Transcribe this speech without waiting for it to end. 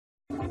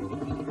The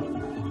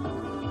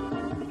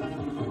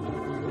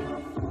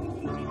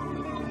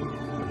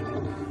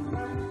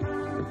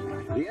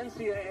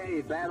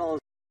NCAA battles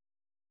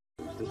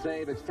to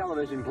save its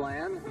television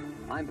plan.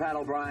 I'm Pat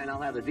O'Brien. I'll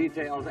have the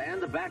details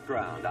and the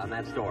background on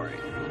that story.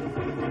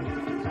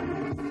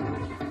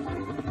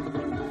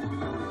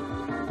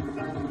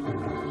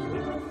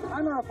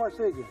 I'm Earl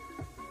Farsegian.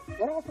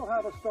 We'll also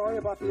have a story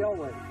about the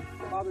Elway.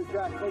 Father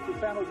Jack coaches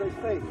San Jose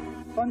State.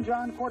 Son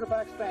John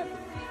quarterback Stanford.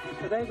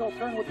 Today they'll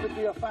turn what could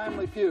be a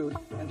family feud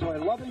into a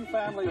loving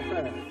family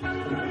affair.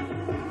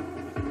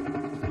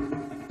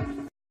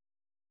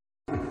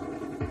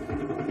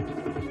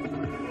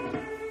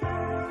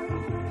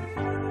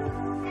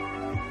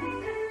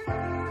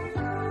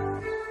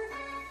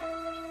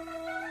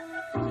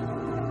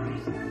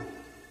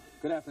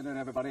 Good afternoon,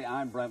 everybody.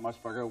 I'm Brent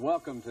Musburger.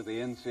 Welcome to the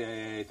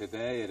NCAA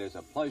Today. It is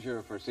a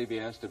pleasure for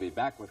CBS to be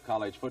back with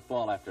college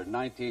football after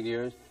 19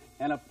 years,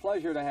 and a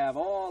pleasure to have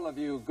all of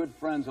you good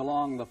friends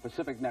along the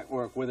Pacific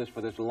Network with us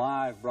for this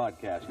live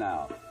broadcast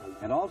now.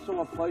 And also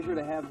a pleasure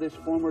to have this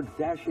former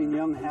dashing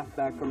young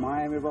halfback from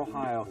Miami of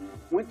Ohio.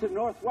 Went to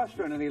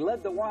Northwestern, and he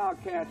led the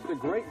Wildcats to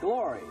great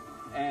glory.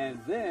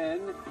 And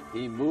then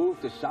he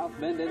moved to South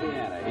Bend,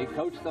 Indiana. He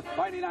coached the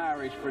Fighting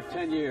Irish for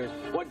 10 years.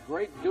 What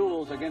great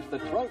duels against the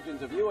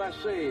Trojans of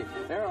USC.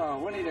 They're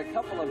winning a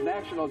couple of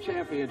national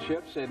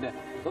championships. And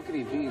look at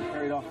him being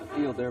carried off the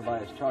field there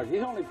by his charge.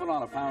 He's only put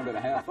on 1.5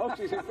 pounds. Folks,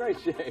 he's in great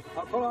shape.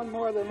 I put on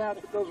more than that.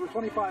 Those were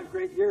 25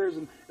 great years.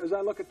 And as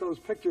I look at those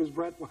pictures,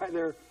 Brett, why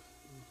they're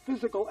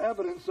physical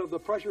evidence of the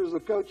pressures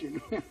of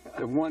coaching.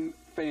 The one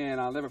fan,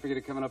 I'll never forget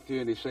it, coming up to you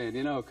and he's saying,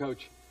 you know,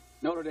 Coach,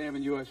 Notre Dame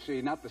and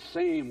USC, not the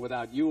same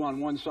without you on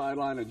one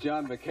sideline and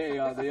John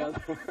McKay on the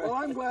other. Well,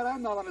 I'm glad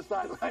I'm not on the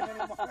sideline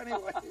anymore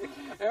anyway.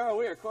 Errol,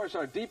 we, of course,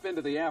 are deep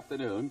into the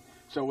afternoon,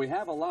 so we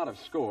have a lot of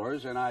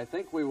scores, and I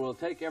think we will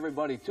take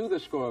everybody to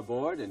the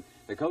scoreboard, and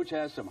the coach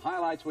has some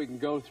highlights we can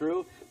go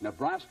through.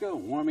 Nebraska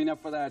warming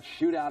up for that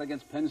shootout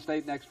against Penn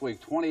State next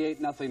week,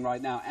 28-0 right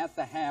now at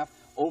the half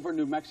over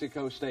New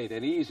Mexico State,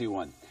 an easy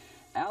one.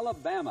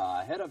 Alabama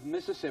ahead of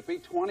Mississippi,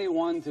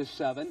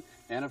 21-7.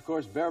 And, of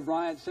course, Bear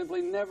Bryant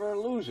simply never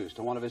loses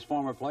to one of his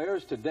former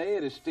players. Today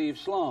it is Steve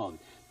Sloan.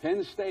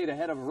 Penn State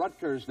ahead of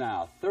Rutgers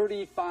now,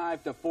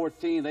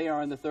 35-14. They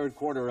are in the third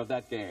quarter of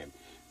that game.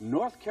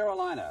 North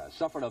Carolina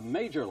suffered a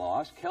major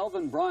loss.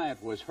 Kelvin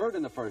Bryant was hurt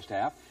in the first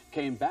half,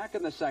 came back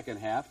in the second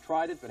half,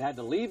 tried it, but had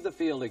to leave the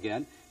field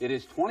again. It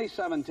is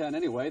 27-10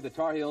 anyway. The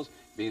Tar Heels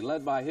being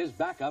led by his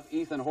backup,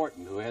 Ethan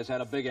Horton, who has had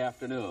a big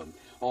afternoon.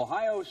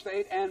 Ohio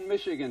State and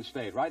Michigan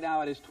State. Right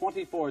now it is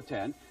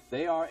 24-10.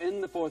 They are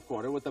in the fourth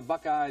quarter with the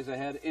Buckeyes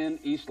ahead in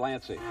East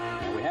Lansing.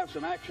 And we have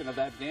some action of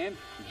that game.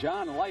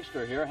 John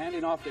Leister here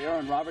handing off to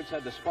Aaron Roberts,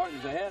 had the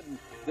Spartans ahead, and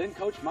then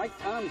Coach Mike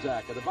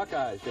Tomczak of the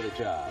Buckeyes did a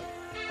job.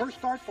 First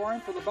start for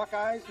him for the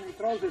Buckeyes, and he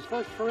throws his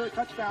first career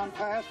touchdown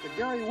pass to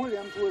Gary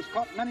Williams, who has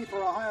caught many for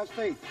Ohio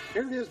State.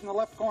 Here it is in the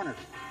left corner.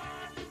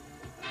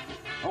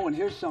 Oh, and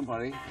here's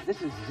somebody.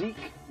 This is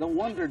Zeke, the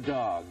Wonder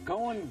Dog,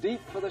 going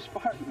deep for the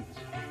Spartans.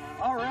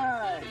 All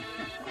right.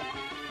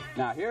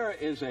 Now, here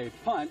is a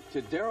punt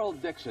to Darrell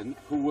Dixon,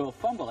 who will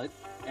fumble it,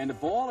 and the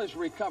ball is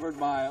recovered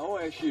by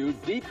OSU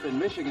deep in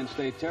Michigan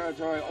State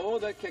territory. Oh,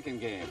 the kicking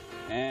game.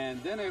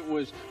 And then it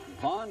was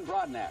Von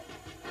Brodnack.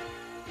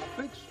 A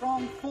big,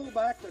 strong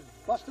fullback that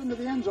busted into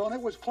the end zone.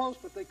 It was close,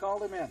 but they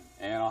called him in.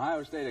 And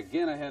Ohio State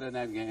again ahead in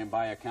that game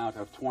by a count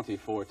of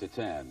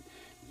 24-10.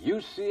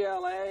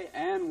 UCLA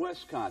and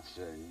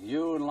Wisconsin.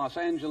 You in Los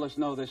Angeles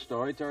know this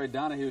story. Terry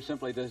Donahue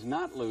simply does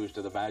not lose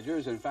to the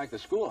Badgers. In fact, the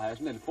school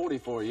hasn't in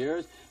 44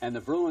 years, and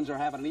the Bruins are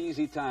having an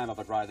easy time of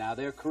it right now.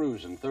 They're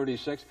cruising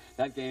 36.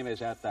 That game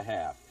is at the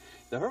half.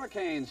 The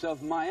Hurricanes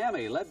of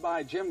Miami, led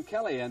by Jim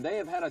Kelly, and they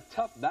have had a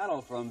tough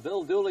battle from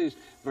Bill Dooley's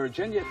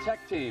Virginia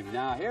Tech team.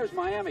 Now, here's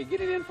Miami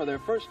getting in for their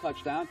first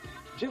touchdown.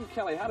 Jim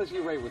Kelly, how does he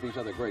rate with these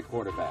other great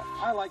quarterbacks?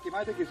 I like him.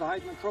 I think he's a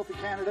Heisman Trophy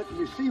candidate, and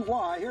you see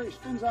why. Here he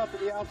spins out to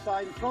the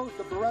outside and throws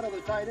the Beretta,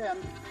 the tight end,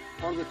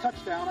 for the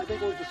touchdown. I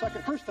think it was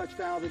the first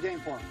touchdown of the game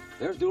for him.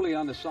 There's Dooley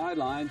on the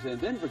sidelines,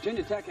 and then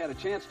Virginia Tech had a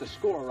chance to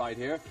score right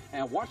here,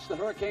 and watch the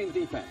Hurricane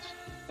defense.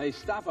 They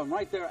stop him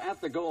right there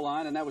at the goal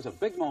line, and that was a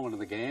big moment in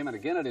the game. And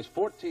again, it is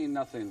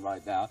 14-0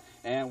 right now.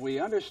 And we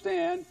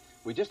understand,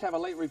 we just have a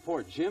late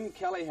report. Jim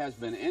Kelly has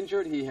been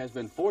injured. He has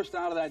been forced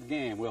out of that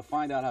game. We'll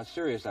find out how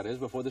serious that is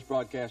before this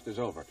broadcast is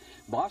over.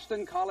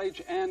 Boston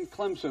College and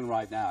Clemson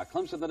right now.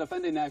 Clemson, the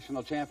defending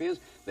national champions.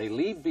 They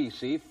lead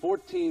BC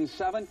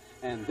 14-7,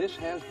 and this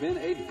has been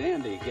a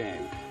dandy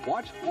game.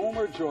 Watch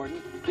Homer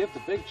Jordan give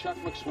to big Chuck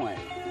McSwain.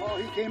 Well,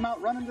 he came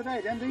out running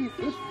today, didn't he?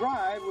 This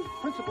drive was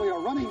principally a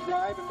running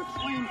drive, and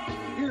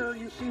McSwain, here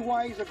you see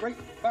why he's a great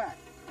back.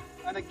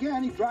 And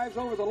again, he drives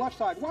over the left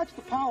side. Watch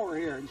the power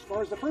here and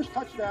scores the first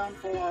touchdown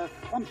for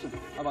Clemson.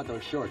 How about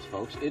those shorts,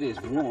 folks? It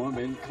is warm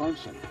in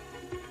Clemson.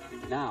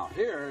 Now,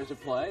 here is a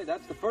play.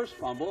 That's the first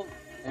fumble.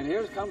 And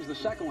here comes the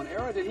second one.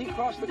 Era, did he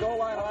cross the goal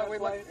line on that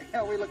play?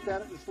 We looked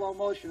at it in slow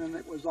motion, and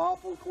it was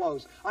awful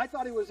close. I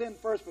thought he was in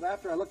first, but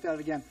after I looked at it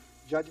again,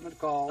 Judgment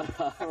call.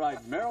 All right,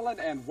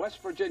 Maryland and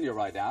West Virginia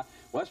right now.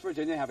 West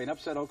Virginia having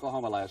upset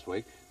Oklahoma last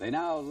week. They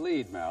now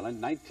lead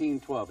Maryland.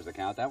 19-12 is the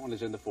count. That one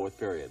is in the fourth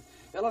period.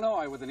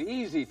 Illinois with an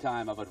easy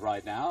time of it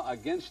right now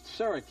against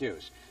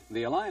Syracuse.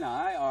 The Illini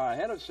are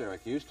ahead of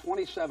Syracuse,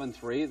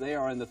 27-3. They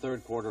are in the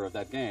third quarter of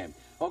that game.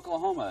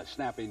 Oklahoma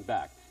snapping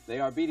back.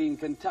 They are beating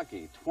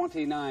Kentucky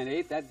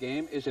 29-8. That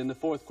game is in the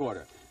fourth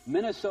quarter.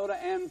 Minnesota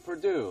and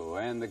Purdue,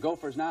 and the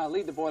Gophers now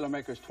lead the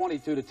Boilermakers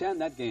 22-10.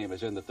 That game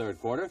is in the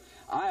third quarter.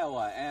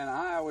 Iowa and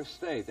Iowa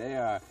State, they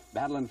are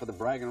battling for the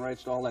bragging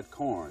rights to all that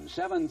corn.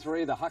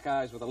 7-3, the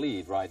Hawkeyes with a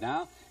lead right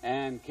now.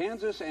 And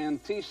Kansas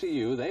and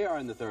TCU, they are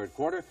in the third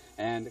quarter,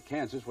 and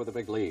Kansas with a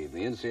big lead.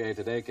 The NCAA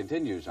Today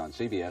continues on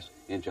CBS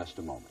in just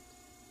a moment.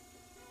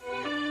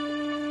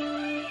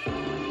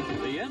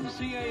 The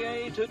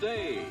NCAA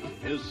Today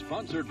is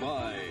sponsored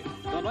by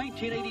the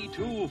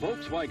 1982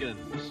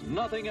 Volkswagens.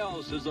 Nothing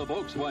else is a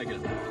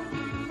Volkswagen.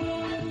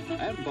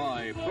 And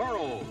by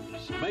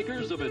Burroughs,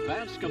 makers of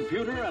advanced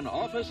computer and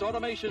office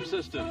automation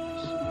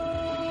systems.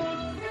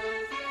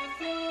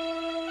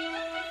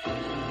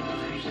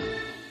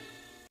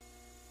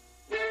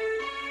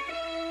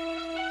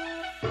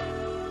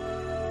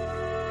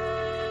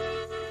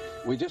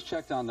 We just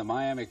checked on the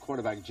Miami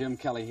quarterback, Jim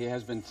Kelly. He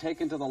has been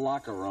taken to the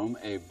locker room,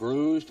 a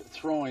bruised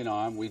throwing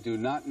arm. We do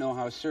not know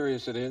how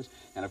serious it is.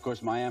 And, of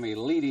course, Miami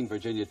leading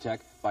Virginia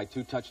Tech by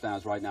 2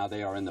 touchdowns right now.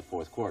 They are in the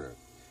fourth quarter.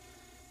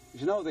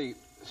 You know, the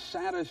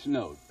saddest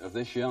note of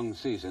this young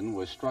season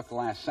was struck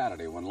last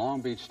Saturday when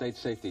Long Beach State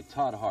safety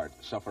Todd Hart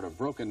suffered a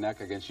broken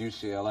neck against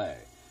UCLA.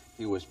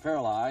 He was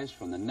paralyzed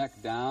from the neck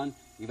down,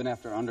 even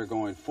after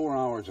undergoing 4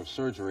 hours of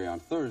surgery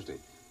on Thursday.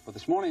 But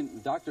this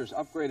morning, doctors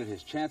upgraded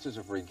his chances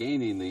of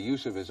regaining the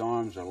use of his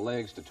arms or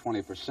legs to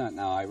 20%.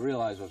 Now, I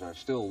realize those are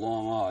still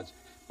long odds,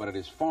 but it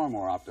is far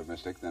more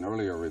optimistic than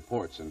earlier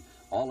reports, and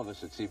all of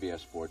us at CBS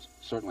Sports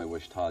certainly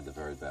wish Todd the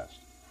very best.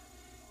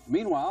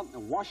 Meanwhile,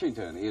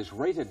 Washington is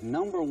rated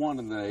 #1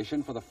 in the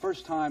nation for the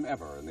first time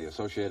ever in the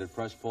Associated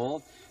Press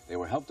poll. They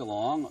were helped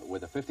along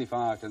with a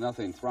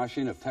 55-0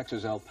 thrashing of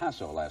Texas El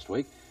Paso last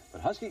week,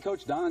 but Husky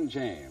coach Don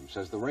James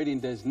says the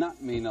rating does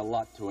not mean a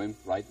lot to him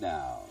right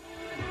now.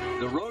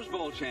 The Rose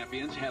Bowl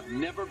champions have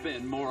never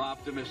been more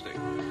optimistic.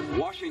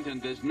 Washington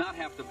does not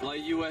have to play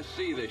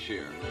USC this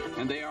year,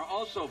 and they are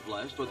also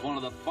blessed with one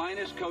of the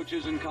finest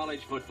coaches in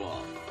college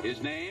football.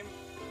 His name,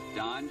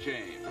 Don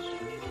James.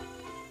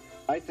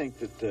 I think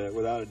that,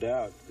 without a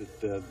doubt,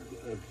 that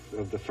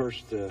of the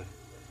first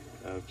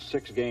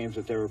 6 games,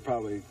 that there were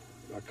probably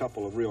a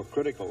couple of real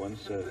critical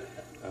ones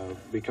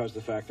because of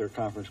the fact they're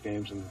conference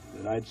games, and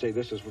I'd say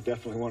this is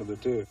definitely one of the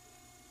 2.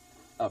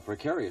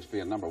 Precarious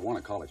being #1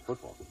 in college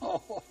football.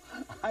 Oh,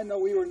 I know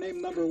we were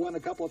named #1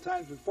 a couple of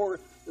times before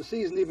the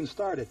season even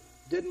started.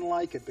 Didn't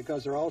like it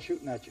because they're all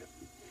shooting at you.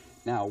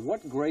 Now,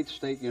 what great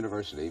state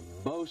university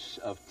boasts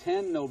of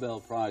 10 Nobel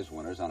Prize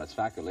winners on its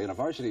faculty and a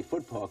varsity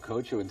football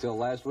coach who until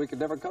last week had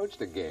never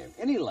coached a game,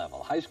 any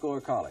level, high school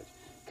or college?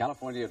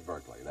 California at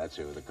Berkeley, that's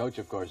who. The coach,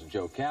 of course, is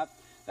Joe Kapp,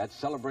 that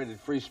celebrated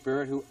free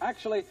spirit who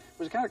actually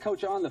was a kind of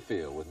coach on the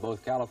field with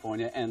both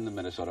California and the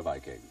Minnesota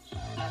Vikings.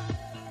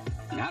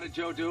 And how did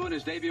Joe do in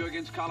his debut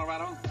against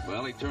Colorado?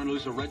 Well, he turned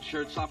loose a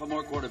redshirt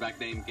sophomore quarterback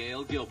named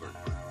Gail Gilbert.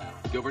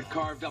 Gilbert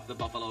carved up the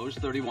Buffaloes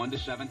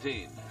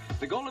 31-17.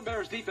 The Golden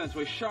Bears defense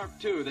was sharp,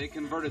 too. They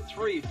converted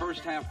 3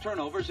 first-half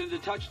turnovers into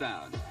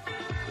touchdowns.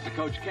 But to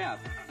Coach Kapp,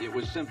 it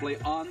was simply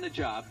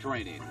on-the-job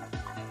training.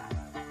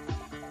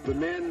 The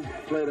men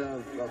played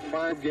a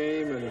fine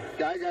game, and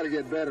I got to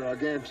get better, I'll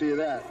guarantee you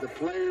that. The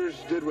players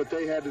did what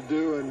they had to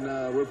do,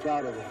 and we're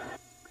proud of them.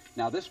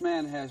 Now, this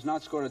man has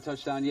not scored a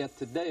touchdown yet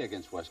today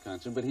against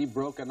Wisconsin, but he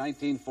broke a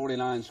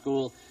 1949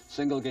 school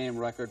single-game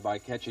record by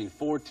catching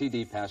 4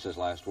 TD passes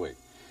last week.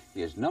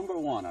 He is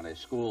 #1 on his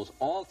school's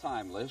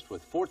all-time list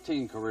with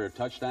 14 career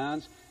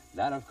touchdowns.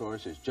 That, of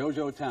course, is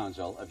JoJo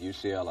Townsell of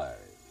UCLA.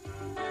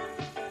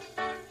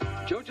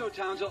 JoJo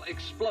Townsell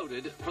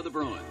exploded for the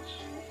Bruins.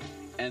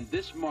 And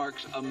this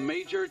marks a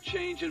major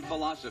change in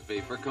philosophy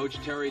for Coach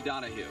Terry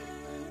Donahue.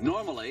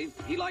 Normally,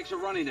 he likes a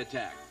running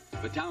attack.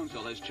 But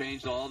Townsell has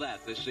changed all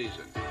that this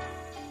season.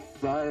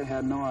 I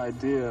had no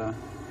idea,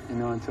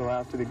 until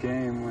after the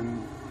game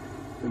when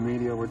the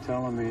media were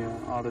telling me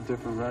all the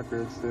different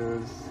records.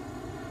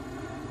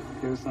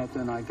 It was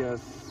something I guess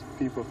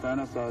people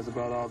fantasize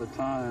about all the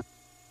time.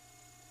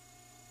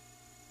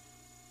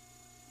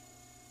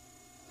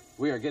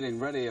 We are getting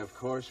ready, of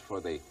course, for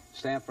the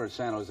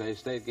Stanford-San Jose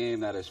State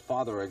game. That is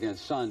father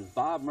against son.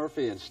 Bob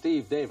Murphy and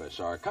Steve Davis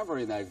are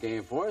covering that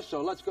game for us,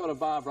 so let's go to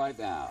Bob right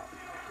now.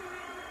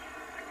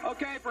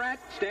 Okay, Brent,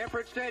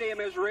 Stanford Stadium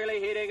is really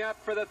heating up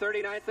for the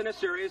 39th in a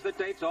series that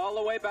dates all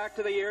the way back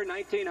to the year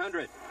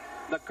 1900.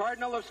 The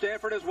Cardinal of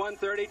Stanford has won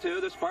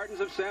 32, the Spartans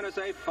of San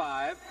Jose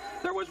 5.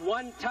 There was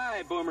one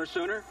tie, Boomer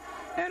Sooner,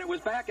 and it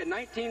was back in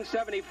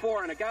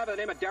 1974, and a guy by the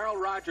name of Darrell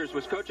Rogers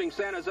was coaching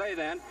San Jose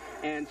then,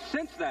 and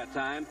since that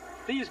time,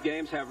 these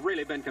games have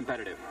really been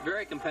competitive.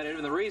 Very competitive,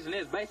 and the reason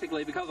is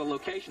basically because of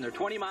location. They're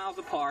 20 miles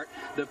apart.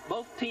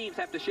 Both teams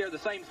have to share the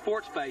same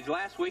sports page.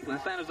 Last week in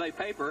the San Jose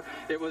paper,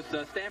 it was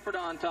Stanford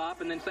on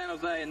top and then San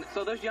Jose. And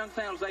so those young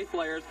San Jose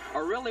players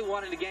are really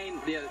wanting to gain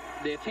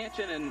the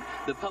attention and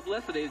the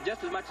publicity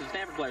just as much as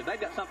Stanford players.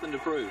 They've got something to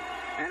prove.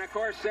 And, of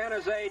course, San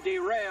Jose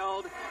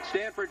derailed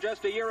Stanford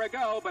just a year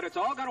ago, but it's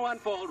all going to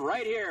unfold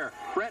right here.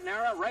 Brent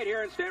Nara, right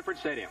here in Stanford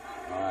Stadium.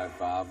 All right,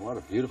 Bob, what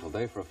a beautiful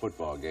day for a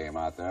football game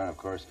out there. And, of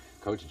course,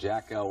 Coach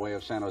Jack Elway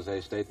of San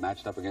Jose State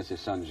matched up against his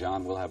son,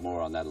 John. We'll have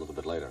more on that a little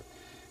bit later.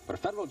 But a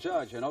federal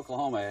judge in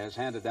Oklahoma has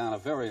handed down a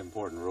very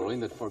important ruling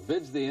that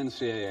forbids the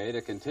NCAA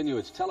to continue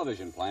its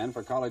television plan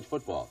for college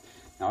football.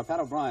 Now, Pat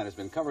O'Brien has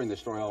been covering this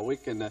story all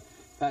week, and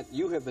Pat,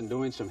 you have been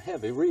doing some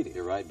heavy reading.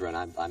 You're right, Brent.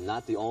 I'm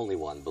not the only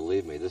one,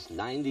 believe me. This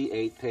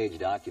 98-page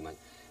document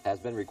has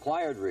been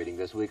required reading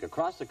this week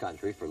across the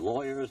country for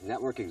lawyers,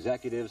 network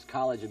executives,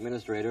 college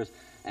administrators,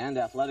 and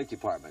athletic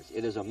departments.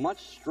 It is a much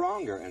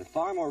stronger and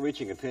far more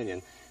reaching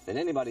opinion than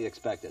anybody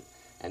expected.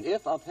 And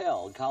if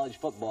upheld, college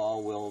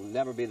football will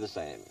never be the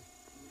same.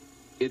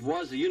 It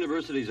was the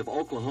universities of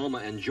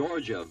Oklahoma and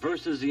Georgia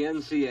versus the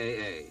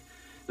NCAA.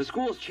 The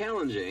school's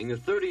challenging the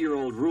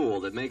 30-year-old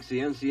rule that makes the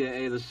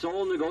NCAA the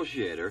sole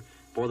negotiator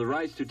for the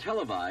rights to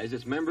televise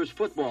its members'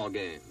 football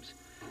games.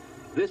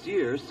 This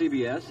year,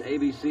 CBS,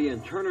 ABC,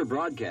 and Turner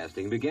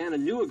Broadcasting began a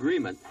new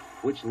agreement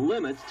which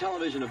limits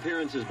television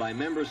appearances by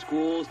member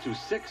schools to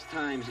 6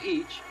 times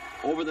each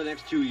over the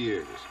next 2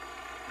 years.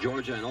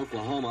 Georgia and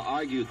Oklahoma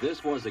argued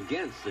this was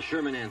against the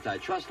Sherman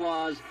antitrust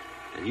laws,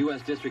 and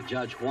U.S. District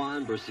Judge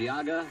Juan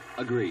Burciaga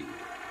agreed.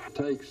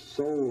 Takes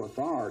sole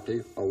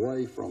authority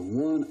away from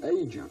one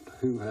agent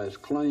who has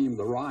claimed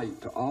the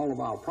right to all of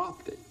our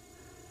property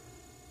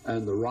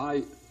and the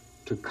right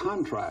to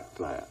contract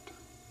that.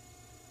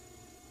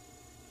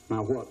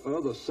 Now, what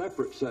other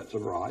separate sets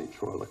of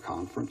rights, whether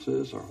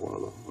conferences or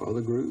whether other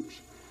groups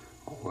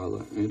or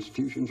whether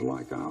institutions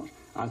like ours,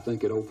 I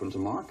think it opens the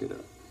market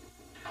up.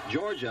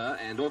 Georgia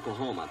and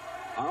Oklahoma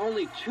are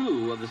only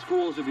 2 of the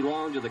schools who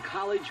belong to the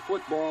College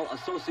Football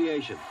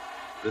Association.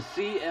 The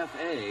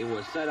CFA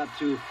was set up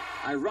to,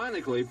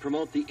 ironically,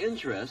 promote the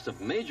interests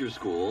of major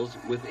schools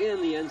within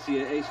the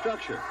NCAA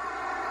structure.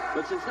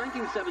 But since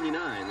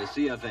 1979, the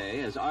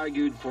CFA has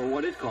argued for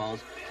what it calls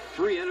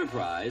free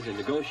enterprise in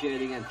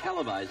negotiating and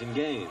televising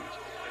games,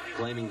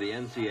 claiming the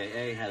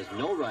NCAA has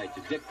no right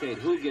to dictate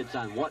who gets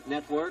on what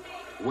network,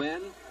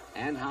 when,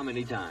 and how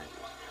many times.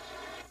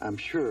 I'm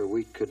sure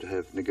we could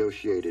have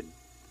negotiated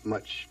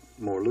much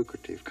more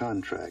lucrative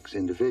contracts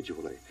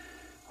individually.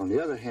 On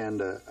the other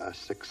hand, a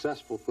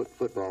successful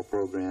football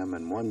program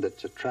and one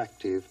that's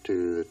attractive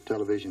to the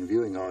television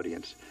viewing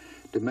audience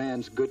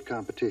demands good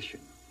competition.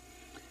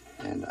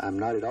 And I'm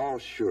not at all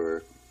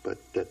sure, but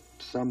that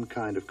some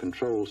kind of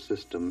control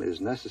system is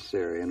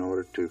necessary in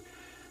order to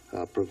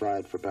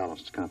provide for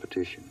balanced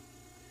competition.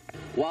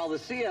 While the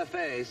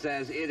CFA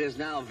says it is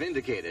now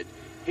vindicated,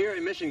 here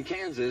in Mission,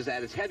 Kansas,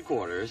 at its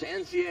headquarters,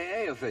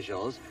 NCAA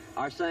officials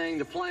are saying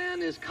the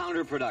plan is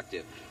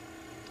counterproductive.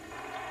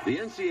 The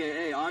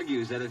NCAA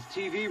argues that its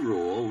TV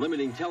rule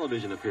limiting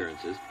television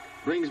appearances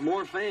brings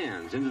more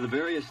fans into the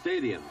various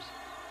stadiums,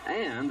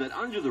 and that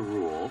under the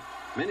rule,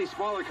 many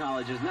smaller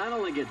colleges not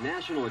only get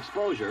national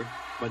exposure,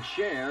 but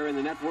share in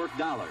the network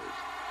dollars.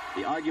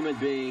 The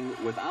argument being,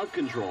 without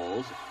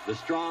controls, the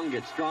strong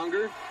get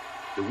stronger,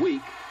 the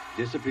weak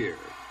disappear.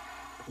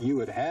 You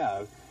would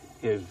have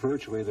is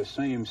virtually the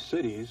same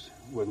cities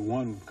with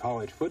one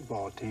college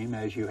football team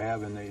as you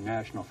have in the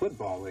National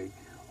Football League.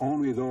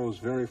 Only those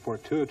very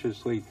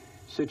fortuitously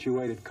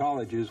situated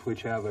colleges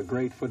which have a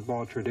great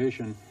football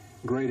tradition,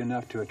 great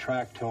enough to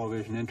attract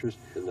television interest.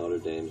 The Notre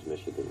Dame's,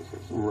 Michigan's.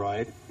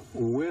 Right.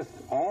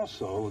 With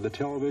also the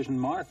television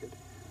market.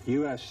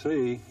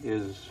 USC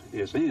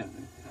is in.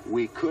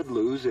 We could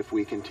lose if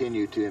we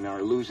continued in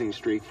our losing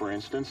streak, for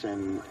instance,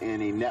 and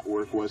any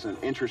network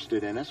wasn't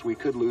interested in us. We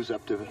could lose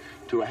up to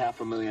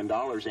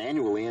 $500,000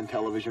 annually in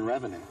television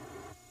revenue.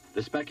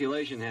 The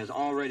speculation has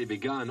already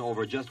begun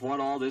over just what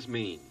all this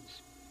means.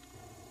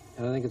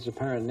 And I think it's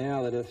apparent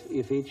now that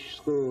if each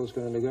school is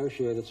going to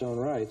negotiate its own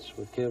rights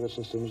with cable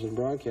systems and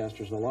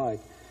broadcasters alike,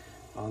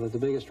 that the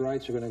biggest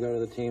rights are going to go to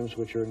the teams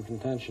which are in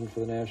contention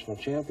for the national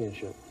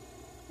championship.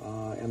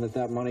 And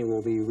that money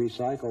will be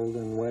recycled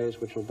in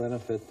ways which will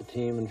benefit the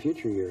team in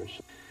future years.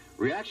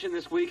 Reaction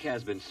this week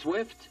has been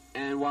swift,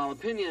 and while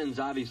opinions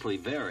obviously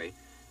vary,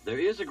 there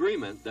is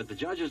agreement that the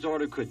judge's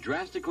order could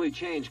drastically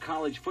change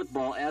college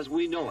football as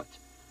we know it,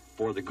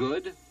 for the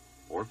good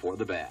or for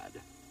the bad.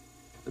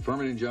 The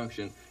permanent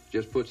injunction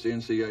just puts the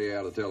NCAA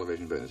out of the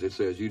television business. It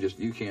says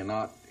you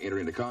cannot enter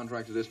into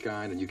contracts of this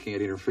kind, and you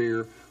can't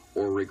interfere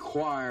or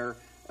require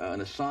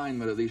an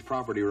assignment of these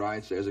property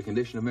rights as a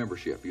condition of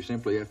membership. You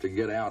simply have to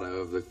get out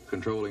of the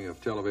controlling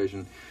of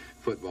television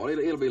football.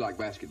 It'll be like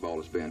basketball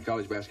has been.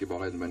 College basketball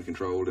hasn't been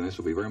controlled, and this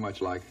will be very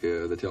much like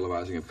the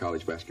televising of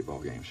college basketball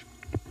games.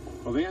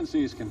 Well, the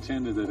NC has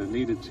contended that it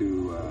needed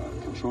to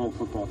control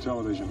football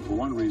television for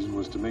one reason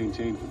was to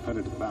maintain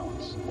competitive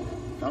balance.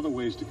 Other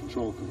ways to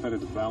control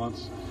competitive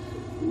balance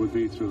would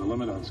be through the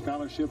limit on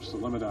scholarships, the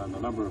limit on the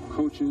number of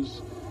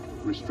coaches,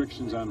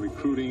 restrictions on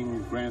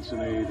recruiting, grants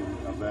and aid,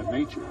 and of that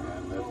nature,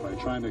 and that by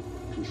trying to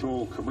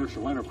control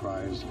commercial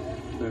enterprise,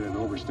 that it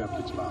overstepped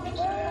its bounds.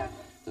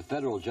 The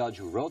federal judge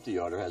who wrote the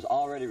order has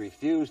already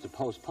refused to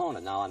postpone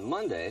it. Now, on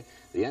Monday,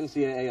 the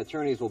NCAA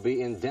attorneys will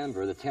be in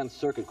Denver, the 10th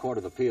Circuit Court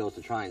of Appeals,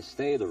 to try and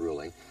stay the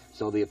ruling,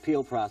 so the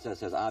appeal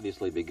process has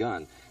obviously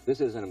begun. This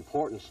is an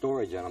important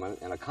story, gentlemen,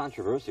 and a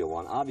controversial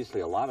one.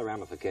 Obviously, a lot of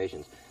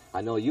ramifications.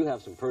 I know you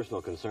have some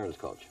personal concerns,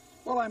 Coach.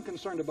 Well, I'm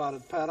concerned about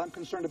it, Pat. I'm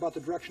concerned about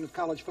the direction that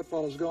college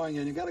football is going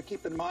in. You've got to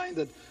keep in mind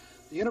that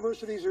the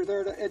universities are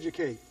there to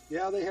educate.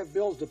 Yeah, they have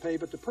bills to pay,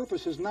 but the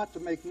purpose is not to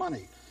make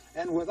money.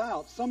 And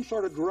without some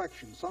sort of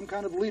direction, some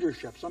kind of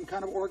leadership, some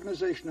kind of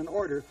organization and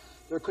order,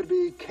 there could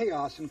be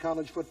chaos in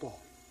college football.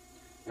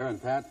 Aaron,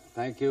 Pat,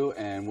 thank you.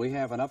 And we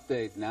have an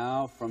update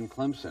now from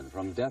Clemson,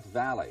 from Death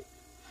Valley.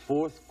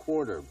 Fourth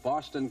quarter,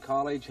 Boston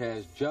College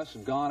has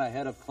just gone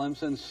ahead of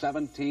Clemson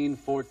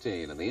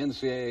 17-14. And the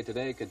NCAA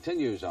Today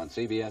continues on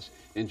CBS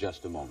in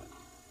just a moment.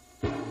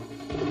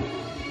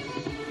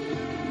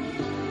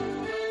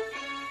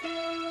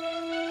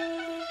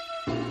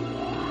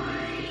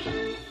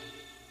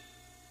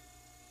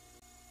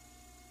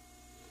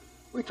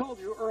 We told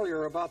you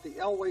earlier about the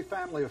Elway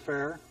family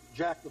affair.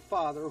 Jack, the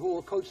father, who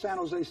will coach San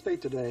Jose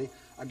State today,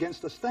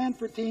 against a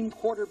Stanford team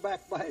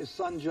quarterbacked by his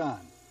son, John.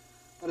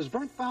 But as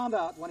Brent found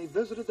out when he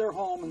visited their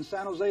home in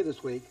San Jose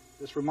this week,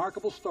 this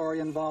remarkable story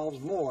involves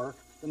more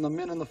than the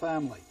men in the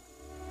family.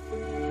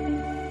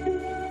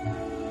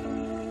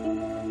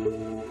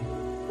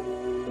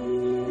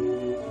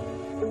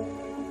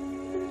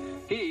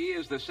 He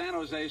is the San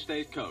Jose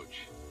State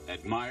coach,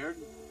 admired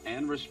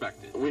and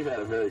respected. We've had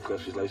a very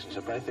close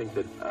relationship. I think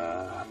that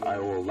I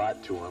owe a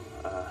lot to him,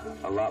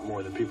 a lot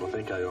more than people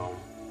think I owe him.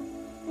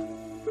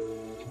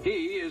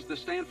 He is the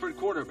Stanford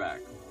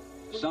quarterback.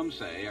 Some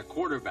say a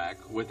quarterback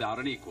without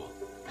an equal.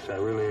 I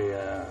really,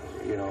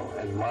 you know,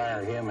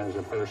 admire him as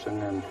a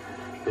person and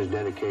his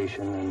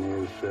dedication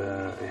and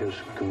his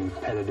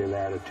competitive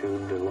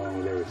attitude along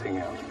with everything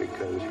else,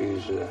 because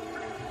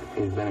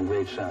he's been a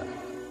great son.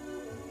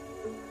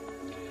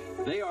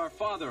 They are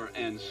father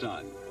and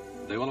son.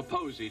 They will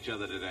oppose each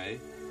other today,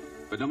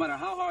 but no matter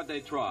how hard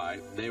they try,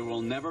 they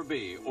will never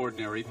be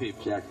ordinary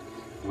people. Jack,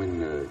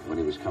 when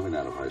he was coming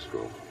out of high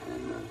school,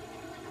 and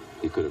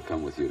he could have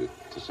come with you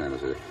to San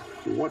Jose,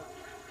 what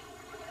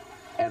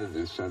added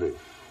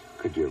incentive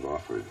could you have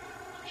offered?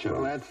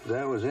 Well,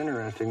 that was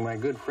interesting. My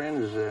good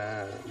friends,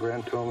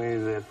 Brent, told me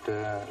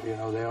that, you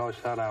know, they always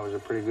thought I was a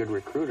pretty good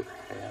recruiter.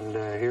 And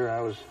here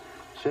I was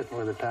sitting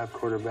with the top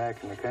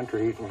quarterback in the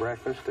country eating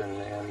breakfast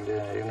and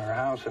in our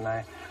house, and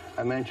I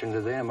mentioned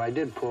to them, I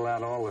did pull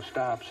out all the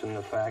stops and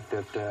the fact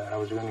that I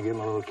was going to give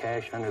him a little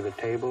cash under the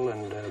table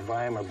and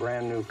buy him a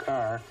brand new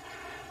car,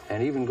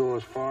 and even go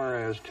as far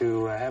as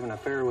to have an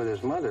affair with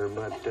his mother.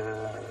 But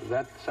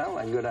that sounded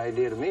like a good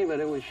idea to me,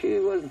 but she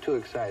wasn't too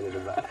excited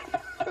about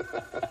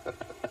it.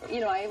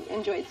 You know, I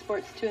enjoyed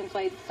sports too and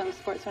played some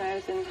sports when I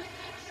was in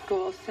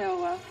school,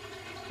 so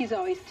he's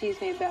always teased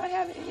me about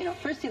having, you know,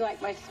 first he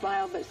liked my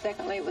smile, but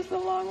secondly it was the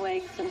long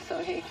legs, and so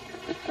he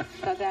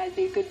thought that'd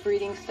be a good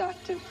breeding stock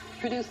to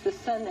produce the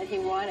son that he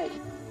wanted.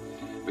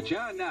 But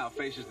John now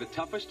faces the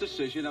toughest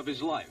decision of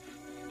his life.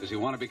 Does he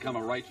want to become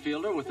a right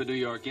fielder with the New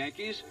York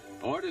Yankees,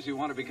 or does he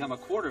want to become a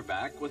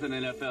quarterback with an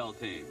NFL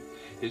team?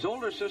 His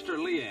older sister,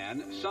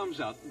 Leanne, sums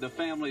up the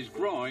family's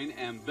growing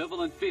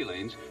ambivalent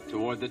feelings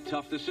toward the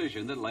tough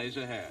decision that lays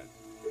ahead.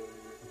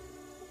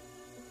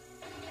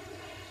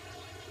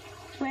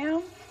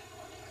 Well,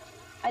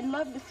 I'd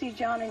love to see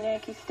John in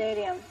Yankee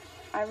Stadium.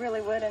 I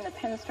really would, in a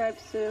pinstripe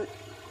suit.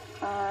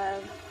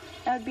 That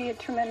would be a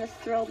tremendous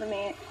thrill to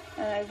me,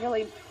 and I'd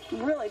really,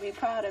 really be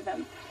proud of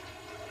him.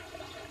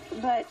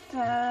 But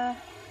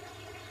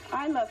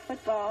I love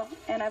football,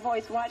 and I've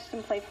always watched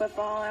him play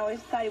football, and I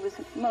always thought he was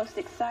most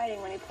exciting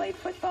when he played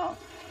football.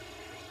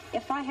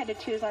 If I had to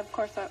choose, of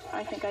course,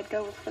 I think I'd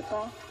go with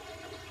football.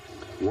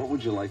 What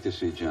would you like to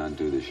see John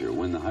do this year?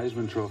 Win the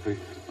Heisman Trophy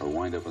or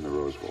wind up in the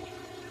Rose Bowl?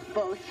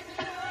 Both.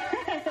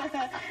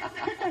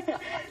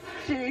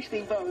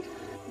 Seriously, both.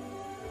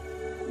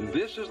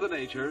 This is the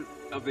nature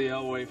of the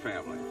Elway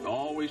family,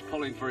 always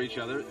pulling for each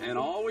other and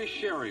always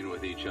sharing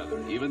with each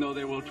other, even though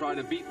they will try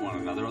to beat one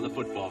another on the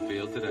football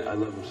field today. I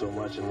love him so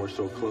much, and we're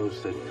so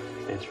close that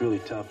it's really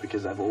tough,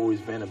 because I've always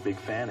been a big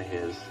fan of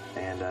his,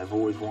 and I've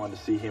always wanted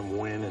to see him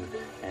win,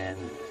 and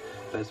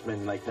that's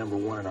been like number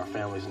one in our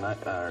family's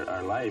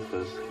our life,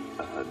 was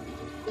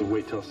to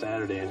wait till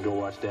Saturday and go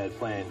watch Dad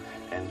playing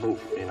and vote,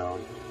 you know,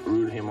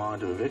 root him on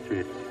to a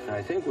victory. And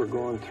I think we're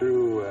going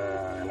through,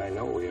 and I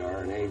know we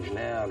are, an age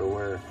now to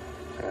where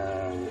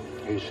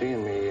he's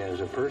seeing me as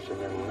a person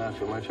and not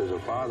so much as a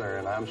father,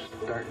 and I'm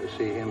starting to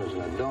see him as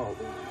an adult.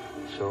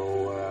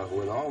 So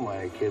with all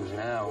my kids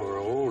now who are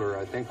older,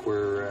 I think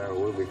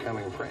we're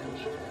becoming friends,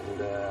 and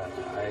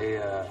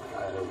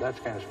that's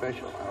kind of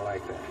special. I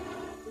like that.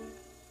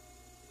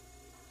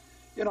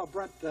 You know,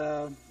 Brent,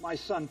 my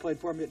son played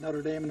for me at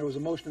Notre Dame, and there was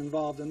emotion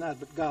involved in that.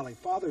 But golly,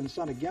 father and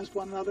son against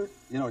one another?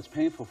 You know, it's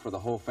painful for the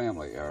whole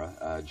family,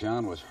 Era.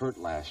 John was hurt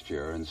last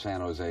year, and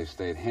San Jose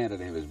State handed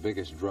him his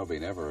biggest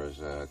drubbing ever as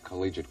a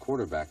collegiate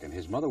quarterback, and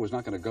his mother was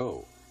not going to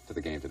go to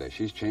the game today.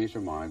 She's changed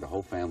her mind. The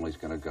whole family's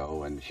going to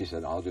go, and she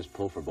said, I'll just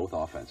pull for both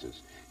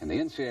offenses. And the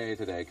NCAA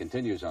Today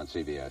continues on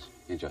CBS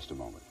in just a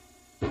moment.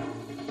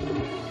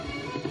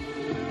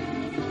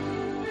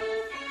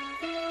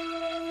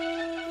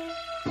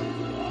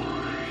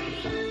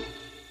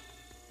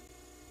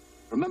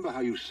 Remember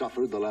how you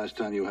suffered the last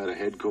time you had a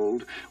head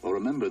cold? Well,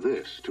 remember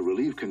this. To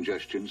relieve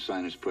congestion,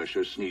 sinus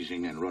pressure,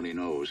 sneezing, and runny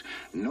nose,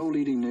 no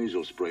leading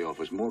nasal spray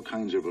offers more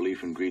kinds of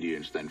relief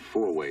ingredients than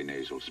 4-way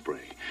nasal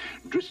spray.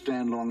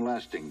 Dristan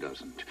Long-Lasting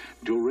doesn't.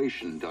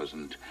 Duration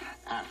doesn't.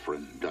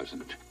 Afrin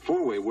doesn't.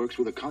 4-way works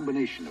with a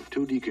combination of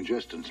 2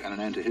 decongestants and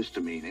an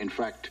antihistamine. In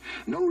fact,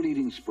 no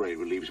leading spray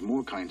relieves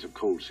more kinds of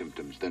cold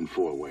symptoms than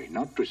 4-way.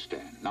 Not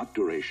Dristan, not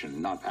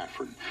Duration, not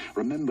Afrin.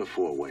 Remember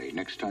 4-way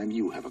next time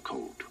you have a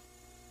cold.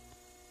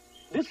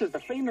 This is the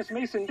famous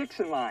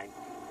Mason-Dixon line.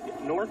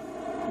 North,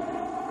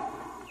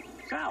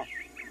 south.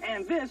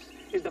 And this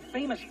is the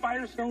famous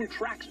Firestone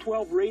Trax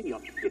 12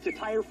 radial. It's a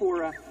tire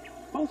for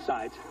both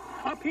sides.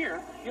 Up here,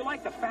 you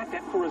like the fact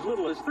that for as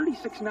little as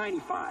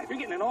 $36.95, you're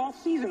getting an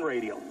all-season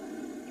radial.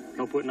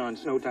 No putting on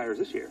snow tires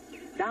this year.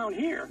 Down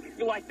here,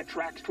 you like the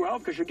Trax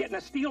 12 because you're getting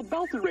a steel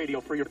belted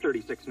radial for your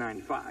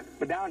 $36.95.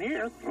 But down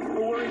here,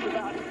 who worries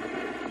about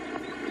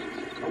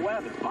the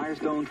weather?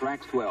 Firestone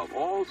Trax 12,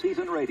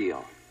 all-season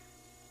radial.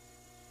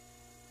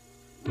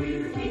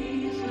 We're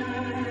Eastern.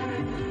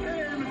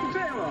 Hey, Mr.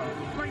 Taylor.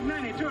 Flight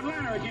 92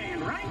 Atlanta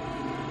again, right?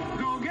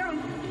 Go get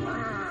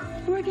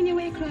 'em. Working your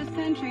way across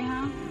country,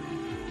 huh?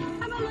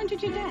 How about lunch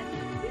at your desk?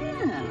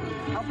 Yeah.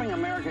 Helping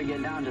America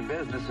get down to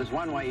business is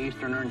one way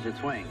Eastern earns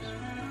its wings.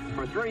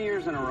 For 3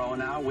 years in a row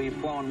now, we've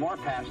flown more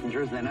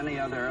passengers than any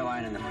other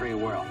airline in the free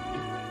world.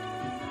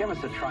 Give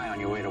us a try on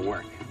your way to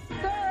work.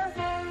 Sir,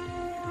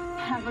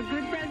 have a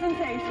good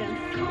presentation.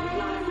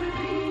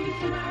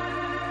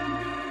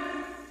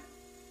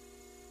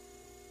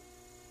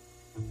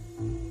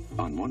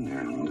 On one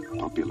hand,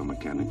 Popular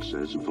Mechanics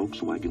says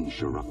Volkswagen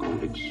Scirocco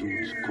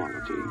exudes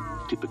quality,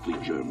 typically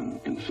German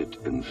in fit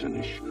and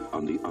finish.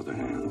 On the other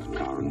hand,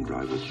 Car and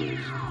Driver says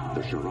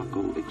the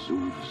Scirocco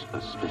exudes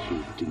a special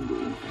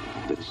tingle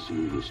that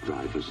serious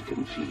drivers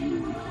can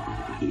feel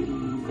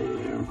in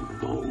their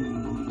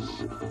bones.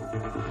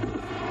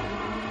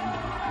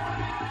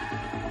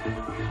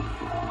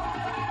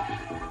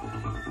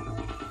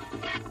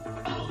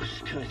 Oh,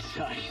 good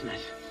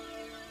suchness.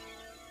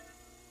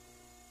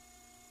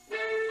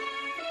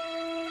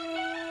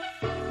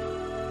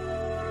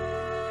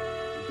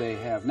 They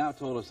have now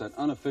told us that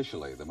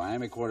unofficially, the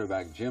Miami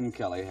quarterback Jim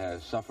Kelly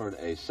has suffered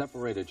a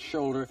separated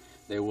shoulder.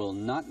 They will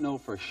not know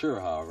for sure,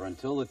 however,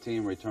 until the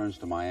team returns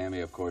to Miami,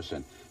 of course,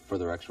 and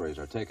further x-rays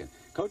are taken.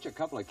 Coach, a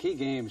couple of key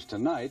games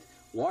tonight.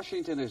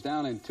 Washington is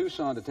down in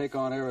Tucson to take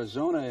on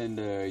Arizona, and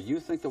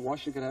you think that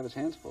Washington could have its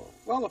hands full?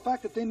 Well, the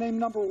fact that they named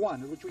number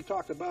 1, which we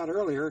talked about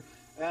earlier,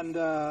 and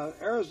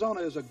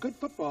Arizona is a good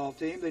football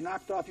team. They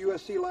knocked off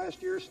USC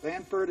last year,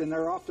 Stanford, and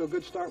they're off to a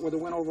good start with a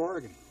win over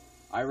Oregon.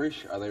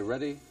 Irish, are they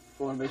ready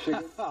for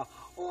Michigan? Oh,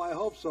 I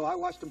hope so. I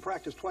watched them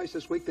practice twice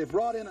this week. They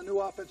brought in a new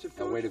offensive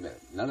coach. Now, wait a minute.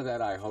 None of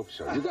that I hope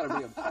so. You got to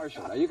be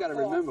impartial. Now, you got to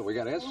remember, we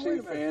got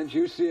SC fans,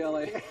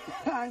 UCLA.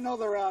 I know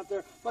they're out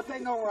there, but they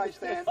know where I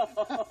stand.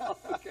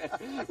 Okay.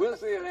 We'll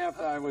see you at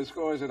halftime with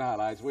scores and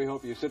highlights. We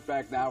hope you sit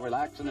back now,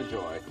 relax, and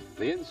enjoy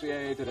the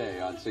NCAA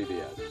Today on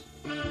CBS.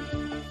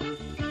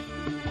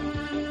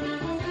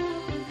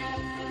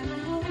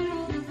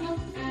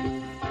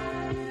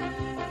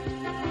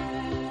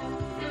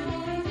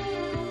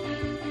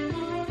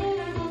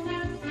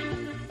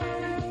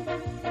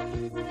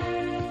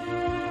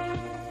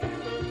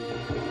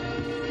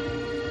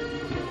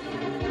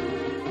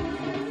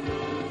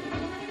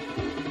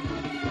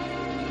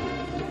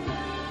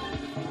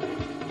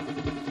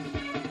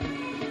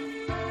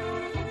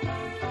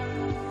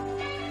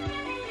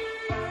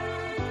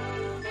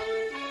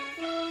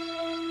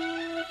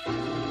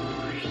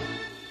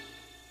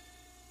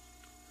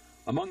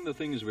 Among the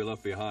things we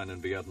left behind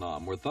in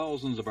Vietnam were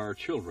thousands of our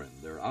children.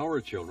 They're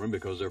our children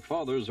because their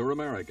fathers are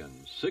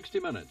Americans. 60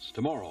 Minutes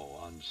tomorrow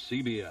on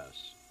CBS.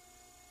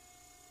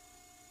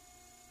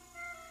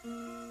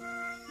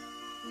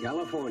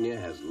 California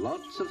has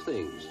lots of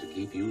things to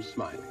keep you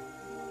smiling,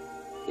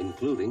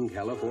 including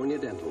California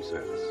Dental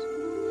Service.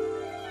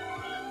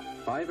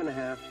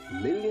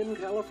 5.5 million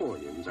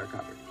Californians are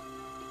covered.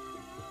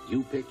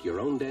 You pick your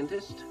own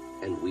dentist,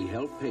 and we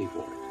help pay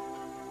for it.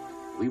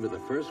 We were the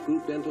first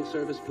group dental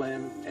service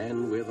plan,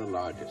 and we're the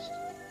largest.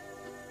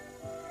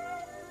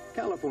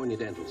 California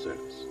Dental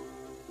Service.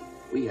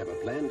 We have a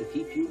plan to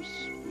keep you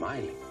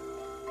smiling.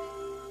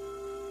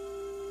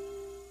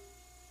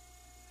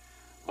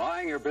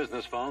 Buying your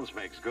business phones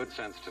makes good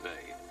sense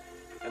today.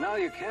 And now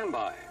you can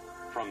buy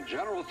from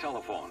General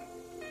Telephone.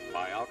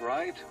 Buy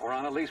outright or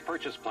on a lease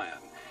purchase plan.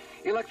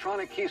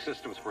 Electronic key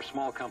systems for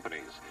small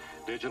companies.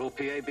 Digital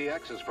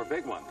PABXs for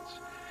big ones.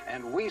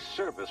 and we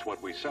service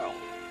what we sell.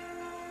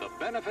 The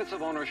benefits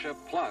of ownership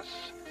plus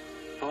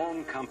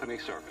phone company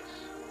service.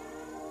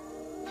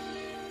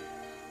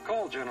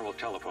 Call General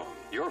Telephone.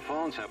 Your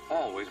phones have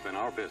always been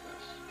our business.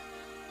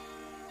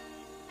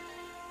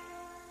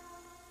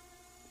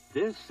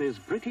 This is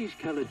British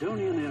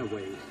Caledonian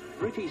Airways,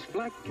 British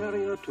flag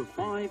carrier to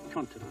 5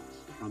 continents.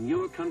 From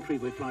your country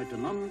we fly to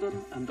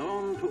London and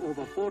on to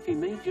over 40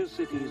 major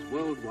cities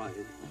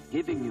worldwide,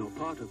 giving you a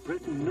part of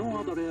Britain no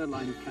other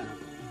airline can.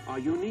 Our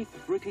unique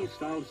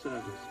British-style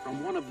service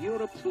from one of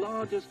Europe's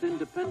largest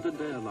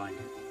independent airlines,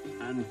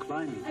 and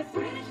climbing. At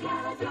British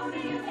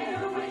Caledonian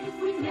Airways,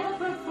 we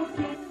never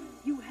forget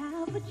you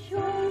have a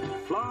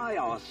choice. Fly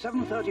our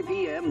 7:30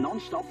 p.m.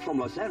 non-stop from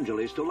Los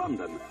Angeles to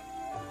London.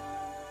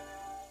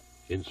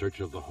 In Search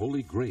of the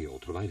Holy Grail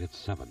tonight at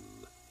 7.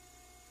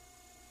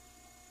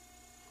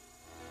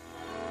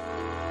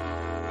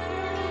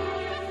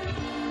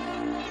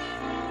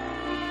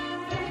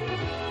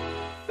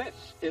 This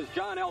is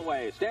John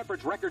Elway,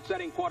 Stanford's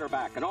record-setting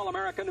quarterback, an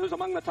All-American who's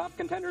among the top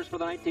contenders for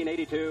the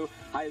 1982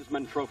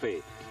 Heisman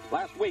Trophy.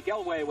 Last week,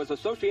 Elway was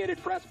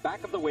Associated Press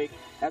Back of the Week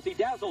as he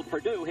dazzled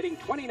Purdue, hitting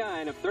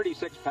 29 of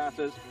 36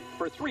 passes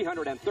for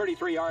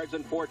 333 yards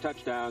and 4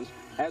 touchdowns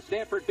as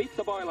Stanford beat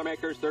the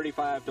Boilermakers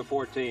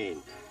 35-14.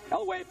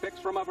 Elway picks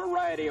from a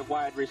variety of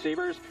wide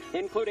receivers,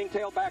 including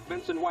tailback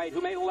Vincent White, who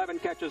made 11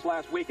 catches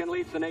last week and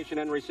leads the nation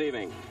in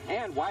receiving,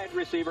 and wide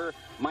receiver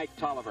Mike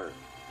Tolliver.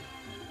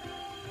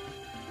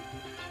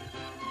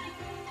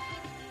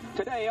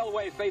 Today,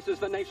 Elway faces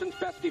the nation's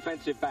best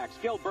defensive backs,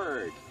 Gil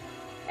Byrd,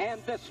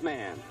 and this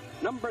man,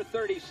 number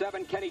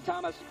 37, Kenny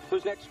Thomas,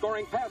 whose next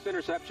scoring pass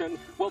interception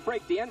will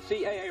break the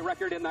NCAA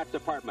record in that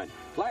department.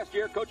 Last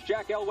year, Coach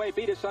Jack Elway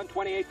beat his son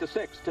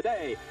 28-6.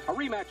 Today, a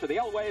rematch of the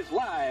Elways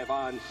live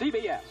on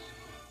CBS.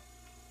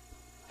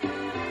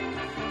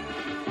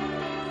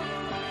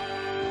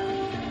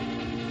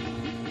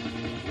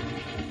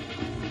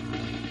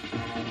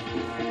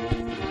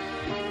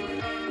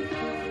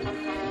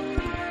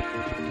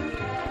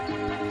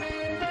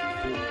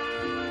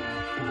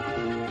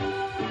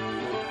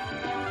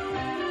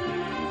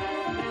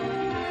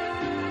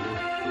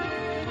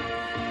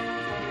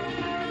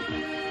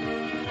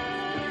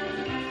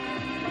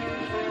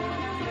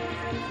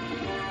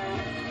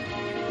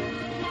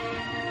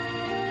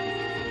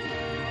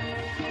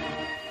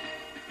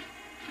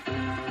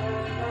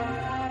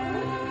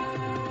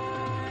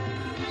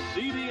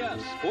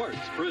 Sports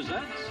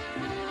presents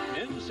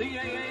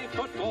NCAA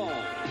football.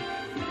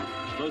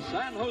 The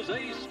San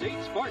Jose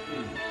State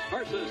Spartans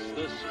versus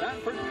the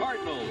Stanford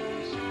Cardinals.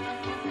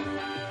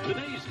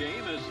 Today's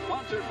game is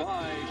sponsored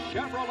by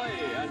Chevrolet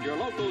and your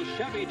local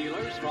Chevy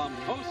dealers from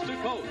coast to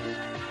coast.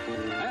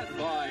 And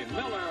by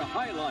Miller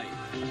High Life.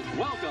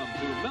 Welcome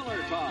to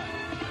Miller Time.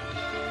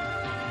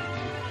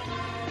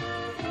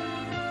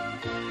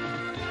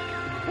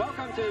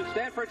 Welcome to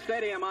Stanford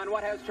Stadium on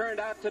what has turned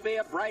out to be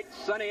a bright,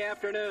 sunny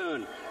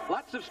afternoon.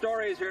 Lots of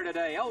stories here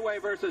today.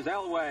 Elway versus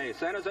Elway,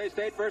 San Jose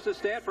State versus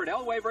Stanford,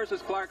 Elway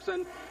versus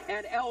Clarkson,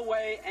 and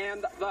Elway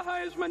and the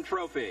Heisman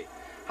Trophy.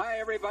 Hi,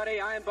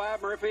 everybody. I'm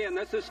Bob Murphy, and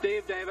this is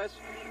Steve Davis.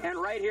 And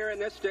right here in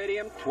this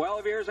stadium,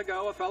 12 years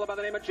ago, a fellow by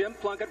the name of Jim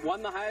Plunkett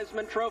won the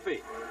Heisman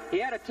Trophy. He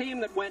had a team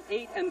that went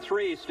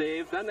 8-3,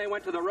 Steve. Then they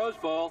went to the Rose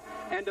Bowl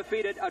and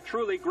defeated a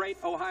truly great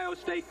Ohio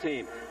State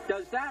team.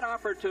 Does that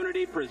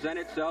opportunity present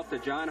itself to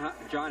John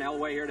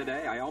Elway here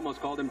today? I almost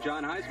called him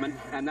John Heisman,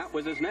 and that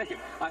was his name.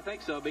 I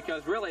think so,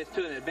 because really it's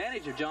to an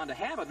advantage of John to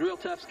have a real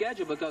tough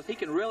schedule because he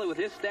can really, with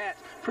his stats,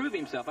 prove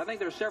himself. I think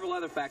there are several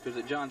other factors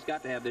that John's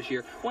got to have this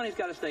year. One, he's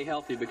got to stay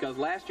healthy because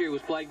last year he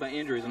was plagued by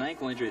injuries, an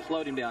ankle injury that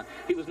slowed him down.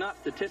 He was not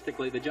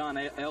statistically the John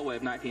Elway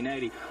of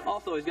 1980.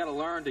 Also, he's got to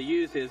learn to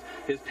use his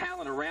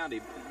talent around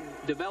him.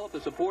 Develop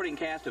a supporting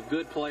cast of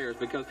good players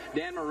because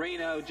Dan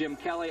Marino, Jim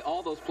Kelly,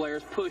 all those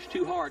players push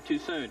too hard too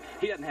soon.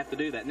 He doesn't have to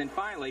do that. And then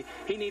finally,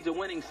 he needs a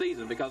winning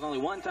season because only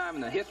one time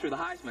in the history of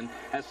the Heisman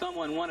has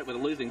someone won it with a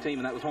losing team,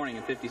 and that was Horning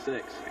in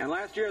 '56. And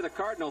last year, the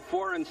Cardinal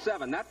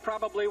 4-7. That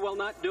probably will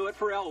not do it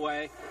for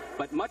Elway,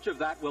 but much of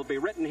that will be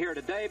written here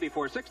today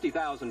before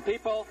 60,000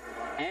 people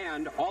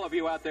and all of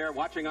you out there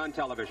watching on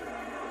television.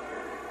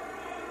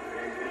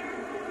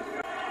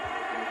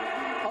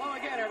 Hello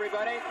again,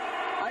 everybody.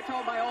 I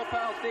told my old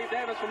pal Steve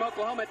Davis from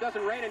Oklahoma it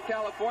doesn't rain in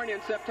California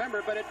in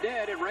September, but it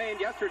did. It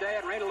rained yesterday.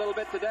 It rained a little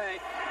bit today.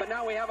 But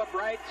now we have a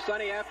bright,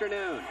 sunny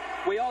afternoon.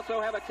 We also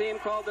have a team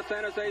called the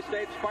San Jose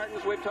State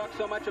Spartans. We've talked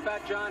so much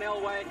about John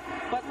Elway.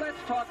 But let's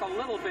talk a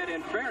little bit,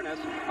 in fairness,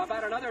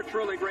 about another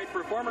truly great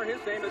performer.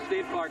 His name is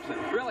Steve Clarkson.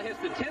 Really, his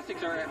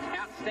statistics are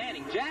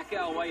outstanding. Jack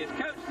Elway, his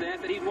coach,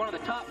 said that he's one of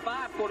the top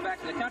 5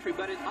 quarterbacks in the country,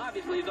 but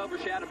obviously he's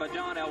overshadowed by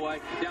John Elway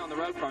down the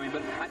road from him.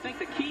 But I think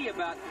the key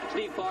about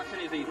Steve Clarkson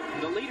is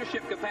the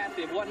leadership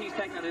capacity of what he's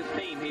taken on this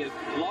team. He has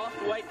lost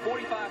weight,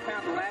 45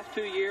 pounds the last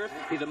 2 years.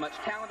 He's a much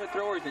talented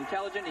thrower. He's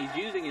intelligent. He's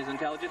using his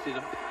intelligence. He's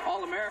an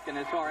All-American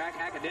as far as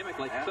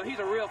academically. Yeah. So he's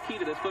a real key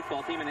to this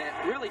football team, and it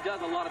really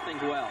does a lot of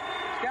things well.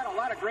 He's got a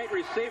lot of great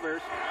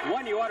receivers.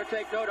 One you ought to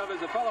take note of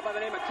is a fellow by the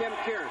name of Tim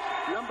Kearse.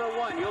 Number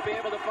 1, you'll be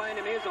able to find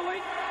him easily.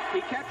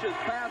 He catches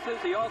passes.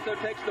 He also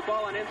takes the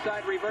ball on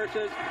inside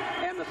reverses.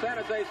 And the San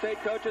Jose State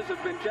coaches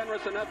have been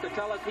generous enough to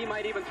tell us he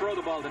might even throw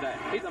the ball today.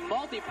 He's a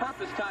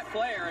multi-purpose type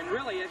player, and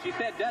really, as you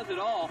said, does it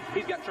all.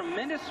 He's got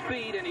tremendous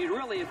speed, and he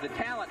really is the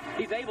talent.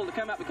 He's able to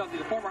come out because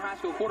he's a former high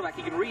school quarterback.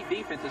 He can read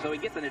defenses, so he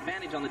gets an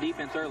advantage on the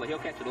defense early. He'll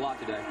catch it a lot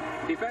today.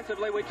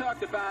 Defensively, we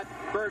talked about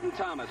Bird and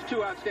Thomas,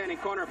 2 outstanding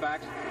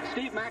cornerbacks.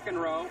 Steve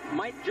McEnroe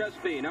might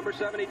just be, number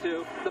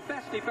 72, the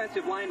best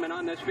defensive lineman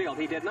on this field.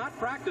 He did not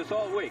practice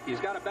all week.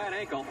 He's got a bad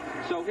ankle,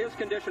 so his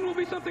condition will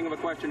be something of a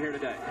question here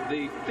today.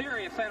 The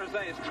theory of San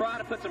Jose is try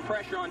to put some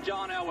pressure on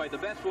John Elway. The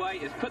best way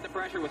is put the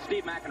pressure with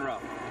Steve McEnroe.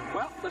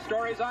 Well, the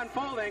story's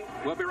unfolding.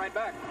 We'll be right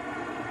back.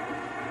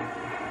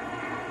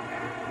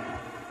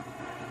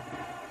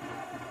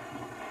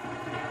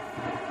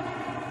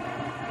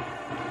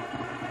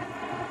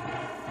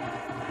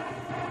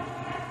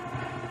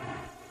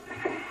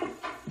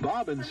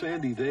 Bob and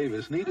Sandy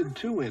Davis needed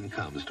 2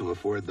 incomes to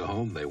afford the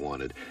home they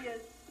wanted.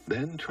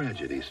 Then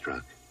tragedy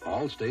struck.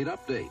 Allstate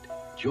update.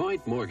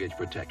 Joint mortgage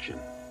protection.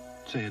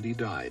 Sandy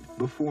died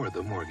before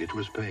the mortgage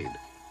was paid.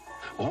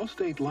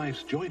 Allstate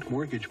Life's joint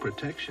mortgage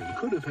protection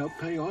could have helped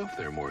pay off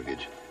their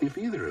mortgage if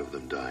either of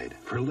them died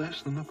for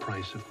less than the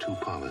price of 2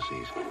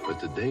 policies. But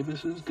the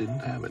Davises didn't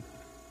have it.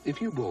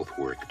 If you both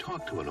work,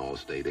 talk to an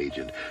Allstate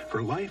agent.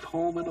 For life,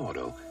 home, and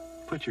auto,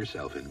 put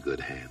yourself in good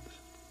hands.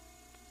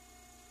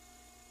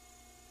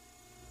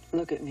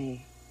 Look at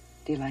me.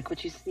 Do you like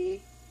what you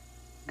see?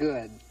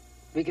 Good.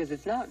 Because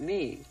it's not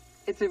me.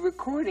 It's a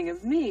recording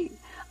of me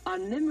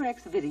on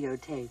Memorex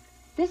videotape.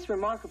 This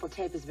remarkable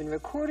tape has been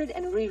recorded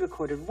and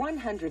re-recorded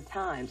 100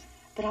 times,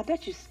 but I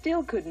bet you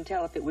still couldn't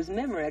tell if it was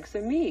Memorex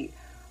or me,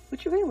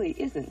 which really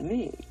isn't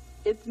me.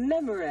 It's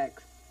Memorex.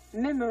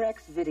 Memorex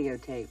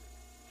videotape.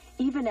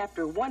 Even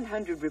after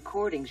 100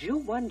 recordings,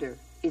 you'll wonder,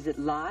 is it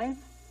live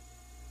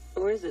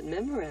or is it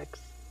Memorex?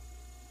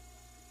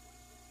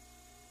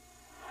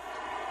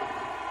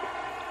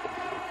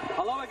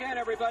 Hello again,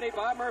 everybody.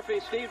 Bob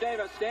Murphy, Steve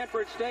Davis,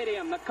 Stanford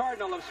Stadium, the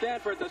Cardinal of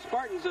Stanford, the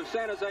Spartans of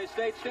San Jose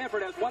State.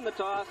 Stanford has won the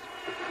toss,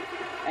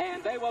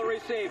 and they will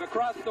receive.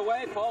 Across the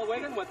way, Paul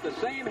Wiggin with the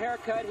same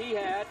haircut he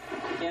had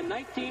in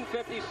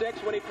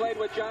 1956 when he played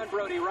with John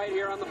Brody right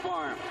here on the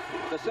farm.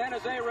 The San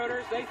Jose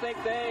Rooters, they think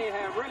they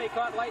have really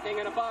caught lightning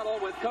in a bottle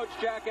with Coach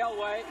Jack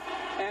Elway,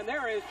 and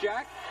there is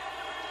Jack.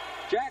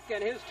 Jack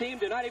and his team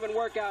do not even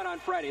work out on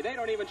Friday. They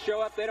don't even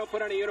show up. They don't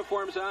put any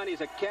uniforms on.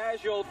 He's a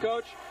casual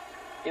coach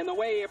in the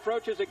way he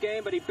approaches a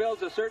game, but he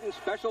builds a certain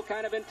special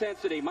kind of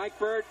intensity. Mike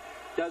Bird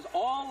does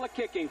all the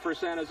kicking for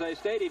San Jose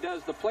State. He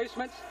does the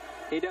placements.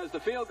 He does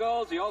the field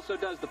goals. He also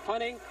does the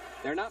punting.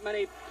 There are not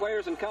many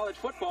players in college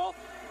football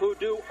who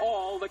do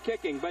all the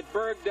kicking, but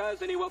Berg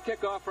does, and he will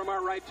kick off from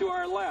our right to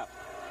our left.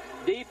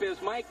 Deep is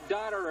Mike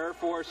Dotterer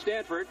for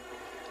Stanford.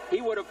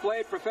 He would have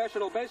played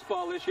professional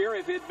baseball this year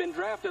if he'd been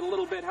drafted a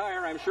little bit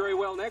higher. I'm sure he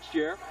will next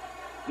year.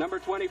 Number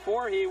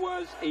 24, he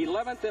was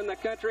 11th in the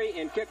country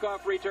in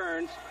kickoff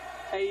returns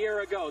a year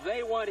ago.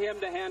 They want him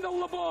to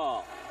handle the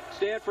ball.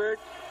 Stanford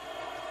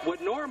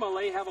would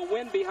normally have a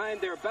wind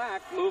behind their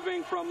back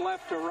moving from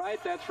left to right.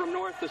 That's from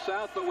north to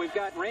south, but we've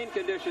got rain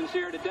conditions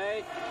here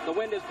today. The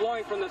wind is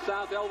blowing from the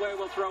south. Elway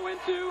will throw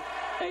into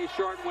a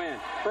short wind.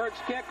 Berg's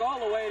kick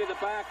all the way to the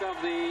back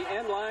of the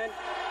end line.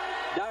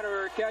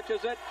 Dotterer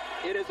catches it.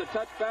 It is a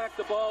touchback.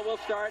 The ball will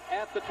start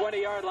at the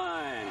 20-yard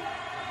line.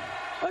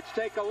 Let's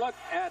take a look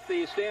at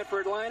the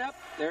Stanford lineup.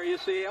 There you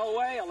see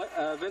Elway,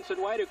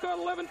 Vincent White, who caught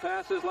 11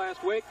 passes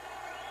last week,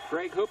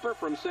 Greg Hooper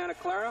from Santa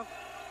Clara,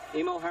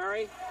 Emil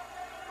Harry,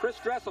 Chris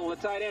Dressel, the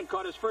tight end,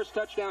 caught his first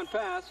touchdown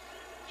pass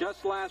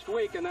just last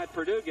week in that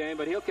Purdue game,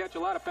 but he'll catch a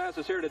lot of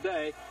passes here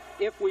today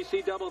if we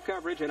see double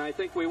coverage, and I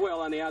think we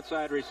will on the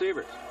outside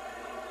receivers.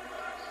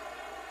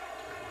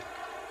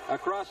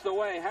 Across the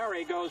way,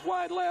 Harry goes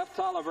wide left.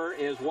 Tolliver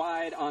is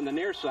wide on the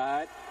near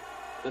side.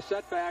 The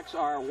setbacks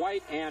are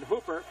White and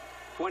Hooper,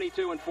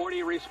 22 and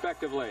 40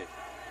 respectively.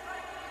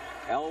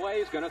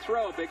 Elway's going to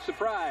throw. Big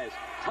surprise.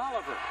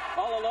 Tolliver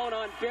all alone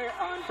on Bird.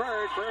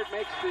 Bird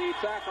makes the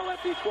tackle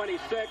at the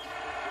 26.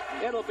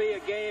 It'll be a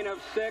gain of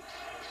 6.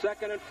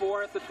 2nd and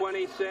 4 at the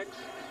 26.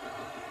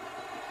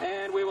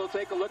 And we will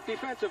take a look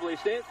defensively,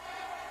 Steve.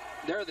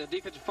 They're the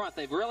defensive front.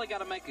 They've really got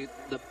to make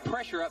the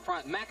pressure up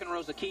front.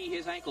 McEnroe's the key.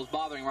 His ankle's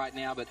bothering right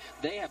now, but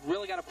they have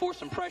really got to force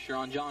some pressure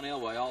on John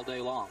Elway all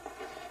day long.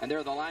 And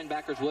they're the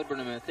linebackers, Woodburn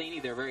and Matheny.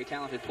 They're very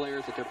talented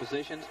players at their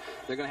positions.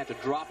 They're going to have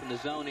to drop in the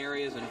zone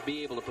areas and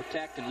be able to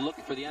protect and look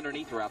for the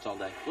underneath routes all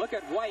day. Look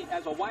at White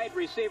as a wide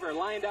receiver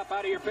lined up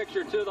out of your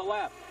picture to the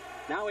left.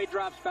 Now he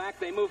drops back.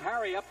 They move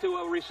Harry up to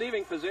a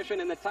receiving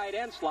position in the tight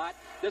end slot.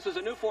 This is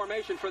a new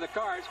formation for the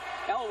Cards.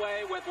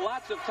 Elway, with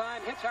lots of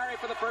time, hits Harry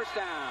for the first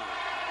down.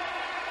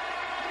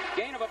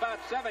 Gain of about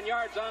 7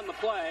 yards on the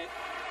play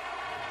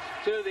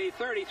to the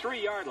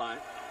 33-yard line.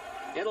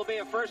 It'll be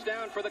a first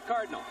down for the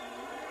Cardinal.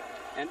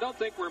 And don't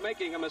think we're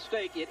making a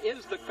mistake. It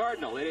is the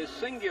Cardinal. It is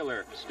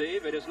singular,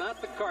 Steve. It is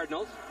not the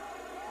Cardinals.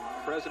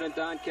 President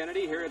Don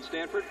Kennedy here at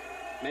Stanford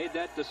made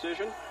that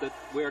decision that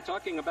we are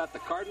talking about the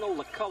Cardinal,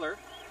 the color.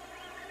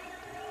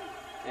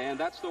 And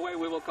that's the way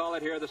we will call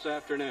it here this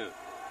afternoon.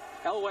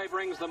 Elway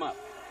brings them up.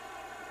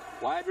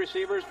 Wide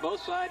receivers,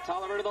 both sides.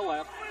 Tolliver to the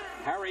left.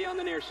 Harry on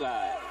the near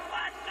side.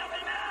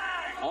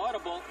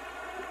 Audible.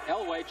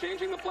 Elway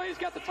changing the play. He's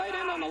got the tight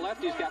end on the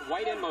left. He's got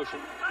White in motion.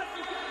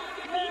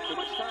 Too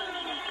much time.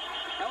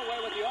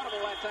 Elway with the audible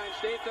that time,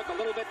 Steve. Took a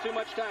little bit too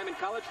much time. In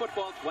college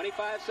football,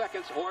 25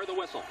 seconds or the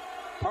whistle.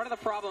 Part of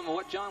the problem of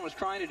what John was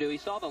trying to do, he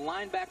saw the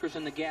linebackers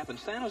in the gap, and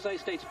San Jose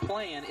State's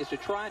plan is to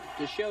try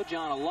to show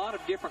John a lot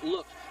of different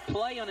looks,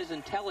 play on his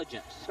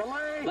intelligence,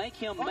 make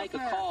him make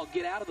a call,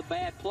 get out of the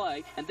bad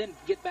play, and then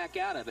get back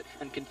out of it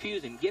and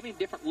confuse him, give him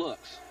different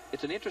looks.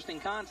 It's an interesting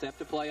concept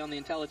to play on the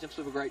intelligence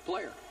of a great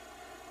player.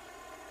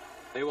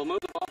 They will move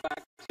the ball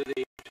back to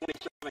the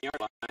 27-yard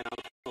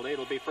line.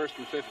 It'll be 1st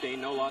and 15,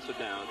 no loss of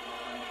down.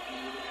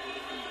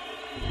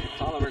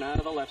 Tolliver now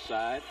to the left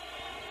side.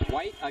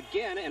 White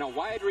again in a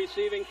wide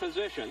receiving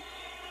position.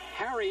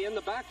 Harry in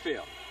the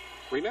backfield.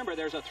 Remember,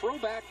 there's a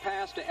throwback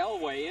pass to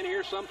Elway in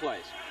here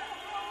someplace.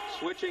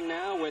 Switching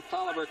now with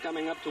Tolliver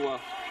coming up to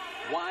a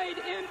wide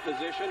end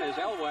position as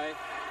Elway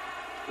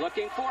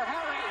looking for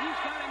Harry. He's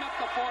got him up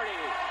to 40.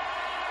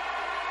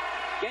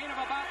 Gain of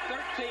about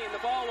 13. The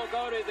ball will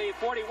go to the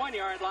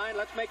 41-yard line.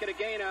 Let's make it a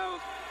gain of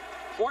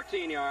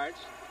 14 yards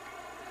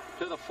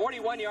to the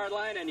 41-yard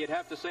line, and you'd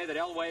have to say that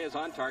Elway is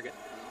on target.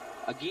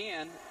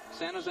 Again,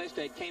 San Jose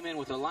State came in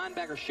with a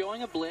linebacker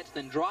showing a blitz,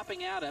 then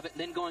dropping out of it,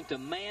 then going to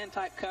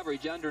man-type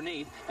coverage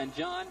underneath, and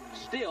John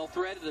still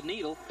threaded the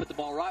needle, put the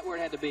ball right where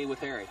it had to be with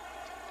Harry.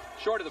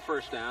 Short of the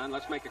first down.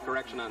 Let's make a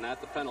correction on that.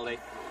 The penalty,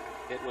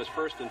 it was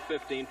 1st and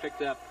 15,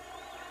 picked up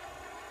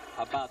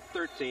about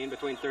 13,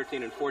 between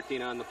 13 and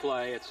 14 on the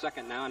play. It's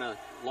 2nd now and a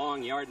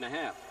long yard and a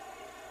half.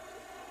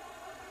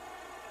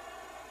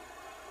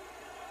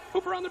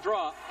 Hooper on the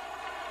draw.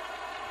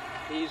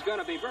 He's going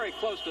to be very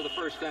close to the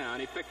first down.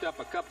 He picked up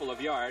a couple of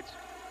yards.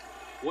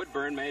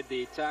 Woodburn made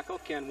the tackle.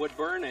 Ken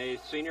Woodburn, a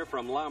senior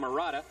from La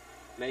Mirada,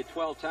 made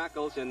 12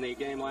 tackles in the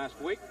game last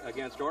week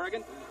against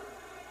Oregon.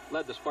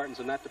 Led the Spartans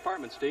in that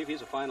department, Steve.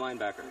 He's a fine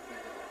linebacker.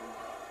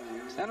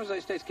 San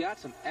Jose State's got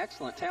some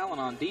excellent talent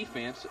on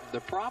defense. The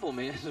problem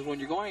is when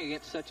you're going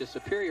against such a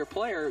superior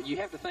player, you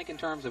have to think in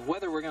terms of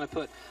whether we're going to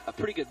put a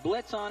pretty good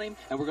blitz on him,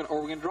 and we're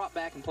going to drop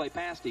back and play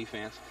pass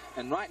defense.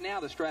 And right now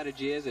the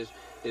strategy is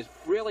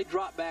really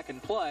drop back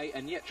and play,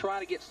 and yet try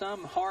to get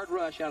some hard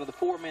rush out of the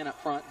 4 men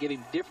up front, give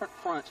him different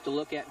fronts to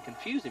look at and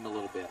confuse him a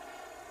little bit.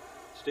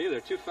 Steve, there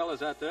are two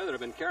fellas out there that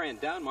have been carrying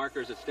down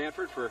markers at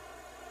Stanford for,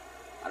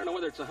 I don't know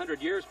whether it's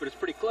 100 years, but it's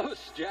pretty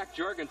close. Jack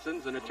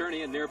Jorgensen's an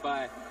attorney in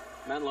nearby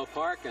Menlo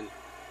Park, and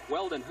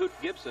Weldon Hoot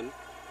Gibson,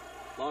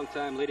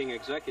 longtime leading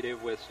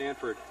executive with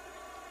Stanford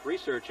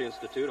Research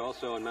Institute,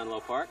 also in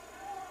Menlo Park.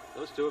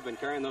 Those two have been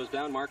carrying those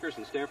down markers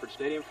in Stanford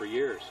Stadium for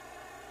years.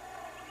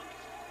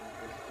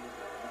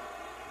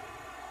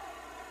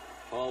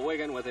 Paul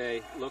Wiggin with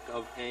a look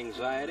of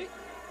anxiety.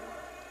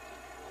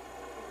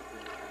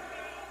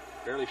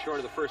 Barely short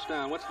of the first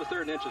down. What's the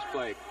 3rd and inches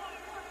play,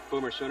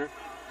 Boomer Sooner?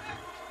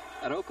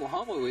 At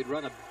Oklahoma, we'd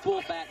run a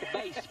fullback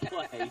base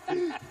play.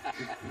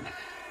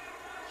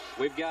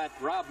 We've got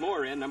Rob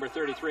Moore in, number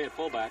 33 at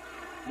fullback.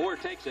 Moore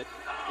takes it.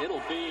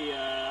 It'll be,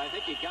 I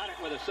think he got it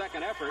with a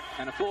second effort.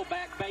 And a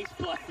fullback base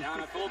play. On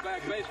a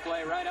fullback base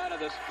play right out of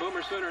this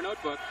Boomer Sooner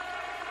notebook.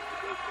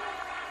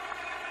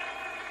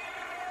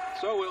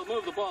 So we'll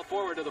move the ball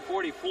forward to the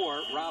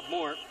 44, Rob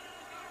Moore,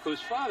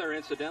 whose father,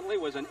 incidentally,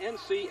 was an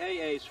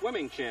NCAA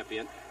swimming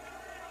champion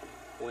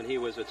when he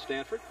was at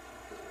Stanford.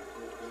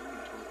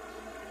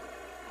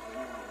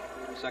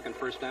 2nd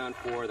first down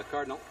for the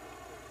Cardinal.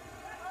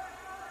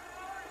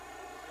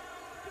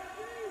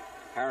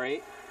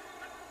 Harry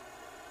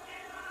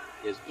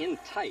is in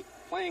tight,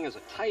 playing as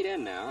a tight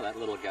end now, that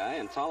little guy,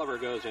 and Tolliver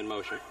goes in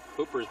motion.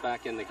 Hooper's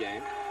back in the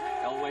game.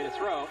 Elway to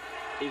throw.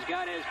 He's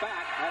got his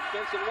back. That's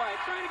Vincent White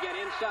trying to get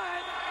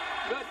inside.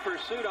 Good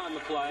pursuit on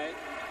the play.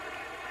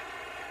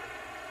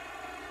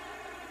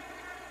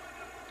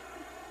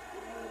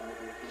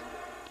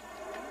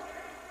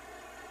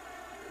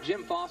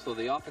 Jim Fossil,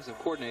 the offensive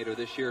coordinator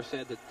this year,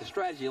 said that the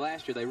strategy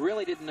last year, they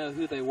really didn't know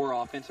who they were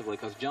offensively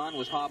because John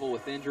was hobbled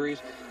with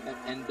injuries,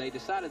 and they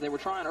decided they were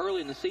trying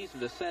early in the season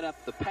to set up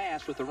the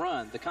pass with the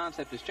run. The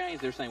concept has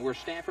changed. They're saying, we're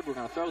Stanford, we're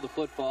going to throw the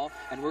football,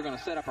 and we're going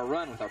to set up a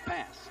run with our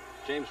pass.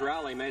 James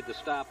Rowley made the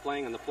stop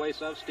playing in the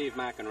place of Steve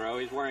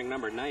McEnroe. He's wearing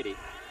number 90. He's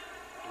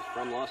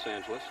from Los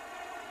Angeles,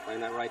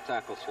 playing that right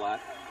tackle slot.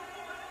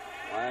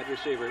 Wide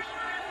receivers.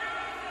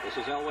 This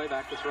is Elway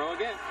back to throw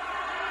again.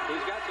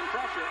 He's got some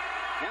pressure.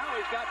 Now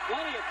he's got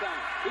plenty of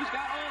time. He's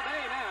got all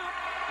day now.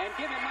 And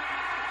give him not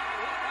much time. And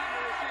he'll find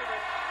the receiver.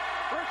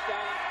 First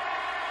down.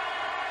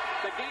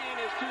 The gain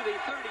is to the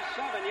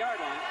 37-yard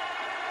line.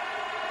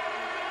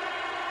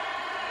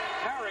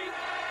 Harry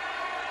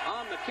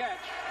on the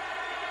catch.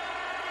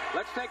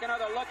 Let's take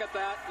another look at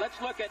that. Let's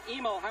look at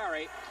Emil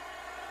Harry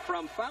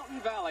from Fountain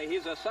Valley.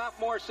 He's a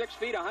sophomore, 6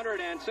 feet,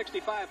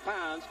 165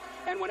 pounds.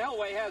 And when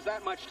Elway has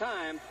that much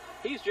time,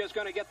 he's just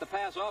going to get the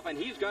pass off, and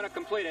he's going to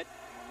complete it.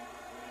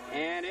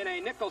 And in a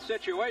nickel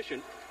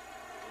situation,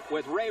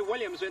 with Ray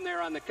Williams in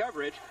there on the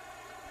coverage,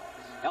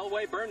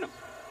 Elway burned him.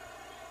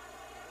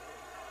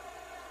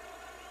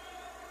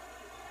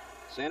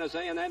 San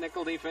Jose in that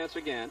nickel defense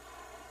again.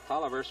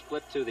 Tolliver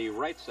split to the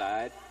right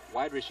side.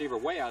 Wide receiver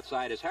way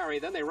outside is Harry.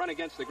 Then they run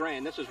against the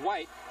grain. This is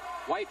White.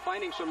 White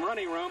finding some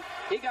running room.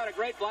 He got a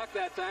great block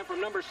that time from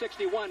number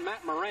 61,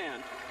 Matt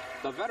Moran,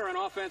 the veteran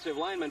offensive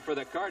lineman for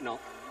the Cardinal.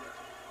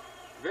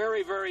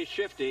 Very, very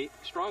shifty.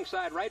 Strong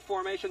side right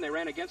formation. They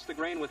ran against the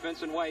grain with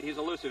Vincent White. He's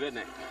elusive, isn't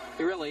he?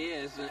 He really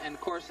is. And of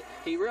course,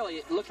 he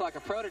really looks like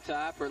a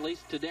prototype, or at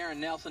least to Darren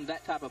Nelson,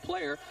 that type of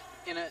player.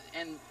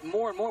 And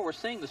more we're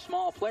seeing the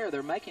small player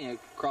they're making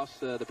across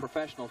the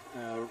professional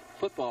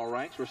football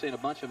ranks. We're seeing a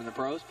bunch of them in the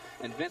pros.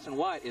 And Vincent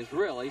White is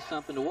really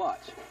something to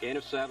watch. Gain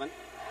of 7.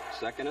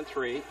 2nd and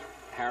 3.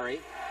 Harry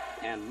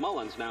and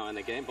Mullins now in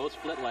the game. Both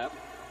split left.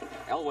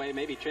 Elway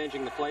may be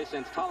changing the play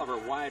since Tolliver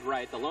wide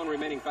right. The lone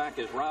remaining back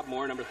is Rob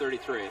Moore, number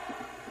 33.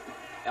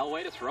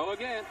 Elway to throw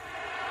again.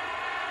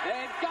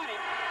 They've got him.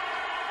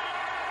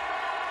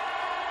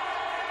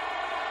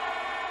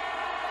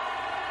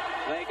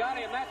 They got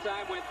him that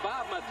time with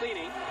Bob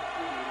Matheny,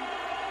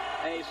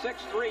 a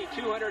 6'3",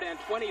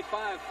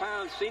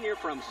 225-pound senior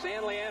from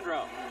San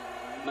Leandro.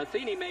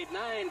 Matheny made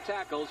 9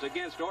 tackles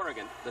against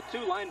Oregon. The 2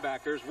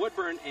 linebackers,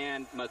 Woodburn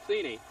and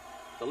Matheny,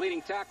 the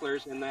leading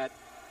tacklers in that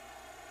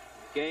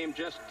game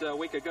just a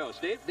week ago.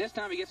 Steve? This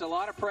time he gets a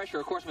lot of pressure.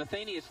 Of course,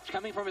 Matheny is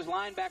coming from his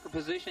linebacker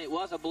position. It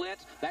was a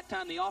blitz. That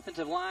time the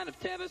offensive line of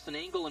Tevis and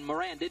Engel and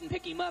Moran didn't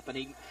pick him up, and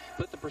he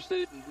put the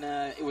pursuit, and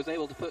it was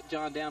able to put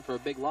John down for a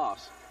big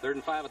loss. 3rd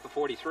and 5 at the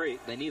 43.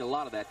 They need a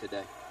lot of that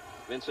today.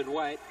 Vincent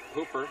White,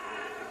 Hooper,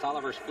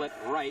 Tolliver split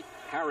right,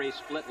 Harry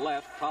split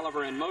left,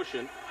 Tolliver in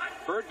motion.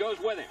 Bird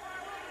goes with him.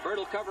 Bird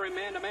will cover him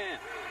man-to-man.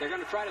 They're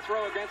going to try to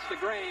throw against the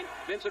grain.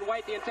 Vincent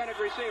White, the intended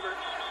receiver.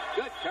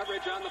 Good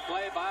coverage on the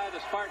play by the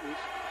Spartans.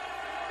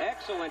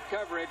 Excellent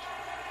coverage.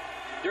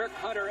 Dirk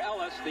Hunter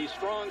Ellis, the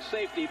strong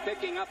safety,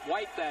 picking up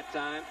White that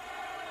time.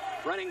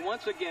 Running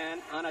once again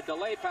on a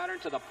delay pattern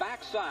to the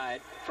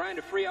backside, trying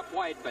to free up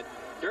White. But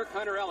Dirk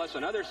Hunter Ellis,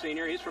 another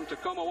senior, he's from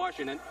Tacoma,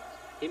 Washington.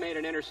 He made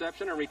an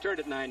interception and returned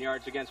it 9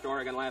 yards against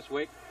Oregon last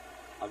week.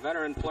 A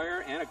veteran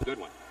player and a good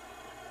one.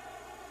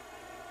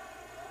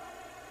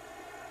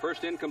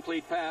 First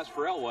incomplete pass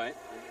for Elway.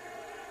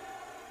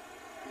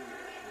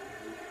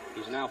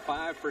 He's now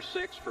 5 for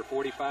 6 for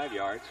 45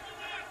 yards.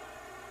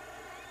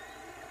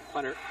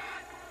 Punter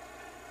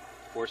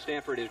for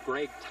Stanford is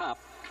Greg Topp.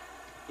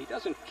 He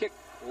doesn't kick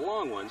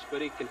long ones,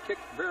 but he can kick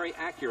very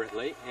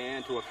accurately,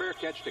 and to a fair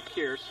catch to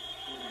Kearse.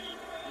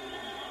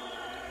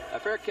 A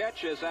fair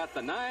catch is at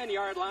the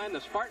 9-yard line.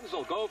 The Spartans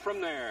will go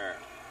from there.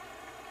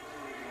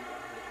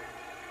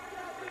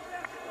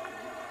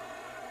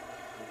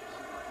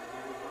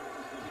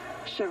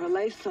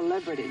 Chevrolet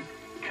Celebrity.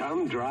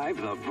 Come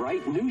drive the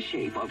bright new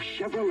shape of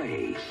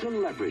Chevrolet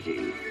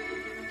Celebrity.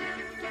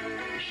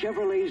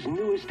 Chevrolet's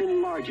newest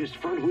and largest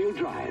front-wheel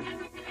drive.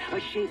 A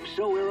shape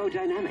so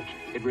aerodynamic,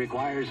 it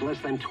requires less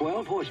than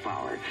 12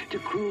 horsepower to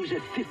cruise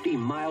at 50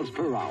 miles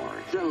per hour.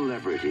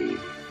 Celebrity.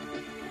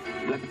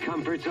 The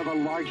comforts of a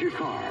larger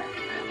car,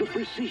 the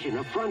precision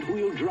of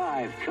front-wheel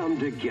drive come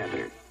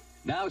together.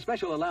 Now,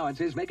 special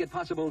allowances make it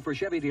possible for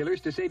Chevy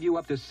dealers to save you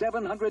up to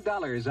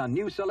 $700 on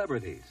new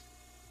Celebrities.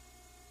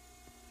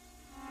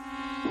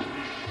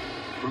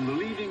 From the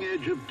leading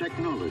edge of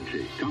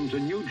technology comes a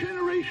new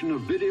generation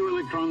of video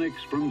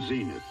electronics from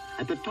Zenith.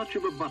 At the touch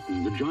of a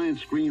button, the giant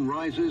screen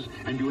rises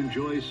and you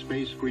enjoy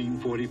Space Screen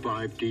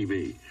 45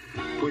 TV.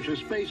 Push a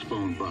space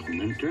phone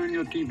button and turn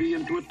your TV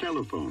into a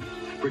telephone.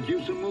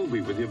 Produce a movie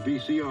with your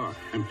VCR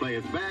and play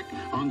it back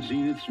on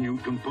Zenith's new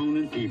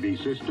component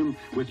TV system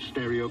with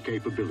stereo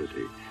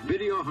capability.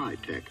 Video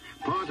high-tech,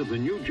 part of the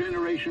new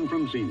generation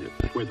from Zenith,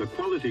 where the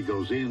quality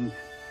goes in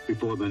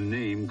before the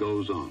name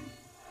goes on.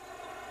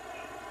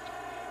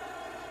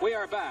 We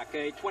are back.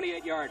 A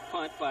 28-yard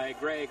punt by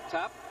Greg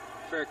Topp.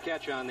 Fair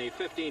catch on the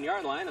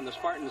 15-yard line, and the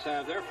Spartans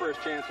have their first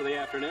chance of the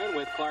afternoon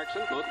with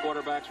Clarkson. Both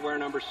quarterbacks wear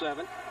number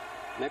 7.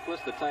 Nicholas,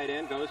 the tight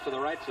end, goes to the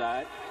right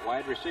side.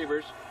 Wide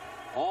receivers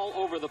all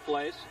over the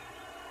place.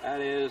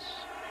 That is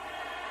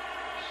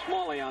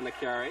Smalley on the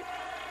carry.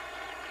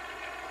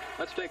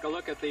 Let's take a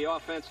look at the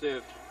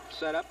offensive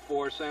setup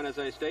for San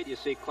Jose State. You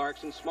see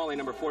Clarkson, Smalley,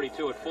 number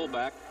 42 at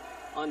fullback.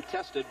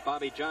 Untested,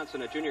 Bobby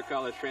Johnson, a junior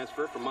college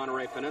transfer from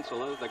Monterey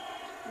Peninsula. The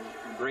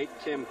great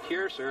Tim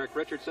Kearse, Eric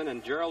Richardson,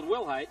 and Gerald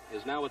Wilhite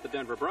is now with the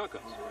Denver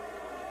Broncos.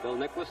 Bill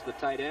Nicholas, the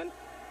tight end.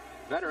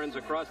 Veterans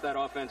across that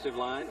offensive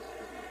line.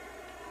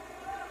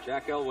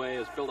 Jack Elway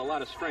has built a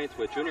lot of strength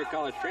with junior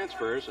college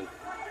transfers, and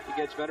he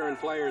gets veteran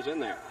players in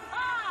there.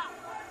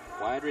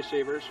 Wide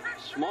receivers.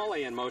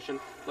 Smalley in motion.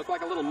 Looked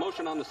like a little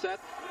motion on the set.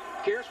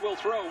 Kearse will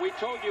throw. We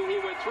told you he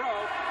would throw.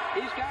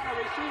 He's got a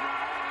receiver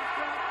right in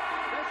front.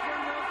 This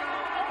one will go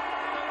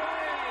all the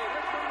way.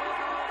 This one will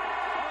go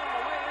all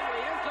the way into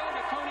the end zone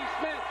to Tony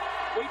Smith.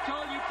 We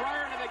told you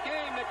prior to the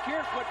game that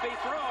Kearse would be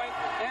throwing,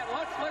 and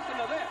let's listen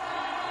to this.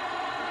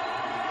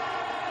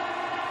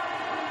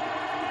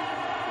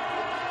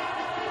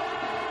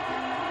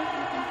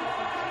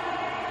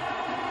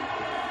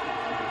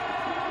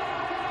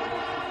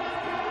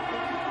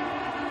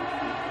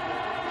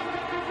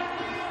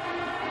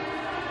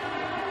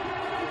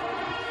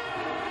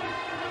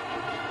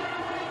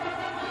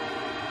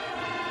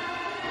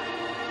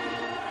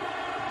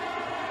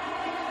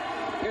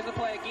 Here's the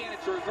play again.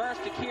 It's a reverse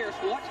to Kearse.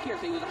 Watch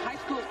Kearse. He was a high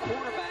school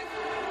quarterback.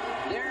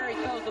 There he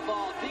throws the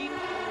ball deep.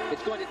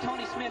 It's going to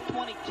Tony Smith,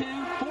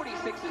 22.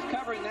 46 is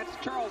covering. That's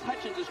Charles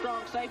Hutchins, a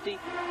strong safety.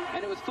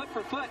 And it was foot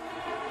for foot.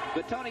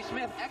 But Tony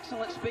Smith,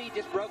 excellent speed,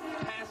 just broke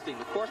past him.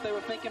 Of course, they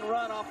were thinking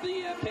run off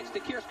the pitch to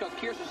Kearse because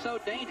Kearse is so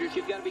dangerous.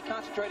 You've got to be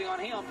concentrating on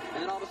him.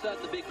 And then all of a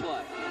sudden, the big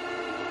play.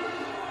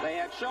 They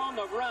had shown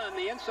the run,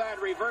 the inside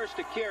reverse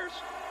to Kearse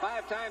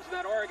 5 times in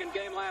that Oregon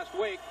game last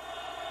week.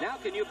 Now,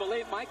 can you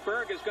believe Mike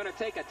Berg is going to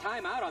take a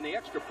timeout on the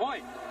extra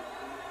point?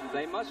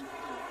 They must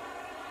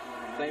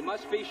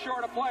be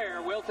short a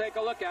player. We'll take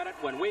a look at it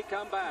when we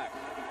come back.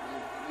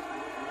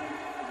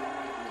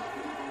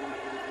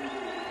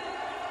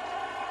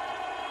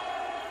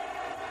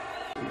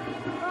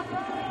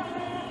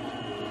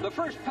 The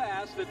first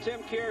pass that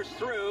Tim Kearse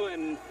threw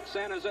in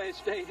San Jose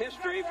State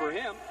history for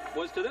him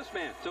was to this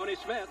man, Tony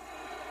Smith,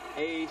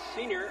 a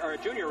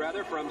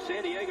junior from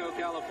San Diego,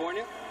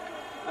 California.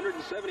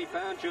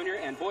 170-pound junior,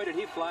 and boy, did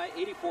he fly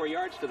 84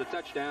 yards to the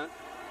touchdown.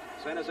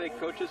 San Jose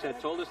coaches had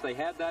told us they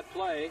had that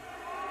play.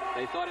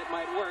 They thought it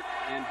might work,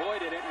 and boy,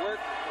 did it work.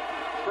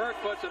 Berg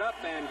puts it up,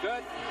 and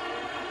good.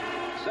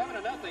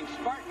 7-0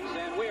 Spartans,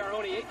 and we are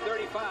only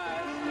 8:35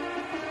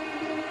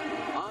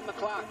 on the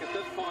clock at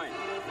this point.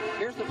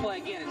 Here's the play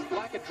again. It's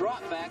like a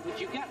drop back, but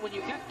when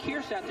you've got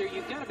Kearse out there,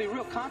 you've got to be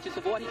real conscious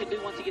of what he can do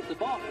once he gets the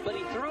ball. But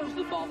he throws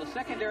the ball. The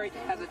secondary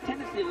has a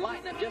tendency to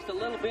lighten up just a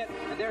little bit,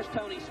 and there's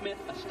Tony Smith.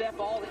 A step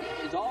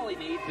is all he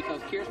needs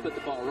because Kearse put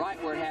the ball right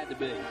where it had to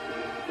be.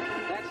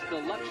 That's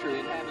the luxury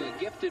of having a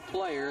gifted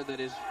player that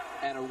is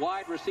at a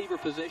wide receiver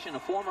position, a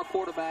former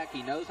quarterback.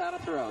 He knows how to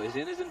throw. He's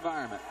in his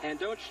environment. And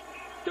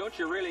don't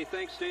you really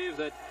think, Steve,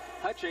 that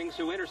Hutchings,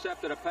 who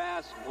intercepted a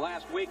pass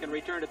last week and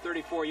returned it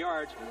 34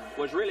 yards,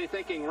 was really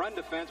thinking run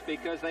defense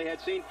because they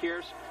had seen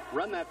Kearse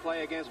run that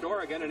play against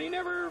Oregon, and he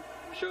never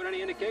showed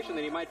any indication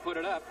that he might put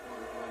it up.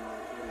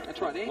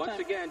 That's right. Once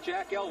again,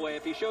 Jack Elway,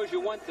 if he shows you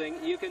one thing,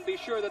 you can be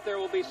sure that there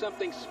will be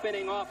something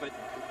spinning off it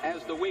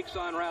as the weeks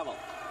unravel.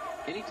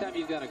 Anytime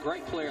you've got a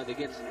great player that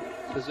gets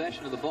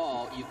possession of the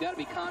ball, you've got to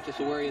be conscious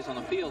of where he is on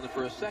the field. And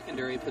for a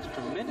secondary, it puts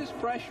tremendous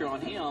pressure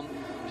on him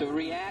to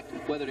react,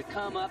 whether to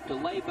come up, to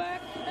lay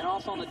back, and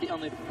also on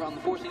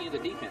the forcing of the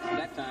defense. At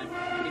that time,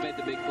 he made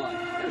the big play.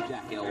 There's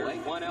Jack Elway.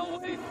 There's one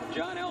Elway,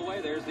 John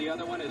Elway. There's the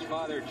other one, his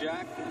father,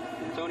 Jack.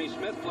 Tony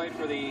Smith played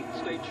for the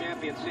state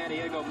champion San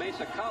Diego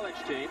Mesa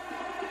College team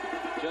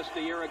just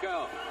a year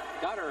ago.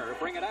 Got her to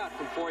bring it out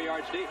from 4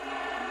 yards deep.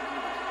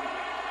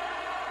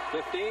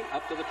 15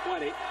 up to the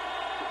 20.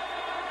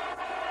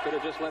 Could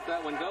have just let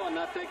that one go and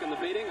not taken the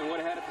beating and would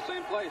have had it the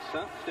same place,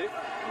 huh, Steve?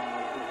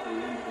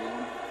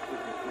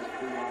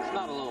 It's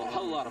not a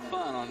whole lot of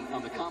fun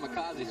on the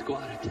kamikaze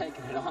squad of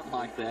taking it on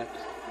like that.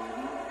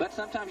 But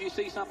sometimes you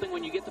see something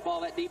when you get the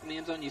ball that deep in the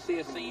end zone, you see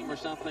a seam or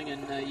something,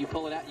 and you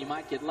pull it out and you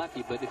might get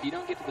lucky. But if you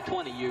don't get to the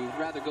 20, you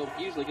rather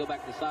usually go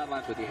back to the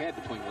sidelines with your head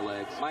between your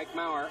legs. Mike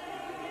Maurer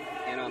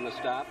in on the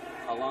stop,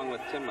 along with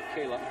Tim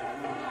McCalla.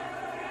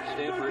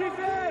 Stanford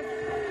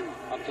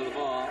up to the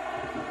ball.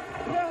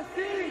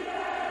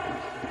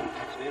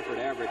 Stanford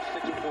averaged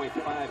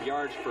 6.5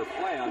 yards per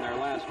play on their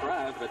last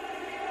drive, but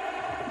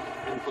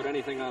didn't put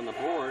anything on the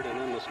board, and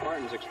then the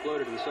Spartans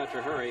exploded in such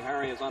a hurry.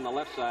 Harry is on the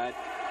left side.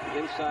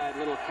 Inside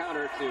little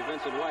counter to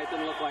Vincent White.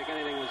 Didn't look like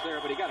anything was there,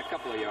 but he got a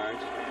couple of yards.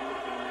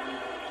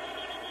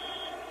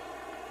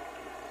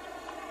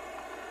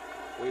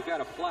 We've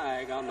got a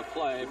flag on the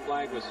play.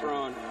 Flag was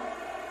thrown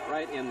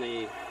right in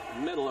the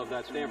middle of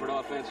that Stanford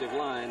offensive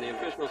line. The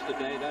officials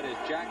today, that is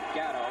Jack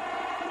Gatto.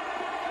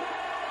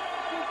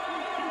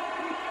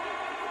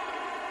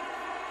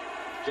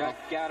 Jack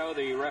Gatto,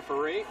 the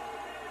referee.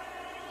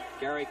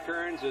 Gary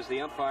Kearns is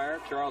the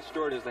umpire. Charles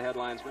Stewart is the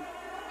headlinesman.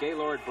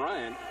 Gaylord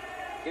Bryant,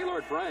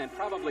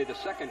 probably the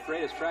second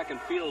greatest track and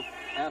field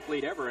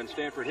athlete ever in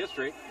Stanford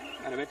history.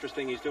 Kind of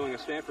interesting, he's doing a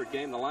Stanford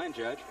game, the line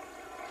judge.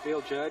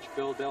 Field judge,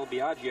 Bill Del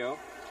Biagio.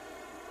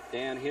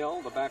 Dan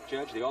Hill, the back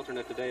judge. The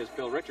alternate today is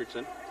Bill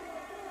Richardson.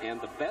 And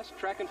the best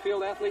track and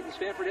field athlete in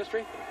Stanford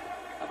history?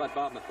 How about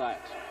Bob Mathias?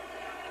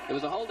 It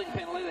was a holding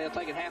penalty. They'll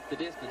take it half the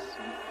distance.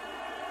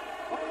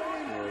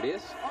 There it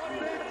is.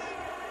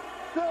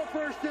 Still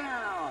first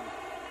down.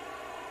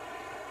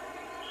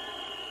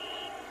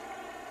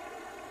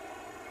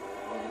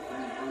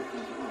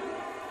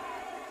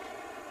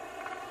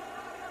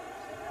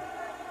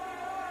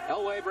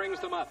 Elway brings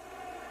them up.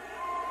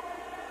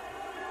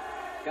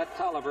 Got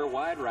Tolliver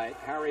wide right,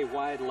 Harry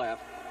wide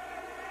left.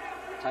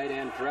 Tight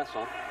end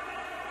Dressel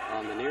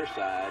on the near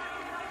side.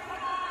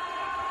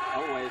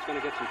 Elway is going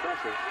to get some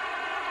pressure.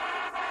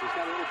 He's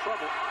got a little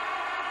trouble.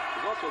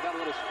 He's also got a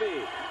little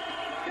speed.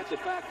 Gets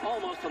it back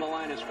almost to the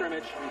line of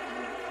scrimmage.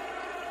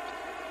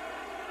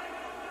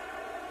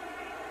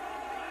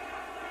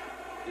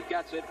 He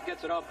gets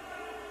it up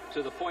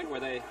to the point where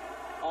they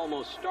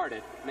almost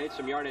started. Made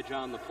some yardage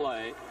on the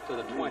play to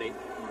the 20.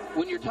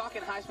 When you're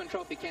talking Heisman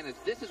Trophy candidates,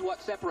 this is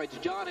what separates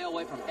John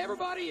Elway from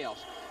everybody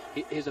else.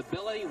 His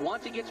ability,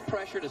 once he gets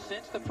pressure, to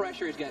sense the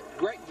pressure. He's got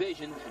great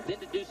vision, then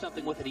to do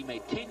something with it. He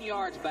made 10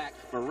 yards back.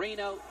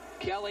 Marino,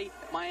 Kelly,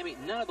 Miami,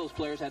 none of those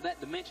players have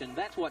that dimension.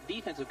 That's what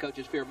defensive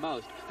coaches fear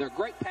most. They're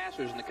great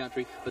passers in the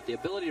country, but the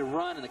ability to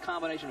run and the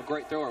combination of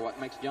great thrower are what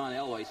makes John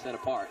Elway set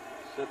apart.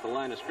 Set the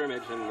line of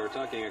scrimmage, and we're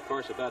talking, of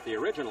course, about the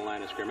original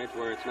line of scrimmage,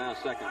 where it's now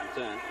 2nd and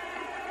 10.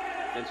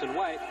 Vincent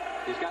White,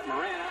 he's got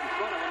Moran out in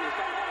front of him. He's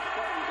got a lot of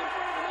Spartans in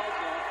front of him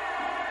also.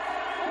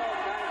 All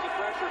kinds of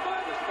pressure by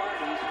the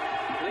Spartans.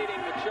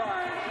 Leading the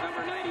charge,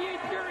 number 98,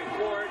 Kerry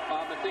Ford.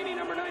 Bob Matheny,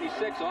 number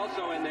 96,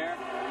 also in there.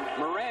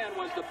 Moran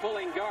was the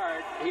pulling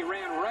guard. He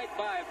ran right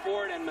by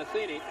Ford and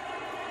Matheny.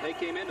 They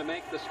came in to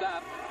make the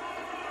stop.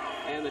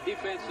 And the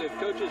defensive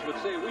coaches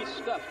would say, we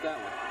stuffed that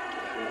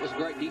one. It was a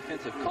great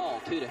defensive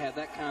call, too, to have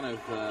that kind of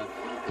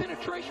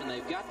penetration.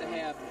 They've got to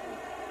have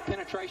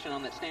penetration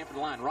on that Stanford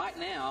line. Right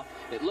now,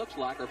 it looks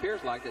like, or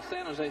appears like, that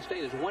San Jose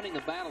State is winning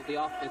the battle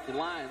at the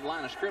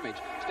line of scrimmage.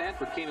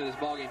 Stanford came to this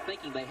ballgame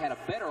thinking they had a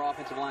better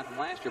offensive line from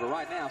last year, but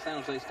right now,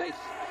 San Jose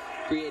State's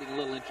creating a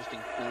little interesting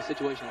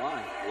situation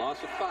line.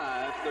 Loss of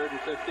 5, 3rd and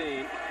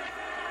 15.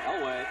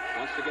 Elway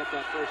wants to get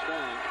that first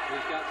down.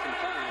 He's got some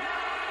time.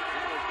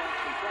 Now he's got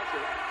some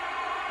pressure.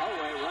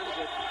 Elway runs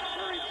it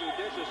very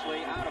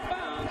judiciously out of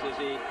bounds as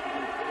he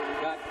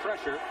got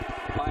pressure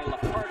by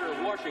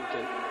LaCarter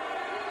Washington,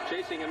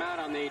 chasing him out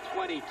on the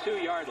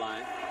 22-yard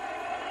line.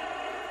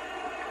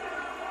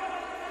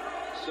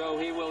 So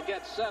he will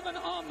get 7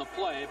 on the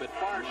play, but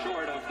far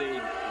short of the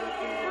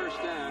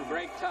first down.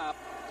 Greg Topp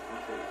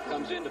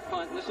comes in to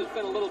punt. This has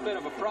been a little bit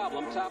of a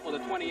problem. Topp with a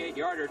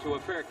 28-yarder to a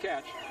fair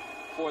catch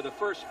for the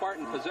first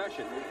Spartan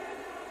possession.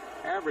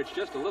 Averaged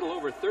just a little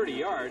over 30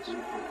 yards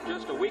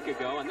just a week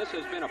ago, and this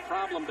has been a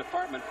problem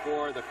department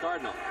for the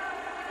Cardinal.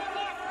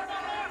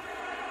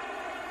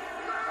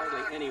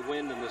 Hardly any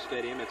wind in the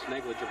stadium. It's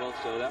negligible,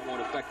 so that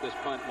won't affect this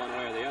punt one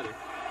way or the other.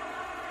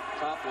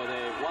 Topp with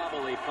a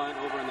wobbly punt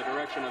over in the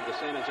direction of the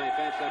San Jose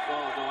bench. That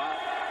ball will go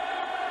out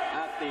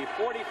at the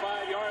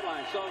 45-yard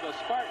line. So the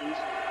Spartans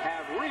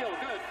have real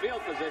good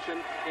field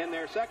position in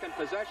their second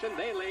possession.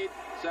 They lead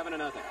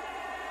 7-0.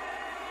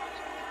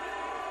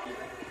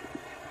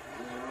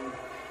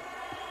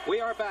 We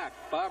are back.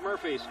 Bob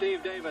Murphy,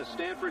 Steve Davis,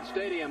 Stanford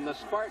Stadium. The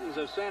Spartans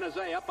of San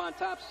Jose up on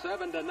top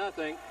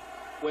 7-0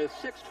 with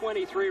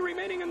 6:23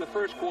 remaining in the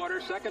first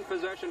quarter. Second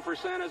possession for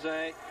San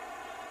Jose.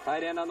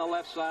 Tight end on the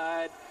left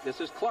side.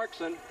 This is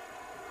Clarkson.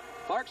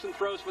 Clarkson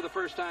throws for the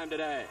first time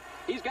today.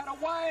 He's got a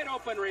wide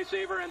open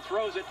receiver and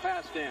throws it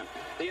past him.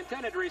 The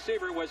intended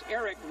receiver was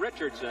Eric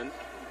Richardson.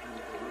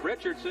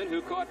 Richardson,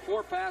 who caught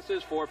 4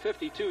 passes for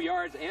 52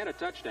 yards and a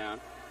touchdown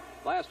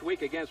last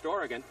week against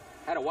Oregon,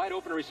 had a wide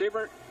open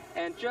receiver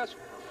and just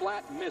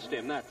flat missed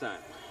him that time.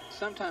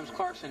 Sometimes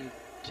Clarkson,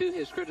 to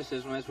his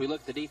criticism, as we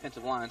look at the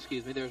defensive line,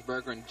 there's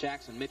Berger and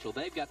Jackson Mitchell.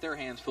 They've got their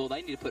hands full.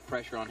 They need to put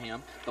pressure on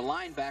him. The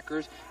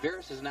linebackers,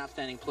 Veras is an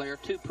outstanding player.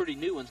 2 pretty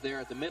new ones there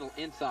at the middle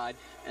inside,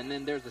 and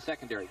then there's the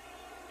secondary.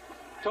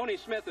 Tony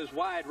Smith is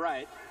wide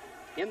right.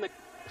 In the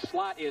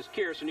slot is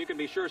Kearse, and you can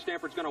be sure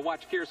Stanford's going to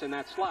watch Kearse in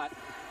that slot.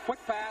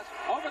 Quick pass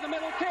over the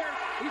middle.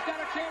 Kearse, he's got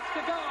a chance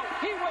to go.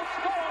 He will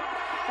score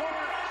for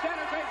San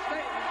Jose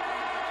State.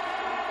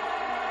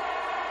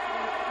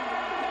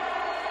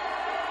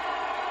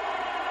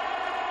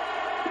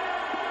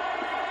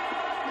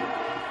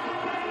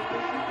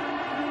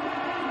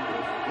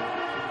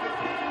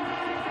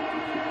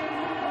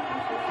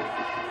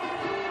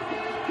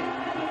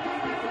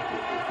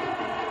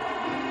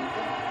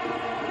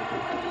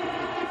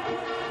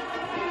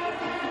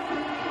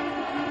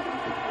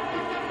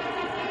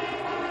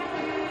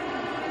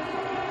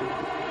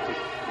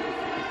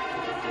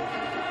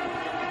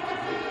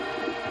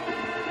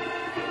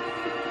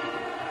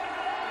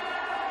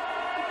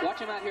 Watch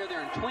him out here.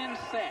 They're in twin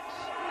sets.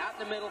 Out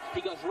in the middle.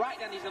 He goes right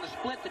down. He's going to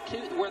split the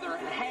 2 where they're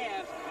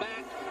halves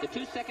back. The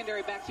 2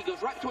 secondary backs. He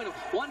goes right between them.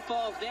 One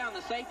falls down,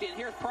 the safety, and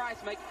here's Price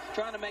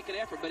trying to make an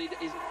effort, but he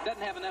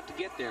doesn't have enough to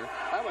get there.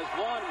 That was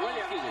Vaughn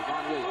Williams, who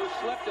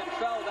slipped and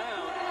fell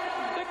down.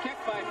 The kick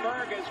by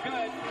Berg is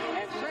good,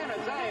 and San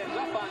Jose is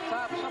up on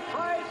top,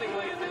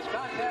 surprisingly, in this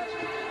contest,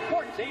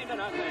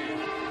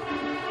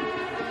 14-0.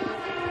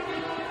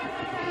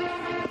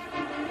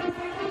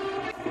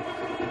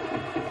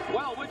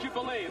 Well, would you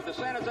believe the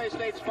San Jose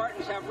State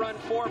Spartans have run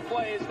 4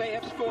 plays. They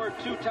have scored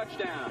 2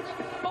 touchdowns.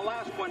 The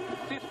last one,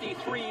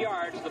 53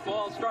 yards. The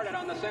ball started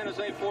on the San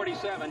Jose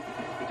 47.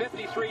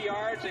 53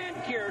 yards, and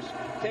Kearse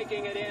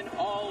taking it in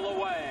all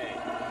the way.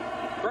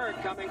 Berg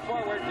coming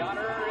forward.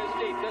 Dotterer is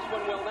deep. This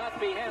one will not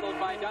be handled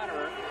by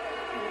Dotterer.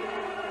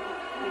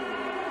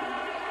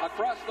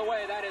 Across the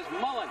way, that is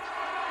Mullins.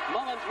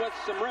 Mullins with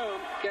some room,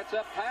 gets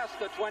up past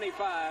the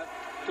 25,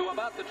 to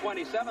about the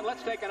 27.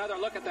 Let's take another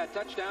look at that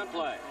touchdown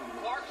play.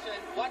 Clarkson,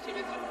 watch him.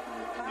 It's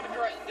kind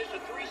of just a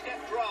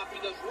three-step drop. He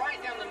goes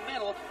right down the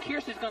middle.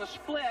 Kiersey's going to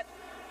split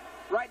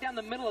right down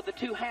the middle of the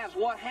two halves.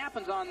 What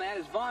happens on that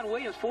is Vaughn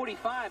Williams,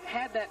 45,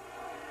 had that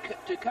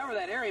to cover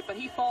that area, but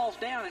he falls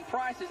down, and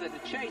Price is at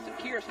the chase of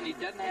Kierce, and he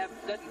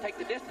doesn't take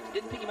the distance,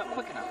 didn't pick him up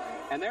quick enough.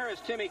 And there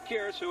is Timmy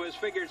Kierce, who has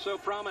figured so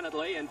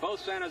prominently in both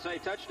San Jose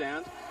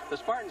touchdowns. The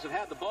Spartans have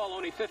had the ball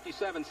only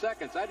 57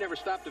 seconds. I'd never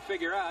stopped to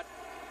figure out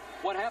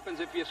what happens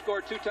if you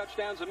score 2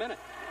 touchdowns a minute.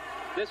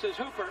 This is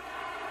Hooper.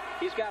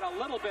 He's got a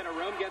little bit of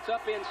room, gets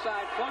up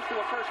inside, close to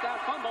a first down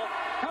fumble,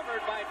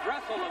 covered by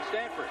Dressel of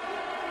Stanford.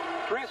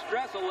 Chris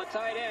Dressel, the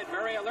tight end,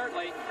 very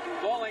alertly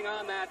falling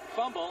on that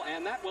fumble,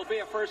 and that will be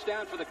a first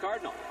down for the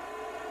Cardinal.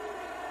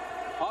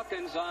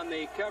 Hawkins on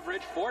the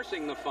coverage,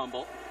 forcing the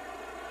fumble.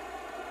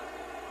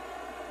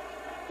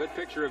 Good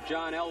picture of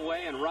John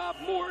Elway and Rob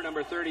Moore,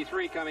 number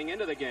 33, coming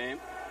into the game.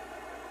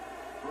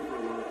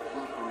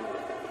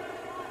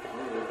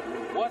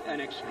 What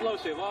an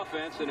explosive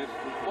offense, and if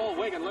Paul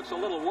Wiggin looks a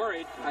little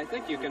worried, I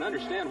think you can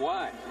understand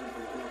why.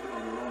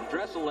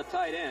 Dressel, the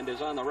tight end, is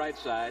on the right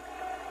side.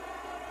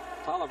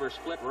 Tolliver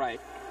split right.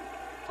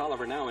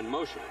 Tolliver now in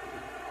motion.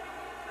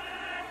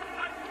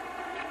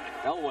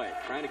 Elway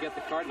trying to get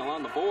the Cardinal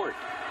on the board.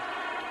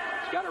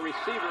 He's got a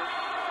receiver.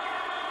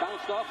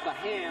 Bounced off the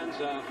hands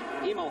of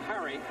Emil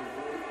Harry.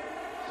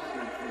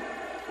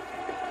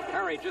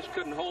 Harry just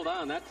couldn't hold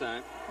on that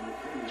time.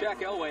 Jack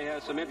Elway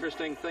has some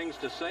interesting things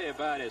to say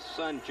about his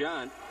son,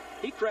 John.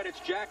 He credits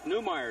Jack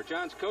Newmeyer,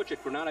 John's coach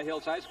at Granada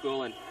Hills High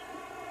School in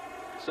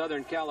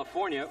Southern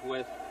California,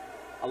 with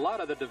a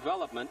lot of the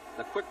development,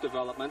 the quick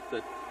development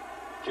that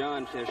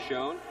John has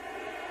shown.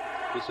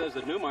 He says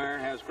that Newmeyer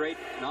has great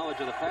knowledge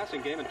of the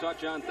passing game and taught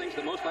John things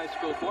that most high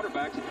school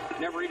quarterbacks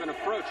never even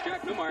approached.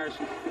 Jack Newmeyer's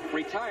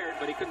retired,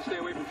 but he couldn't stay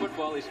away from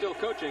football. He's still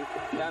coaching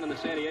down in the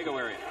San Diego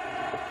area.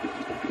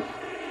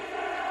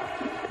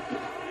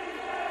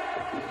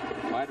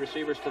 Wide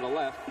receivers to the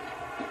left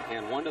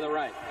and one to the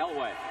right.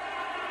 Elway.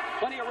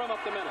 Plenty of room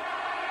up the middle.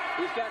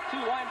 He's got 2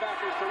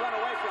 linebackers to run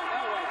away from.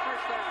 Elway,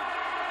 first down.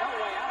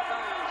 Elway out of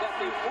bounds at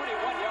the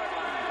 41-yard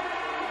line.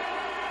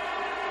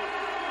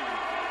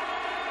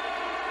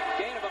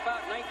 Gain of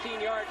about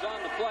 19 yards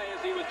on the play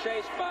as he was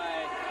chased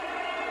by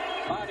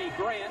Bobby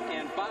Grant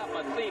and Bob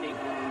Matheny.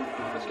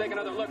 Let's take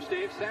another look,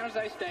 Steve. San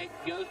Jose State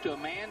goes to a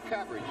man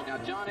coverage. Now,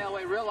 John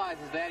Elway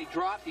realizes that. He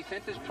drops. He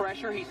senses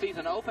pressure. He sees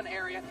an open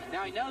area.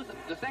 Now, he knows that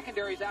the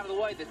secondary is out of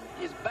the way, that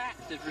his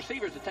backs, his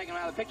receivers, have taken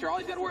him out of the picture. All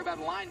he's got to worry about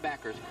is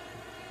linebackers.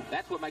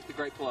 That's what makes the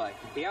great play.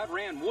 He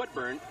outran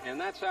Woodburn, and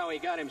that's how he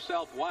got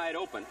himself wide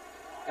open.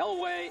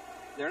 Elway,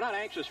 they're not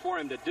anxious for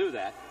him to do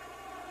that.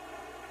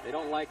 They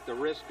don't like the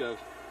risk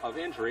of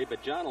injury,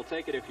 but John will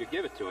take it if you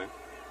give it to him.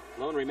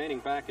 Lone remaining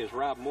back is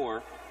Rob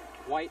Moore.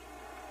 White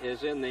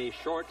is in the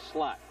short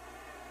slot.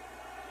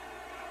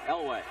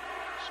 Elway,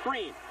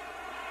 screen.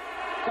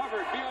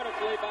 Covered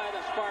beautifully by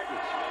the Spartans.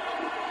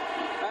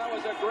 That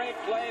was a great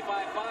play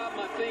by Bob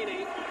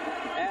Matheny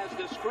as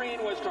the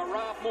screen was to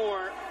Rob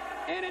Moore,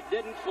 and it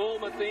didn't fool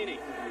Matheny.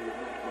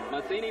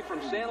 Matheny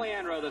from San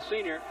Leandro, the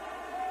senior.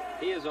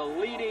 He is a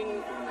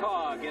leading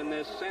cog in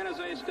this San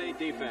Jose State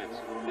defense.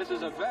 This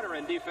is a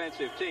veteran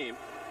defensive team.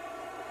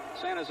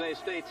 San Jose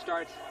State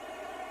starts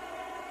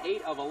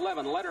 8 of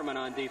 11 lettermen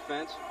on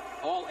defense.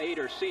 All 8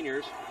 are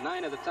seniors.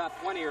 9 of the top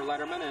 20 are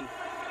lettermen, and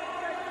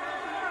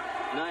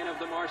 9 of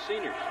them are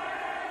seniors.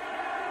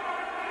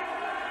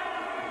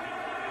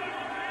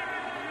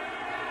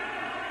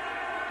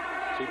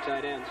 Two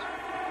tight ends.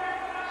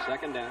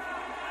 Second down.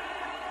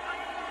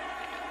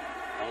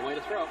 Elway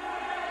to throw.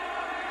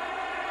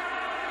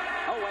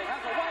 Elway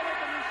has a wide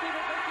open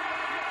receiver.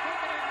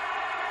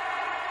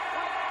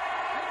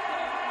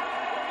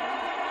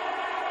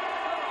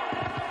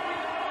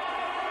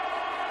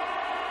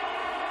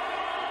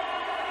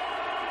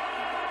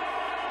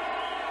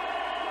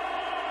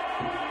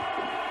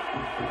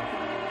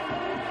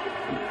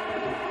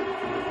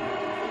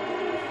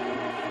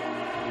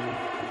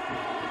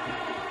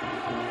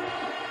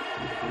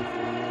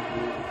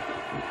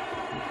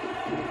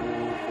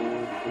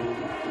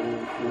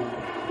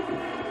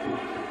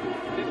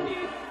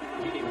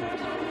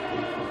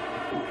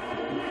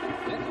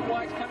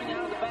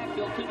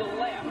 To the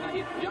left. Now,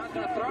 John's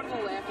going to throw to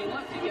the left. He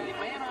looks. He's got him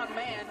man on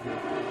man.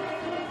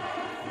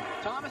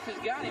 Thomas has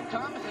got him.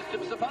 Thomas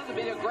is supposed to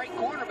be a great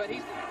corner, but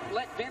he's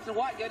let Vincent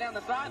White go down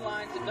the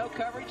sidelines and no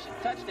coverage.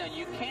 Touchdown.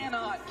 You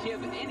cannot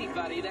give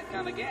anybody that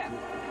kind of gap.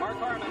 Mark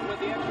Harmon with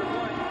the extra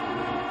point.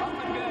 Up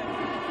and good.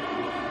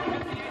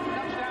 58th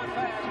touchdown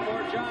pass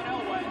for John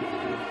Elway.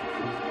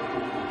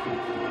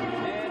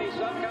 And he's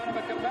some kind of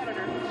a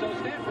competitor. So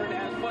Stanford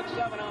has put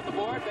 7 on the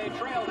board. They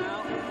trail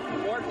now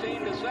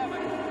 14-7.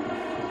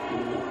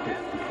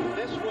 And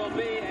this will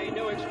be a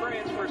new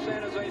experience for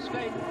San Jose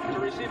State to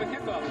receive a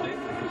kickoff, Steve.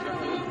 It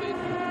certainly will be.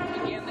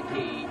 Again, the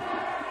key,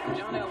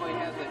 John Elway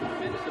has that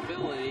tremendous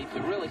ability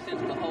to really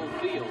sense the whole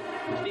field.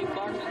 Steve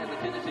Clarkson has a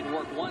tendency to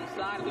work one one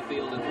side of the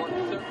field and worked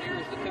certain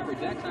areas of the coverage.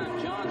 That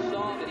time, John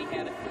saw that he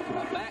had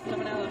a back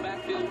coming out of the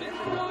backfield,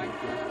 Vincent White,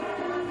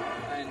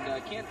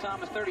 and Ken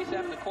Thomas,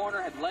 37, the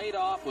corner, had laid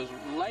off, was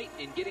late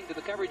in getting to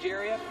the coverage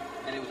area,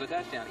 and it was a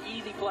touchdown.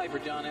 Easy play for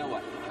John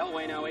Elway.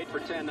 Elway now 8 for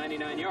 10,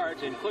 99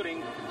 yards,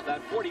 including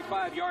that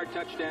 45-yard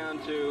touchdown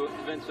to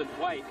Vincent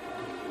White.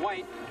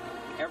 White,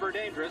 ever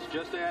dangerous,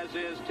 just as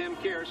is Tim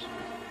Kearse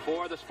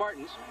for the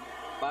Spartans.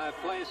 5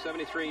 plays,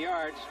 73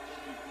 yards.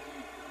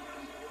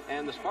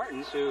 And the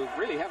Spartans, who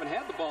really haven't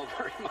had the ball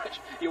very much,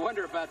 you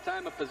wonder about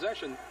time of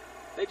possession.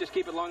 They just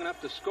keep it long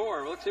enough to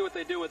score. Well, let's see what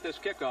they do with this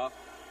kickoff.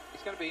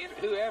 It's going to be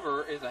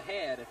whoever is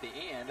ahead at the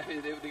end. I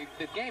mean,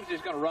 the game's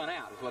just going to run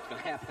out is what's going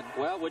to happen.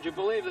 Well, would you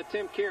believe that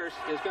Tim Kearse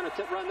is going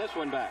to run this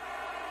one back?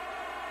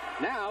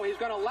 Now he's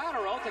going to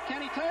lateral to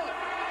Kenny Taylor.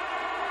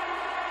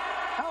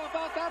 How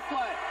about that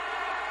play?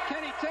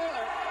 Kenny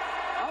Taylor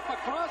up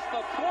across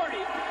the 40,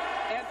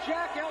 and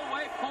Jack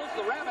Elway pulls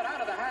the rabbit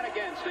out of the hat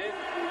again, Steve.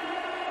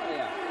 Oh,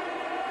 yeah.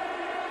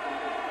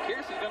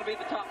 Kearse is going to be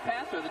the top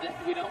passer of the day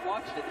if we don't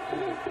watch it.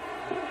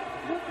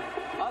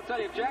 I'll tell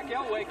you, if Jack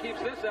Elway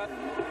keeps this up,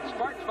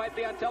 Spartans might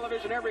be on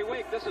television every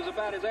week. This is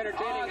about as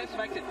entertaining this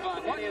makes it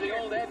fun. Any of the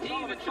old Ed He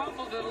Sullivan even shows.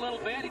 fumbles it a little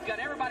bit. He's got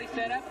everybody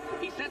set up.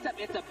 He sets up.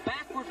 It's a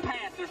backward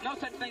pass. There's no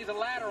such thing as a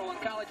lateral in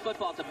college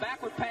football. It's a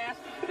backward pass.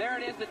 There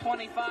it is, the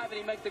 25, and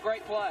he makes the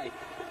great play.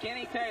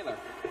 Kenny Taylor.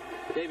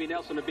 Davey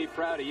Nelson would be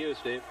proud of you,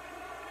 Steve.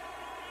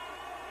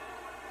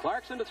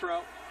 Clarkson to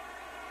throw.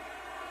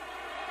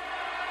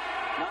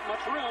 Not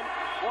much room.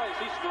 Boy, is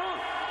he strong.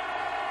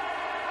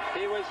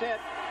 He was hit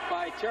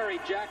by Terry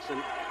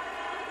Jackson.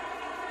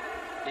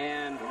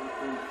 And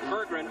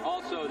Berggren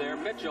also there.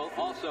 Mitchell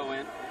also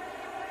in.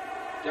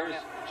 There's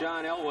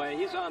John Elway.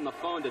 He's on the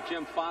phone to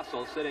Jim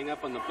Fossil sitting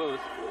up in the booth.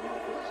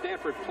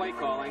 Stanford play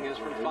calling is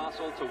from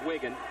Fossil to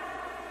Wigan.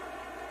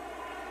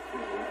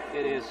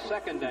 It is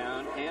 2nd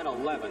down and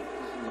 11.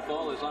 The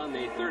ball is on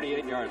the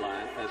 38-yard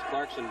line as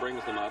Clarkson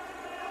brings them up.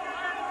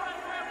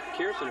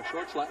 Kearse in a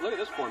short slot. Look at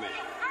this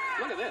formation.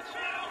 Look at this.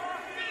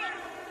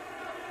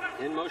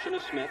 In motion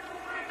is Smith.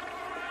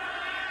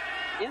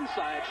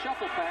 Inside,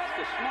 shuffle pass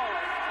to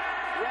Smollett.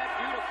 Read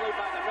beautifully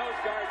by the nose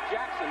guard,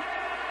 Jackson.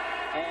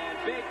 And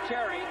Big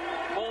Terry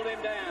pulled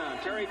him down.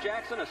 Terry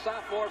Jackson, a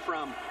sophomore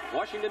from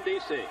Washington,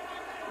 D.C.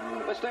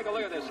 Let's take a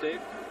look at this,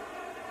 Steve.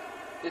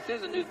 This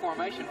is a new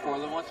formation for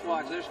them. Let's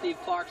watch. There's Steve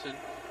Clarkson.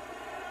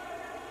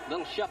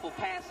 Little shuffle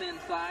pass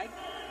inside.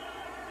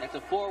 That's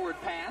a forward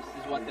pass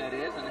is what that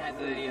is. And had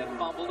they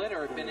fumbled it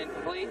or had been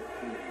incomplete,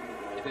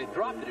 if they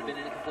dropped it, it would have been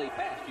an incomplete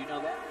pass. Do you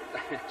know that?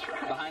 That's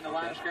right. Behind the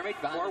line of scrimmage,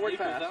 behind forward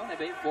the neutral pass. zone, it'd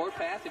be forward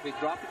pass. If it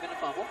dropped, it would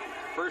have been a fumble.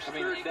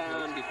 Third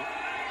down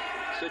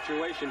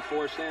situation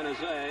for San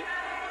Jose.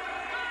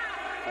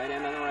 Tight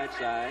end on the right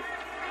side.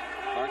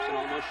 Clarkson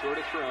almost sure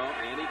to throw,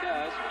 and he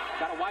does.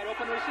 Got a wide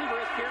open receiver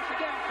is Kearse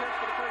again. Kearse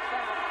for the first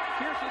down.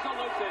 Kearse is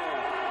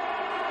elusive.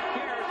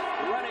 Kearse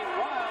running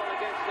wild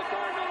against the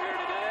Cardinal here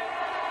today.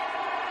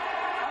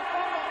 A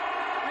fumble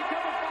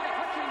recovered by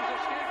Hutchings of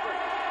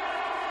Stanford.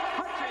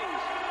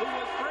 Hutchings, who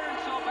was burned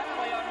so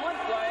badly on one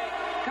play,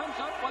 comes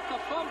up with the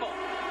fumble.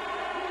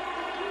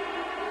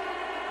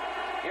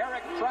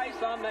 Eric Price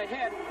on the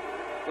hit.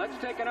 Let's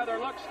take another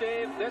look,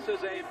 Steve. This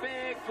is a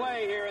big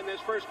play here in this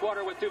first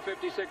quarter with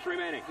 2:56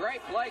 remaining.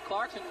 Great play.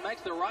 Clarkson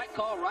makes the right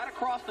call right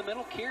across the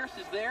middle. Kearse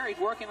is there. He's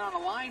working on a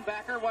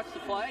linebacker. What's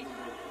the play?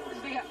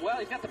 Well,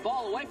 he's got the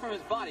ball away from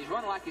his body. He's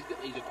running like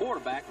he's a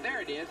quarterback.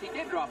 There it is. He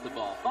did drop the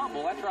ball.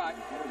 Fumble, that's right.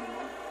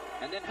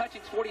 And then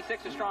Hutchings,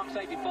 46, a strong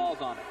safety,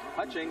 falls on it.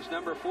 Hutchings,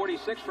 number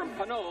 46 from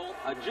Pinole,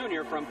 a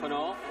junior from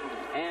Pinole.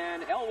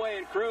 And Elway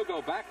and crew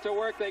go back to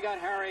work. They got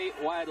Harry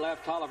wide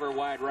left, Tolliver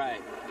wide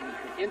right.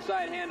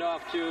 Inside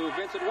handoff to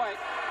Vincent White.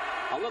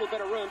 A little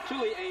bit of room.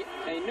 Tuli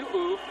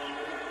Anu'u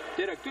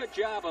did a good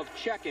job of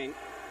checking.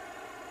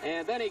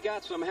 And then he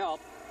got some help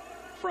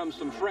from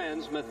some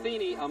friends,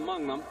 Matheny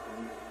among them.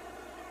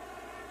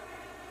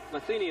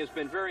 Matheny has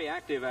been very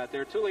active out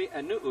there. Tuli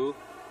Anu'u,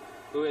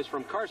 who is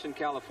from Carson,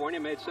 California,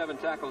 made 7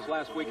 tackles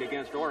last week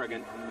against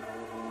Oregon.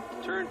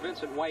 Turned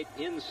Vincent White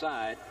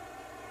inside.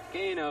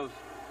 Gain of,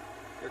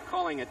 they're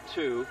calling it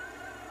 2.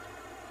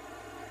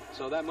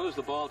 So that moves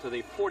the ball to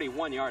the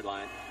 41-yard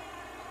line,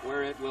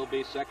 where it will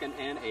be 2nd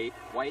and 8.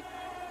 White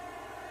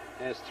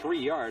has 3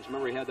 yards.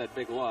 Remember, he had that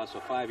big loss, a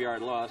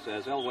 5-yard loss,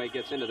 as Elway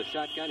gets into the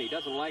shotgun. He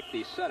doesn't like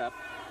the setup.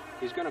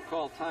 He's going to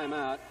call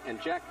timeout,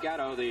 and Jack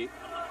Gatto, the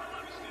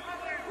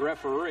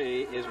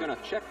referee, is going to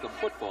check the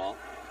football.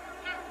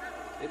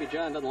 Maybe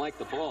John doesn't like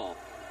the ball.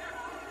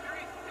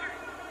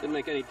 Didn't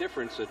make any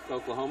difference at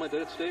Oklahoma,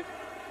 did it, Steve?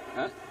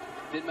 Huh?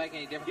 Didn't make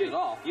any difference at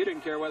all. You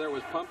didn't care whether it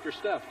was pumped or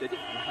stuffed, did you?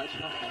 That's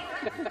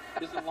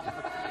right.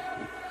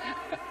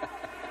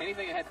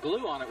 Anything that had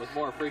glue on it was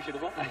more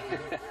appreciable.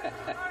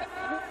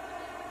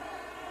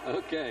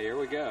 Okay, here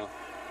we go.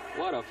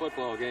 What a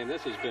football game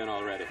this has been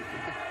already.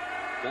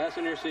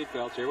 Fasten your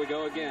seatbelts. Here we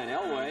go again.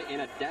 Elway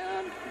in a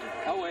down.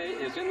 Elway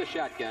is in the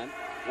shotgun.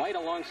 White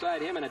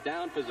alongside him in a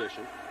down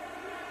position.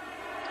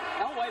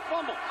 Elway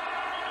fumbles.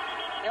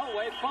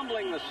 Elway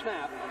fumbling the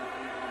snap.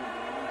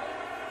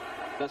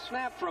 The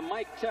snap from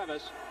Mike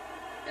Tevis,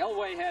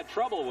 Elway had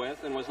trouble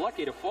with and was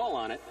lucky to fall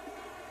on it.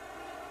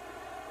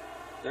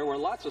 There were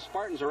lots of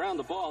Spartans around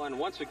the ball, and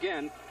once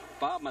again,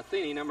 Bob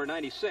Matheny, number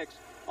 96,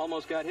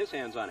 almost got his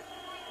hands on it.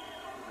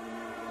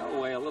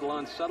 Elway a little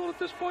unsettled at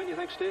this point, you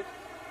think, Steve?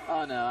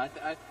 Oh, no.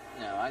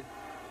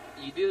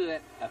 You do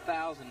that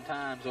 1,000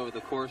 times over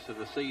the course of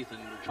the season,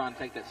 trying to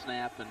take that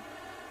snap, and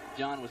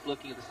John was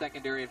looking at the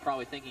secondary and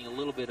probably thinking a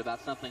little bit about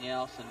something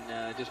else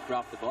and just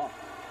dropped the ball.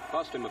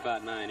 Cost him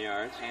about 9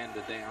 yards. And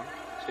the down.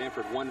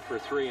 Stanford 1 for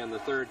 3 in the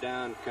third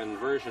down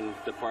conversion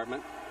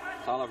department.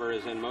 Tolliver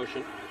is in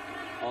motion.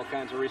 All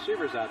kinds of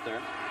receivers out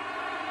there.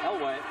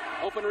 Elway,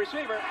 open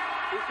receiver.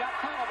 He's got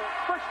Tolliver.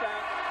 First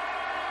down.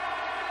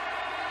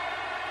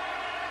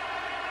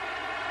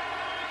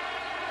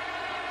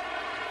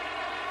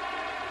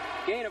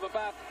 Gain of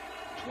about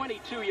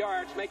 22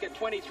 yards, make it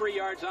 23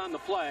 yards on the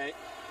play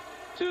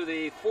to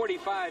the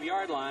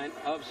 45-yard line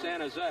of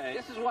San Jose.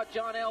 This is what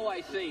John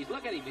Elway sees.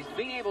 Look at him. He's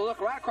being able to look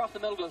right across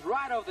the middle, goes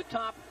right over the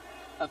top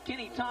of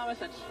Kenny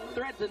Thomas and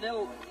threads the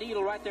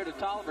needle right there to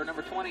Tolliver,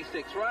 number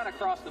 26, right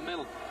across the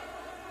middle.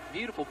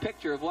 Beautiful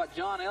picture of what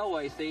John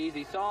Elway sees.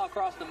 He saw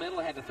across the middle,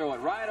 had to throw it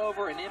right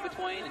over and in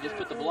between and just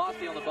put the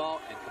velocity on the ball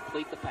and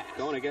complete the pass.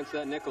 Going against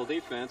that nickel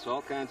defense,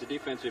 all kinds of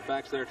defensive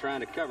backs there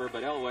trying to cover,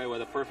 but Elway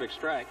with a perfect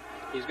strike.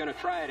 He's going to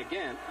try it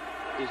again.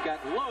 He's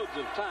got loads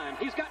of time.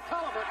 He's got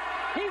Tolliver.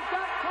 He's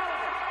got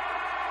Tolliver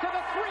to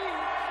the 3.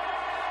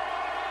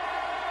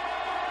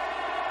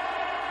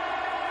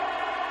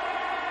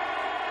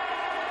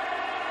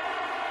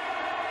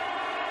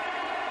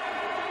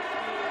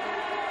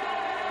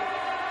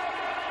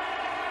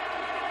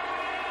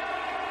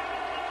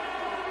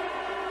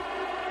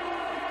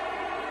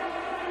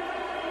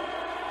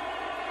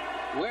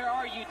 Where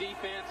are you,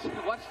 defense?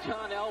 Watch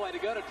John Elway to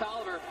go to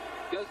Tolliver.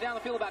 Goes down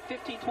the field about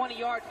 15, 20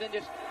 yards, then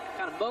just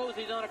kind of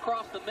moseys on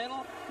across the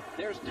middle.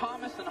 There's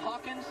Thomas and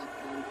Hawkins,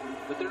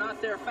 but they're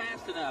not there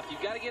fast enough.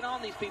 You've got to get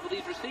on these people.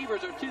 These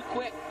receivers are too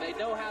quick. They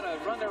know how to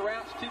run their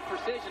routes too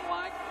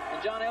precision-like,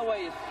 and John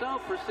Elway is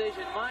so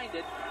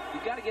precision-minded.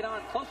 You've got to get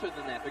on closer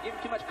than that. They're giving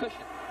too much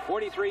cushion.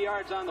 43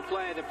 yards on the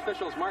play. The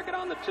officials mark it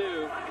on the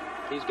 2.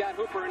 He's got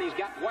Hooper, and he's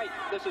got White.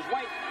 This is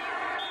White.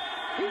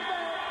 He's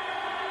there.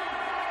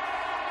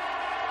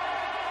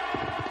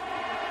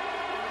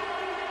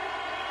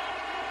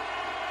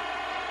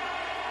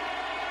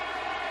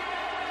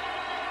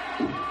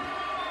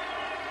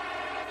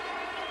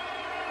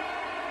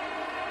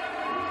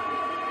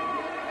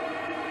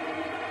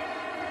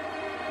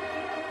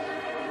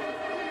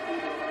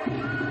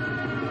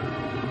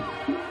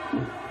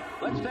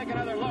 Let's take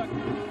another look.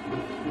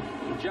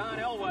 John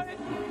Elway.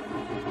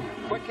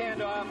 Quick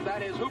handoff.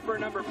 That is Hooper,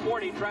 number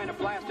 40, trying to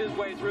blast his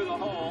way through the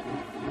hole.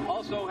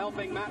 Also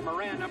helping Matt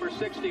Moran, number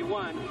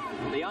 61.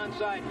 The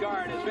onside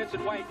guard as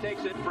Vincent White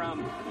takes it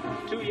from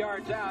 2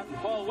 yards out. And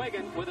Paul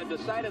Wiggin with a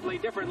decidedly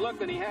different look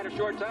than he had a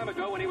short time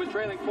ago when he was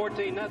trailing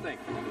 14-0.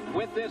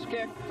 With this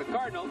kick, the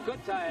Cardinal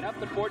could tie it up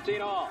at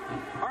 14-all.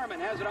 Harmon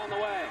has it on the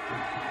way.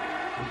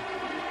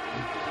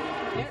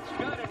 It's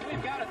good, and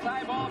we've got a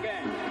tie ball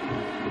game.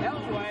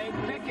 Elway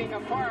picking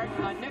apart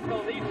a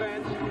nickel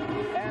defense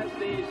as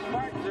the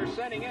Spartans are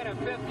sending in a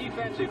 5th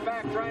defensive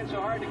back trying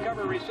so hard to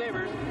cover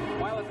receivers,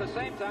 while at the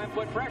same time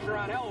put pressure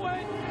on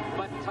Elway,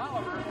 but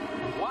Tolliver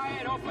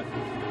wide open.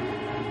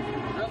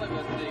 Really,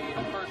 with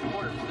the first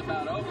quarter just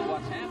about over,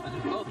 what's happened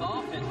is both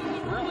offenses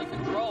have really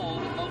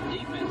controlled both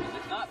defenses.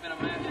 It's not been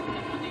a matter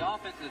when the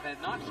offenses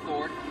have not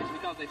scored, it's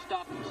because they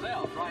stopped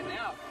themselves. Right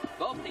now,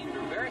 both teams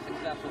are very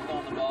successful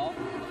throwing the ball.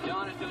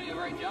 John is doing a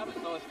great job,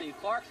 and so is Steve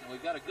Clarkson.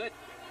 We've got a good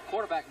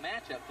quarterback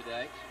matchup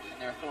today,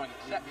 and they're throwing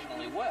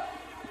exceptionally well.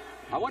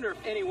 I wonder if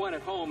anyone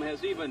at home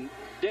has even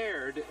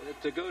dared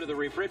to go to the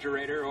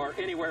refrigerator or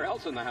anywhere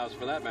else in the house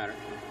for that matter.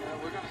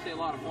 We're going to see a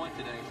lot of points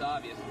today. It's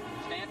obvious.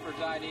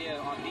 Stanford's idea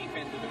on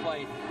defense is to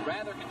play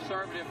rather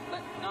conservative,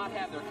 not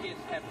have their kids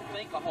have to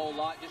think a whole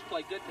lot, just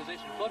play good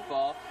position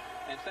football.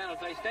 And San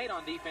Jose State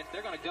on defense,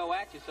 they're going to go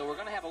at you, so we're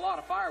going to have a lot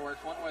of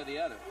fireworks one way or the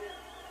other.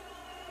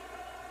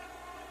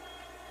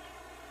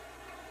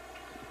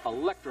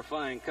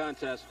 Electrifying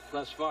contest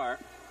thus far.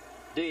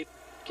 Deep,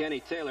 Kenny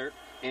Taylor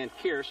and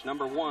Kearse,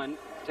 number 1,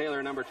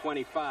 Taylor, number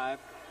 25.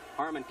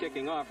 Harmon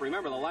kicking off.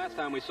 Remember the last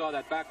time we saw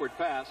that backward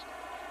pass.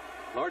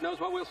 Lord knows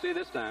what we'll see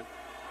this time.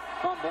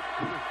 Fumble.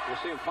 We'll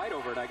see him fight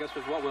over it, I guess,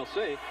 is what we'll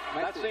see.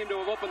 That seemed to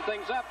have opened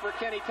things up for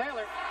Kenny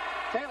Taylor.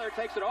 Taylor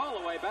takes it all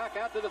the way back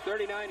out to the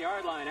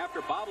 39-yard line after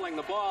bobbling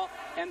the ball,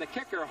 and the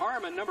kicker,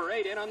 Harmon, number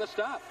 8, in on the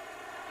stop.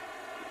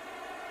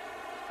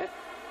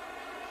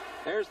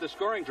 There's the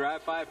scoring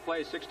drive, 5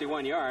 plays,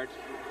 61 yards,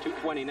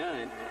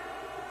 2:29.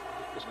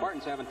 The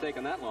Spartans haven't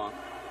taken that long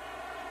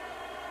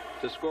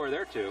to score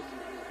their 2.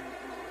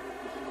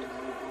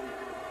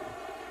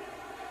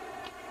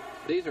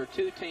 These are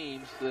two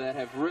teams that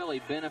have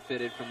really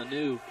benefited from the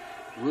new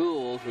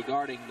rules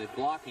regarding the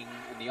blocking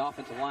in the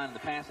offensive line and the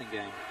passing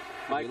game.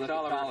 Mike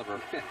Tolliver.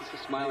 It's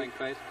a smiling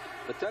face.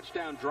 The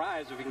touchdown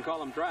drives, if you can call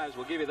them drives,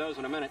 we'll give you those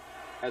in a minute,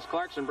 as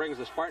Clarkson brings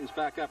the Spartans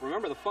back up.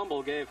 Remember, the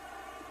fumble gave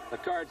the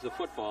Cards the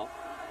football.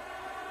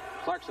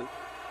 Clarkson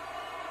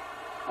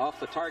Off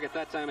the target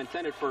that time,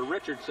 intended for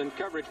Richardson.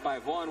 Coverage by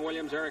Vaughn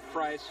Williams, Eric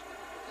Price.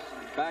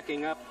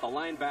 Backing up the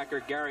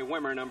linebacker, Gary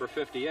Wimmer, number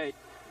 58.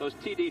 Those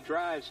TD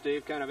drives,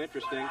 Steve, kind of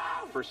interesting.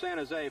 For San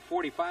Jose,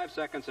 45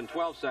 seconds and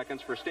 12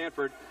 seconds. For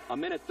Stanford,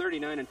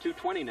 1:39 and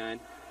 2:29.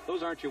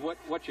 Those aren't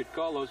what you'd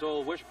call those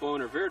old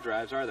wishbone or veer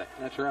drives, are they?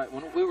 That's right.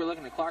 When we were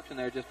looking at Clarkson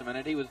there just a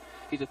minute,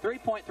 he's a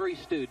 3.3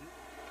 student.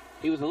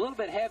 He was a little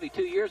bit heavy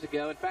 2 years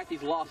ago. In fact,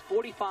 he's lost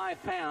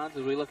 45 pounds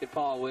as we look at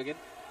Paul Wiggin.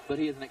 But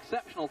he is an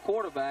exceptional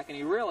quarterback, and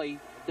he really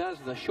does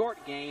the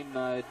short game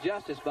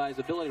justice by his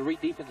ability to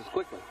read defenses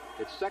quickly.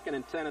 It's 2nd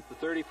and 10 at the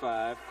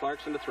 35.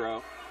 Clarkson to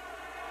throw.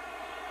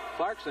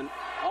 Clarkson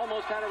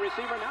almost had a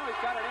receiver. Now he's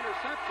got an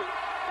interception,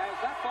 as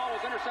that ball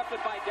was intercepted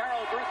by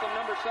Darrell Grissom,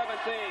 number 17.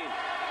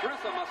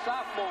 Grissom, a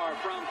sophomore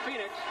from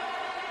Phoenix,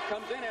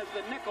 comes in as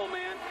the nickel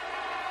man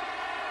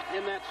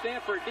in that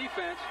Stanford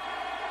defense.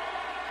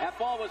 That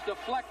ball was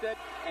deflected,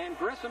 and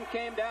Grissom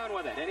came down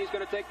with it, and he's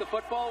going to take the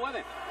football with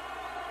him.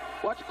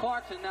 Watch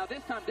Clarkson. Now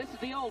this time, this is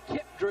the old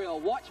tip drill.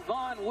 Watch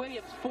Vaughn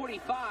Williams,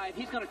 45.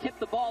 He's going to tip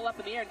the ball up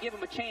in the air and give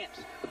him a chance.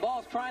 The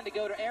ball's trying to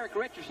go to Eric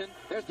Richardson.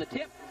 There's the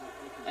tip,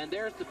 and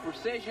there's the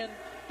precision.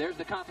 There's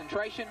the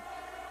concentration,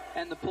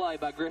 and the play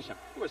by Grisham.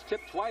 It was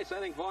tipped twice. I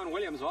think Vaughn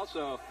Williams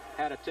also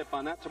had a tip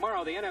on that.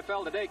 Tomorrow, the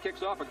NFL Today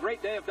kicks off a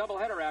great day of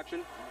doubleheader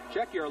action.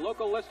 Check your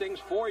local listings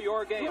for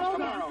your games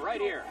tomorrow right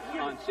here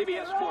on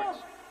CBS Sports.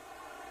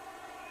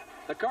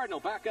 The Cardinal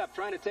back up,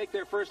 trying to take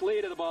their first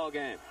lead of the ball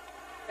game.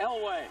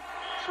 Elway,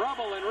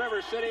 trouble in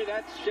River City.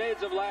 That's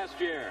shades of last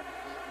year,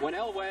 when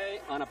Elway,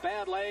 on a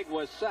bad leg,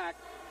 was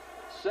sacked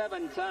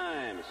 7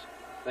 times.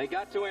 They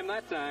got to him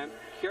that time.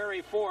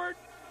 Kerry Ford,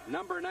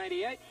 number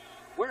 98.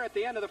 We're at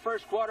the end of the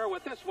first quarter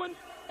with this one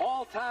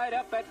all tied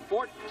up at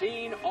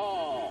 14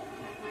 all.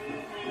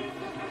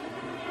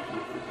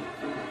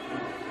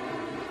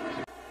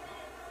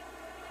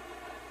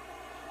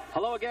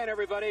 Hello again,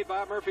 everybody.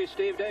 Bob Murphy,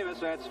 Steve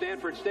Davis at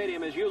Stanford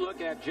Stadium as you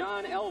look at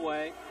John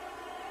Elway,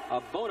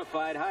 a bona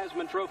fide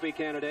Heisman Trophy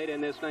candidate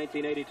in this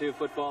 1982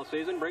 football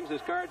season. Brings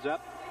his cards up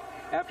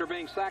after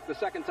being sacked the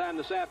second time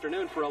this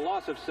afternoon for a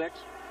loss of 6.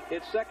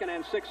 It's 2nd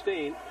and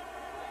 16.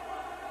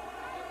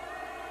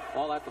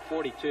 All at the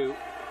 42.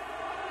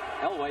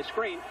 Elway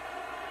screen.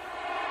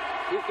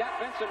 He's got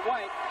Vincent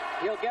White.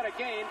 He'll get a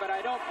gain, but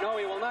I don't know.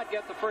 He will not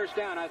get the first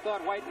down. I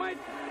thought White might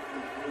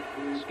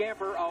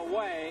scamper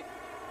away.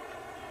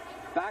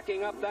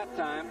 Backing up that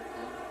time.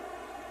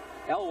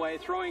 Elway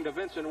throwing to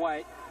Vincent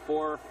White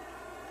for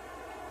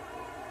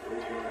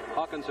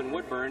Hawkins and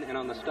Woodburn, and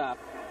on the stop,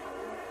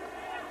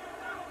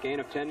 gain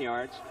of 10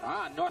 yards.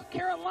 North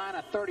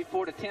Carolina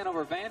 34-10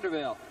 over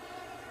Vanderbilt.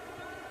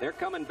 They're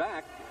coming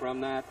back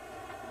from that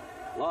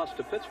loss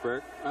to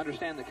Pittsburgh. I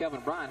understand that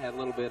Kevin Bryant had a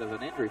little bit of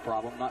an injury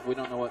problem. We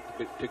don't know what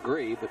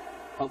degree, but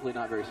hopefully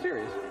not very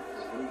serious.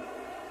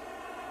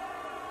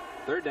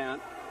 3rd down,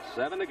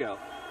 7 to go.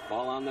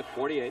 Ball on the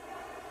 48.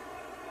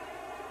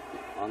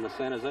 On the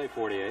San Jose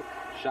 48.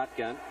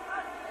 Shotgun.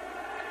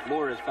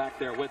 Moore is back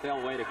there with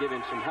Elway to give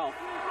him some help.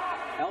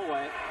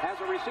 Elway has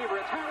a receiver.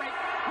 It's Harry.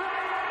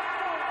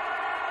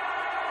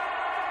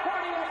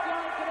 48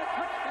 yards and a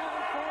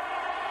touchdown for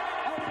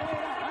Elway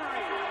to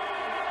Harry.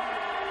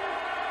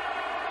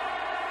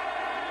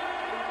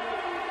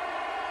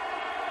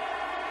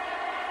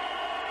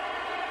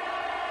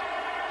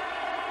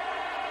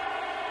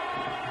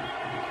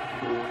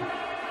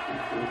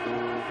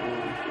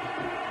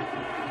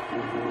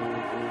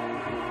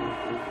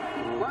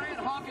 Brian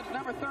Hawkins,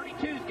 number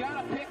 32, has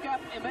got to pick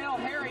up Emil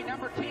Harry,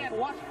 number 10.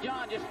 Watch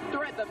John just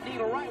thread the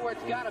needle right where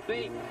it's got to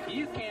be.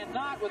 You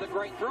cannot, with a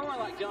great thrower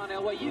like John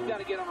Elway, you've got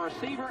to get on a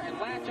receiver and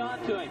latch on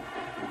to him.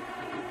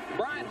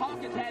 Brian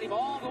Hawkins had him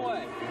all the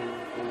way.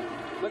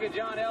 Look at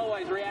John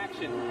Elway's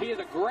reaction. He is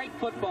a great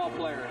football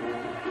player.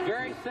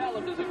 Very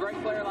seldom does a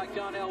great player like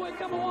John Elway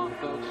come along,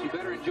 folks. You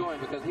better enjoy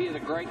him because he is a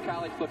great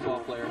college football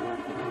player.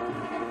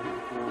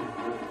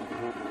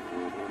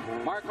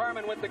 Mark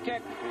Harmon with the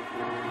kick.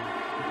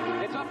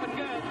 It's up and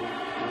good.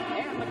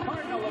 And the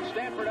Cardinal of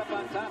Stanford up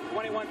on top,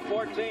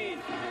 21-14.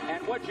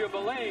 And would you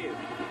believe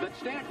that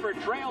Stanford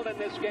trailed in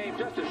this game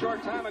just a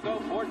short time ago,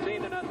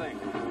 14-0.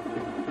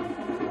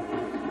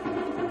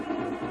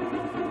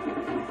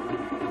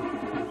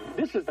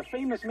 This is the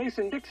famous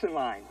Mason-Dixon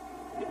line.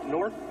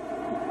 North,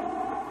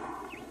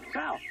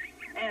 south.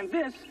 And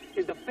this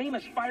is the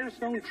famous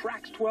Firestone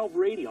Trax 12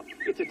 radio.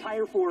 It's a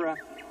tire for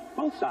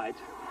both sides.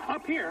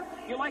 Up here,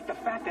 you like the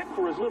fact that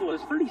for as little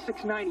as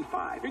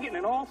 $36.95, you're getting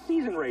an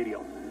all-season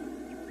radio.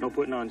 No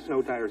putting on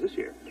snow tires this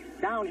year.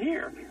 Down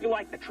here, you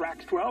like the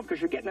Trax 12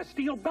 because you're getting a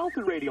steel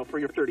belted radio for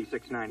your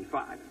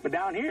 $36.95. But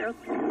down here,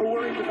 who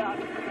worries about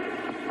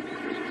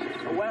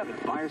the weather?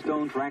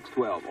 Firestone Trax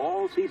 12,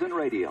 all-season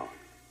radio.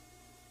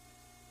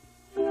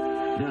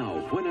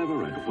 Now,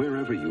 whenever and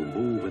wherever you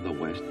move in the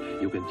West,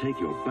 you can take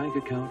your bank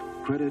account,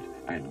 credit,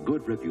 and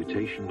good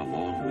reputation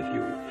along with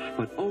you.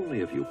 But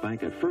only if you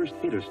bank at First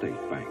Interstate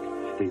Bank.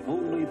 the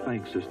only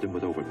bank system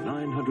with over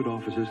 900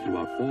 offices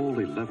throughout all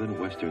 11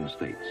 western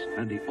states,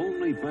 and the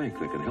only bank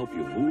that can help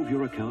you move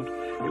your account,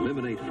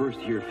 eliminate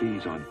first-year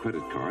fees on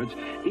credit cards,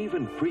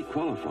 even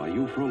pre-qualify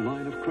you for a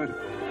line of credit.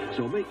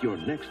 So make your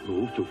next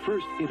move to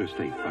First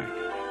Interstate Bank,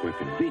 where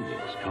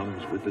convenience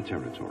comes with the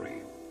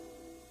territory.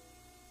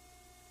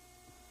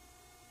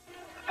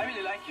 I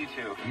really like you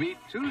two. Meet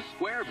two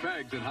square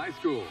pegs in high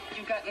school.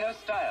 You've got no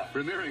style.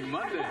 Premiering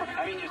Monday.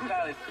 I mean, your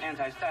style is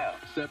anti-style.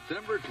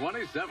 September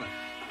 27th.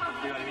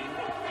 You know what I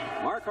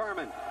mean? Mark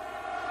Harmon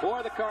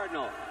for the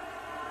Cardinal.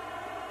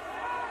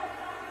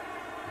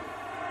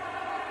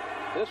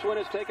 This one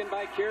is taken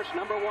by Kearse,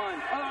 number 1. Oh,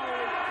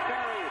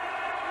 buried.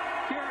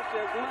 Kearse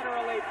is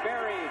literally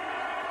buried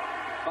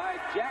by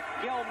Jack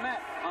Gilmet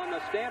on the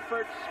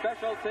Stanford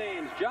special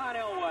teams. John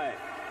Elway.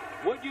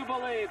 Would you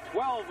believe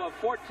 12 of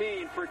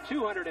 14 for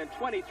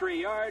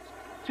 223 yards,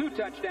 2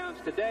 touchdowns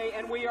today,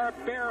 and we are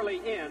barely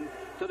in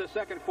to the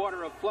second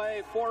quarter of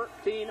play.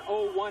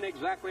 14:01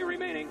 exactly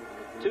remaining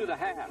to the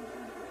half.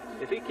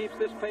 If he keeps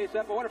this pace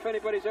up, I wonder if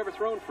anybody's ever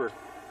thrown for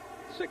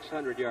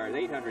 600 yards,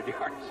 800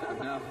 yards.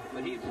 No,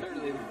 but he's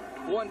certainly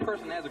one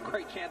person that has a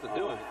great chance of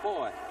doing it.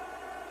 Boy.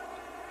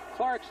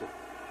 Clarkson.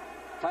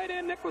 Tight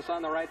end Nicholas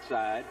on the right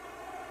side.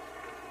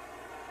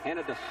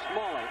 Handed to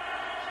Smalley.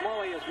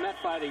 Smalley is met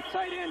by the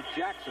tight end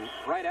Jackson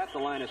right at the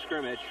line of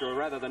scrimmage, or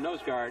rather the nose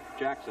guard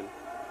Jackson.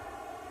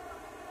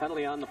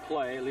 Penalty on the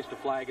play. At least a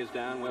flag is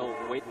down. We'll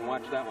wait and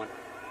watch that one.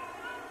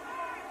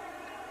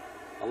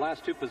 The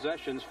last 2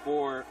 possessions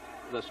for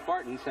the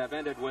Spartans have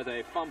ended with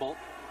a fumble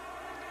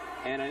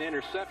and an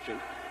interception,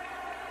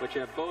 which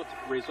have both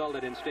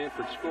resulted in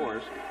Stanford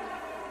scores.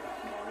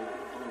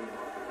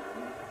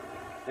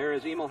 There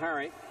is Emil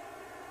Harry.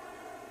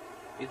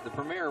 He's the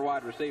premier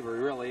wide receiver,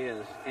 he really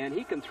is. And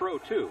he can throw,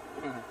 too.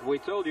 We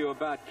told you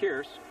about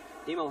Kearse.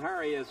 Emil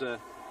Harry is an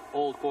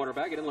old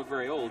quarterback. He didn't look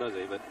very old, does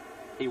he? But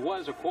he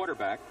was a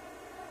quarterback.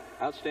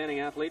 Outstanding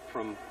athlete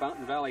from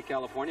Fountain Valley,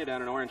 California,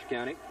 down in Orange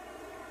County.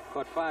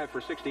 Caught 5 for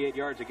 68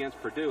 yards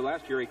against Purdue.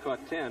 Last year he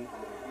caught 10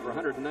 for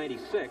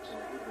 196.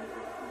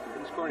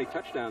 Didn't score any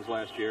touchdowns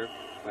last year,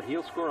 but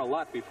he'll score a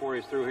lot before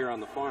he's through here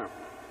on the farm.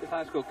 His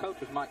high school coach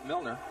was Mike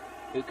Milner,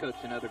 who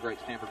coached another great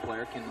Stanford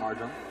player, Ken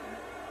Marjoram.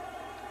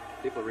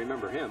 People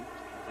remember him.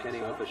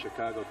 Kenny with the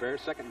Chicago Bears.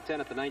 2nd and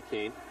 10 at the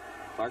 19.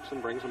 Clarkson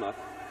brings him up.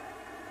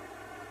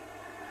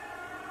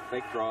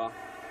 Fake draw.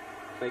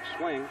 Fake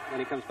swing. And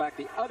he comes back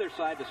the other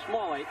side to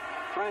Smalley,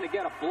 trying to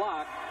get a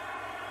block.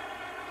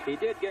 He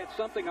did get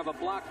something of a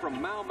block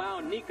from Mau Mau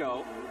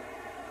Nico.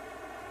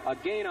 A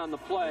gain on the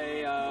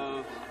play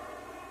of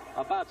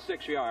about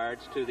 6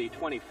 yards to the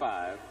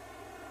 25,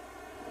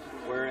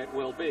 where it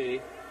will be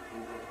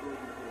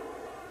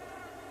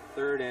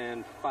 3rd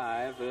and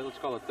 5. Let's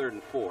call it 3rd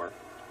and 4.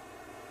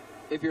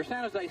 If you're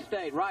San Jose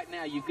State, right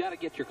now you've got to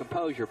get your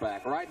composure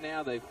back. Right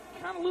now they've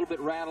kind of a little bit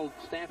rattled.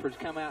 Stanford's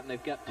come out and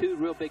they've got 2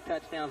 real big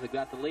touchdowns. They've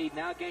got the lead.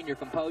 Now gain your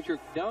composure.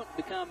 Don't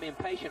become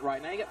impatient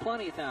right now. You got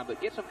plenty of time,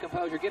 but get some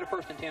composure. Get a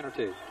 1st and 10 or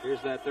 2.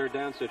 Here's that 3rd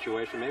down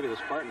situation. Maybe the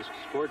Spartans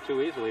scored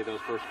too easily those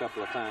first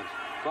couple of times.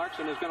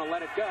 Clarkson is going to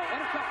let it go.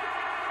 Intercepted.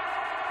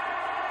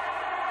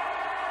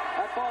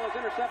 That ball is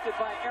intercepted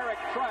by Eric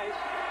Price.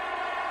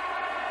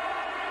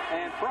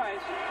 And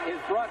Price is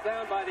brought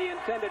down by the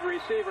intended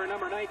receiver,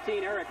 number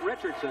 19, Eric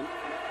Richardson,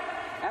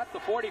 at the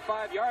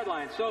 45-yard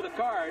line. So the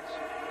Cards,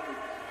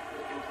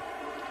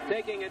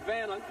 taking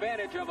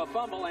advantage of a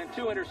fumble and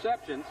 2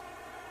 interceptions,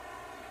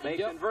 they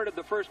converted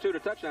the first 2 to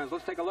touchdowns.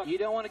 Let's take a look. You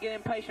don't want to get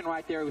impatient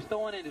right there. He was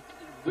throwing into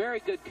very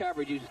good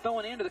coverage. He was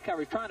throwing into the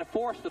coverage, trying to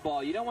force the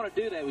ball. You don't want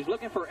to do that. He was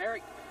looking for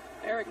Eric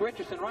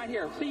Richardson right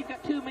here. See, you've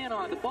got 2 men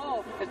on. The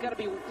ball has got to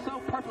be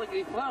so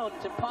perfectly thrown,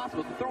 it's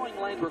impossible. The throwing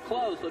lanes were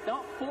closed, so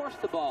don't force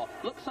the ball.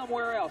 Look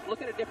somewhere else.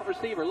 Look at a different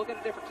receiver. Look at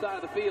a different side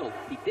of the field.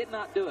 He did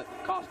not do it.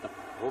 Cost him.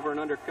 Over and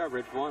under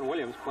coverage. Vaughn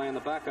Williams playing the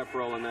backup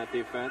role in that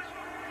defense.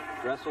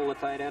 Dressel, the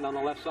tight end, on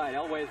the left side.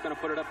 Elway is going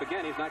to put it up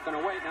again. He's not going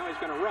to wait. Now he's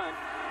going to run.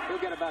 He'll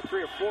get about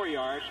 3 or 4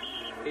 yards.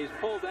 He's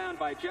pulled down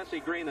by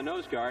Jesse Green, the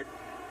nose guard.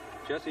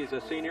 Jesse's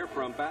a senior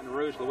from Baton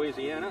Rouge,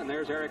 Louisiana. And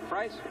there's Eric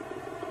Price.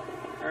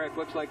 Eric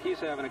looks like he's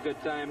having a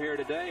good time here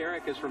today.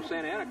 Eric is from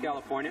Santa Ana,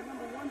 California.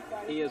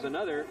 He is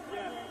another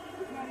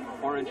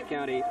Orange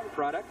County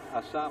product,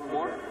 a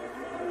sophomore.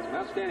 Some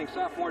outstanding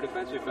sophomore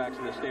defensive backs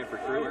in the Stanford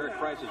crew. Eric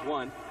Price is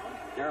one.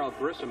 Darrell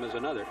Grissom is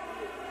another.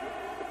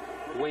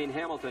 Wayne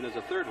Hamilton is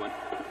a third one.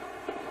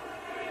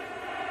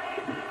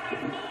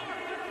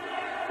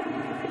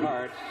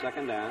 Cards,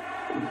 2nd down.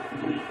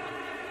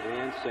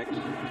 And 6.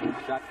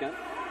 Shotgun.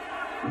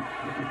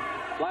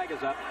 Flag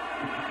is up.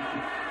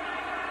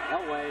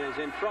 Elway is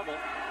in trouble.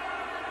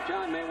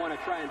 John may want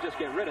to try and just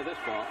get rid of this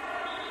ball.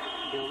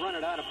 He'll run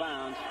it out of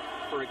bounds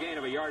for a gain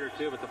of a yard or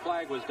 2, but the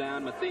flag was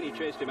down. Matheny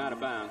chased him out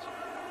of bounds.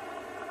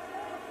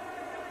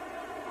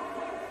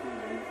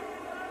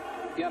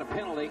 Got a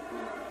penalty.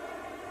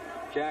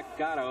 Jack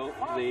Gatto,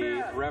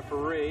 the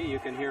referee, you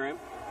can hear him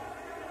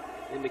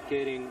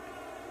indicating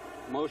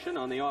motion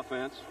on the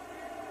offense.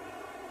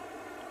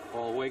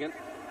 Paul Wiggin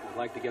would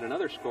like to get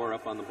another score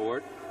up on the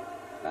board.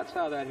 That's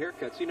how that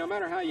haircut, see, no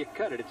matter how you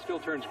cut it, it still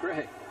turns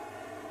gray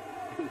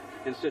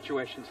in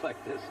situations like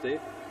this, Steve.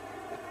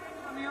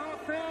 On the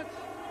offense,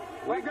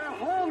 we got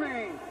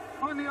holding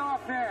on the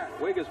offense.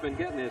 Wig has been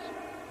getting his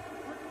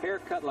hair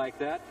cut like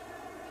that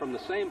from the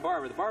same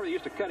barber. The barber that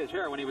used to cut his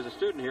hair when he was a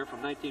student here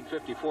from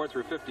 1954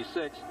 through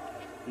 56.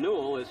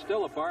 Newell is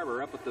still a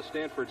barber up at the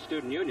Stanford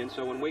Student Union,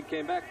 so when Wig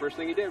came back, first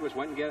thing he did was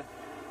went and get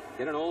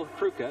an old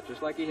crew cut,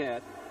 just like he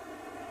had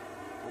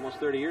almost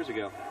 30 years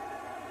ago.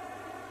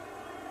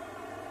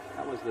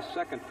 That was the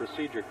second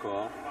procedure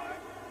call.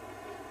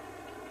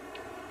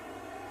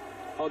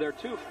 Oh, there are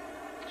two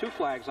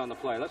flags on the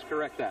play. Let's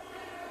correct that.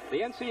 The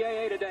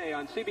NCAA Today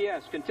on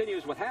CBS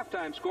continues with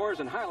halftime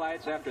scores and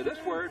highlights after this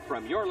word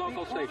from your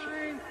local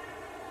station.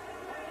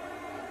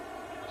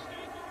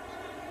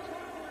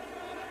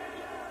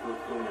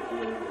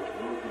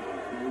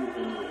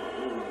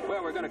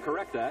 Well, we're going to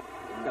correct that.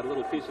 Got a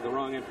little piece of the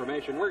wrong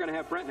information. We're going to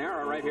have Brent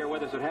Nara right here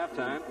with us at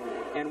halftime.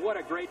 And what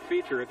a great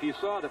feature. If you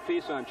saw the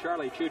piece on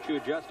Charlie Choo-Choo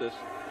Justice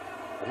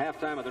at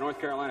halftime of the North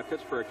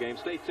Carolina-Pittsburgh game,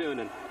 stay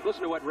tuned and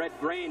listen to what Red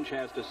Grange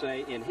has to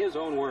say in his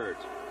own words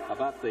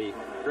about the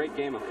great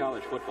game of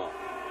college football.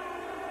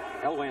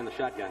 Elway in the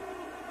shotgun.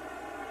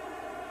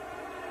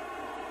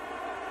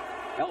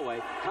 Elway,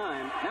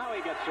 time. Now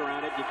he gets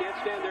surrounded. You can't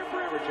stand there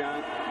forever,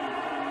 John.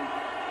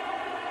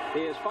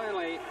 He is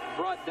finally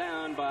brought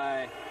down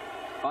by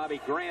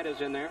Bobby Grant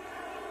is in there.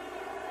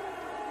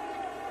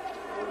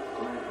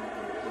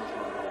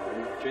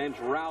 James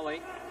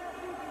Rowley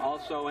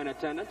also in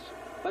attendance.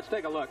 Let's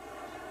take a look.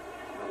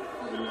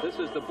 This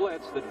is the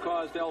blitz that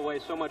caused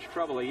Elway so much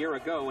trouble a year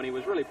ago when he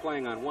was really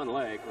playing on one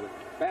leg with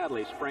a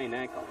badly sprained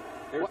ankle.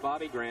 There's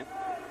Bobby Grant.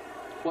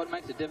 What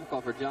makes it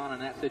difficult for John in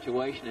that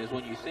situation is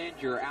when you send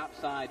your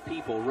outside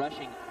people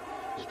rushing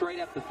straight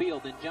up the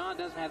field, then John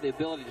doesn't have the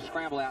ability to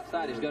scramble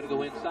outside. He's got to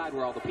go inside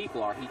where all the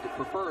people are. He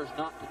prefers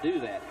not to do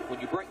that.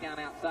 When you break down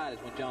outside is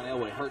when John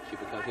Elway hurts you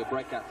because he'll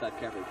break outside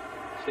coverage.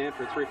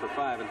 Stanford 3 for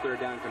 5 in third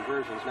down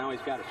conversions. Now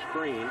he's got a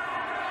screen.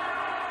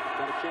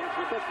 Got a chance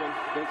with this one.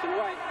 Vincent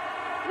White.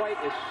 White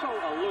is so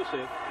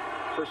elusive.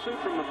 Pursuit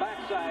from the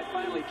backside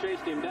finally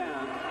chased him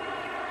down.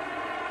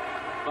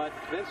 But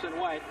Vincent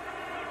White,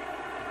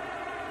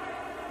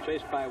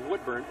 chased by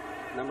Woodburn,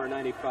 number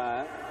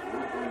 95.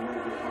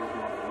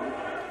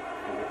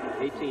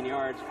 18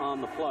 yards on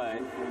the play.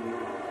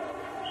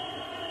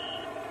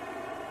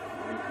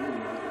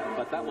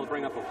 But that will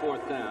bring up a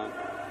fourth down.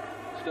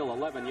 Still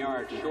 11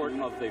 yards short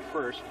of the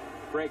first.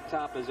 Greg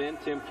Topp is in.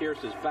 Tim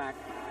Kearse is back.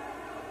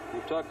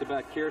 We've talked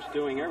about Kearse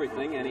doing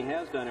everything, and he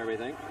has done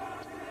everything.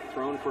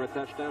 Thrown for a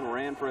touchdown,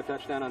 ran for a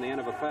touchdown on the end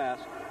of a pass,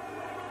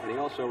 and he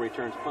also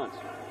returns punts.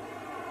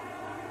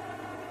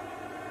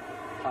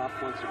 Topp,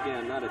 once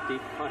again, not a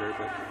deep punter,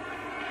 but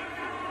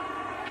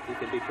he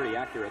can be pretty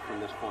accurate from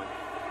this point.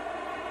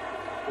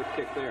 Good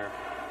kick there.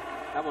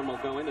 That one will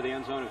go into the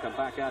end zone and come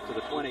back out to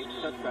the 20.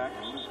 Touchback.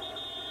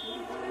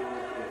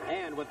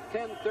 And with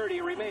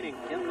 10:30 remaining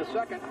in the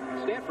second,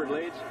 Stanford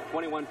leads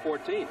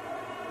 21-14.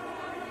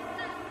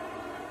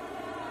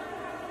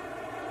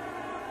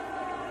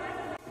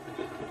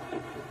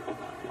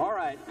 All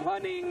right,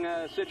 punting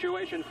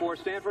situation for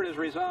Stanford is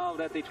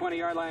resolved at the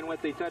 20-yard line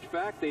with the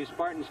touchback. The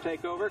Spartans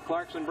take over.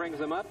 Clarkson brings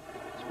them up.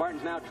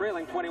 Spartans now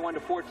trailing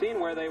 21-14,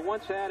 where they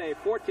once had a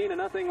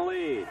 14-0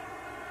 lead.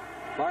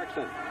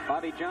 Clarkson,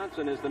 Bobby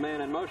Johnson is the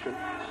man in motion.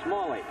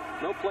 Smalley,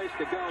 no place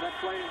to go. That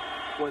play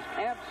was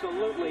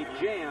absolutely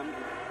jammed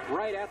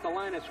right at the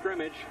line of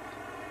scrimmage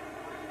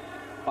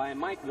by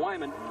Mike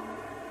Wyman.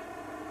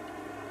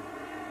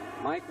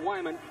 Mike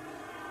Wyman,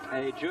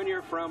 a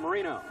junior from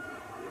Reno.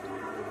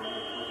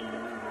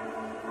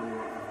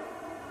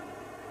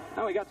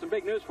 Now we got some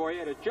big news for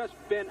you. It has just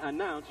been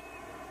announced,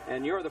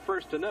 and you're the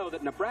first to know,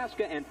 that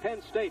Nebraska and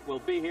Penn State will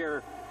be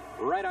here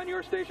right on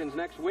your stations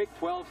next week,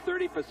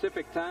 12:30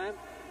 Pacific time.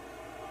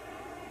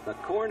 The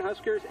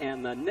Cornhuskers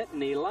and the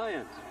Nittany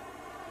Lions.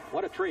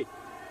 What a treat.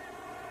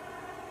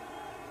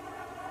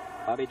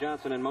 Bobby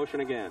Johnson in motion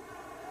again.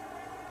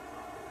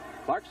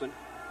 Clarkson.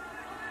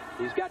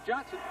 He's got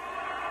Johnson.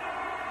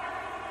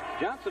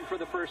 Johnson for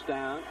the first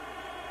down.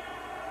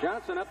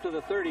 Johnson up to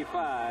the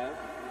 35.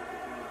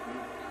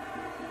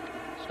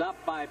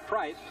 Stopped by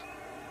Price.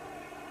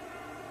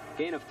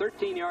 Gain of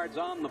 13 yards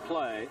on the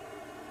play.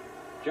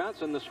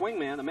 Johnson, the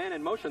swingman, the man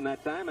in motion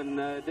that time, and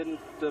didn't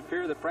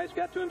appear that Price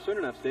got to him soon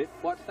enough, Steve.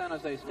 What San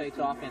Jose State's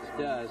offense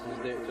does is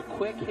that it's a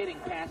quick hitting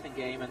passing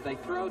game, and they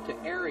throw to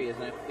areas.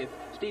 And if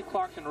Steve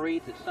Clarkson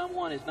reads that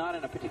someone is not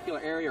in a particular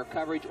area or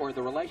coverage, or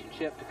the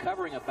relationship to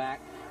covering a back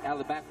out of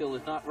the backfield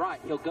is not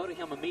right, he'll go to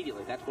him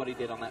immediately. That's what he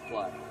did on that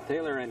play.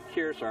 Taylor and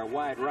Kearse are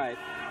wide right.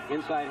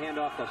 Inside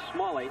handoff to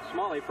Smalley.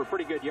 Smalley for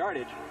pretty good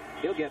yardage.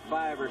 He'll get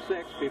 5 or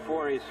 6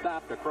 before he's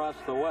stopped across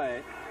the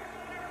way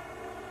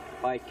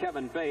by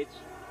Kevin Bates.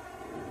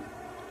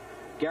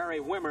 Gary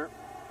Wimmer,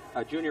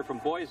 a junior from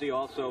Boise,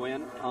 also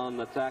in on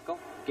the tackle.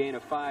 Gain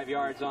of 5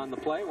 yards on the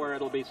play, where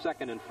it'll be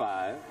 2nd and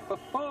 5.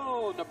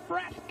 Oh,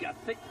 Nebraska,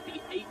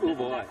 68. Oh,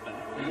 boy.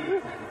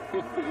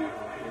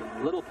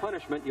 Little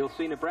punishment. You'll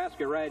see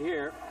Nebraska right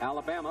here.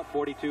 Alabama,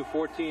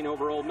 42-14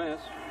 over Ole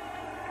Miss.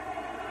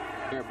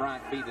 Here,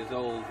 Bryant beat his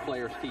old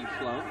player, Steve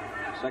Sloan.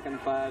 2nd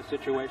and 5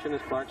 situation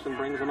as Clarkson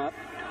brings him up.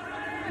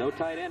 No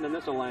tight end in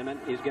this alignment.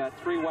 He's got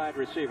 3 wide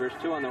receivers,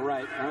 2 on the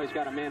right. Now he's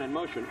got a man in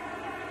motion.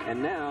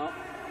 And now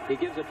he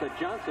gives it to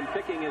Johnson,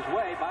 picking his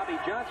way. Bobby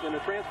Johnson, a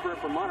transfer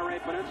from Monterey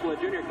Peninsula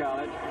Junior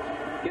College,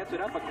 gets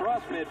it up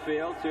across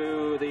midfield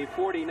to the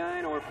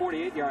 49 or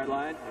 48-yard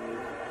line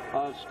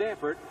of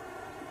Stanford.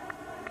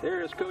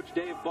 There is Coach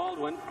Dave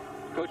Baldwin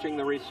coaching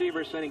the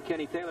receivers, sending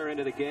Kenny Taylor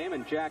into the game,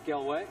 and Jack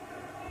Elway.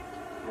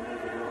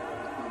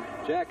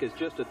 Jack is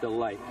just a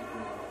delight.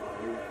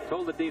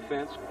 Told the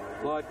defense,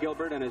 Claude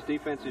Gilbert and his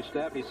defensive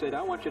staff, he said,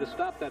 I want you to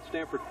stop that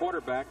Stanford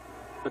quarterback,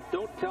 but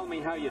don't tell me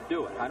how you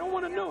do it. I don't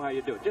want to know how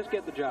you do it. Just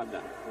get the job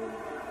done.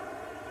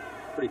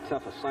 Pretty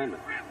tough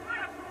assignment.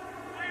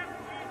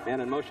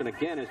 Man in motion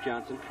again is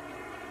Johnson.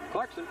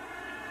 Clarkson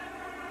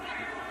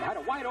had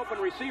a wide open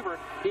receiver.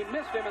 He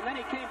missed him, and then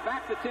he came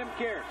back to Tim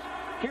Kearse.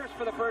 Kearse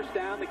for the first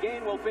down. The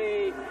gain will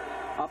be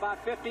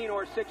about 15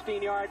 or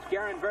 16 yards.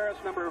 Garen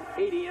Veras, number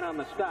 80, in on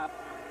the stop.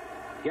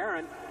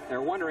 Garen,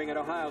 they're wondering at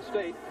Ohio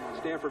State.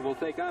 Stanford will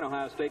take on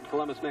Ohio State in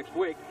Columbus next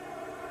week.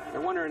 They're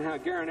wondering how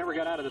Garen ever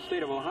got out of the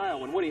state of Ohio.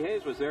 When Woody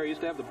Hayes was there, he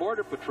used to have the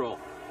Border Patrol.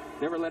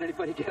 Never let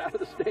anybody get out of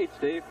the state,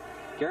 Steve.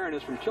 Garen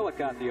is from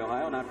Chillicothe,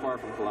 Ohio, not far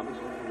from Columbus.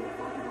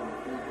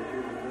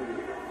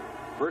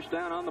 First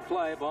down on the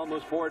play. Ball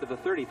moves forward to the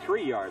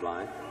 33-yard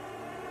line.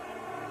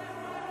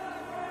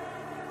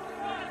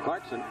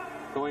 Clarkson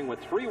going with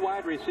 3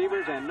 wide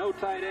receivers and no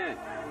tight end.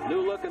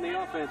 New look in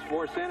the offense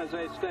for San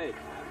Jose State.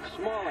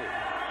 Smalley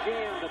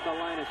jammed at the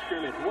line of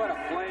scrimmage. What a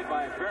play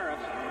by Veras.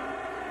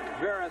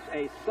 Veras,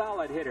 a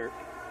solid hitter,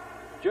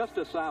 just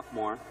a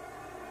sophomore,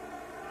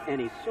 and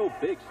he's so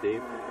big,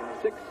 Steve,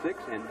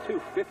 6'6" and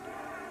 250.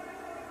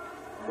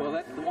 Well,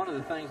 that's one of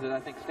the things that I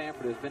think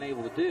Stanford has been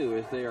able to do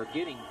is they are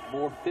getting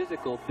more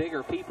physical,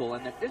 bigger people,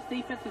 and this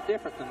defense is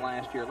different than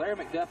last year. Larry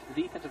McDuff's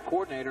the defensive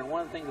coordinator, and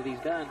one of the things that he's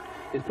done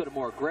is put a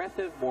more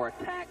aggressive, more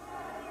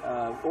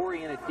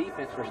attack-oriented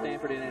defense for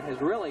Stanford, and it has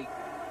really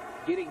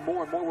getting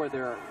more and more where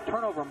they're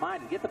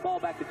turnover-minded. Get the ball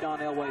back to John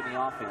Elway in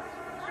the offense.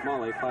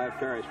 Smalley, 5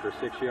 carries for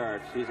 6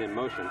 yards. He's in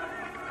motion.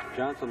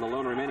 Johnson, the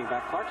lone remaining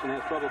back. Clarkson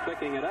has trouble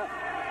picking it up.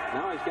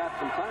 Now he's got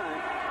some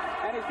time,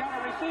 and he's got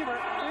a receiver,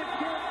 and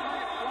Kearse let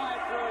it fly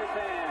through his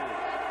hands.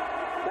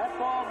 That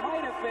ball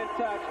might have been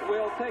touched.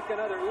 We'll take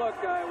another look,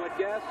 I would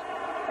guess,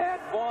 at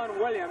Vaughn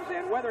Williams,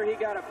 and whether he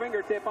got a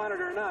fingertip on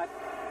it or not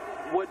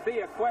would be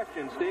a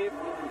question, Steve.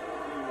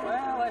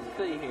 Well, let's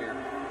see here.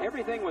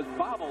 Everything was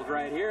bobbled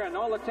right here, and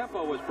all the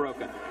tempo was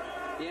broken.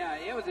 Yeah,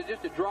 it was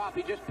just a drop.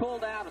 He just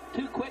pulled out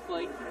too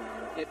quickly.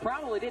 It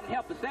probably didn't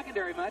help the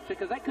secondary much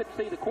because they couldn't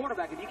see the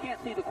quarterback. If you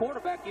can't see the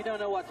quarterback, you don't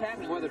know what's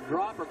happening, whether to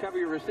drop or cover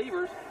your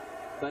receivers.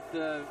 But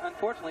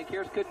unfortunately,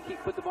 Kearse couldn't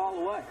put the ball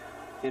away.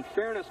 In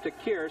fairness to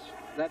Kearse,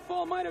 that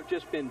ball might have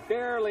just been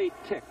barely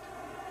ticked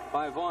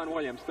by Vaughn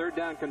Williams. 3rd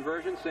down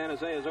conversion. San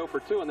Jose is 0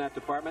 for 2 in that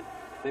department.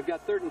 They've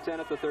got 3rd and 10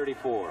 at the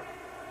 34.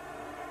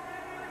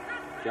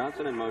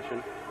 Johnson in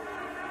motion.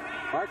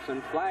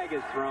 Clarkson, flag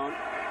is thrown.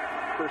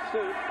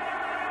 Pursuit.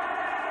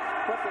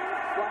 Clipping,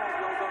 flag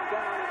will go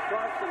down as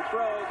Clarkson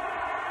throws.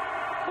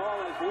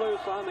 Ball is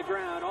loose on the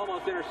ground,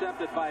 almost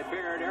intercepted by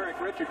Baird. Eric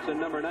Richardson,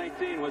 number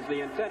 19, was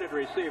the intended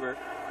receiver.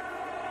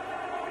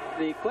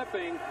 The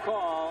clipping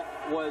call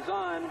was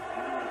on,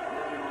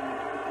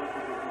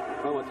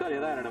 well, we'll tell you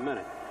that in a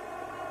minute.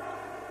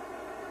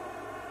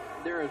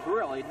 There is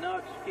really no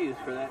excuse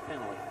for that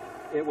penalty.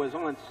 It was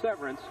on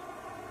Severance,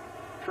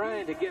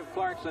 trying to give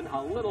Clarkson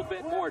a little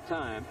bit more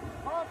time.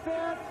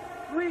 Offense,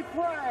 3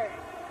 play.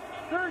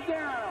 3rd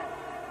down.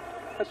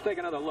 Let's take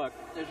another look.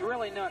 There's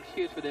really no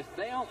excuse for this.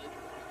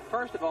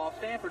 First of all,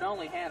 Stanford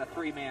only had a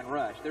 3-man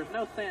rush. There's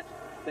no sense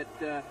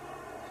that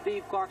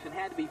Steve Clarkson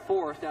had to be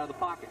forced out of the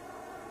pocket.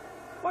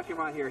 Watch him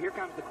right here. Here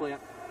comes the clip.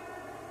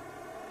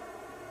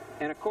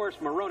 And, of course,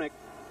 Moronic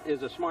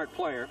is a smart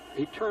player.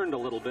 He turned a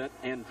little bit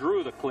and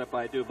drew the clip,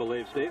 I do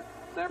believe, Steve.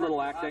 Severance,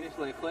 little acting.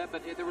 Obviously a clip,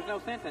 but there was no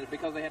sense in it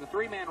because they had a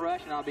 3-man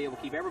rush, and I'll be able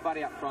to keep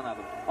everybody out in front of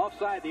them.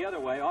 Offside the other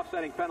way,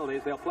 offsetting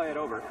penalties. They'll play it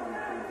over.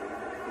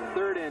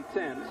 3rd and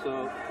 10,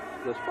 so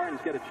the Spartans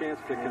get a chance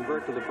to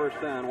convert to the first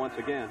down once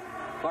again.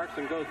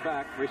 Clarkson goes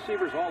back.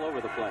 Receivers all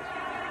over the place.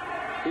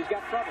 He's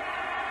got trouble.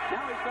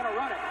 Now he's going to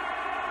run it.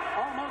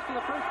 Almost to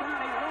the first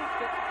down. He lost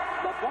it.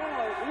 The ball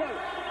is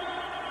loose.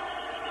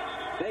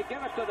 They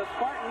give it to the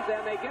Spartans,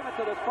 and they give it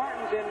to the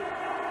Spartans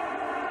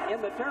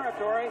in the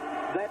territory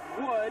that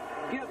would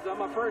give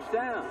them a first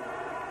down.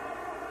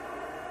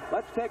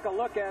 Let's take a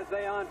look as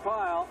they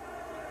unpile.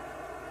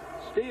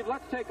 Steve,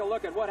 let's take a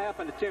look at what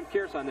happened to Tim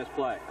Kearse on this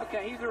play.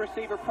 Okay, he's the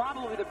receiver,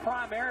 probably the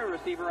primary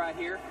receiver right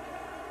here.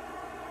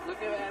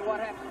 Look at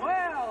what happens.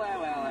 Well.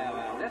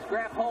 Let's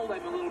grab hold of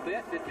him a little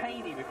bit,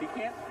 detain him. If you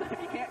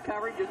can't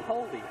cover him, just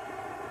hold him.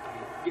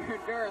 Garen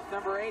Veras,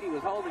 number 80,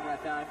 was holding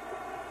that time.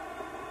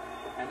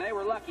 And they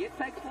were lucky. It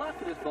takes luck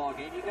in this ball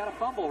game. You got to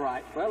fumble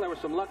right. Well, there was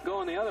some luck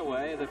going the other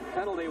way. The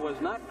penalty was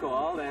not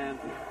called, and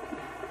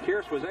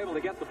Kearse was able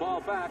to get the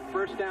ball back.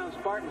 First down,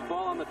 Spartans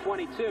ball on the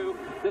 22.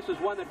 This is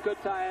one that could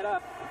tie it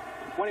up.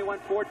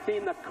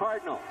 21-14, the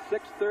Cardinal.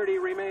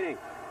 6:30 remaining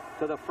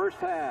to the first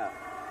half.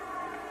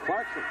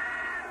 Clarkson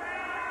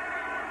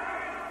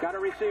got a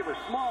receiver,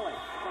 Smalley.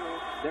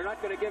 They're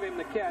not going to give him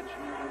the catch,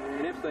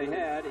 and if they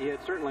had, he had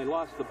certainly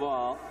lost the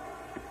ball.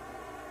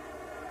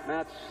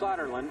 Matt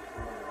Soderlund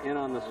in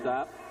on the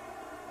stop.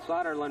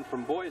 Soderlund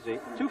from Boise.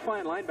 Two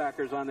fine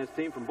linebackers on this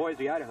team from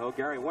Boise, Idaho.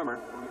 Gary Wimmer,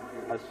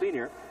 a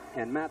senior,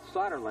 and Matt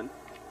Soderlund,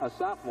 a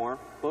sophomore.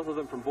 Both of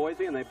them from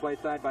Boise, and they play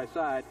side by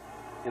side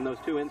in those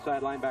two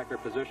inside linebacker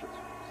positions.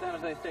 San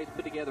Jose State's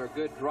put together a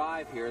good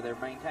drive here. They're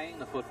maintaining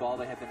the football.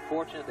 They have been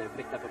fortunate. They've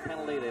picked up a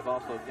penalty. They've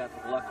also got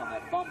some luck on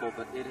that fumble,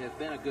 but it has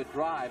been a good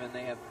drive, and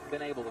they have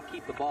been able to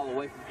keep the ball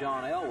away from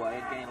John Elway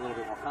and gain a little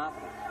bit more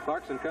confidence.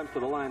 Clarkson comes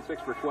to the line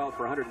 6 for 12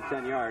 for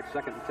 110 yards,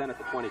 2nd and 10 at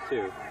the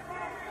 22.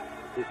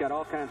 He's got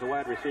all kinds of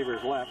wide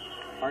receivers left.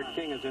 Art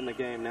King is in the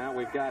game now.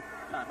 We've got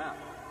timeout.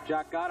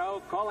 Jack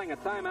Gatto calling a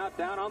timeout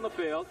down on the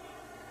field.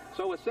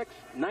 So with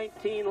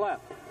 6:19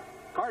 left.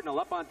 Cardinal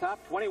up on top,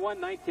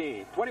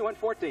 21-19,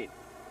 21-14.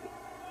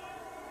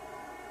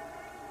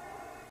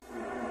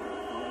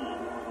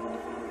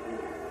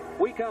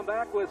 We come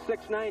back with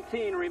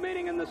 6:19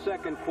 remaining in the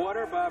second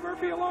quarter. Bob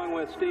Murphy along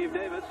with Steve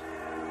Davis.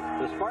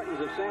 The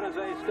Spartans of San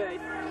Jose State,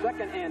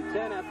 2nd and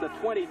 10 at the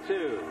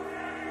 22.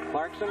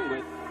 Clarkson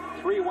with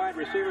 3 wide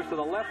receivers to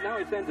the left. Now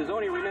he sends his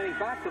only remaining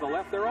back to the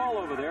left. They're all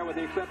over there with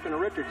the exception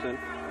of Richardson.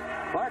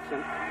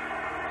 Clarkson,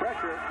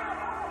 pressure.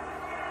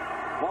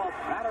 Ball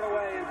batted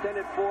away,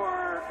 intended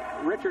for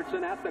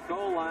Richardson at the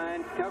goal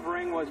line.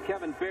 Covering was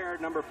Kevin Baird,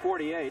 number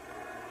 48.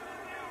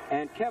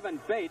 And Kevin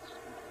Bates,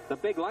 the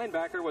big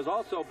linebacker, was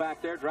also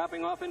back there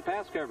dropping off in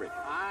pass coverage.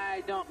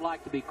 I don't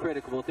like to be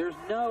critical, but there's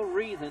no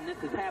reason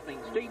this is happening.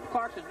 Steve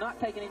Clarkson's not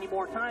taking any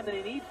more time than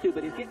he needs to,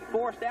 but he's getting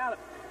forced out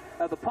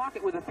of the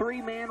pocket with a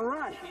 3-man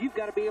rush. You've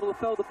got to be able to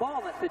throw the ball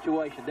in that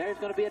situation. There's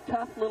going to be a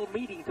tough little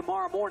meeting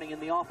tomorrow morning in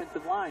the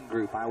offensive line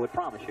group, I would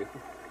promise you.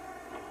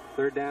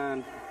 Third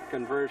down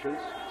conversions.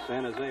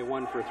 San Jose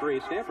 1 for 3.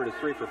 Stanford is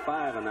 3 for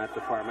 5 in that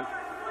department.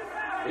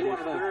 It is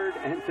 3rd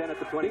and 10 at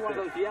the 26. One of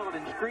those yelling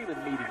and screaming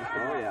meetings.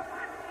 Oh, yeah.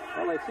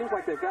 Well, it seems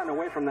like they've gotten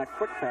away from that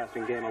quick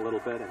passing game a little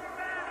bit in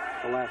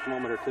the last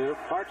moment or two.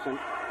 Clarkson.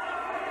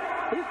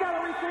 He's got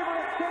a receiver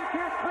at Tim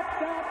Kearse.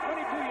 Touchdown,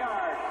 22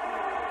 yards.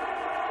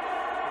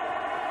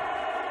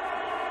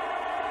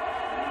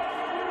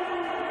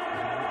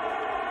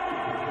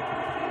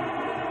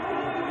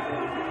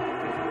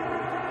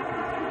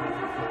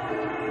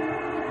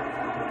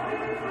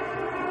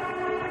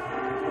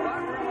 Well,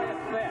 I'm really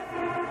upset.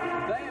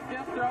 They have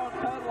just thrown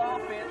total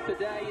offense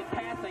today in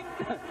passing.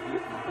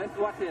 Let's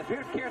watch this.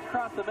 Here's Kearse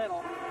across the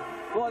middle.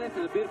 Boy, this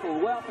is a beautiful,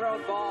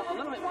 well-thrown ball. A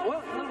little bit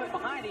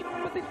behind him,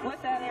 but they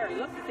split that area.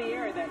 Looked at the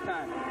area that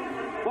time.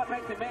 What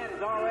makes me mad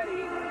is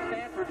already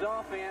Stanford's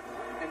offense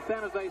and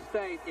San Jose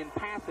State in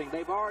passing.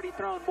 They've already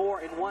thrown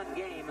more in one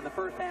game in the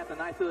first half than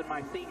I threw in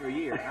my senior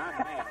year, and I'm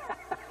mad.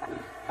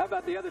 How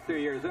about the other 2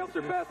 years? They'll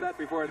surpass that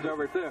before it's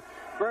over, too.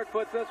 Berg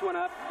puts this one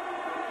up.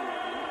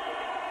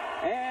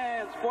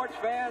 And sports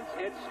fans,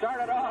 it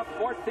started off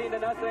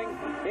 14-0.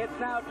 It's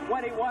now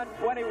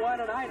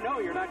 21-21, and I know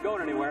you're not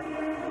going anywhere.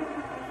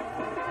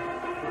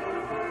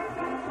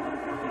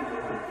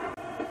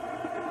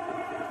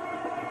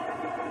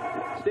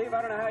 Steve,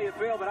 I don't know how you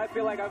feel, but I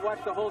feel like I've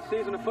watched the whole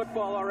season of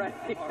football already.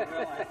 Oh,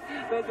 really?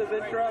 This is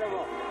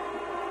incredible.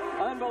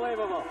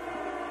 Unbelievable.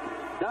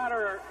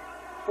 Dotterer,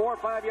 4 or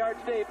 5 yards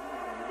deep.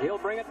 He'll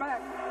bring it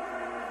back.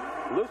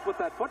 Loose with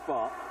that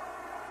football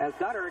as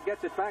Dotterer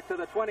gets it back to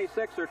the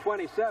 26 or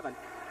 27.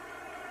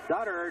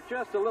 Dotterer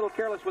just a little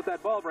careless with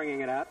that ball,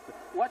 bringing it out.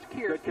 Watch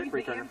Kearse. He's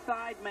the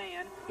inside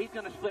man. He's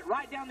going to split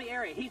right down the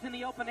area. He's in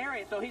the open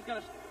area, so he's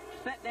going to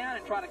sit down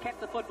and try to catch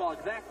the football.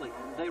 Exactly.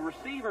 The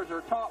receivers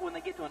are taught when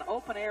they get to an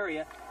open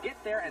area, get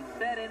there and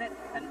set in it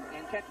and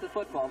catch the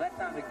football. That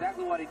sounds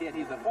exactly what he did.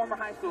 He's a former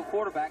high school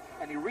quarterback,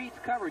 and he reads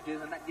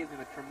coverages, and that gives him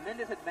a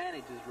tremendous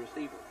advantage as a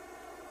receiver.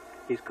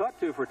 He's caught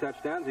 2 for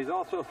touchdowns. He's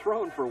also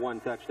thrown for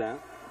 1 touchdown.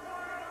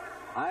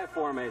 I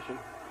formation.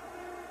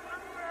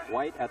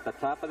 White at the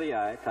top of the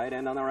eye. Tight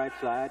end on the right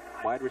side.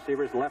 Wide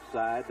receivers left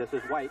side. This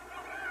is White.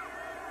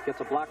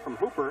 Gets a block from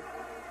Hooper.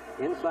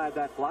 Inside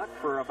that block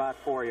for about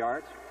 4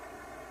 yards.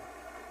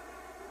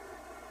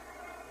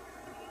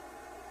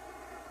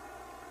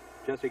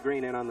 Jesse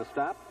Green in on the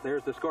stop.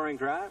 There's the scoring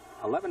drive.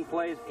 11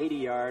 plays, 80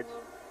 yards.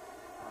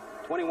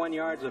 21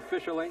 yards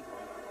officially.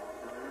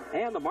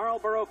 And the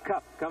Marlboro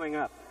Cup coming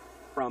up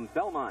from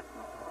Belmont.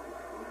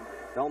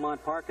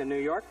 Belmont Park in New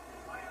York.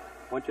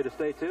 I want you to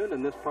stay tuned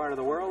in this part of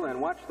the world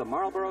and watch the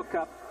Marlboro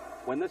Cup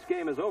when this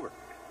game is over.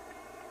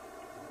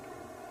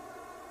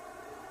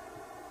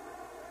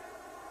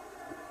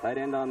 Tight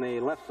end on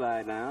the left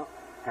side now.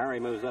 Harry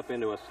moves up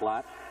into a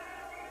slot.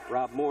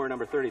 Rob Moore,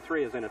 number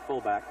 33, is in at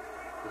fullback.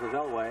 This is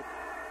Elway.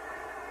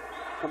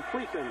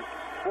 Completion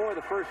for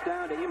the first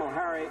down to Emil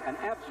Harry. An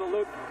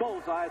absolute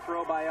bullseye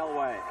throw by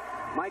Elway.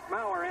 Mike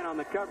Maurer in on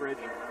the coverage.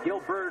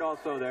 Gil Bird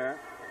also there.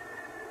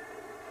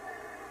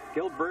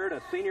 Gil Bird,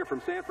 a senior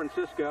from San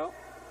Francisco,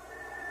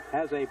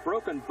 has a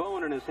broken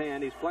bone in his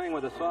hand. He's playing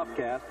with a soft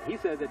cast. He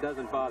says it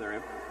doesn't bother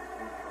him.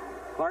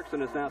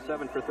 Clarkson is now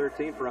 7 for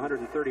 13 for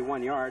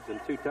 131 yards and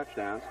 2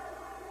 touchdowns.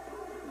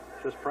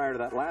 Just prior to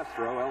that last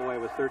throw,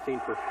 Elway was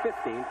 13 for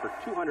 15 for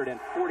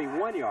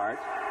 241 yards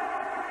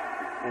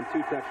and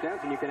 2 touchdowns,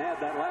 and you can add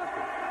that last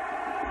one.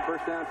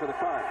 First down for the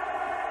Cards.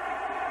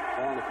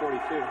 Ball on the 42.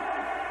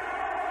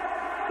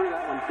 Threw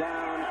that one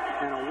down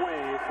and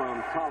away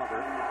from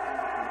Tolliver.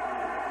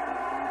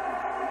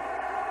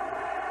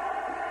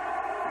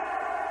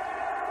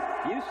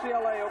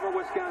 UCLA over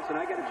Wisconsin.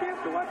 I get a chance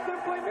to watch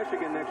them play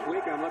Michigan next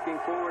week. I'm looking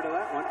forward to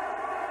that one.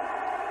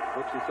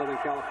 Folks in Southern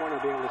California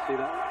will be able to see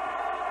that one.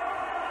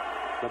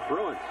 The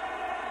Bruins.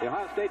 The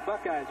Ohio State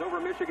Buckeyes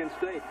over Michigan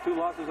State. 2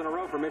 losses in a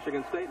row for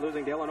Michigan State,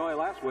 losing to Illinois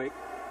last week.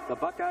 The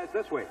Buckeyes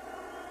this week.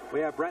 We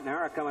have Brent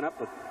Nara coming up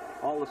with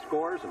all the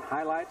scores and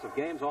highlights of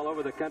games all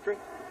over the country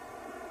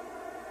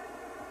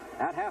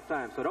at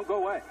halftime, so don't go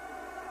away.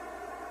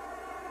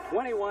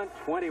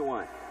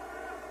 21-21.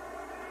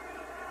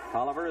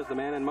 Tolliver is the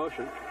man in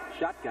motion.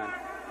 Shotgun.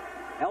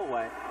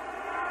 Elway.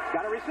 He's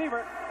got a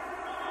receiver.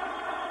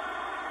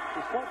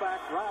 His fullback,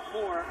 Rob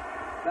Moore.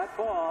 That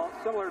ball,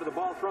 similar to the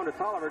ball thrown to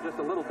Tolliver just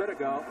a little bit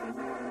ago,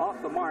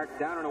 off the mark,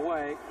 down and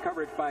away.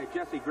 Coverage by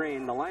Jesse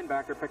Green, the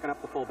linebacker, picking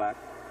up the fullback.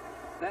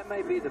 That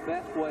may be the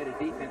best way to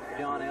defense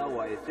John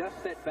Elway, is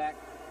just sit back.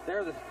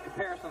 There's a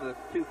comparison of the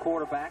 2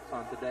 quarterbacks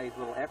on today's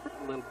little effort,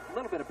 a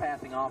little bit of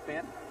passing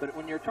offense. But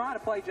when you're trying to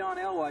play John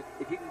Elway,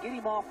 if you can get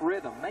him off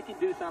rhythm, make him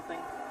do something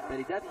that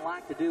he doesn't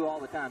like to do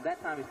all the time.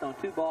 That time he's thrown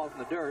 2 balls in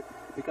the dirt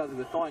because he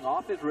was throwing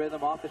off his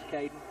rhythm, off his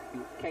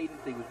cadence.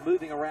 He was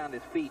moving around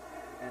his feet,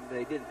 and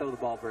they didn't throw the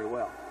ball very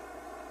well.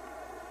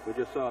 We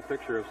just saw a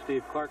picture of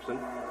Steve Clarkson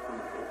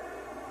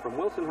from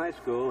Wilson High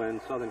School in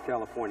Southern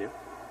California.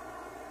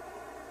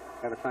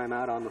 Have a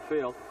timeout on the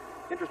field.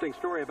 Interesting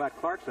story about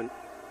Clarkson.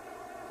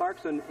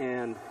 Clarkson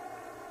and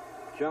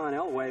John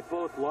Elway,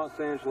 both Los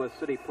Angeles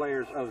City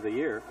Players of the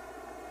Year.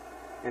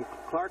 And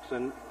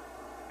Clarkson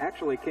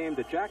actually came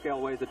to Jack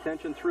Elway's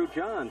attention through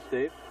John,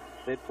 Steve.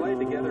 They'd played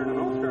together in an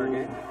All-Star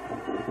game.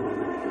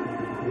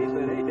 He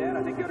said, "Hey, Dad,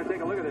 I think you ought to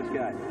take a look at this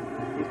guy."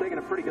 He's taking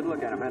a pretty good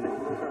look at him, hasn't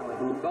he?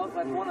 Certainly. Both,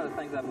 that's one of the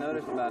things I've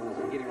noticed about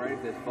getting ready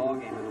for this ball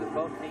game is that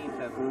both teams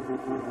have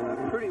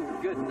pretty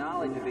good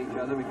knowledge of each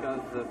other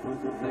because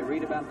they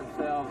read about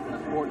themselves on the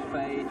sports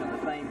page, on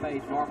the same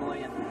page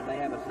normally, and they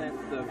have a sense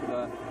of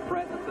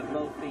presence of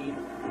both teams.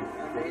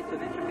 And it's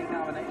an interesting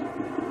combination.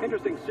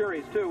 Interesting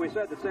series, too. We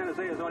said that San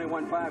Jose has only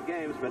won 5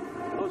 games, but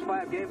those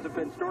 5 games have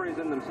been stories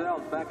in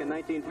themselves. Back in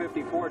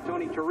 1954,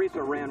 Tony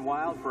Teresa ran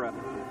wild for a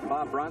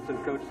Bob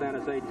Bronson coached San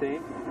Jose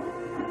team.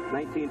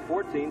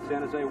 1914,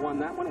 San Jose won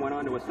that one, went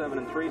on to a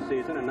 7-3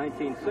 season. In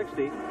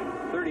 1960,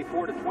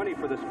 34-20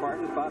 for the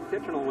Spartans. Bob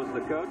Kitchenell was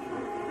the coach.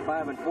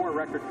 5-4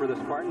 record for the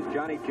Spartans.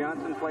 Johnny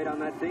Johnson played on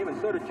that team,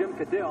 and so did Jim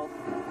Cadill,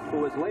 who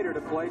was later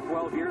to play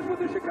 12 years with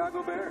the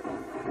Chicago Bears.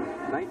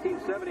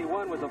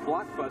 1971 was a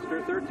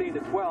blockbuster,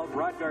 13-12.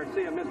 Rod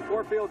Garcia missed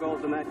 4 field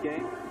goals in that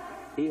game.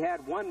 He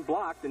had 1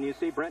 blocked, and you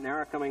see Brent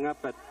Nara coming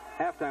up at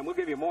halftime. We'll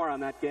give you more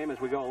on that game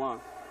as we go along.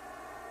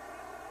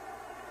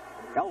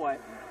 Elway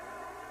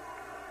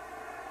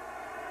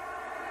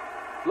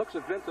looks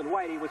at Vincent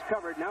White. He was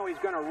covered. Now he's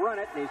going to run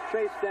it, and he's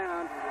chased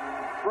down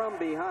from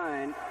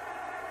behind.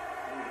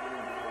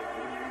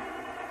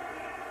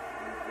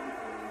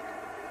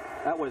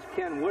 That was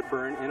Ken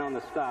Woodburn in on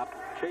the stop,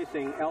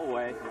 chasing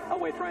Elway.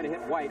 Elway trying to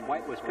hit White.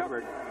 White was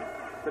covered.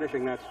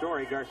 Finishing that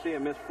story, Garcia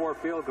missed 4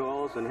 field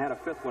goals and had a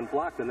 5th one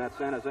blocked in that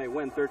San Jose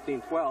win,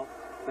 13-12.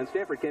 And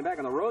Stanford came back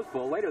in the Rose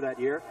Bowl later that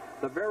year.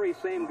 The very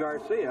same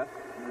Garcia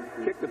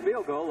kicked a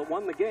field goal that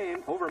won the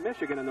game over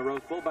Michigan in the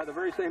Rose Bowl by the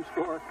very same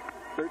score,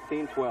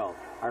 13-12.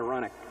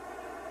 Ironic.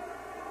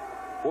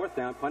 4th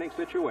down, punting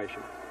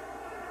situation.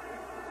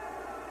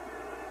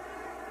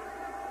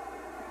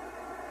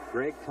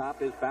 Greg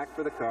Topp is back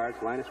for the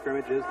Cards. Line of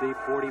scrimmage is the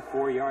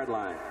 44-yard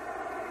line.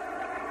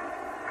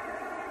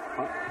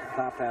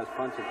 Topp has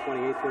punts at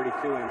 28,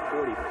 32, and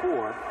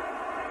 44.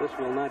 This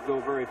will not go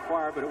very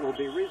far, but it will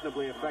be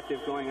reasonably effective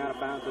going out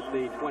of bounds at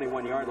the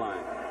 21-yard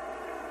line.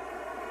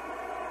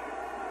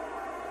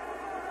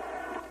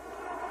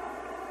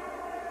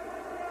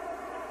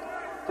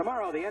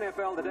 Tomorrow, the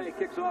NFL Today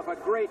kicks off a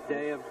great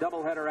day of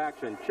doubleheader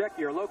action. Check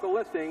your local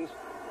listings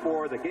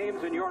for the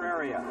games in your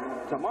area.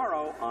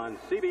 Tomorrow on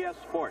CBS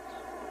Sports.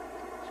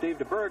 Steve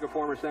DeBerg, a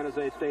former San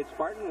Jose State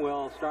Spartan,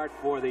 will start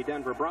for the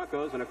Denver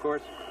Broncos. And, of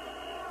course,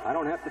 I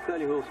don't have to tell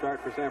you who will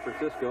start for San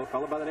Francisco. A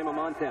fellow by the name of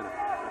Montana.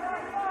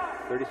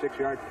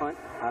 36-yard punt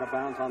out of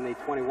bounds on the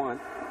 21.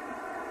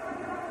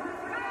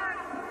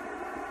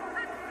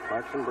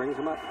 Clarkson brings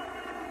him up.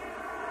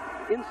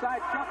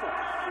 Inside shuffle.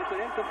 It's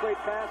an incomplete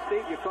pass.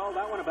 Steve, you called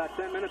that one about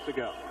 10 minutes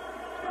ago.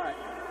 All right.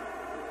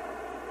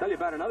 Tell you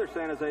about another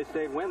San Jose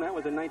State win. That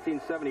was in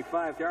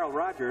 1975. Darrell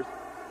Rogers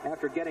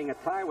after getting a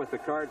tie with the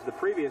Cards the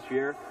previous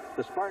year.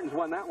 The Spartans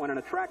won that one in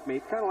a track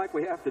meet, kind of like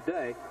we have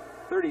today,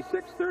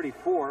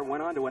 36-34,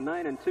 went on to a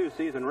 9-2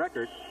 season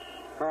record.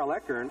 Carl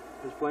Eckern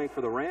is playing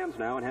for the Rams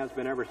now and has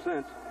been ever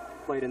since.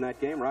 Played in that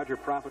game. Roger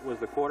Prophet was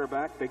the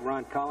quarterback. Big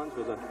Ron Collins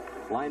was a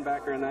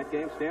linebacker in that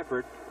game.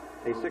 Stanford,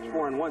 a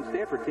 6-4-1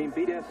 Stanford team,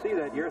 beat SC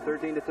that year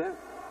 13-10.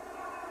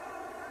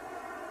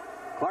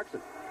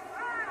 Clarkson.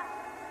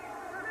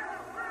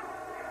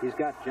 He's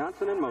got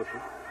Johnson in motion.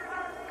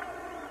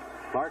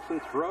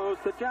 Clarkson throws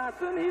to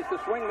Johnson. He's the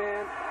swing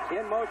man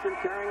in motion,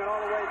 carrying it all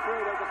the way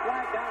through. There's a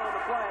flag down on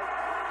the play.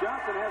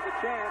 Johnson has a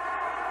chance,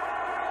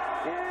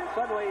 and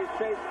suddenly he's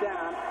chased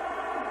down.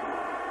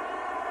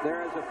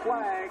 There is a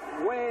flag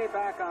way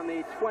back on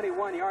the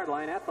 21-yard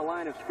line at the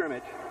line of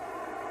scrimmage.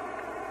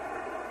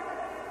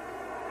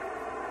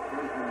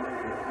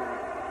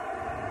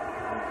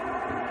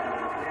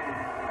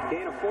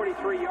 Gain of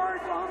 43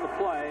 yards on the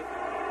play,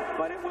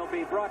 but it will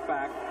be brought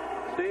back.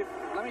 Steve?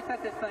 Let me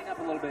set this thing up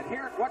a little bit.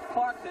 Here, watch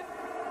Clarkson.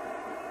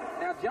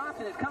 Now,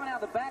 Johnson is coming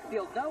out of the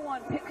backfield. No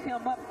one picks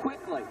him up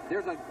quickly.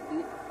 There's a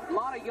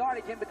lot of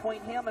yardage in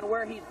between him and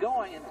where he's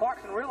going, and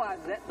Clarkson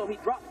realizes that, so he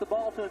drops the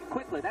ball to him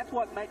quickly. That's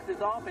what makes this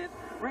offense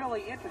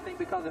really interesting,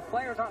 because if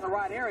players aren't in the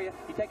right area,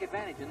 you take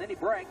advantage, and then he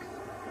breaks,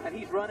 and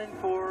he's running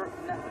for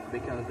nothing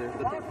because there's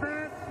the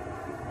offense.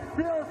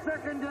 Still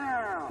second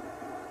down.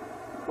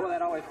 Boy,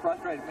 that always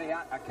frustrated me.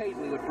 I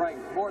occasionally would break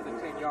more than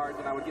 10 yards,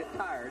 and I would get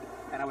tired,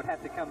 and I would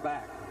have to come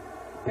back.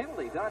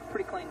 Penalties, that's a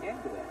pretty clean game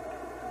today.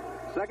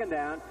 Second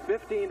down,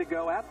 15 to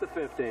go at the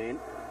 15.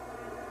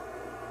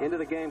 Into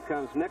the game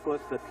comes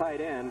Nicholas, the tight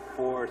end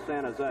for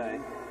San Jose.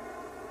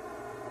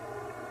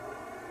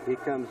 He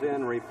comes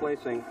in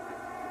replacing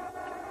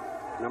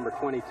number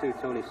 22,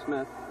 Tony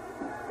Smith.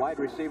 Wide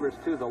receivers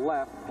to the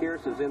left.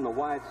 Pierce is in the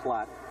wide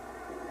slot.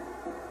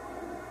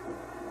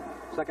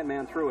 Second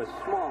man through is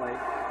Smalley.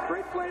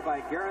 Great play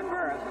by Garen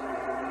Veras.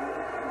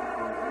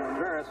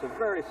 Veras, a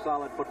very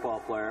solid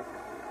football player.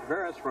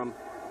 Veras from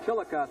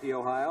Chillicothe,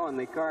 Ohio, and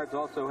the Cards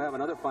also have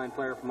another fine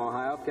player from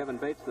Ohio, Kevin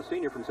Bates, the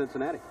senior from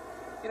Cincinnati.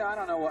 You know, I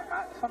don't know what.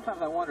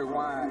 Sometimes I wonder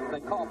why they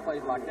call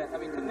plays like that. I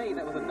mean, to me,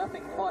 that was a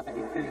nothing play.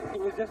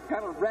 It was just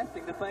kind of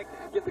resting to think,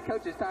 give the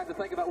coaches time to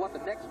think about what the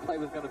next play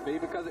was going to be,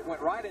 because it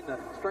went right in the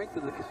strength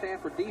of the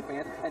Stanford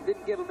defense and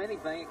didn't give them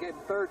anything. It gave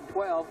them 3rd and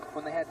 12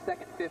 when they had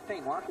 2nd and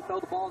 15. Why don't you throw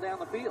the ball down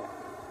the field?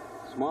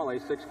 Smalley,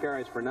 6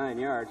 carries for 9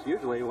 yards.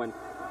 Usually when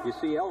you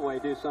see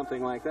Elway do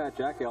something like that,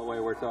 Jack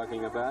Elway we're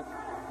talking about,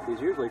 he's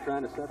usually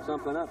trying to set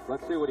something up.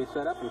 Let's see what he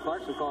set up, and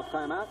Clarkson calls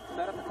timeout.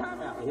 Set up a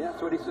timeout. Yeah,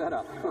 that's what he set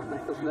up.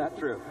 Isn't that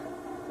true?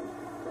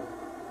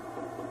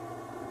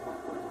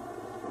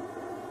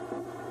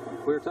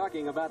 We were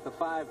talking about the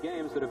 5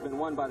 games that have been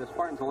won by the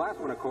Spartans. The last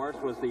one, of course,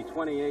 was the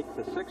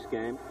 28-6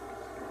 game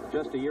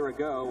just a year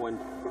ago when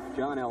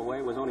John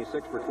Elway was only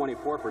 6 for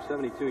 24 for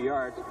 72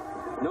 yards.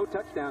 No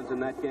touchdowns in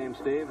that game,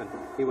 Steve, and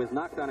he was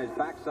knocked on his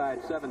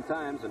backside 7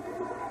 times. And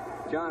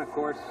John, of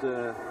course,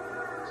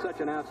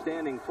 such an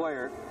outstanding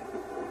player,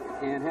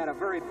 and had a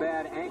very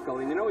bad ankle.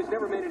 And you know, he's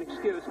never made an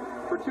excuse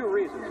for 2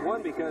 reasons.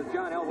 One, because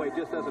John Elway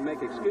just doesn't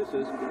make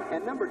excuses.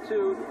 And number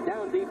 2,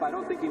 down deep, I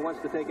don't think he wants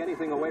to take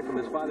anything away from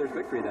his father's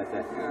victory that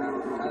day.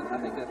 I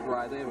think that's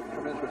right. They have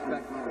tremendous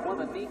respect.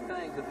 One of the neat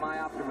things of my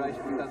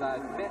observation, because I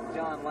met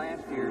John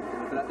last year,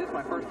 but this is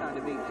my first time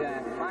to meet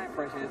Jack, my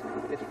impression is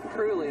it's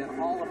truly an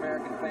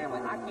all-American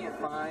family. I can't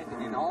find,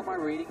 in all my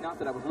reading, not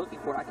that I was looking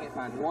for it, I can't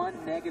find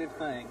one negative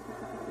thing.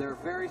 They're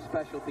very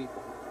special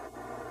people.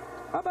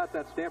 How about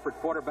that Stanford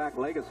quarterback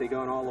legacy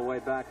going all the way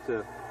back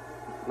to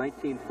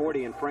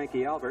 1940 and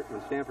Frankie Albert,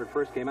 when Stanford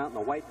first came out in the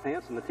white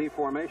pants and the T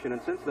formation.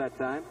 And since that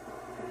time,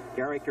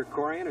 Gary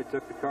Kerkorian, who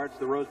took the Cards to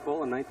the Rose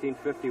Bowl in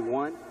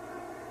 1951.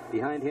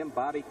 Behind him,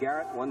 Bobby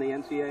Garrett won the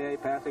NCAA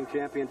passing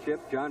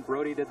championship. John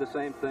Brody did the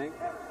same thing.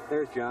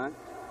 There's John.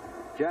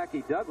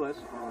 Jackie Douglas,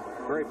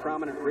 very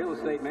prominent real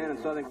estate man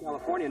in Southern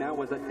California now,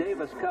 was a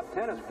Davis Cup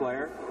tennis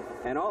player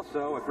and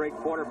also a great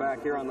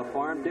quarterback here on the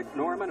farm. Dick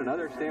Norman,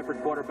 another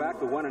Stanford quarterback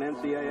who won an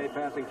NCAA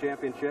passing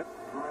championship.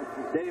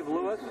 Dave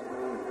Lewis,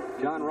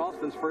 John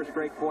Ralston's first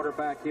great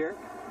quarterback here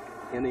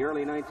in the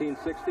early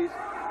 1960s.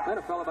 Then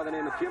a fellow by the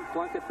name of Jim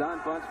Plunkett,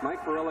 Don Bunce,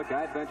 Mike Barilla,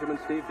 Guy Benjamin,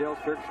 Steve Dills,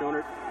 Turk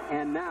Schonert,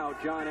 and now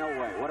John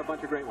Elway. What a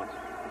bunch of great ones.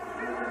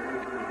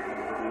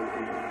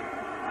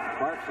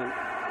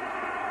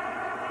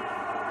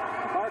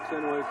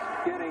 Clarkson was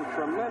getting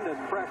tremendous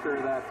pressure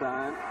that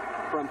time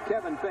from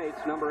Kevin Bates,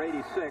 number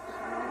 86.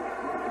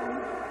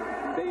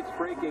 Bates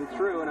breaking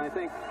through, and I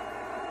think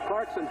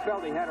Clarkson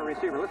felt he had a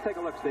receiver. Let's take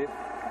a look, Steve.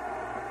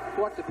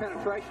 What's the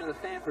penetration of the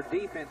Stanford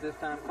defense this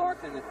time?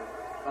 Clarkson,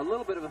 a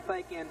little bit of a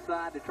fake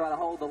inside to try to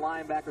hold the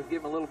linebackers,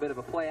 give him a little bit of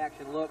a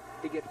play-action look.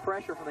 He gets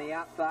pressure from the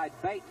outside.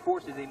 Bates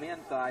forces him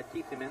inside,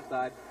 keeps him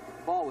inside.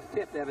 The ball was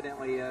tipped,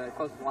 evidently,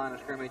 close to the line of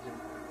scrimmage and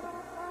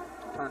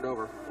turned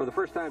over. For the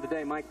first time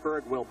today, Mike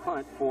Berg will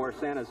punt for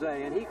San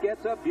Jose, and he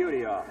gets a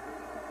beauty off.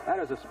 That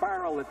is a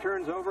spiral that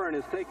turns over and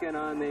is taken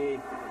on the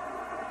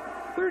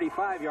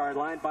 35-yard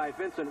line by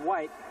Vincent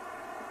White.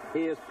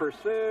 He is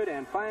pursued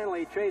and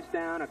finally chased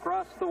down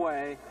across the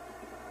way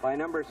by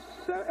number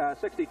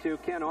 62,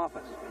 Ken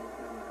Office.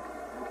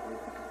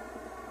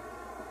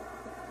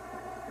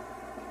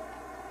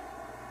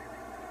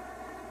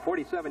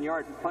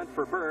 "47-yard punt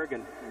for Berg,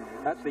 and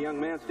that's the young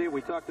man, Steve,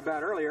 we talked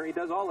about earlier. He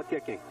does all the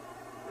kicking.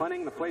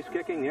 Punting, the place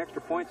kicking, the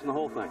extra points, and the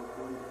whole thing.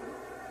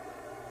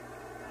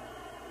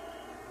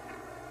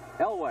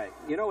 Elway,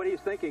 you know what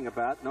he's thinking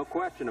about, no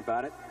question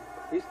about it.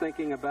 He's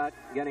thinking about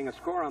getting a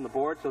score on the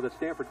board so that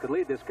Stanford could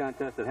lead this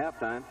contest at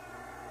halftime.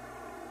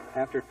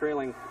 After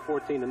trailing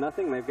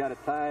 14-0, they've got it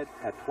tied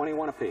at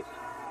 21 apiece.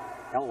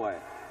 Elway.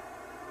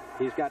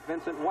 He's got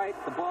Vincent White.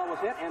 The ball was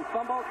hit and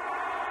fumbled,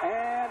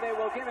 and they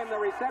will give him the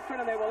reception,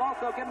 and they will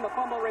also give him the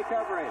fumble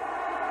recovery.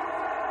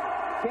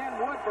 Ken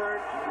Woodburn,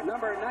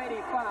 number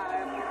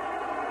 95.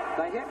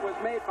 The hit was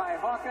made by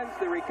Hawkins.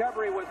 The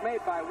recovery was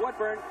made by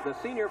Woodburn, the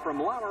senior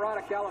from La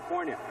Mirada,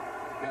 California.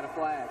 Got a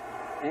flag.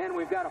 And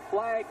we've got a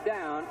flag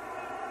down.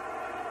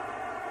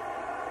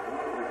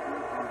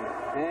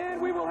 And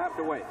we will have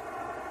to wait.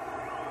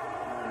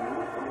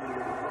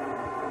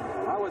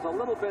 I was a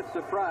little bit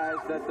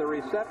surprised that the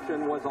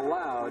reception was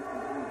allowed.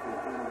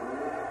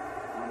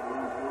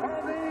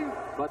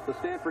 But the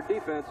Stanford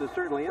defense is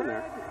certainly in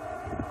there.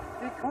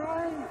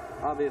 Decline.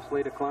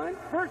 Obviously declined.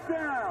 First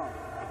down.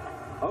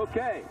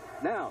 Okay,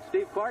 now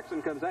Steve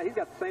Clarkson comes out. He's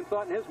got the same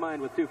thought in his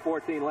mind with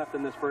 2:14 left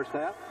in this first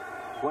half.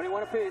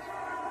 21 apiece.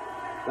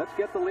 Let's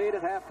get the lead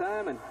at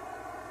halftime, and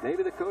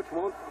maybe the coach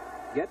won't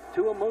get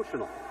too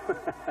emotional.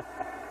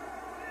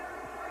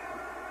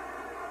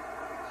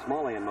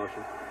 Smalley in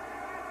motion.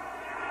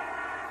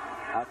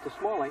 Out to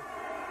Smalley.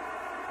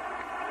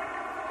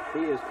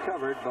 He is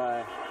covered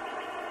by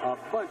a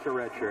bunch of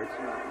red shirts.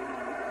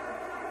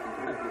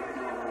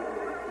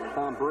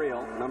 Tom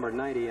Breel, number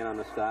 90, in on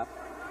the stop.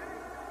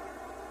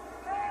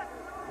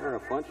 There are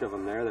a bunch of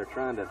them there. They're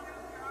trying to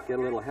get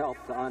a little help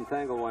to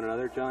untangle one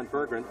another. John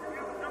Berggren,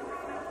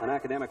 an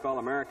academic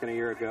All-American a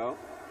year ago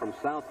from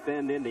South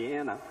Bend,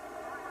 Indiana.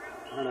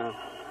 I don't know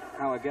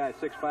how a guy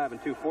 6'5"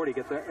 and 240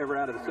 gets ever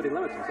out of the city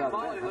limits in South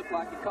Smalley Bend. looked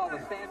like he called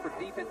the Stanford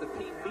defensive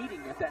team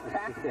meeting at that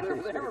tackle. There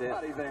was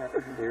everybody there.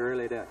 He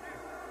really did.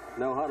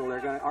 No huddle.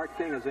 They're going to. Art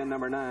King is in,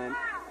 number 9.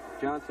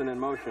 Johnson in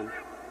motion.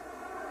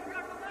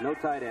 No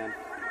tight end.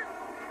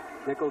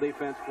 Nickel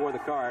defense for the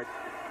Card.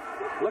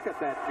 Look at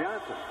that,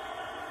 Johnson.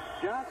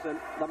 Johnson,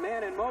 the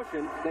man in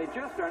motion, they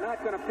just are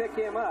not going to pick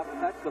him up.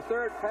 That's the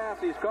third pass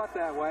he's caught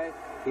that way.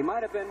 He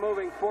might have been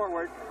moving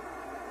forward.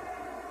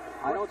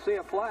 I don't see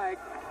a flag,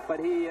 but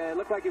he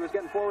looked like he was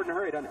getting forward in a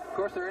hurry, doesn't he? Of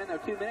course, they're in their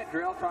 2-minute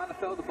drill trying to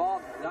throw the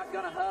ball. Not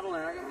going to huddle,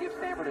 and they're not going to give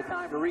Stanford a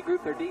time to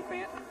regroup their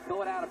defense.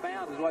 Throw it out of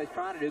bounds is what he's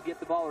trying to do. Get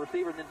the ball to the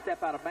receiver and then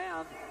step out of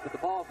bounds. But the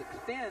ball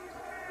extends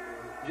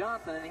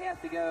Johnson, and he has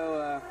to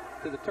go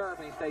to the turf,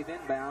 and he stays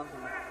inbounds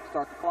and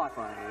start the clock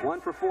running.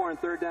 1 for 4 in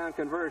third down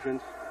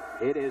conversions.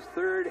 It is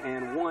 3rd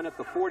and 1 at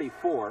the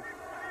 44.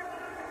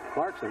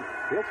 Clarkson,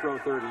 he'll throw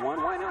 3rd and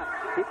 1. Why not?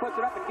 He puts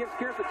it up and gives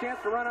Kearse a chance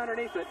to run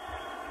underneath it,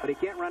 but he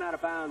can't run out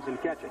of bounds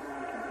and catch it.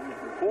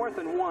 4th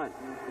and 1.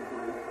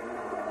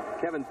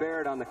 Kevin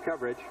Baird on the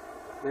coverage.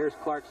 There's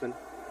Clarkson.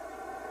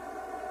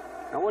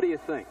 Now, what do you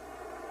think?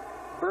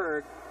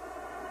 Berg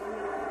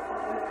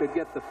could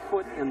get the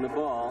foot in the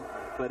ball,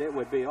 but it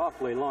would be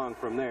awfully long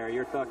from there.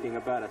 You're talking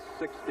about a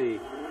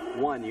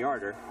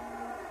 61-yarder.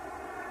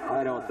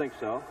 I don't think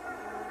so.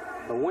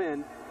 The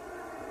wind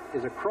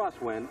is a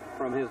crosswind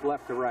from his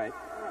left to right.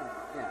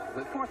 Yeah,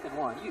 but 4th and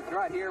 1. You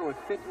right here with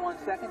 51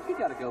 seconds, you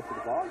got to go for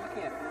the ball.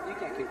 You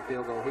can't kick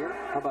field goal here.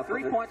 How about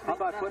 3 points? How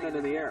about putting it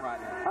in the air? Right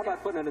now. How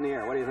about putting it in the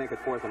air? What do you think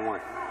at 4th and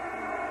 1?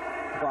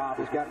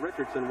 He's got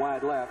Richardson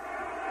wide left.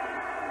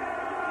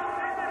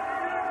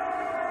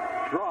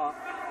 Draw.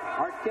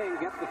 Art King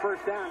gets the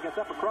first down, gets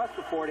up across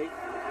the 40,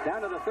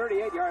 down to the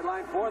 38-yard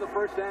line for the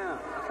first down.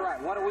 That's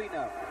right. What do we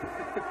know?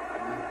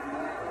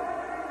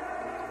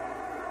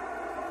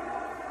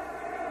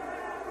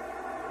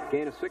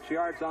 Gain of 6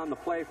 yards on the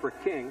play for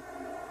King.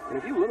 And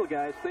if you little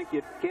guys think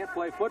you can't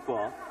play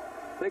football,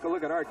 take a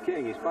look at Art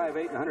King. He's 5'8"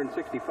 and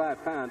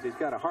 165 pounds. He's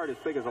got a heart as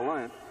big as a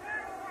lion.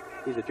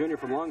 He's a junior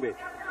from Long Beach.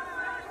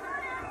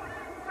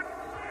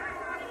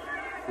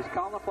 He's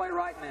calling the play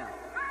right now.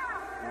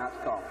 Now it's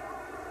called.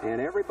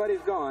 And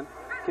everybody's gone.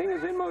 King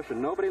is in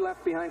motion. Nobody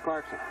left behind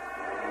Clarkson.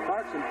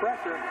 Clarkson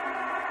pressure.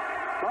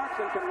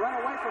 Clarkson can run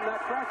away from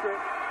that pressure.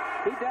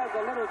 He does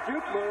a little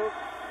juke move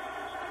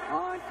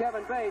on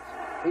Kevin Bates.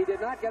 He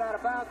did not get out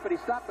of bounds, but he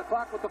stopped the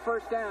clock with the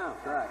first down.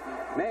 Right.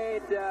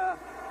 Made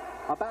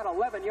about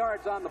 11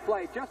 yards on the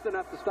play, just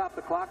enough to stop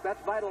the clock.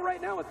 That's vital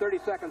right now with 30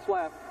 seconds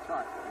left. That's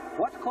right.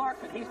 Watch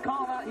Clarkson. He's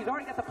calling out. He's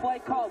already got the play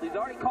called. He's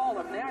already called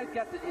him. Now he's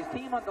got his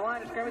team on the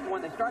line of scrimmage.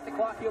 When they start the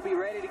clock, he'll be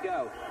ready to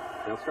go.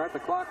 They'll start the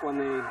clock when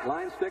the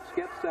line sticks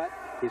get set.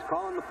 He's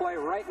calling the play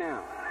right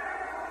now.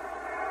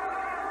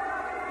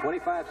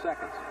 25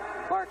 seconds.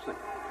 Clarkson.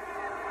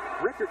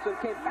 Richardson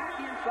came back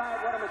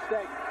inside. What a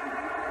mistake.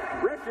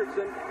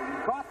 Richardson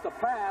caught the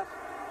pass.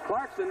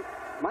 Clarkson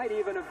might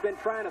even have been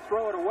trying to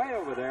throw it away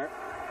over there.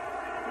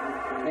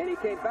 And he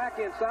came back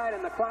inside,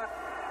 and the clock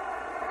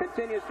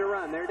continues to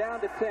run. They're down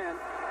to 10.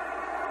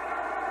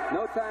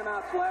 No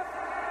timeouts left.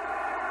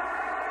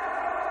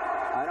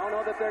 I don't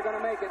know that they're going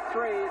to make it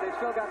 3. They've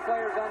still got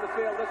players on the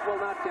field. This will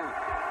not count.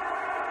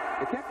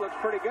 The kick looks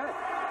pretty good.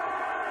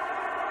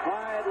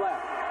 Wide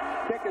left.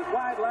 Kick is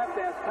wide left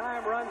as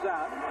time runs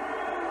out.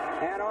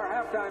 And our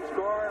halftime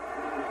score,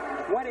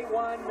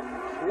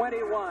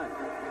 21-21.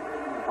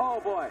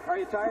 Oh, boy. Are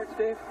you tired,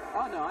 Steve?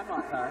 Oh, no, I'm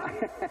not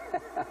tired.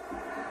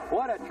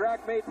 What a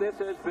track meet this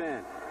has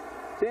been.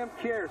 Tim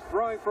Kearse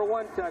throwing for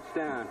 1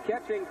 touchdown,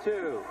 catching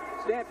 2.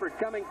 Stanford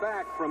coming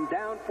back from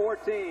down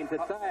 14 to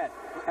tie it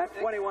at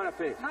 21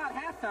 apiece. It's not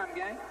halftime,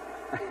 gang.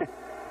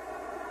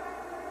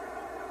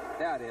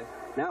 Yeah, it is.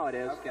 Now it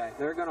is. Okay.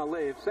 They're going to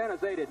leave. San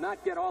Jose did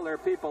not get all their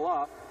people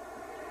off.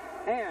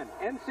 And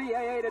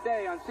NCAA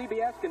Today on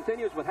CBS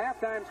continues with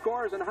halftime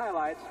scores and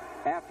highlights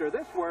after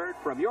this word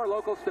from your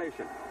local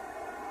station.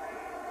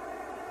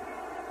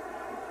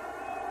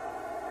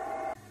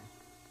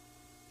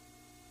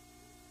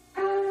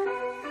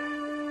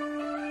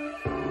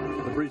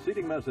 The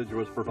preceding message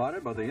was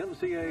provided by the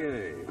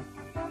NCAA.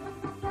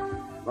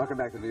 Welcome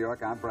back to New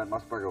York. I'm Brent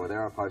Musburger with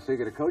Ara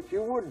Parsiga. Coach,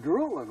 you were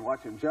drooling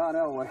watching John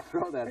Elway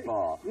throw that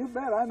ball. You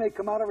bet. I may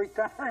come out of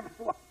retirement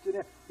watching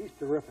it. He's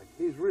terrific.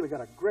 He's really got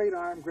a great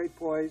arm, great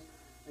poise.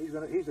 He's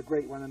a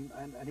great one,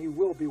 and he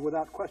will be,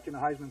 without question, a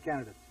Heisman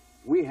candidate.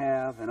 We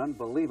have an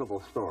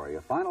unbelievable story.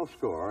 A final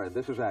score, and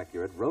this is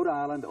accurate, Rhode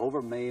Island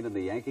over Maine in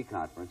the Yankee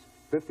Conference,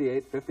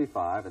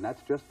 58-55, and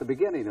that's just the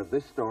beginning of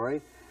this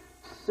story.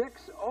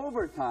 6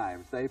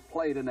 overtimes they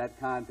played in that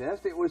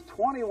contest. It was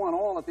 21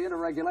 all at the end of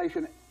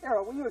regulation.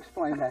 Errol, will you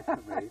explain that to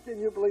me? Can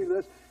you believe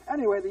this?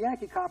 Anyway, the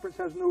Yankee Conference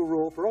has a new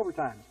rule for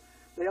overtimes.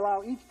 They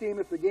allow each team,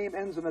 if the game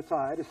ends in a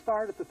tie, to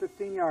start at the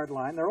 15-yard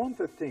line, their own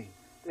 15.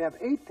 They have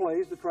 8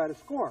 plays to try to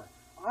score.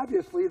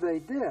 Obviously, they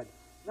did.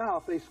 Now,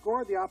 if they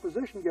score, the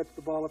opposition gets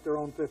the ball at their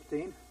own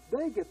 15.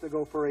 They get to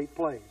go for 8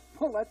 plays.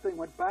 Well, that thing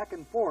went back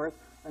and forth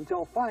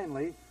until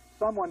finally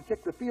someone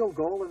kicked the field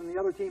goal, and the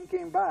other team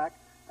came back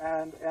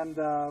and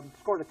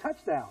scored a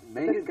touchdown.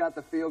 Maine got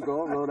the field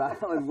goal. Rhode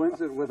Island wins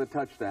it with a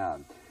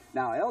touchdown.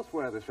 Now,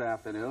 elsewhere this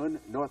afternoon,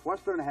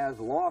 Northwestern has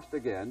lost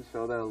again,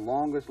 so their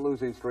longest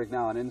losing streak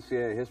now in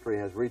NCAA history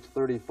has reached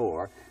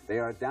 34. They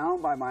are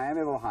down by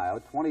Miami of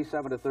Ohio,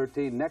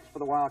 27-13. Next for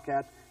the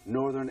Wildcats,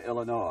 Northern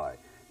Illinois.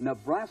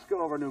 Nebraska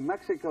over New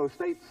Mexico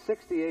State,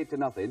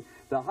 68-0.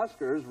 The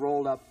Huskers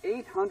rolled up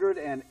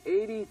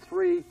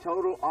 883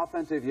 total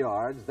offensive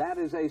yards. That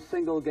is a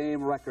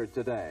single-game record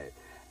today.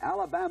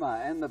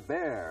 Alabama and the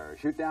Bears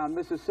shoot down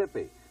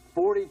Mississippi.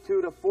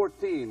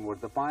 42-14 was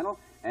the final,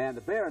 and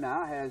the Bear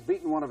now has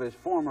beaten one of his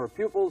former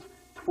pupils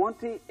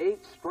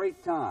 28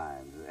 straight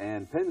times.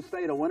 And Penn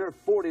State a winner,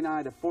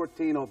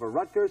 49-14 over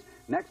Rutgers.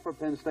 Next for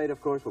Penn State,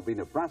 of course, will be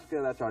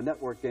Nebraska. That's our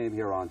network game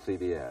here on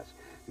CBS.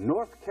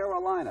 North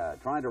Carolina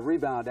trying to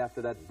rebound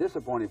after that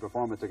disappointing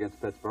performance against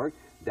Pittsburgh.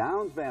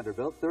 Downs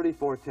Vanderbilt,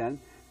 34-10.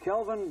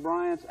 Kelvin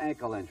Bryant's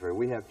ankle injury.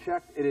 We have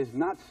checked. It is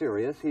not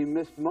serious. He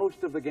missed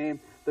most of the game.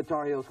 The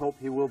Tar Heels hope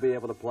he will be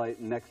able to play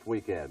next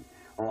weekend.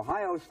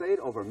 Ohio State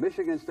over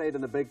Michigan State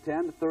in the Big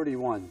Ten,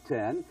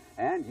 31-10.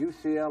 And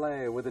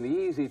UCLA with an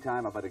easy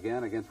time of it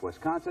again against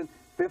Wisconsin,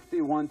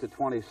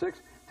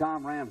 51-26.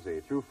 Tom Ramsey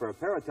threw for a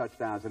pair of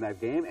touchdowns in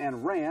that game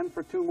and ran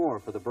for 2 more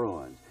for the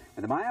Bruins.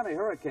 And the Miami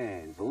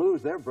Hurricanes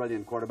lose their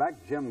brilliant quarterback,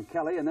 Jim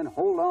Kelly, and then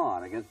hold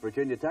on against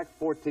Virginia Tech,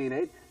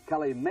 14-8.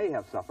 Kelly may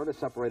have suffered a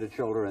separated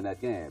shoulder in that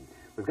game.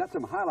 We've got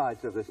some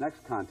highlights of this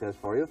next contest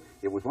for you.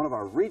 It was one of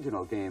our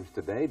regional games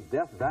today.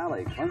 Death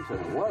Valley, Clemson.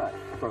 What a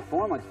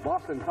performance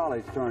Boston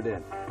College turned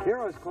in.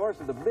 Here is, of course,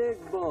 the big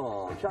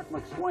bull, Chuck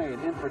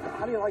McSwain, in for...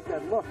 How do you like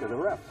that look of the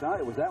refs, huh?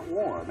 It was that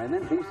warm. And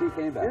then BC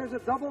came back. Here's a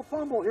double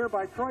fumble here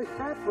by Troy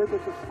Stratford.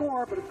 It's a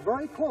score, but it's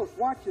very close.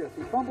 Watch this.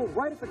 He fumbles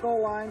right at the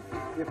goal line.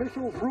 The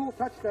officials rule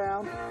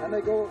touchdown, and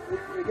they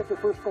get the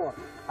first score.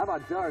 How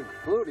about Doug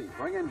Flutie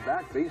bringing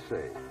back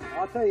BC?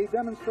 I'll tell you, he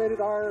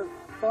demonstrated our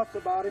thoughts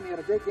about him. He had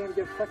a great game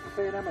against Texas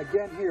A&M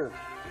again here.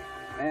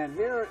 And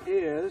here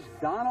is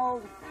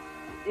Donald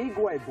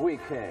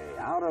Igwebuike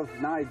out of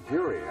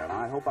Nigeria, and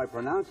I hope I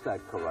pronounced that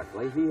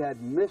correctly. He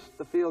had missed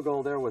the field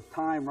goal there with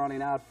time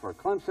running out for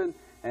Clemson,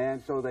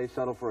 and so they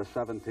settled for a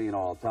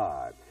 17-all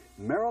tie.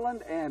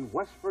 Maryland and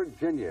West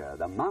Virginia,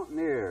 the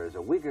Mountaineers,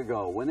 a week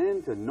ago went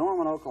into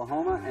Norman,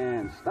 Oklahoma,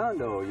 and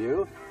stunned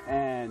OU.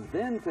 And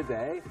then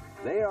today,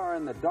 they are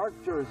in the dark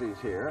jerseys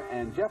here,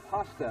 and Jeff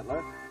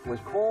Hostetler was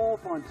called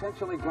for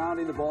intentionally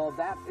grounding the ball.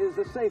 That is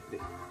a safety.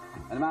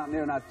 And the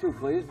Mountaineer not too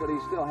pleased, but he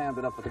still hammed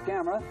it up for the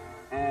camera.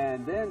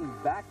 And then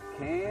back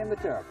came the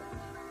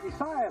Terrapins.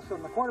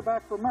 Esiason, the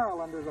quarterback for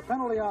Maryland, there's a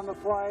penalty on the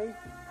play,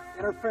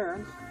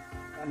 interference.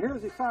 And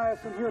here's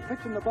Esiason here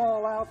pitching the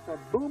ball out to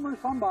Boomer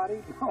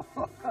somebody.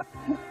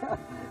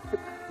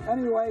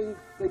 Anyway,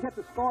 they get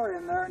the score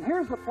in there. And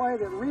here's the play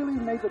that really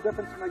made the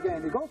difference in the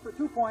game. He goes for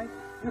 2 points.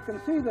 You can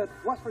see that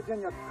West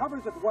Virginia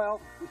covers it well.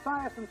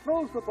 Esiason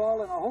throws the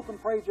ball in a hope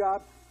and pray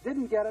job.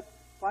 Didn't get it.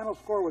 Final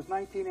score was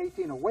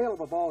 19-18, a whale of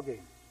a ball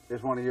game.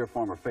 Here's one of your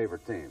former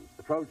favorite teams.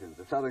 The Trojans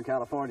of Southern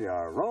California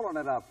are rolling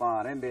it up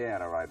on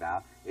Indiana right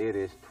now. It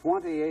is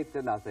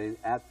 28-0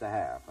 at the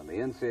half. And the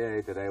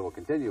NCAA Today will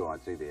continue on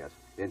CBS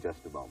in just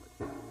a moment.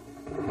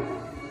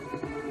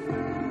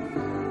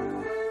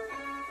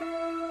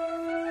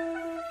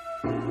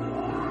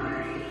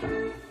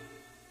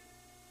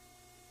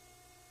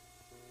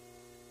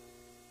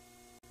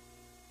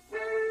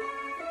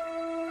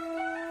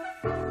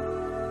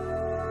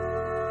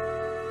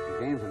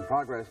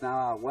 progress now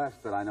out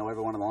west that I know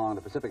everyone along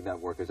the Pacific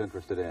Network is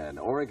interested in.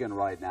 Oregon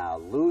right now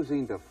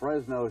losing to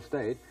Fresno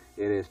State.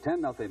 It is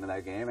 10-0 in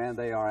that game, and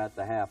they are at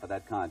the half of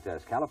that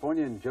contest.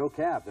 California and Joe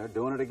Cap, they're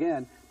doing it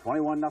again.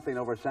 21-0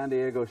 over San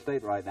Diego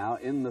State right now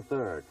in the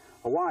third.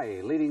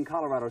 Hawaii leading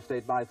Colorado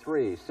State by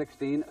 3,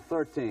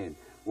 16-13.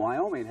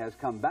 Wyoming has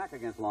come back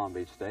against Long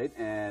Beach State,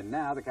 and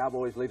now the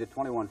Cowboys lead at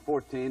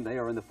 21-14. They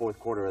are in the fourth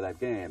quarter of that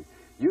game.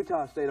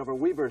 Utah State over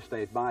Weber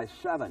State by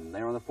 7.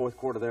 They're in the fourth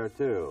quarter there,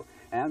 too.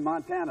 And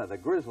Montana, the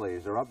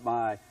Grizzlies are up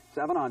by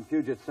 7 on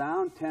Puget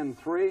Sound,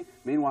 10-3.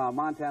 Meanwhile,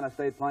 Montana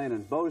State playing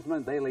in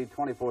Bozeman. They lead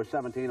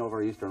 24-17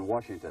 over Eastern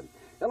Washington.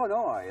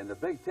 Illinois in the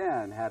Big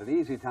Ten had an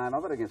easy time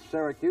of it against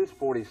Syracuse,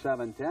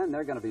 47-10.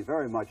 They're going to be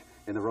very much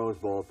in the Rose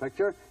Bowl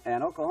picture.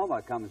 And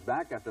Oklahoma comes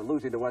back after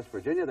losing to West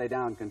Virginia. They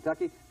down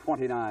Kentucky,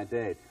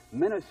 29-8.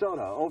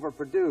 Minnesota over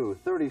Purdue,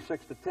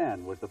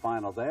 36-10 was the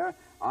final there.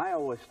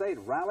 Iowa State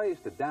rallies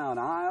to down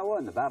Iowa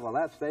in the Battle of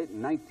that state,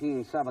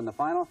 19-7 the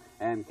final.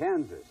 And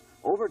Kansas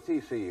over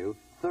TCU,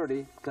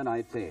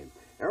 30-19.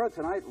 Era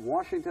tonight,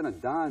 Washington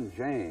and Don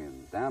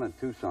James down in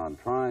Tucson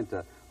trying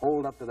to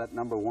hold up to that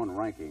 #1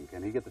 ranking.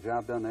 Can he get the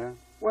job done there?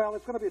 Well,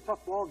 it's going to be a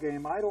tough ball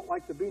game. I don't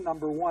like to be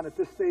 #1 at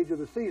this stage of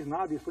the season,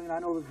 obviously, and I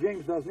know that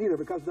James doesn't either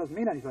because it doesn't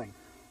mean anything.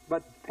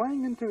 But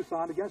playing in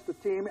Tucson against a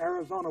team,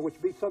 Arizona, which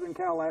beat Southern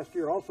Cal last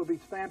year, also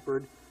beat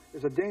Stanford,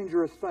 is a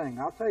dangerous thing.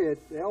 I'll tell you,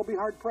 they'll be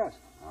hard-pressed.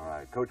 All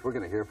right, Coach, we're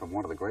going to hear from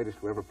one of the greatest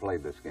who ever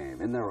played this game.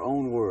 In their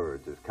own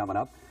words is coming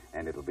up,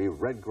 and it'll be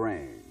Red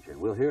Grange. And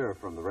we'll hear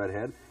from the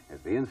Redhead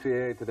as the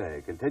NCAA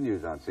Today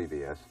continues on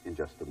CBS in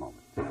just a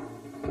moment.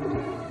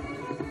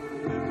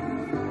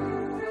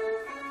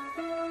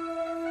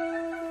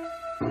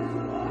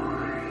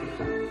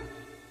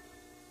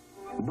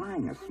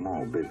 Buying a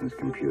small business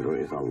computer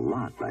is a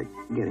lot like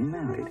getting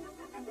married.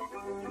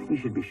 You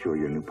should be sure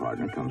your new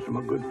partner comes from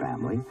a good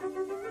family,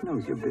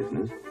 knows your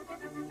business,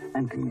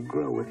 and can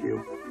grow with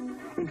you.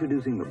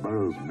 Introducing the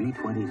Burroughs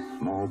B20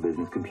 Small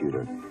Business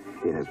Computer.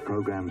 It has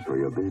programs for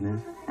your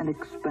business and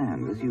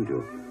expands as you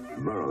do.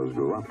 Burroughs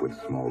grew up with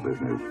small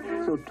business,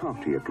 so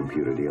talk to your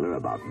computer dealer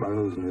about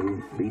Burroughs'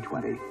 new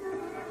B20.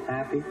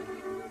 Happy?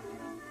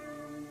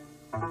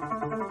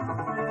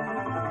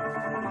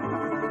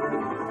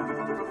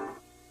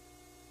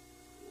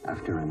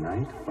 After a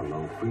night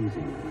below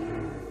freezing,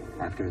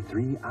 after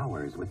 3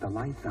 hours with the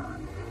lights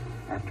on,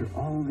 after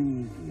all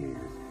these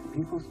years,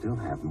 people still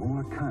have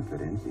more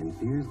confidence in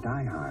Sears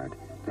Die Hard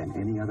than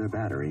any other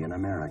battery in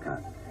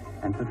America.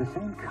 And for the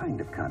same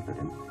kind of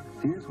confidence,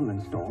 Sears will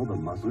install the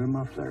Muzzler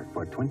Muffler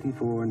for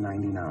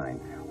 $24.99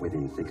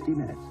 within 60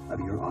 minutes of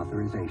your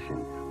authorization.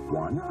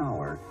 1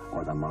 hour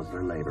or the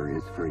muzzler labor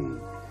is free.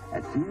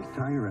 At Sears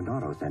Tire and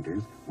Auto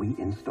Centers, we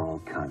install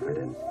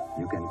confidence.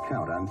 You can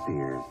count on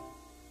Sears.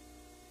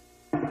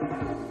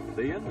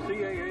 The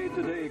NCAA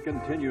Today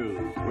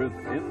continues with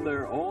In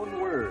Their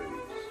Own Words,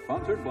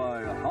 sponsored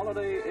by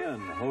Holiday Inn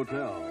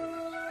Hotels.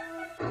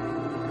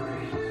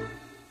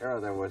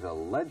 There was a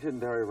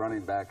legendary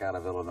running back out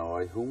of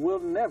Illinois who will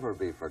never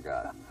be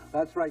forgotten.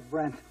 That's right,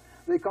 Brent.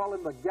 They call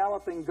him the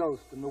Galloping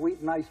Ghost and the Wheat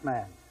and Ice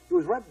Man. He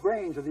was Red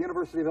Grange of the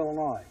University of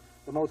Illinois,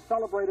 the most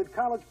celebrated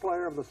college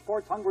player of the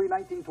sports-hungry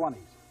 1920s.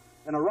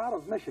 In a rout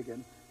of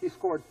Michigan, he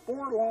scored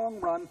 4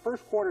 long-run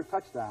first-quarter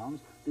touchdowns,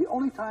 the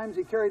only times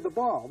he carried the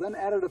ball, then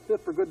added a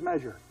 5th for good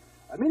measure.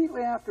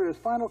 Immediately after his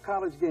final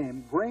college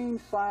game,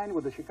 Grange signed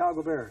with the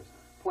Chicago Bears,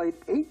 played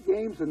 8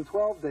 games in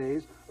 12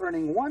 days,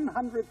 earning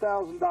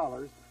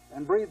 $100,000,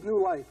 and breathed new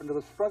life into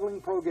the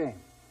struggling pro game.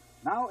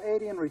 Now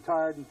 80 and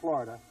retired in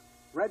Florida,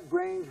 Red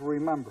Grange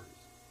remembers.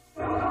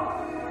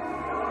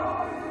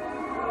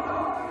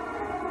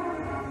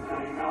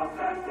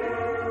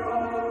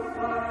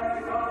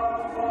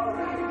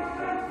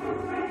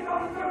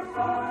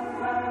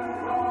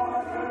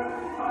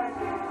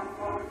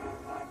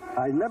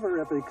 I never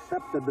have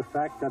accepted the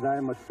fact that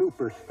I'm a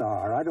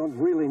superstar. I don't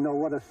really know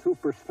what a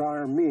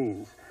superstar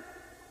means.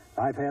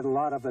 I've had a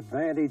lot of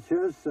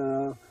advantages.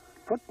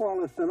 Football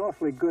has been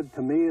awfully good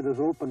to me. It has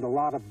opened a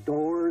lot of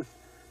doors.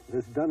 It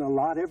has done a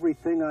lot.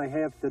 Everything I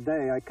have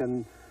today, I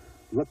can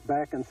look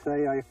back and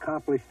say I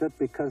accomplished it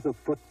because of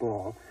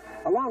football.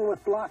 Along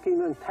with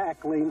blocking and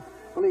tackling,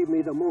 believe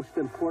me, the most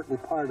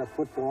important part of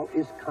football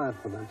is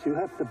confidence. You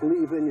have to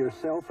believe in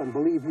yourself and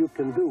believe you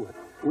can do it.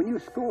 When you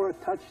score a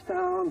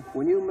touchdown,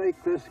 when you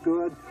make this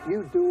good,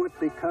 you do it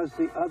because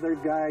the other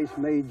guys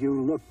made you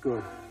look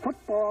good.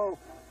 Football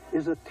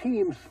is a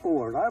team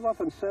sport. I've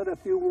often said if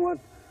you want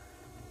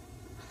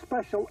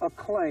special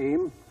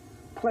acclaim,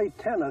 play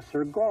tennis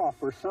or golf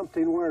or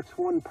something where it's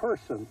one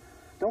person.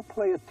 Don't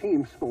play a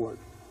team sport.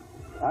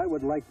 I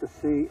would like to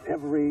see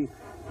every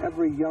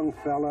young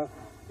fella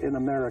in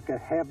America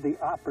have the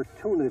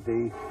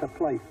opportunity to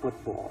play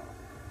football.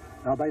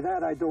 Now, by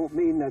that, I don't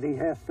mean that he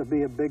has to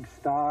be a big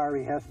star,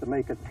 he has to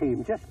make a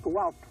team. Just go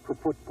out for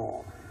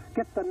football.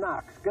 Get the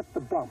knocks, get the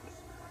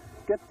bumps,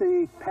 get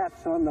the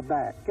pats on the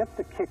back, get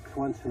the kicks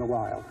once in a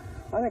while.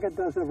 I think it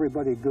does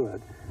everybody good.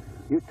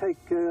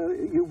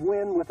 You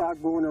win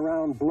without going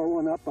around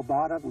blowing up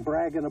about it and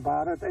bragging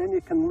about it, and you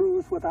can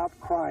lose without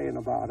crying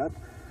about it.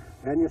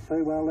 and you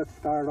say, well, let's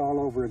start all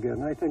over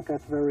again. I think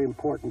that's very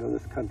important to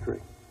this country.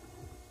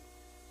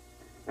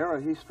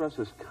 Era, he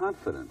stresses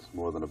confidence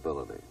more than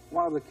ability.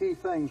 One of the key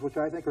things, which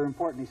I think are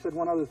important, he said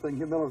one other thing,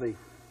 humility.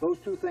 Those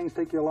two things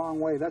take you a long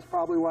way. That's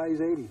probably why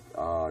he's 80.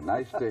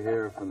 Nice to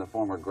hear from the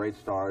former great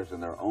stars in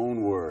their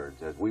own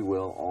words, as we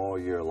will all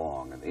year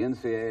long. And the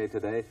NCAA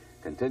Today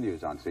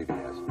continues on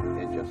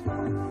CBS in just a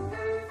moment.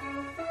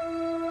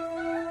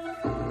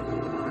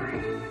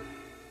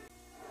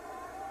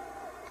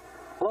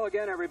 Hello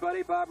again,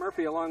 everybody. Bob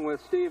Murphy along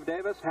with Steve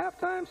Davis.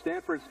 Halftime,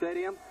 Stanford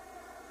Stadium.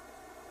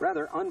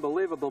 Rather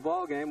unbelievable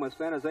ball game with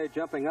San Jose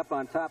jumping up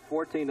on top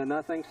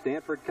 14-0.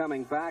 Stanford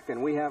coming back,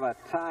 and we have a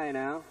tie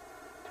now.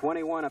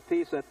 21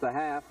 apiece at the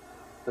half.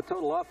 The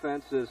total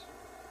offense is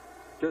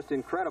just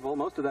incredible.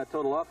 Most of that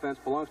total offense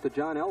belongs to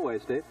John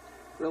Elway, Steve.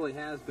 Really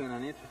has been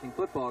an interesting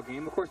football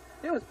game. Of course,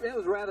 it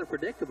was rather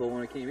predictable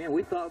when it came in.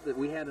 We thought that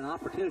we had an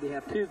opportunity to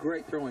have two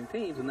great throwing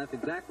teams, and that's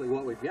exactly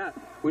what we've got.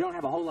 We don't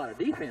have a whole lot of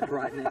defense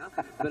right now,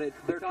 but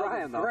they're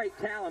trying, though. Great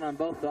talent on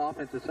both the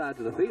offensive sides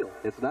of the field.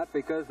 It's not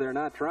because they're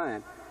not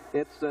trying.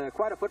 It's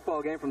quite a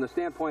football game from the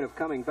standpoint of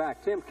coming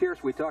back. Tim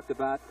Kearse we talked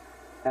about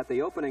at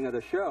the opening of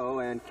the show,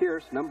 and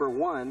Kearse, number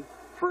one,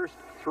 first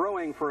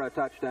throwing for a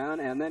touchdown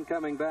and then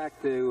coming back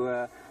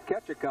to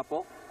catch a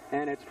couple,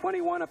 and it's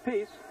 21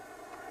 apiece.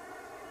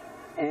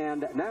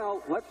 And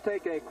now let's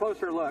take a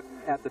closer look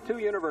at the two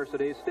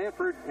universities,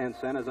 Stanford and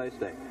San Jose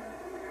State.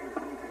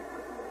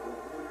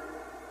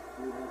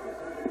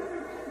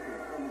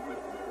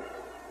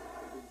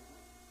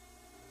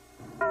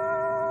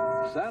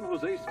 San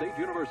Jose State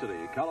University,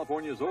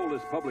 California's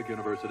oldest public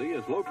university,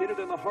 is located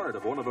in the heart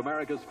of one of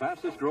America's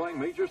fastest-growing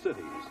major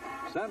cities.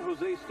 San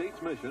Jose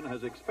State's mission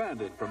has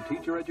expanded from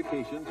teacher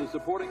education to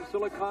supporting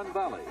Silicon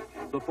Valley,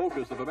 the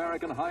focus of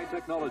American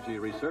high-technology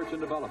research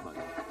and development.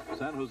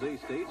 San Jose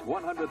State's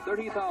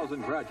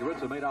 130,000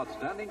 graduates have made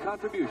outstanding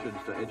contributions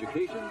to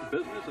education,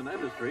 business, and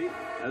industry,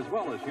 as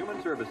well as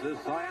human services,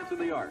 science, and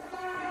the arts.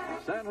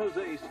 San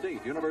Jose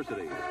State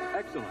University,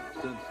 excellent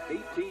since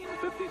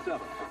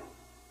 1857.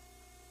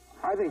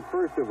 I think,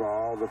 first of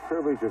all, the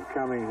privilege of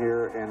coming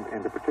here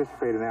and to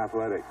participate in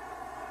athletics.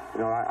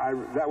 You know,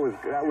 that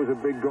was a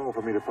big goal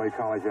for me to play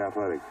college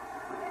athletics.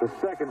 The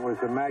second was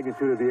the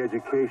magnitude of the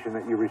education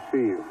that you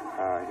receive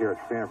here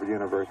at Stanford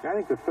University. I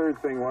think the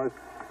third thing was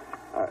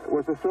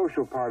the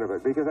social part of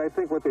it, because I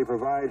think what they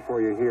provide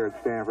for you here at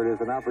Stanford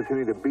is an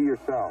opportunity to be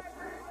yourself.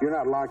 You're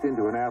not locked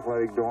into an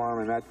athletic dorm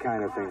and that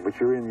kind of thing, but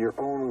you're in your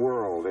own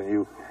world, and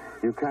you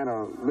kind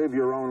of live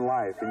your own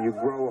life, and you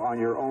grow on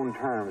your own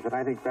terms. And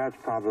I think that's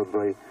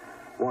probably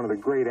one of the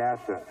great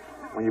assets.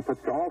 When you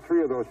put all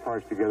three of those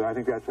parts together, I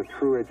think that's a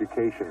true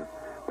education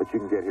that you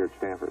can get here at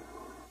Stanford.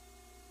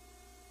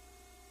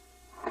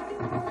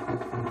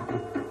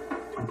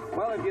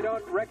 Well, if you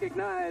don't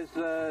recognize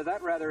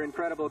that rather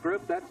incredible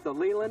group, that's the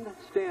Leland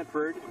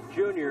Stanford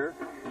Junior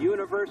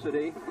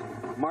University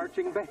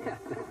Marching Band.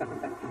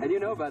 And you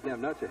know about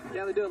them, don't you?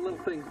 Yeah, they do little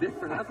things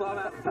different. I saw them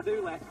out to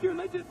do last year, and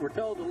they just were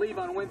told to leave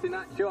on Wednesday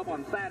night and show up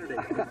on Saturday.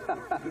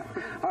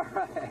 All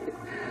right.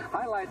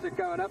 Highlights are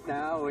coming up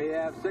now. We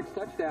have 6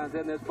 touchdowns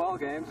in this ball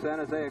game. San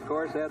Jose, of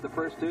course, had the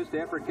first 2.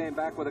 Stanford came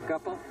back with a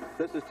couple.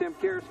 This is Tim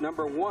Kearse,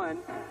 number 1.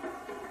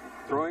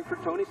 Throwing for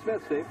Tony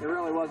Smith, Steve. It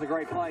really was a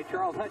great play.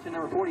 Charles Hutchin,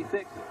 number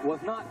 46,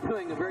 was not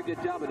doing a very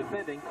good job of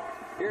defending.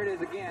 Here it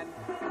is again.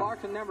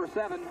 Clarkson, number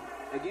 7,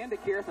 again to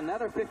Kearse.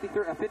 Another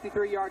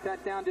 53-yard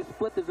touchdown. Just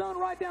split the zone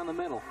right down the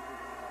middle.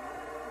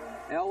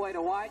 Elway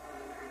to White.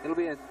 It'll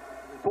be a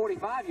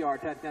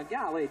 45-yard touchdown.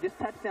 Golly, just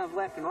touchdowns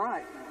left and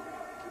right.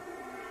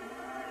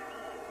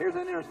 Here's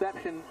an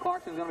interception.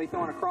 Clarkson's going to be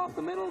throwing across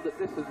the middle.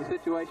 This is the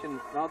situation.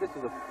 No, this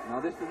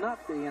is not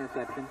the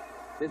interception.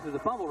 This is a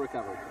fumble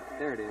recovery.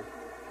 There it is.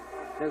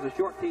 There's a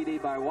short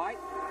TD by White.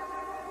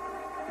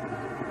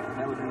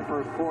 That was in the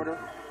first quarter.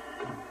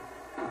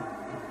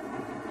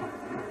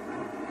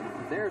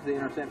 There's the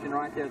interception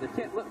right there. The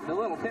tip, look, the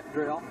little tip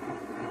drill.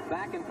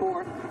 Back and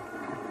forth.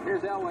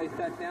 Here's Elway's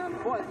touchdown.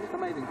 Boy, it's just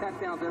amazing.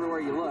 Touchdowns everywhere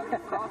you look.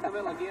 Across the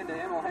middle again to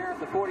Emil Harris,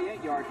 a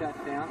 48-yard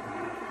touchdown.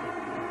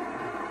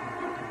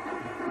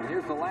 And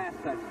here's the last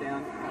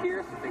touchdown.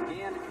 Kearse,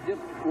 again,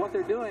 just what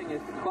they're doing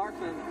is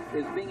Clarkson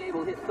is being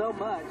able to hit so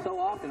much, so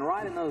often,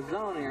 right in those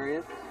zone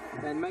areas,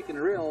 and making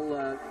a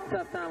real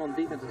tough time on the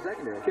defensive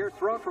secondary. Kearse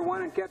throwing for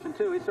 1 and catching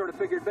 2. He sort of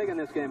figured big in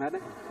this game,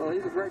 hadn't he? Well,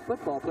 he's a great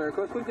football player. Of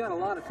course, we've got a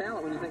lot of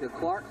talent when you think of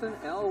Clarkson,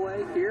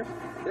 Elway, Kearse.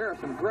 There are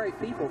some great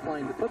people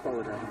playing the football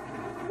today.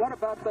 What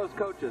about those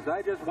coaches?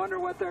 I just wonder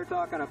what they're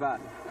talking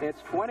about. It's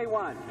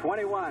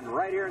 21-21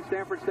 right here in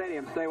Stanford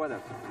Stadium. Stay with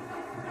us.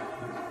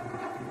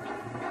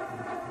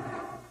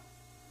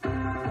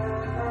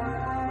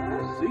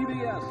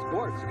 CBS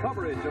Sports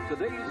coverage of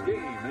today's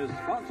game is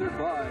sponsored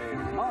by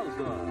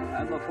Mazda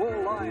and the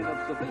full line of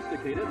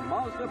sophisticated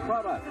Mazda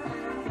products.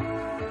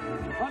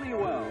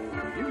 Honeywell,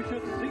 you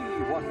should see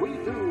what we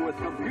do with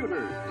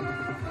computers.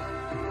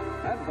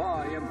 And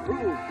by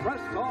improved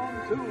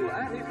Prest-On 2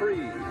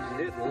 antifreeze.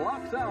 It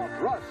locks out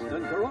rust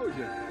and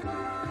corrosion.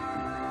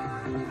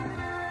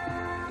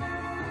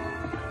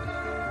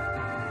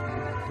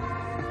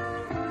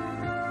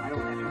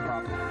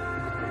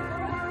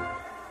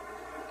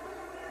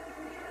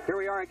 Here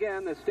we are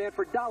again, the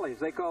Stanford Dollies.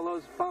 They call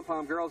those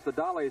pom-pom girls the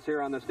Dollies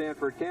here on the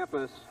Stanford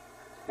campus.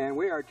 And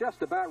we are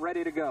just about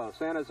ready to go.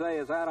 San Jose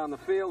is out on the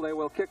field. They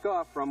will kick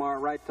off from our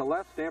right to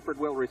left. Stanford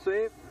will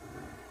receive.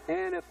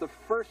 And if the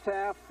first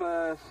half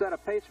set a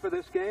pace for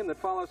this game that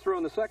follows through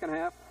in the second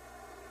half,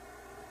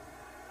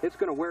 it's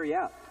going to wear you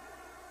out.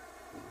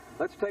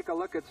 Let's take a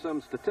look at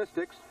some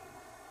statistics.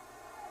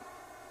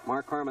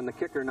 Mark Harmon, the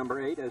kicker, number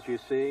 8, as you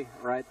see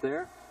right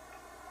there.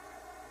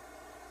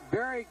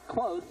 Very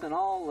close in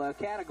all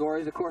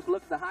categories. Of course,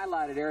 look at the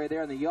highlighted area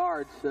there in the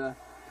yards.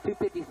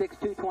 256,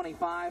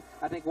 225.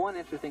 I think one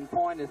interesting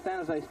point is San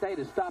Jose State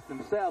has stopped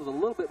themselves a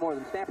little bit more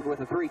than Stanford with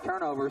the 3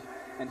 turnovers,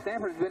 and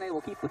Stanford has been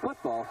able to keep the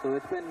football. So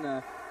it's been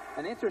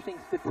an interesting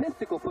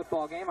statistical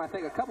football game. I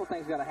think a couple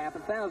things got to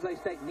happen. San Jose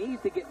State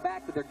needs to get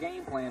back to their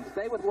game plan,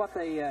 stay with what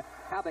they,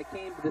 how they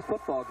came to this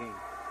football game.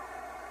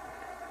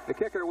 The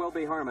kicker will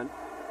be Harmon.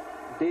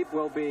 Deep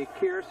will be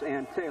Kearse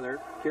and Taylor.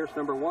 Kearse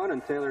number 1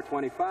 and Taylor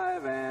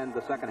 25, and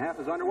the second half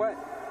is underway.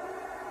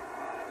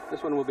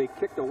 This one will be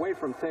kicked away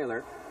from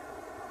Taylor,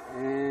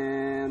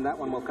 and that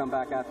one will come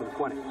back out to the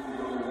 20.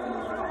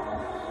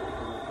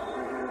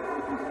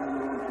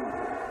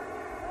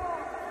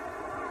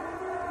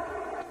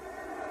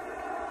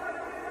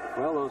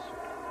 Well, those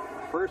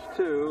first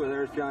 2,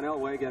 there's John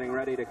Elway getting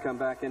ready to come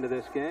back into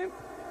this game,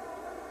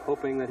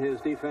 hoping that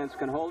his defense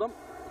can hold him.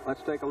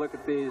 Let's take a look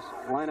at these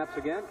lineups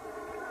again.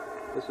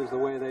 This is the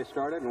way they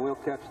started, and we'll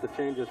catch the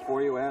changes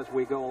for you as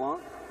we go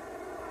along.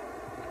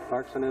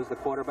 Clarkson is the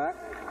quarterback.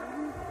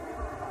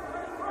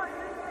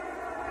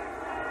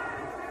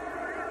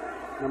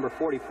 Number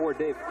 44,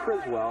 Dave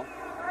Criswell,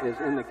 is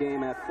in the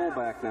game at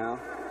fullback now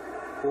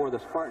for the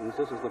Spartans.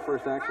 This is the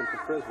first action for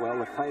Criswell.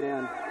 The tight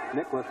end,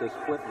 Nicholas, is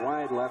split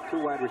wide left,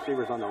 2 wide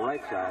receivers on the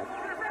right side.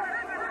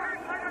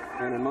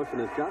 And in motion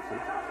is Johnson.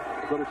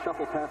 A little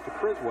shuffle pass to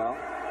Criswell,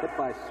 hit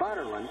by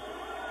Soderlund.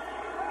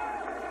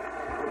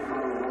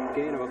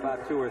 Gain of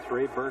about 2 or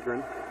 3.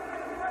 Berggren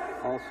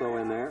also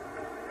in there.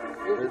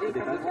 Here's the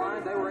defensive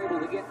line. They were able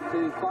to get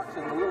to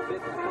Clarkson a little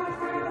bit in the first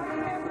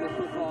half of this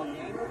football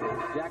game.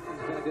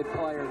 Jackson's been a good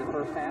player the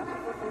first half.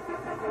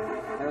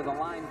 They're the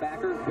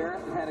linebackers.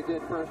 Barris has had a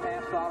good first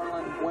half.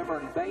 Soderlund, Wimmer,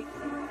 and Bates.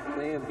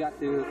 They have got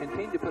to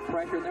continue to put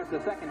pressure, and there's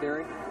the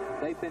secondary.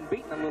 They've been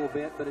beaten a little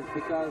bit, but it's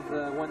because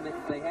when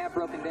they have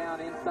broken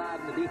down inside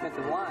in the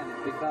defensive line,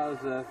 it's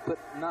because put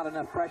not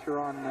enough pressure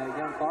on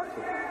young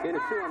Clarkson. Gain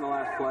of 2 on the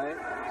last play.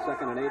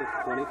 2nd and 8 at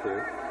the 22.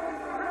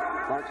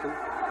 Clarkson,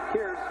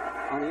 Kearse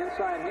on the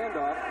inside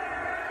handoff,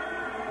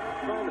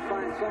 trying to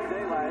find some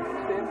daylight.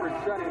 Stanford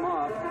shut him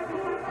off.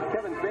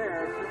 Kevin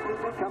Baird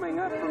coming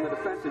up from the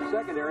defensive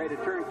secondary to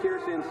turn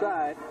Kearse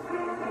inside.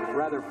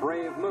 Rather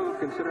brave move,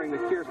 considering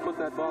that Kearse put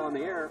that ball in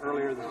the air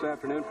earlier this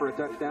afternoon for a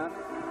touchdown.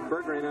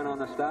 Berggren in on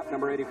the stop,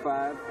 number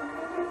 85.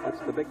 That's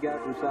the big guy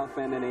from South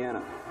Bend,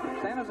 Indiana.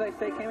 San Jose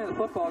State came into the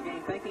football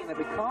game thinking that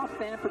because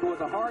Stanford was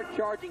a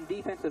hard-charging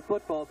defensive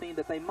football team,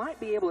 that they might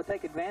be able to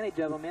take advantage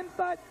of them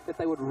inside, that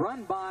they would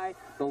run by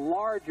the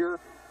larger,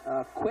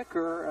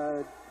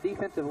 quicker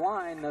defensive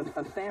line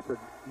of Stanford.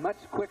 Much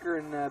quicker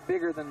and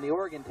bigger than the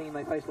Oregon team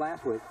they faced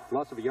last week.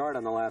 Loss of a yard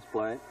on the last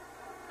play.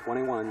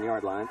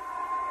 21-yard line.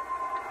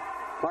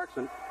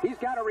 Clarkson, he's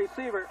got a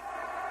receiver.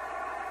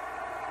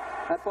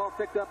 That ball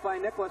picked up by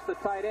Nicholas, the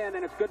tight end,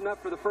 and it's good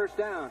enough for the first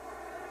down.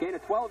 Gain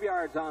of 12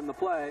 yards on the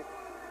play.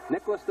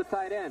 Nicholas, the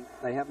tight end.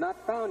 They have not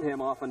found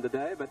him often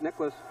today, but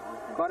Nicholas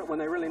caught it when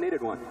they really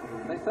needed one.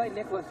 They say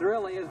Nicholas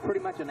really is pretty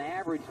much an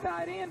average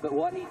tight end, but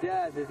what he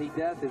does is he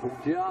does his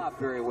job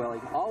very well.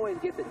 He always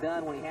gets it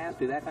done when he has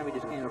to. That time he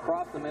just came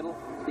across the middle.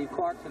 Steve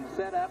Clarkson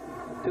set up,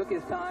 took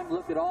his time,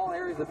 looked at all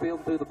areas of the field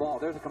and threw the ball.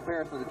 There's a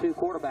comparison of the 2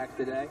 quarterbacks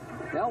today.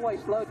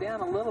 Elway slowed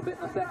down a little bit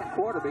in the second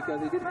quarter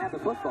because he didn't have the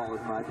football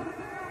as much.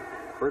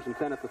 1st and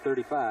 10 at the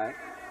 35.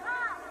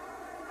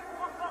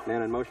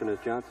 Man in motion is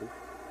Johnson.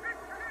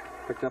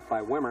 Picked up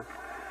by Wimmer.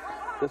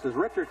 This is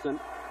Richardson.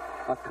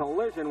 A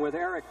collision with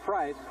Eric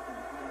Price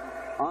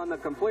on the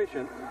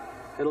completion.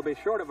 It'll be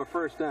short of a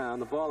first down.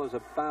 The ball is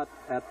about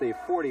at the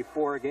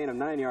 44, a gain of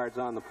 9 yards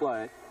on the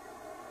play.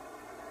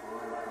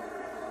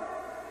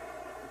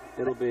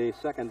 It'll be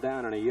 2nd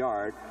down and a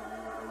yard.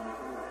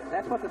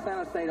 That's what the San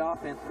Jose State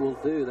offense will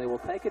do. They will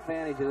take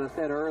advantage, as I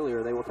said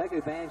earlier, they will take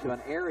advantage of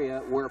an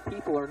area where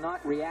people are not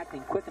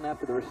reacting quick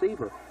enough to the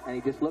receiver. And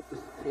he just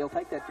he'll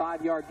take that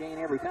 5-yard gain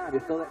every time,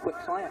 just throw that quick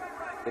slant.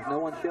 If no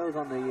one shows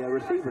on the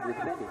receiver to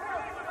defend him.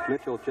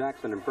 Mitchell,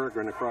 Jackson, and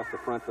Berggren across the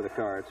front for the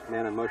Cards.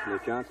 Man in motion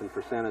is Johnson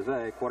for San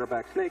Jose.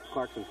 Quarterback sneak.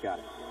 Clarkson's got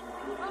it.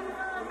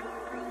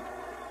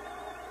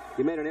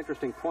 You made an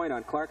interesting point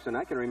on Clarkson.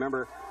 I can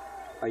remember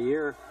a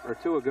year or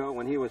 2 ago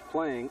when he was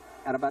playing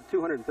at about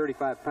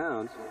 235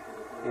 pounds,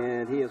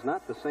 and he is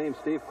not the same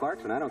Steve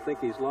Clarkson. I don't think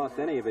he's lost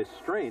any of his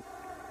strength,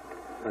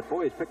 but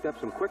boy, he's picked up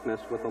some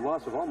quickness with the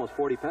loss of almost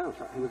 40 pounds.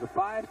 He was a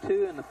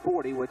 5'2" in the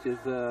 40, which is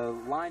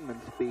lineman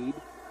speed,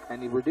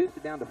 and he reduced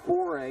it down to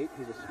 4'8".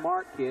 He's a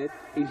smart kid.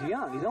 He's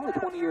young. He's only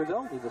 20 years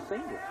old. He's a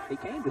senior. He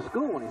came to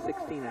school when he's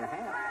 16 and a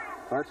half.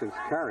 Clarkson's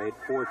carried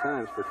 4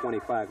 times for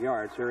 25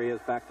 yards. Here he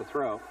is back to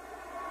throw.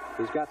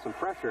 He's got some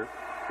pressure.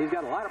 He's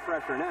got a lot of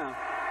pressure now.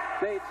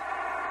 Bates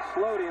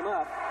slowed him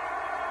up,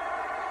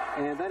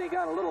 and then he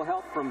got a little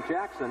help from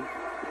Jackson.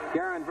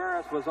 Garen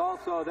Veras was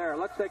also there.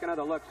 Let's take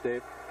another look,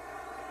 Steve.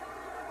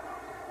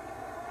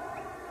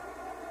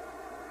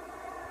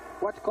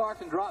 Watch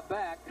Clarkson drop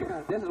back.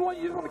 This is one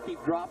you just want to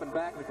keep dropping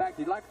back. In fact,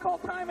 you'd like to call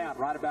timeout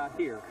right about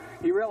here.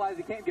 He realized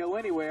he can't go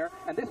anywhere,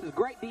 and this is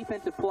great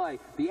defensive play.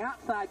 The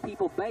outside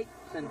people, Bates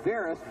and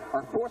Veras,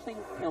 are forcing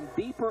him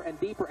deeper and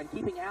deeper and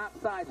keeping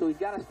outside, so he's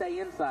got to stay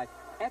inside.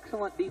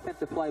 Excellent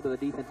defensive play by the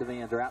defensive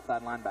ends or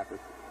outside linebackers.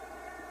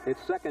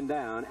 It's 2nd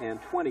down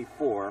and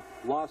 24.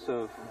 Loss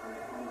of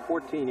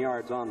 14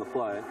 yards on the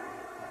play.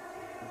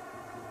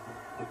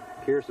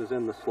 Pierce is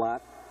in the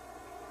slot.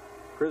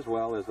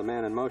 Criswell is the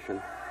man in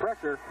motion.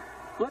 Pressure,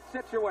 blitz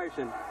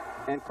situation,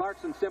 and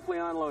Clarkson simply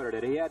unloaded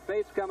it. He had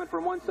Bates coming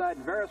from one side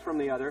and Veras from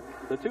the other.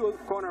 The two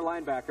corner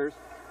linebackers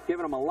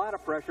giving him a lot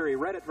of pressure. He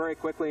read it very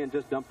quickly and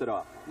just dumped it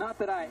off. Not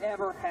that I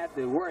ever had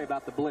to worry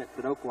about the blitz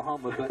at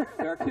Oklahoma, but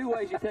there are two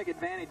ways you take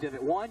advantage of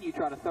it. One, you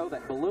try to throw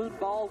that balloon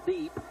ball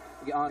deep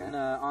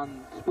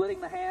on splitting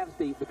the halves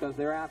deep because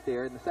they're out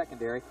there in the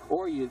secondary,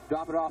 or you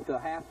drop it off to a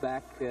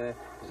halfback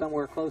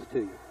somewhere close to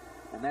you.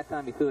 And that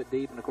time he threw it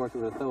deep, and of course it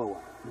was a throwaway.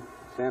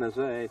 San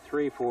Jose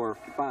 3 for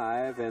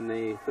 5 in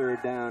the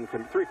 3rd down,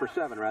 3 for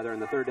 7 rather in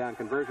the 3rd down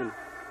conversion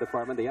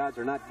department. The odds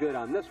are not good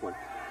on this one.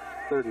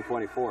 3rd and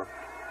 24.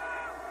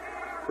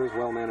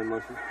 Criswell, man in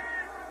motion.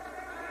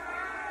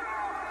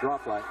 Draw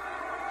play.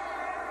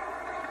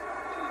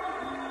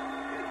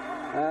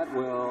 That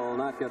will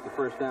not get the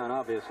first down,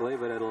 obviously,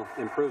 but it'll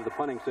improve the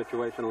punting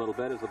situation a little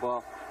bit as the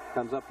ball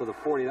comes up to the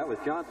 40. That was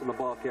Johnson, the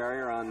ball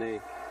carrier, on the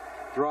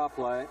draw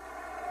play.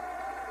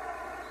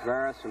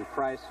 Veras and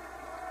Price,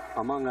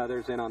 among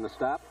others, in on the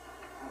stop.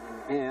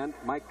 And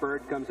Mike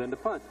Bird comes in to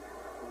punt.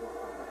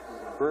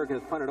 Berg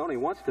has punted only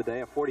once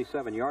today, a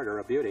 47-yarder,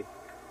 a beauty.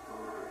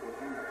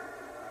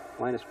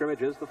 Line of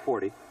scrimmage is the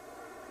 40.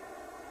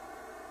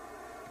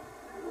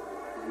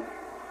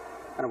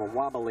 Kind of a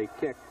wobbly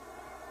kick.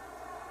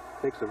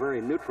 Takes a very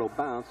neutral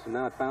bounce, and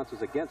now it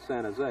bounces against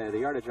San Jose. The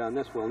yardage on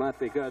this will not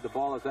be good. The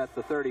ball is at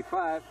the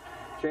 35.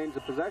 Change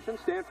of possession.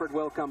 Stanford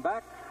will come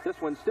back. This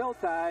one's still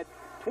tied,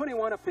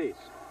 21 apiece.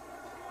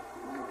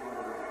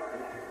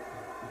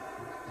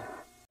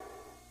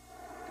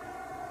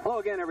 Hello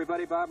again,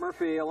 everybody. Bob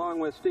Murphy along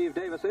with Steve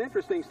Davis. An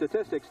interesting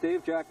statistic,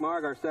 Steve. Jack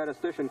Marg, our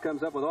statistician,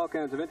 comes up with all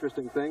kinds of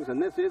interesting things,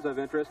 and this is of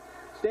interest.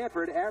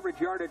 Stanford, average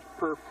yardage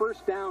per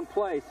first down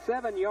play,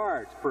 7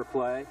 yards per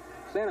play.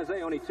 San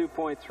Jose only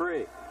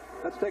 2.3.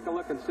 Let's take a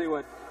look and see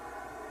what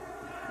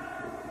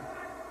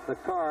the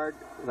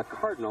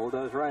Cardinal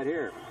does right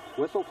here.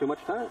 Whistle, too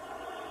much time.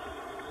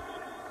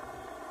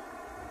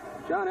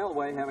 John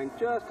Elway having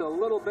just a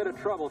little bit of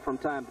trouble from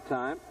time to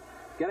time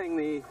getting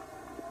the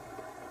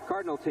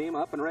Cardinal team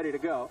up and ready to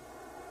go.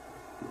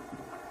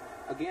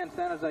 Again,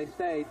 San Jose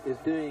State is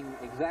doing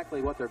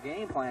exactly what their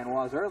game plan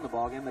was early in the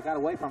ballgame. They got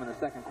away from him in the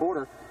second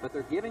quarter, but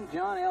they're giving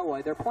John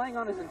Elway, they're playing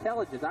on his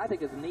intelligence. I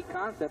think it's a neat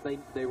concept.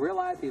 They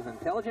realize he's an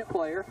intelligent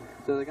player,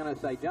 so they're going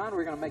to say, John,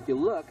 we're going to make you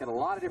look at a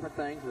lot of different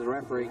things. The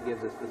referee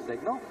gives us the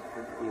signal.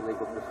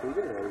 Illegal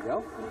procedure, there you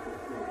go.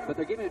 But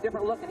they're giving him a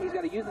different look, and he's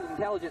got to use his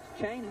intelligence,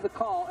 change the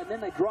call, and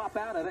then they drop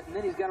out of it, and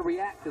then he's got to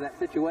react to that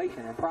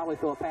situation and probably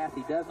throw a pass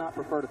he does not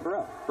prefer to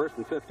throw. 1st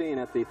and 15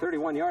 at the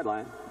 31-yard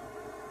line.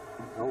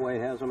 Elway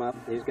has him up.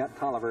 He's got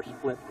Tolliver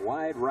split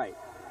wide right.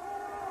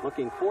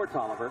 Looking for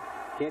Tolliver.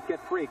 Can't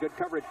get free. Good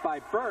coverage by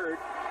Bird.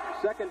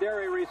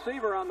 Secondary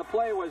receiver on the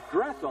play was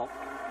Dressel.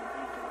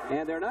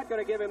 And they're not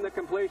going to give him the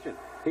completion.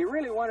 He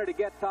really wanted to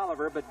get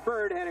Tolliver, but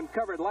Bird had him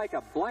covered like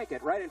a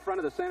blanket right in front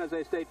of the San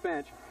Jose State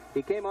bench.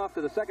 He came off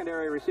to the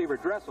secondary receiver,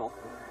 Dressel,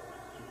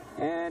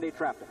 and he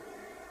trapped him.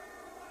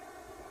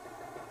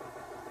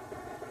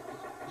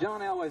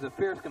 John Elway's a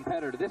fierce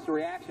competitor. This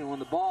reaction when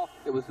the ball,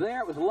 it was there,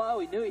 it was low,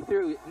 he knew he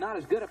threw not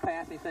as good a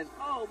pass, and he says,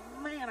 oh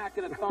man, I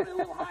could have thrown it a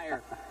little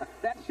higher.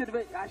 That should have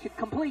been, I should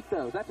complete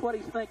those. That's what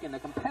he's thinking. The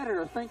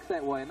competitor thinks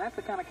that way, and that's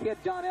the kind of kid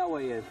John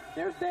Elway is.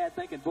 There's Dad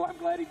thinking, boy, I'm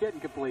glad he didn't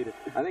complete it.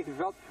 I think he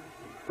felt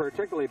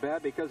particularly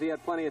bad because he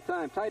had plenty of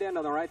time. Tight end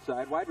on the right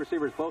side, wide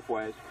receivers both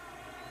ways.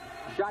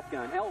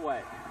 Shotgun,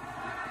 Elway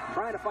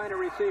trying to find a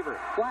receiver.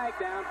 Flag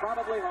down,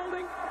 probably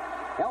holding.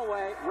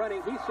 Elway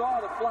running. He saw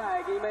the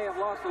flag. He may have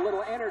lost a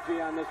little energy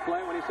on this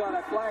play when he saw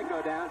that flag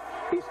go down.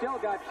 He still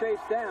got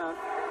chased down,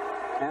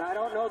 and I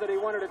don't know that he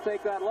wanted to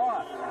take that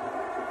loss.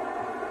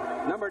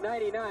 Number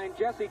 99,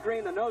 Jesse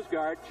Green, the nose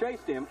guard,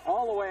 chased him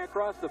all the way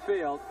across the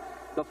field.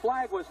 The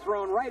flag was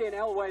thrown right in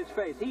Elway's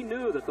face. He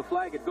knew that the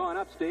flag had gone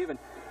up, Steve, and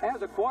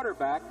as a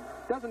quarterback,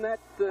 doesn't that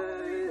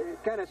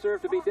kind of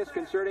serve to be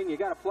disconcerting? You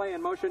got to play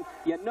in motion.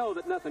 You know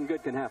that nothing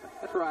good can happen.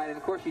 That's right, and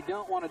of course you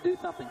don't want to do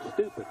something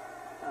stupid.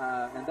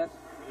 And that's,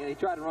 he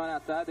tried to run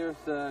outside. There's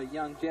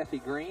young Jesse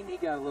Green. He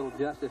got a little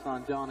justice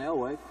on John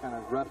Elway, kind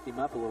of roughed him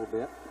up a little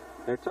bit.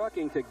 They're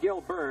talking to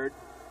Gil Bird.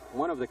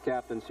 One of the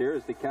captains here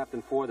is the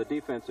captain for the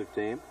defensive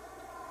team.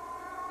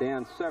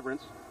 Dan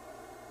Severance,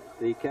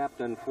 the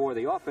captain for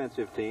the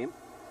offensive team.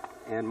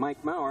 And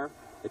Mike Maurer,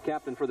 the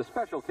captain for the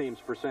special teams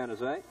for San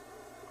Jose.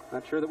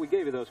 Not sure that we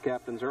gave you those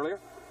captains earlier.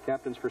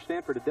 Captains for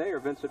Stanford today are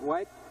Vincent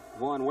White,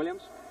 Vaughn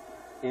Williams,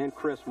 and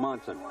Chris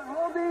Monson.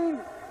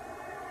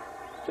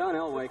 John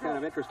Elway, kind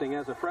of interesting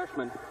as a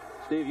freshman.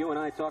 Steve, you and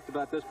I talked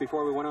about this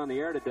before we went on the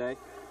air today.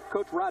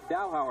 Coach Rod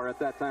Dowhauer at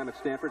that time at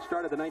Stanford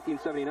started the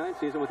 1979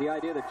 season with the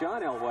idea that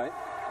John Elway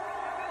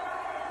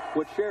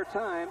would share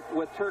time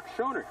with Turk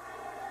Schoenert.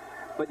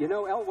 But you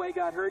know, Elway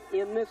got hurt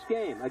in this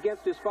game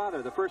against his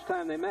father the first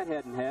time they met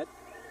head-and-head.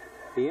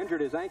 He injured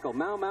his ankle.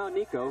 Mau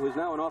Nico, who's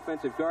now an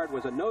offensive guard,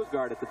 was a nose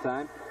guard at the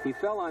time. He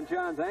fell on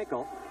John's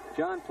ankle.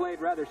 John played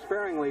rather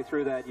sparingly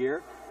through that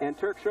year, and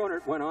Turk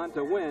Schoenert went on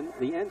to win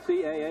the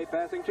NCAA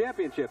passing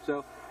championship.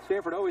 So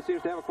Stanford always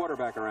seems to have a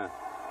quarterback around.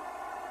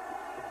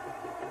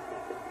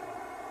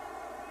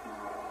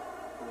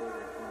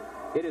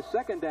 It is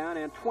 2nd down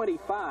and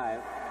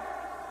 25.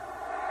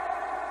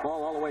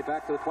 Ball all the way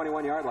back to the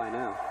 21-yard line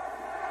now.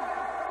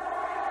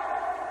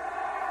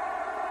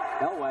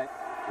 Elway,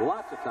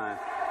 lots of time,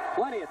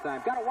 plenty of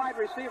time. Got a wide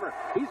receiver.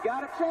 He's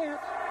got a chance.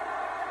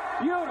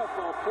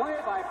 Beautiful play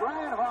by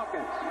Brian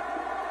Hawkins.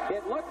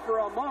 It looked for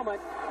a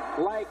moment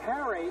like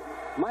Harry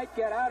might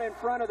get out in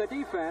front of the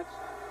defense.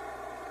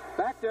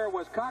 Back there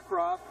was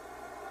Cockcroft,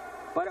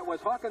 but it was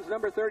Hawkins,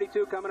 number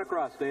 32, coming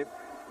across, Steve.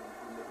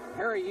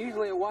 Harry,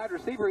 usually a wide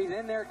receiver, he's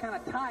in there kind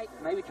of tight,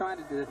 maybe trying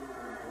to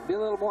be a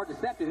little more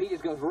deceptive. He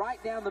just goes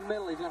right down the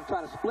middle. He's going to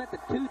try to split the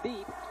 2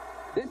 deep.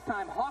 This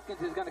time,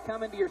 Hawkins is going to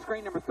come into your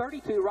screen, number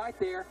 32 right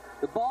there.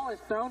 The ball is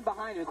thrown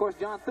behind him. Of course,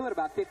 John threw it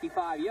about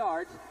 55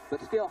 yards,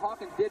 but still,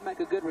 Hawkins did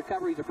make a good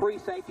recovery. He's a free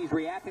safety. He's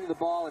reacting to the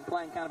ball and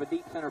playing kind of a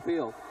deep center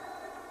field.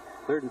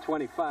 3rd and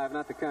 25,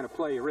 not the kind of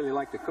play you really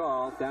like to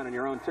call down in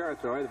your own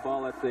territory. The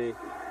ball at the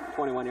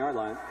 21-yard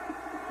line.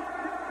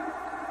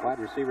 Wide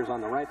receivers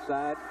on the right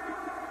side.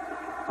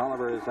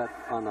 Oliver is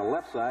on the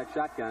left side,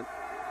 shotgun.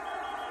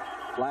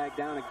 Flag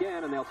down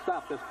again, and they'll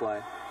stop this play.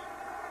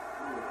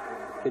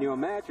 Can you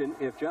imagine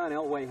if John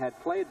Elway had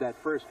played that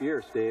first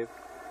year, Steve,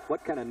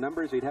 what kind of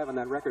numbers he'd have in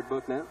that record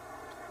book now?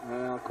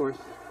 Well, of course,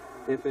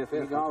 you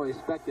can always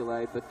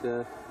speculate, but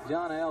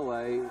John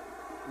Elway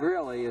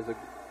really is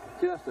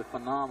just a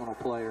phenomenal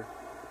player.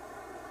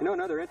 You know,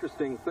 another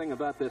interesting thing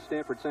about this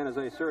Stanford-San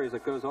Jose series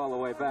that goes all the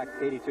way back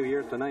 82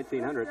 years to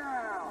 1900.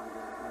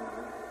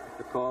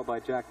 The call by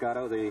Jack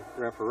Gatto, the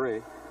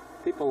referee.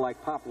 People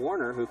like Pop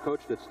Warner, who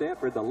coached at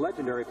Stanford, the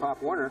legendary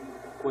Pop Warner,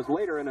 was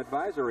later an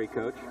advisory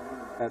coach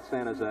at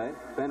San Jose.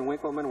 Ben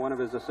Winkleman, one of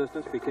his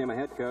assistants, became a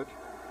head coach.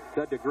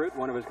 Judd DeGroot,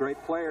 one of his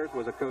great players,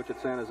 was a coach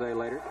at San Jose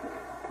later.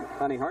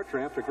 Sonny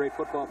Hartramp, a great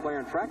football player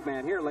and track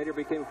man here, later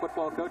became a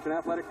football coach and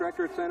athletic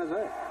director at San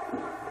Jose.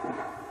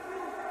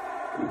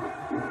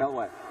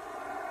 Elway.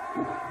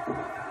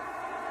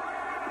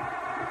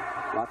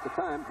 Lots of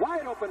time.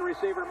 Wide open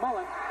receiver,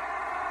 Mullins.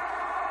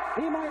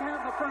 He might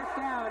have the first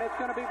down. It's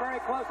going to be very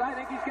close. I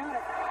think he's got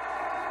it.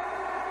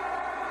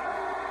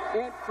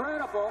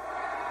 Incredible.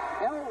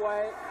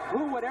 Elway,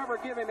 who would ever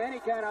give him any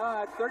kind of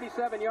odds?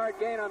 37-yard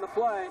gain on the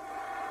play.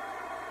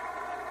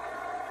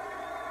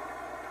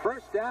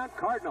 First down,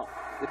 Cardinal.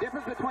 The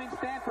difference between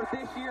Stanford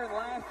this year and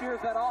last year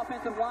is that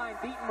offensive line.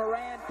 Deaton,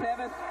 Moran,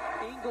 Tevis,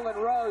 Engel,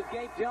 and Rose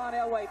gave John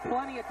Elway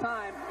plenty of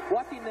time.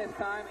 Watching this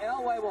time,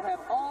 Elway will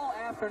have all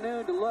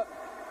afternoon to look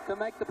to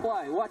make the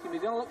play. Watch him.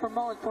 He's going to look for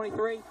Mullins,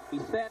 23.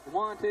 He's set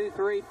 1, 2,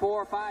 3,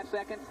 4, 5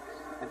 seconds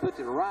and puts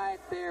it right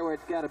there where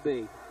it's got to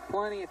be.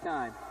 Plenty of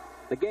time.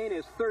 The gain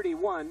is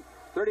 31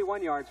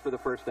 yards for the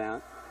first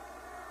down.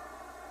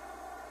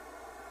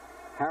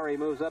 Harry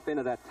moves up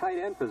into that tight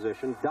end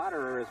position.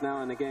 Dotterer is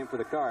now in the game for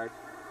the Cards.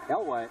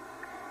 Elway.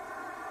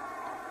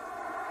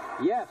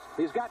 Yes,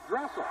 he's got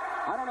Dressel.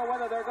 I don't know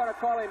whether they're going to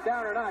call him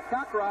down or not.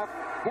 Cockcroft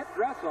hit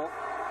Dressel,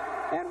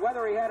 and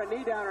whether he had a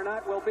knee down or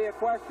not will be a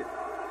question.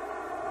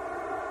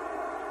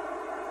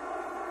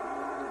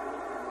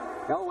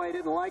 Elway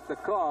didn't like the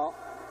call.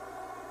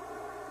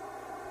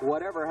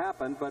 Whatever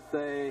happened, but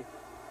they...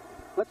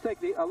 Let's take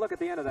a look at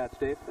the end of that,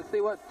 Steve. Let's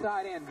see what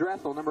tight end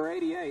Dressel, number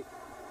 88.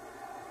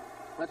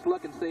 Let's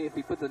look and see if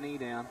he puts a knee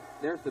down.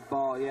 There's the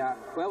ball, yeah.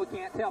 Well, we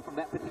can't tell from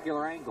that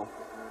particular angle.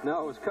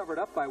 No, it was covered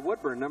up by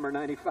Woodburn, number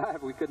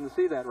 95. We couldn't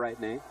see that right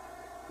knee.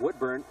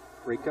 Woodburn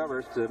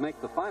recovers to make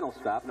the final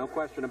stop. No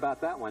question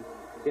about that one.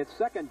 It's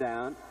 2nd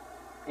down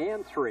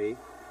and 3.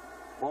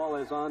 Ball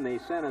is on the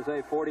San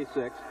Jose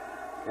 46.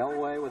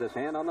 Elway with his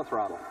hand on the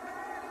throttle.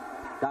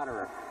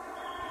 Dotterer.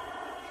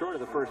 Short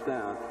of the first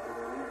down.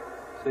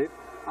 Steve?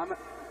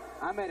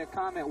 I made a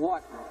comment,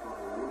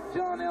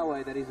 John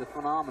Elway, that he's a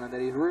phenomenon,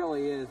 that he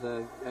really is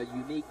a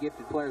unique,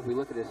 gifted player as we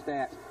look at his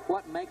stats.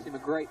 What makes him a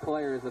great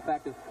player is the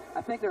fact that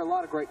I think there are a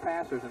lot of great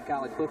passers in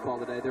college football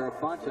today. There are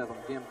a bunch of them.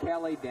 Jim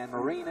Kelly, Dan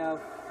Marino,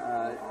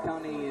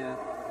 Tony,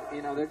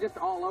 they're just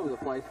all over the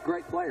place,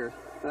 great players.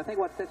 But I think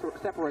what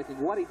separates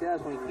him, what he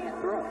does when he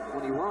can't throw,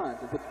 when he runs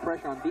and puts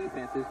pressure on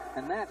defenses,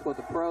 and that's what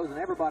the pros and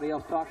everybody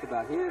else talks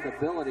about, his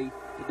ability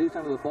to do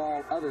something with the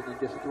ball other than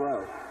just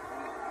throw.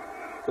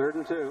 3rd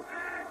and 2.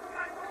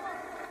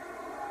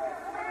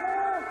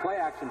 Play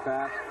action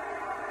pass.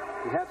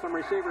 He had some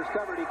receivers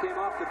covered. He came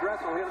off to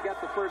Dressel. He'll get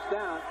the first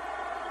down.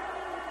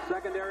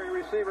 Secondary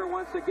receiver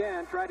once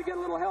again tried to get a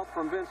little help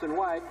from Vincent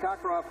White.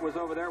 Cockcroft was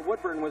over there,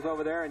 Woodburn was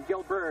over there, and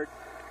Gil Byrd,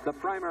 the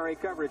primary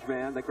coverage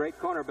man, the great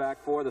cornerback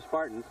for the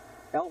Spartans.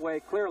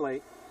 Elway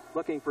clearly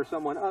looking for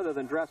someone other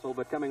than Dressel,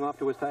 but coming off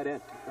to his tight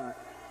end.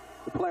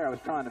 The player I was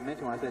trying to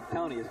mention when I said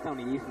Tony is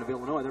Tony Easton of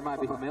Illinois. There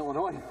might be some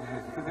Illinois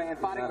fan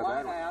fighting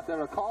line out there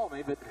to call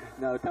me, but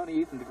no, Tony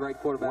Easton's a great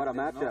quarterback. What a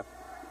matchup.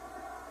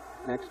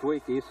 Next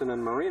week, Easton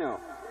and Marino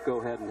go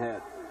head and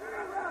head.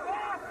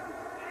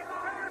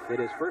 It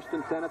is 1st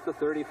and 10 at the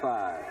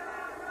 35.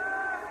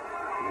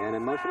 And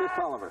in motion is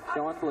Tolliver.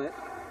 Showing blitz.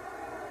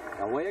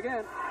 Elway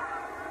again.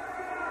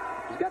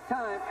 He's got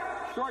time.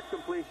 Short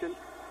completion.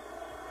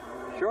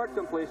 Short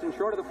completion,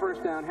 short of the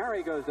first down.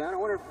 Harry goes down. I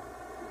wonder if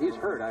he's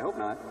hurt. I hope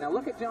not. Now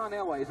look at John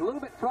Elway. He's a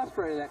little bit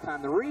frustrated that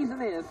time. The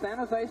reason is San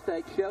Jose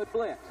State showed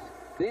blitz.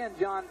 Then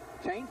John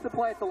changed the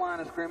play at the line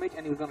of scrimmage,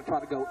 and he was going to try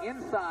to go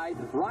inside,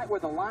 right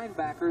where the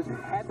linebackers,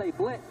 had they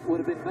blitzed, would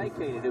have been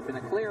vacated. It would have been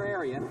a clear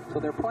area.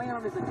 So they're playing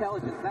on his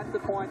intelligence. That's the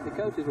point the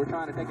coaches were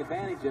trying to take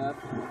advantage of.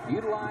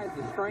 Utilize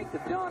the strength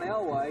of John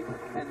Elway,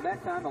 and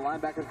that time the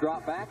linebackers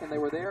dropped back, and they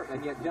were there,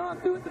 and yet John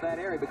threw it to that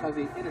area because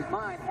he, in his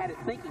mind, had it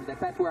thinking that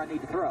that's where I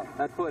need to throw.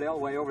 That put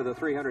Elway over the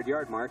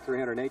 300-yard mark,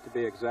 308 to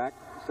be exact.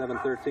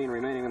 7:13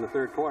 remaining in the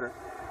third quarter.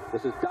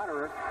 This is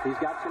Dotterer. He's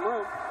got some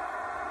room.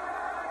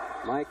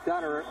 Mike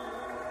Dotterer,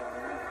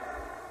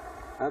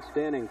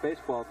 outstanding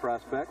baseball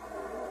prospect.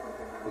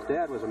 His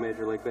dad was a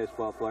Major League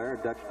Baseball player,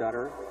 Dutch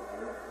Dotterer.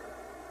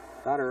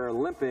 Dotterer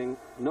limping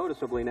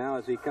noticeably now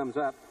as he comes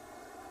up.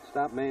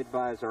 Stop made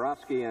by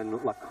Zarofsky and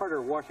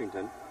LaCarter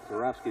Washington.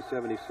 Zarofsky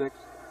 76,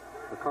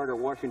 LaCarter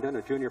Washington,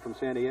 a junior from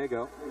San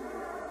Diego.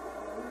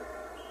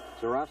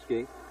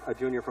 Zarofsky, a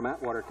junior from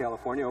Atwater,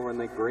 California, over in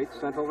the great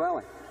Central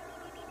Valley.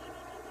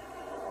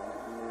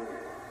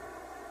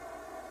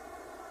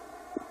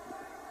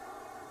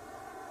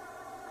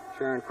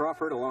 Sharon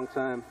Crawford, a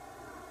longtime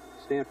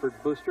Stanford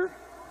booster,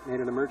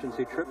 made an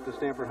emergency trip to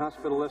Stanford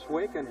Hospital this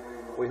week, and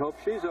we hope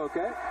she's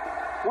okay.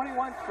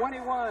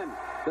 21-21.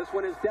 This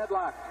one is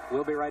deadlocked.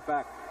 We'll be right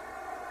back.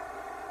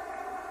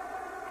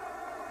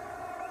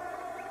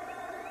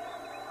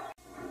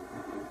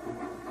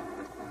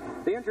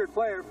 The injured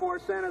player for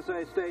San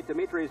Jose State,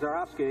 Dmitry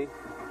Zarofsky,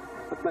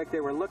 looked like they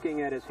were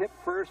looking at his hip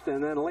first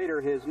and then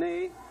later his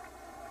knee.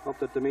 Hope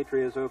that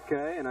Dmitry is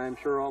okay, and I'm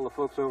sure all the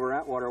folks over at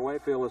Atwater Way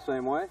feel the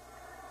same way.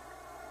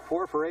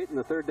 4 for 8 in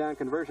the third down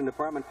conversion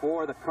department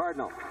for the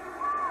Cardinal.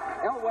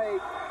 Elway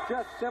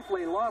just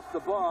simply lost the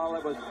ball.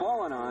 It was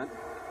fallen on.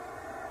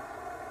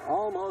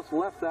 Almost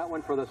left that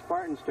one for the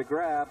Spartans to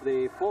grab.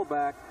 The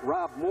fullback,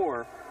 Rob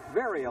Moore,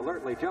 very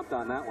alertly jumped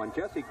on that one.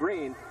 Jesse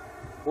Green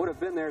would have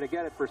been there to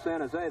get it for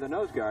San Jose, the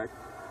nose guard.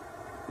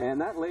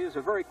 And that leaves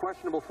a very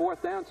questionable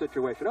fourth down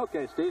situation.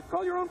 Okay, Steve,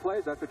 call your own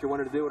plays. That's what you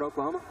wanted to do at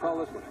Oklahoma. Call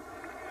this one.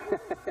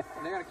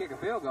 They're going to kick a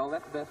field goal.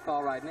 That's the best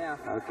call right now.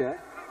 Okay.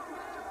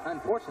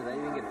 Unfortunately,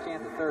 they didn't get a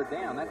chance at third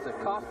down. That's a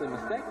costly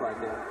mistake right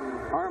there.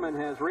 Harmon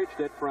has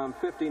reached it from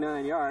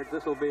 59 yards.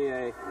 This will be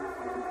a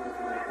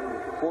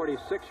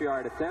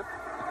 46-yard attempt.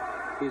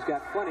 He's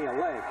got plenty of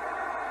leg.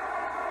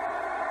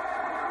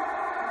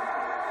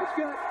 It's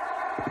good.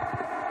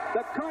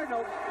 The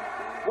Cardinals,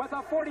 with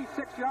a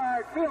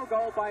 46-yard field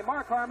goal by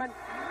Mark Harmon,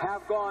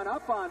 have gone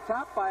up on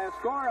top by a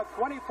score of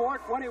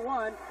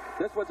 24-21.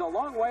 This was a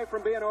long way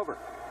from being over.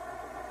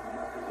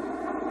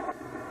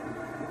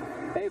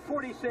 A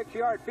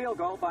 46-yard field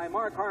goal by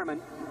Mark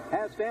Harmon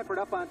has Stanford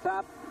up on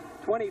top,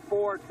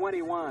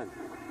 24-21.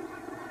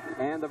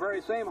 And the very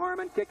same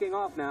Harmon kicking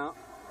off now.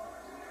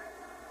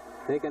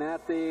 Taken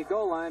at the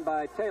goal line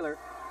by Taylor.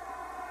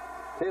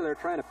 Taylor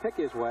trying to pick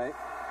his way.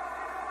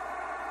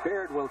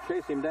 Baird will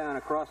chase him down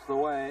across the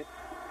way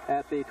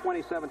at the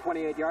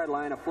 27-28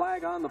 line. A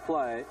flag on the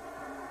play.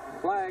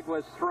 Flag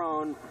was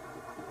thrown.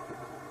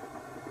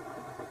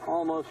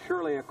 Almost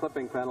surely a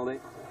clipping penalty.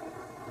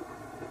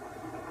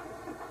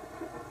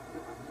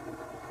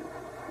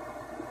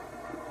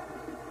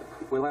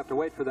 We'll have to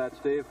wait for that,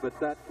 Steve, but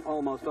that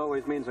almost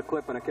always means a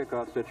clip in a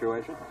kickoff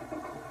situation.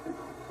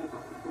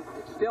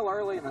 It's still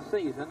early in the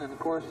season, and of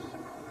course,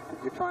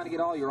 you're trying to get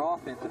all your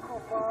offense in.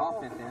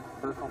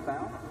 Personal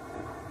foul?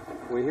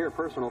 We hear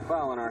personal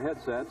foul in our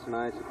headsets, and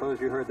I suppose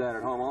you heard that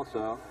at home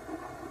also.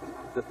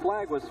 The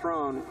flag was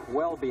thrown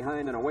well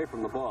behind and away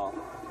from the ball.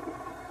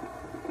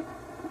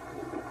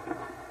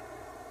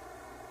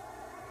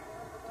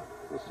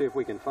 Let's see if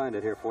we can find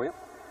it here for you.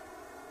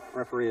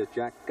 Referee is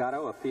Jack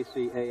Gatto, a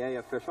PCAA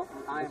official.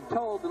 I am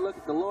told to look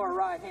at the lower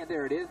right hand.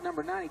 There it is.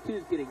 Number 92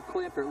 is getting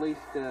clipped, or at least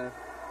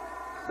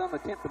some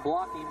attempt to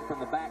block him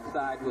from the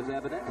backside was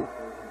evident.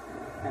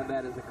 And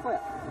that is a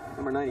clip.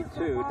 Number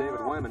 92,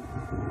 David Wyman.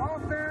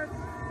 Offense.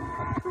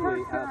 A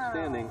truly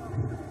outstanding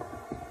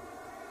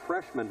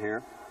freshman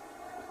here.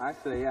 I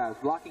say, yeah, it's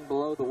blocking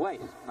below the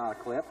waist, not a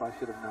clip. I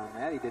should have known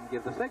that. He didn't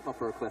give the signal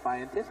for a clip.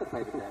 I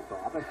anticipated that,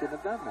 Bob. I shouldn't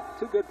have done that.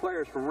 Two good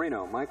players from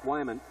Reno, Mike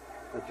Wyman,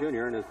 a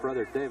junior, and his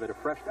brother David, a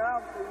freshman.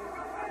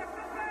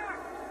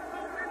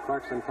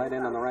 Clarkson tight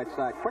end on the right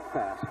side. Quick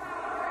pass.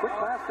 Quick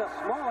pass to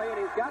Smalley, and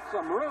he's got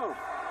some room.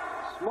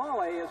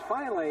 Smalley is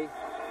finally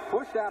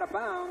pushed out of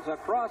bounds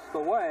across the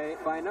way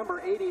by number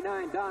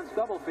 89, Don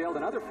Stubblefield.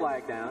 Another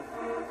flag down.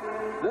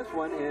 This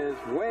one is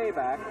way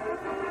back.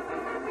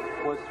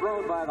 Was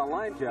thrown by the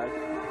line judge.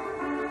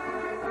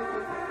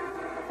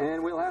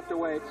 And we'll have to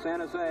wait. San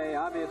Jose,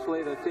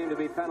 obviously the team to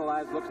be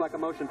penalized. Looks like a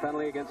motion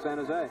penalty against San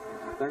Jose.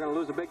 They're going to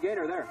lose a big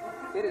gainer there.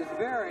 It is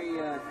very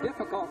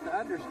difficult to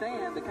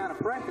understand the kind of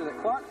pressure that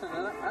Clarkson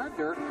is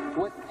under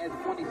when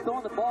he's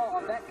throwing the ball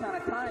on that kind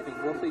of timing.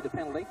 We'll see the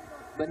penalty.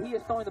 But he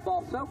is throwing the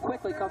ball so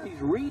quickly because he's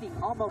reading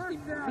almost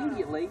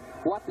immediately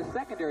what the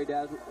secondary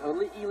does,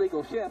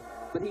 illegal shift.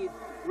 But he's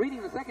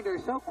reading the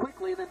secondary so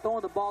quickly and then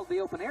throwing the ball to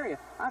the open area.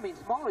 I mean,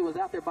 Smalley was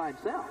out there by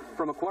himself.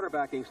 From a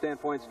quarterbacking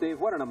standpoint, Steve,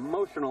 what an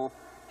emotional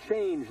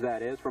change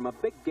that is from a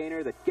big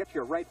gainer that gets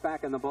you right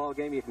back in the ball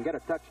game. You can get a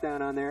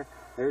touchdown on there.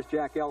 There's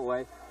Jack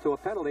Elway, to a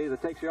penalty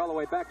that takes you all the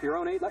way back to your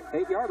own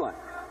 8-yard line.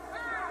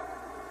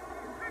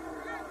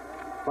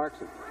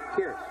 Clarkson,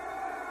 Kearse.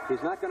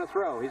 He's not going to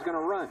throw. He's going to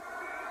run.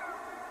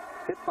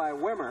 Hit by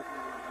Wimmer.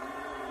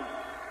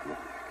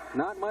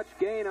 Not much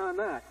gain on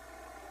that.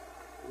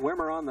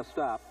 Wimmer on the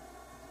stop.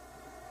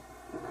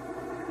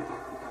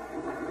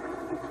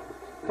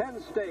 Penn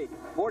State,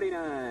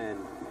 49.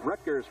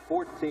 Rutgers,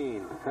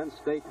 14. Penn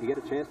State, you get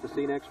a chance to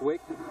see next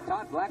week.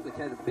 Todd Blackledge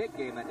had a big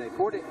game that day.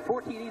 4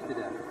 TDs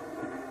today.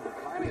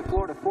 Miami of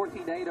Florida,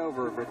 14-8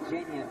 over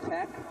Virginia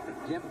Tech.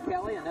 Jim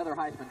Kelly, another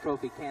Heisman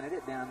Trophy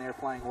candidate down there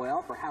playing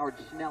well for Howard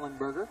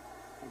Schnellenberger.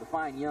 And the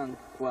fine young,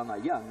 well,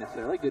 not young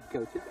necessarily, good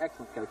coaches,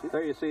 excellent coaches.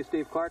 There you see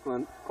Steve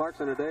Clarkson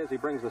today as he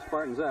brings the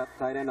Spartans up.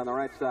 Tight end on the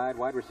right side,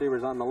 wide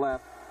receivers on the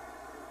left.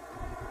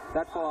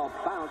 That ball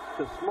bounced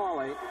to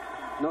Smalley.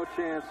 No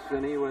chance,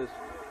 and he was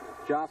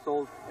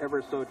jostled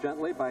ever so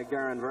gently by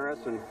Garin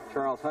Veras and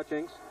Charles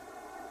Hutchings.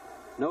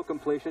 No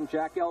completion.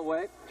 Jack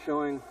Elway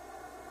showing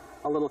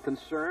a little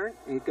concern.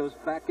 He goes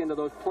back into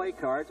those play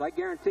cards. I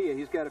guarantee you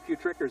he's got a few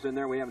trickers in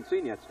there we haven't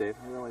seen yet, Steve.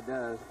 He really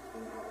does.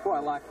 Boy, I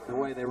like the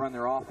way they run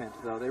their offense,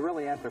 though. They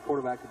really ask their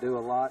quarterback to do a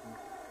lot. And,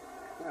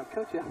 you know,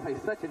 Coach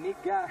Elway's such a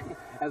neat guy.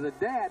 As a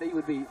dad,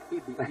 he'd be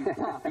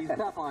tough. He's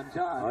tough on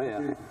John. Oh,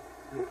 yeah.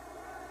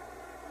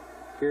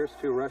 Kearse,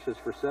 2 rushes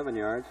for 7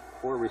 yards,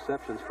 4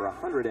 receptions for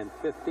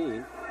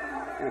 115.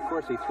 And, of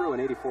course, he threw an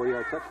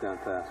 84-yard touchdown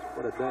pass.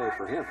 What a day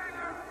for him.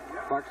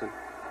 Clarkson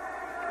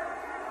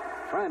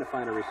trying to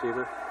find a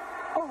receiver.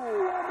 Oh,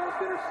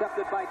 almost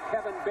intercepted by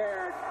Kevin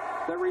Baird.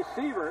 The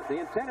receiver, the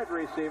intended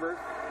receiver,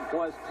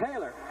 was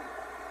Taylor.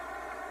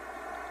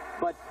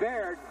 But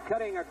Baird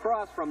cutting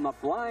across from the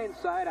blind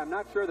side. I'm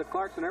not sure that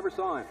Clarkson ever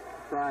saw him.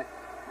 That's right.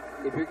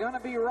 If you're going to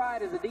be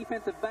right as a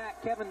defensive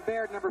back, Kevin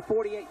Baird, number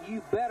 48,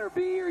 you better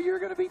be, or you're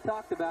going to be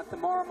talked about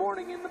tomorrow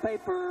morning in the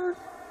papers.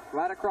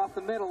 Right across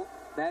the middle.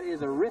 That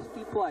is a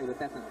risky play, but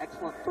that's an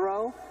excellent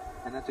throw,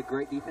 and that's a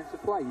great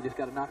defensive play. You just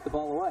got to knock the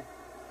ball away.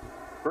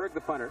 Berg,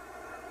 the punter.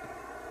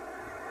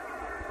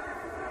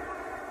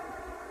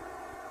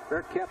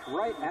 They're kept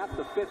right at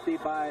the 50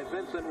 by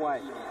Vincent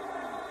White.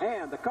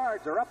 And the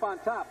Cards are up on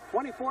top,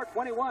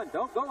 24-21.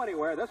 Don't go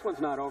anywhere. This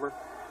one's not over.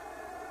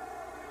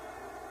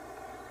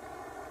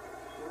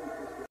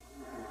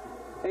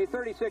 A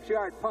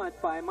 36-yard punt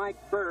by Mike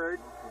Berg,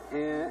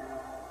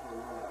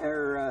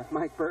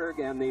 Mike Berg,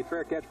 and the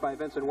fair catch by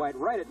Vincent White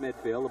right at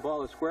midfield. The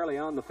ball is squarely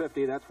on the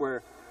 50. That's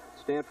where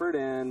Stanford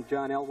and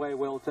John Elway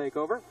will take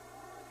over.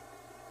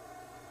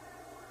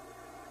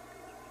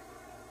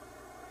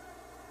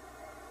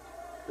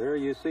 There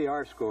you see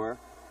our score.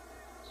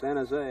 San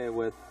Jose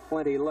with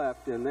plenty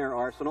left in their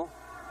arsenal.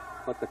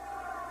 But the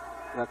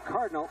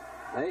Cardinal,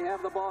 they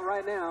have the ball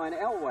right now. And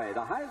Elway,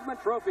 the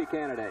Heisman Trophy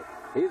candidate,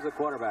 he's the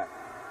quarterback.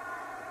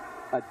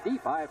 A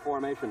deep I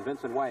formation,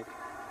 Vincent White.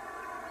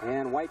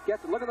 And White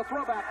gets it. Look at the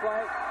throwback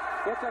play.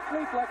 It's a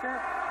flea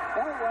flicker.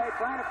 Elway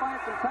trying to find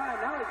some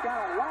time. Now he's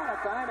got a lot of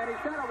time, and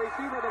he's got a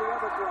receiver that he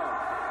overthrows.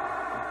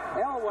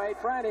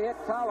 Elway trying to hit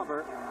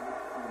Tolliver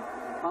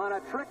on a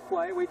trick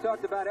play. We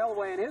talked about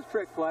Elway and his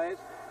trick plays.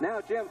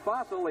 Now Jim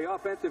Fossil, the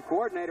offensive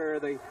coordinator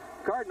of the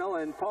Cardinal,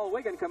 and Paul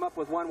Wiggin come up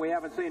with one we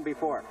haven't seen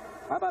before.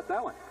 How about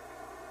that one?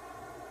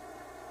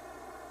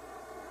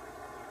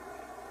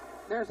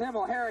 There's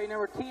Emil Harry,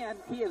 number 10.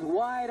 He is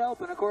wide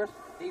open. Of course,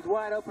 he's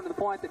wide open to the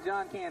point that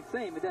John can't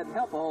see him. It doesn't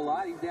help a whole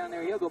lot. He's down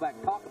there. He'll go back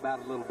and talk about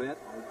it a little bit.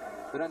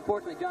 But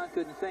unfortunately, John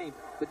couldn't see him.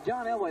 But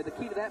John Elway, the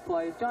key to that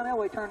play is John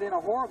Elway turned in a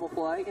horrible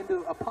play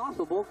into a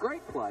possible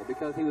great play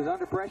because he was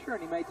under pressure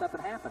and he made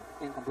something happen.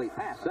 Incomplete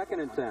pass.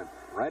 2nd and 10,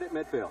 right at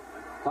midfield.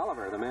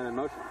 Tolliver, the man in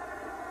motion.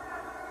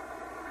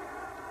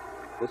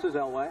 This is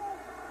Elway.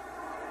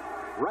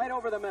 Right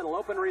over the middle,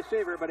 open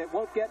receiver, but it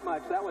won't get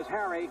much. That was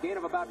Harry, gain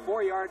of about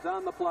 4 yards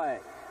on the play.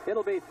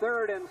 It'll be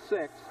 3rd and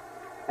 6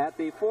 at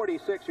the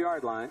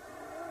 46-yard line.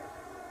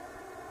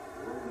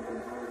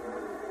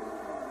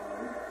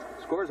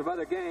 Scores of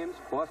other games,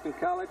 Boston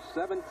College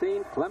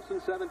 17,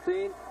 Clemson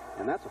 17,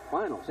 and that's a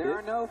final. There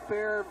are no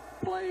fair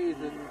plays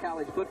in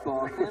college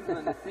football.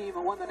 Clemson, the team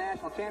that won the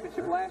national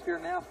championship last year,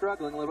 now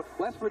struggling a little bit.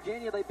 West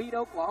Virginia, they beat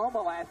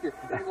Oklahoma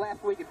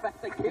last week. In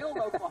fact, they killed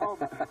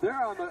Oklahoma.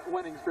 They're on the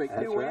winning streak.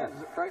 That's 2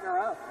 wins, right in a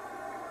row.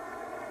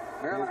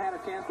 Maryland had a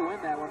chance to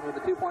win that one with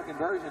a 2-point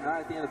conversion right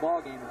at the end of the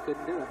ball game and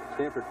couldn't do it.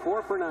 Stanford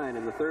 4 for 9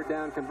 in the third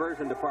down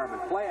conversion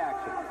department. Play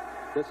action.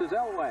 This is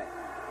Elway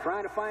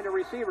trying to find a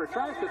receiver.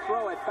 Tries to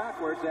throw it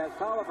backwards as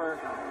Tolliver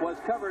was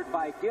covered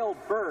by Gil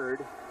Bird.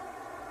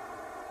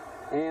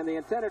 And the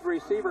intended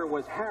receiver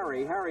was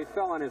Harry. Harry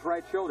fell on his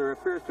right shoulder.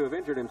 Appears to have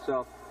injured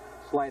himself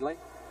slightly.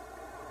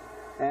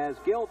 As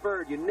Gil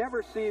Bird, you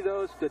never see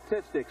those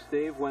statistics,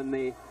 Steve, when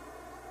the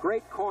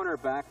great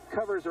cornerback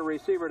covers a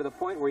receiver to the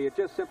point where you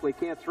just simply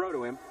can't throw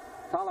to him.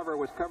 Tolliver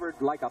was covered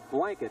like a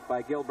blanket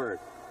by Gil Bird.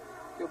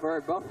 Gil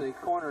Bird, both the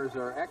corners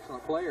are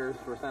excellent players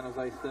for San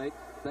Jose State.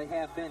 They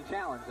have been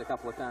challenged a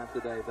couple of times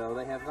today, though.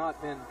 They have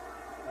not been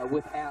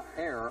without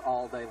error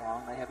all day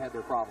long. They have had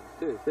their problems,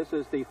 too. This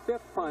is the 5th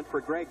punt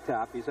for Greg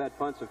Top. He's had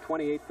punts of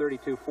 28,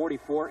 32,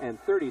 44,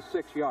 and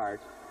 36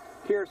 yards.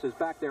 Kearse is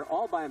back there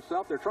all by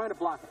himself. They're trying to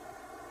block it.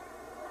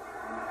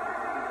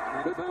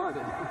 Good punt.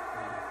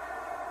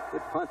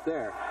 Good punt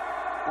there.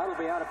 That'll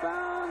be out of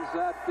bounds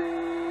at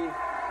the...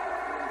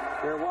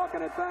 They're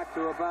walking it back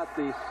to about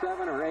the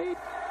 7 or 8.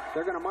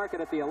 They're going to mark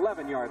it at the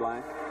 11-yard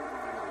line.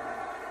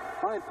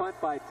 Fine punt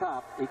by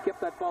Top. He kept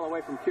that ball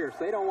away from Kearse.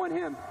 They don't want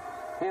him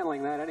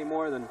handling that any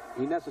more than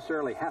he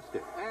necessarily has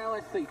to. Well,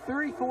 let's see.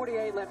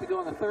 30-48 left to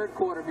go in the third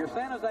quarter. If you're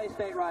San Jose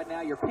State right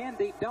now, you're pinned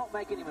deep. Don't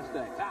make any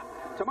mistakes.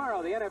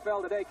 Tomorrow, the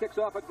NFL Today kicks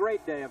off a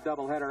great day of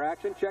doubleheader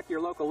action. Check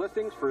your local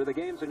listings for the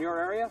games in your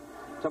area.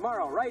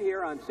 Tomorrow, right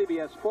here on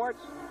CBS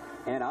Sports.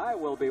 And I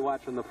will be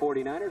watching the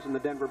 49ers and the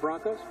Denver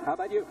Broncos. How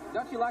about you?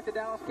 Don't you like the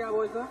Dallas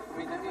Cowboys, though?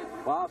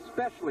 Well, I'll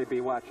especially be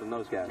watching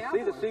those guys.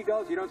 Cowboys. See the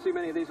Seagulls? You don't see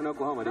many of these in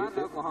Oklahoma, do you? Not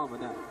in Oklahoma,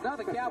 no. No,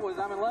 the Cowboys,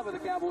 I'm in love with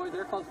the Cowboys.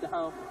 They're close to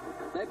home.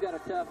 They've got a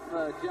tough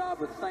job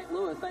with St.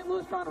 Louis. St.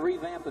 Louis trying to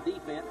revamp the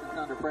defense. It's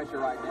under pressure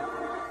right now.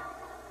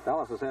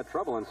 Dallas has had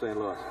trouble in St.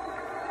 Louis.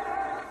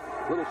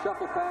 Little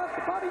shuffle pass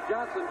to Bobby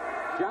Johnson.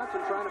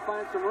 Johnson trying to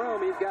find some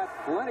room. He's got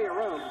plenty of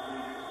room.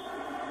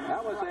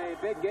 That was a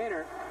big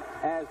gainer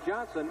as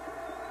Johnson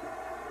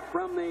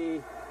from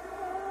the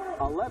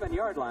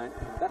 11-yard line.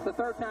 That's the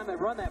third time they've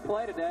run that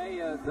play today.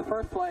 The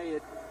first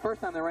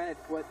time they ran it,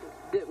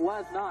 it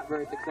was not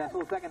very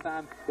successful. The second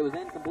time, it was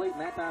incomplete,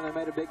 and that time they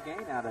made a big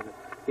gain out of it.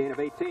 Gain of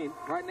 18.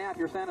 Right now, if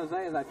you're San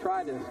Jose, as I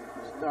tried to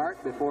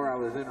start before I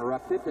was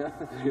interrupted,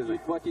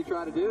 what you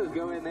try to do is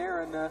go in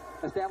there and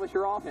establish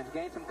your offense,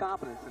 gain some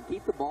confidence, and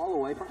keep the ball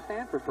away from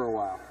Stanford for a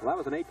while. Well, that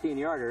was an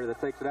 18-yarder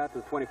that takes it out to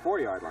the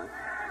 24-yard line.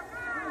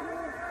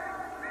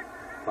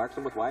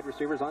 Clarkson with wide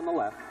receivers on the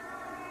left.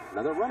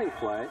 Another running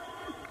play.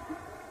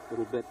 A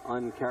little bit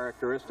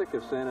uncharacteristic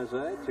of San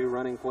Jose. 2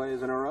 running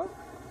plays in a row.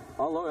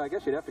 Although, I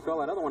guess you'd have to call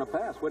that other one a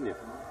pass, wouldn't you?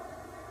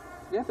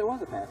 Yes, it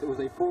was a pass. It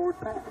was a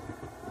forward pass.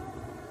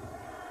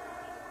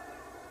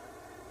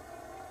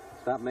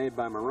 Stop made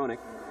by Moronic.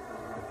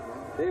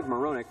 Dave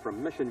Moronic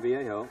from Mission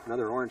Viejo,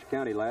 another Orange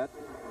County lad.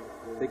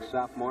 Big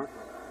sophomore.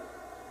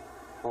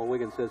 Paul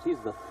Wiggins says he's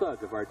the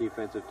thug of our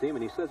defensive team,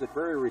 and he says it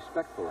very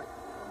respectfully.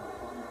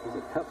 He's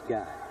a tough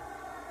guy.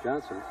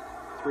 Johnson,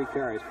 3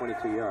 carries,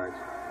 22 yards.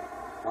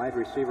 Wide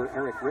receiver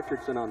Eric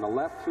Richardson on the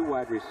left, 2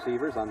 wide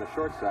receivers on the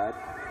short side,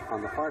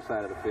 on the far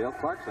side of the field.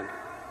 Clarkson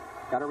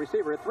got a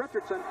receiver. It's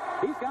Richardson.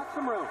 He's got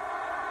some room.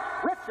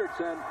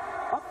 Richardson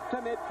up to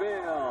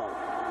midfield.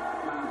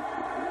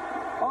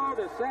 Oh,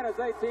 the San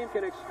Jose team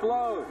can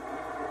explode.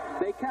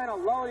 They kind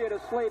of lull you to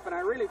sleep, and I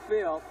really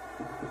feel,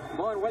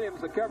 Vaughn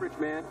Williams, the coverage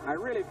man, I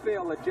really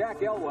feel that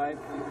Jack Elway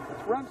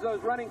runs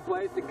those running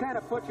plays to kind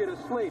of put you to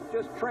sleep,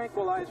 just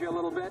tranquilize you a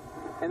little bit,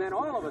 and then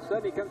all of a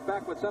sudden he comes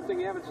back with something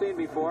you haven't seen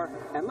before,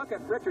 and look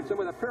at Richardson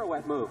with a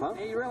pirouette move, huh?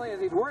 He really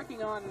is. He's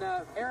working on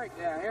Eric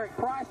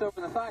Price over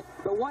the side,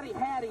 but what he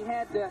had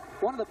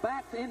one of the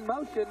backs in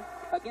motion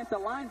against a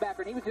linebacker,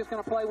 and he was just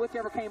going to play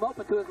whichever came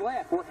open to his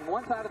left, working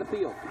one side of the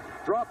field.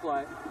 Draw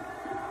play.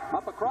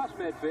 Up across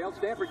midfield,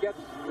 Stanford gets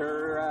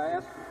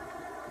their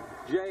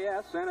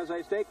SJS, San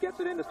Jose State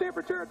gets it into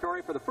Stanford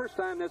territory for the first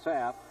time this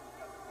half.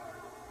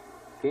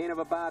 Gain of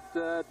about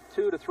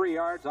 2 to 3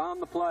 yards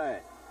on the play.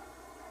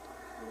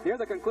 Near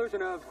the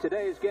conclusion of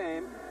today's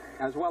game,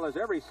 as well as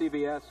every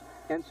CBS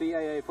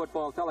NCAA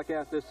football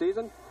telecast this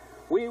season,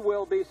 we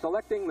will be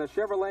selecting the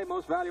Chevrolet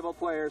most valuable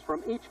players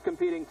from each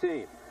competing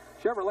team.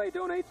 Chevrolet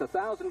donates a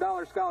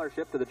 $1,000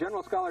 scholarship to the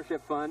General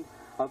Scholarship Fund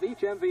of each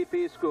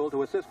MVP school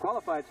to assist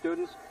qualified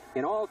students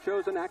in all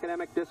chosen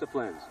academic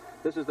disciplines.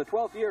 This is the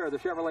 12th year of the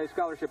Chevrolet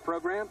Scholarship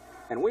Program,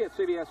 and we at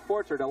CBS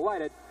Sports are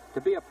delighted to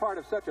be a part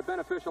of such a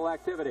beneficial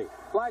activity.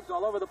 Flags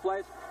all over the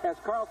place as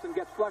Carlson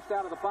gets flushed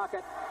out of the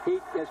pocket. He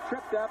is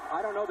tripped up.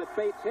 I don't know that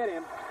Bates hit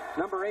him,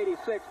 number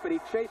 86, but he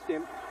chased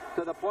him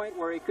to the point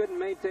where he couldn't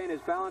maintain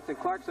his balance, and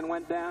Clarkson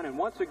went down. And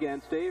once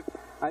again, Steve,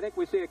 I think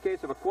we see a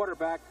case of a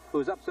quarterback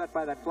who's upset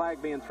by that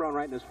flag being thrown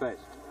right in his face.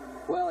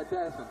 Well, it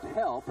doesn't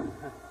help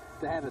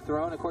to have it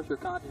thrown. Of course, you're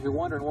conscious. You're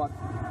wondering what...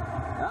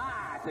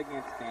 it's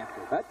against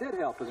Stanford. That did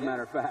help, as a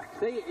matter of fact.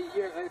 See,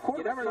 you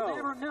never know.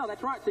 Never know.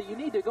 That's right. So you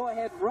need to go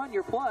ahead and run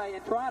your play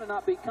and try to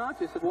not be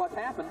conscious of what's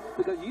happened,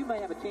 because you may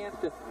have a chance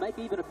to make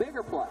even a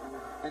bigger play.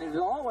 And it's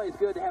always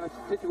good to have a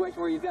situation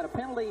where you've got a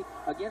penalty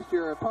against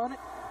your opponent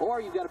or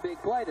you've got a big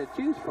play to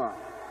choose from.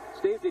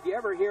 Steve, did you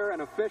ever hear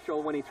an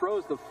official, when he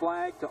throws the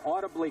flag, to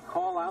audibly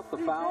call out the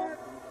foul?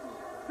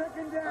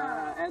 Second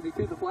down. As he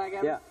threw the flag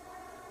at Yeah. him?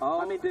 Oh.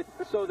 I mean,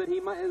 so that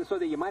you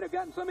might have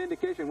gotten some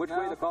indication which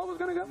way the call was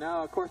going to go?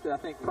 No, of course, I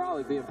think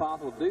probably be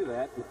impossible to do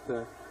that.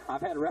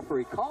 I've had a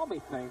referee call me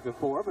things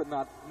before, but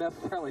not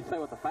necessarily say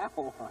what the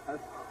foul was.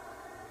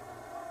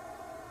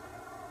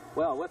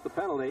 Well, with the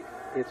penalty,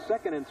 it's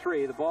 2nd and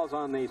 3. The ball's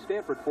on the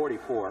Stanford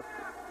 44.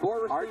 4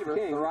 receivers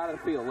to the right of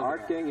the field.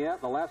 Art King, yeah.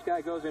 The last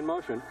guy goes in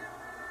motion.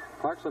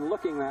 Clarkson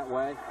looking that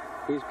way.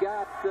 He's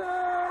got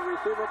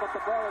receiver, but the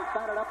ball is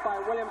batted up by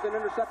Williams and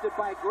intercepted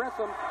by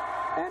Grissom.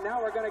 And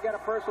now we're going to get a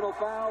personal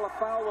foul. A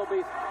foul will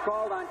be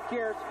called on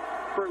Kearse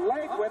for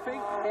leg whipping.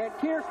 And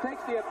Kearse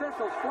takes the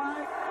official's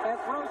flag and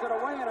throws it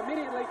away and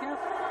immediately gets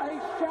a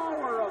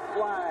shower of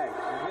flags.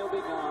 And he'll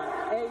be gone.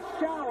 A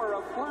shower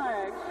of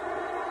flags.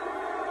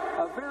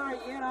 A very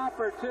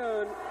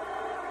inopportune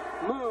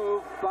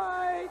move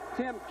by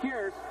Tim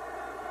Kearse,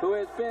 who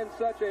has been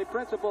such a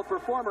principal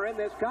performer in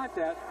this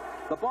contest.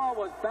 The ball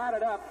was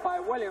batted up by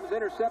Williams,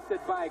 intercepted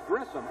by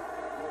Grissom.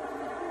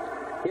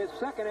 His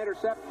 2nd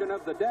interception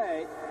of the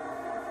day.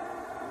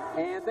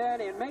 And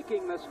then in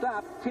making the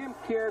stop, Tim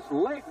Kearse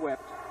leg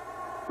whipped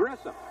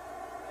Grissom.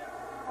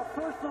 A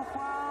personal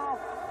foul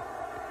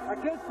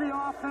against the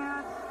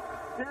offense.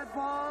 Dead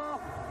ball.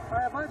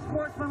 I have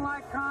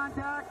unsportsmanlike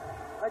contact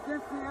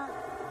against the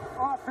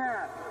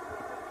offense.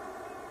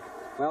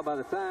 Well, by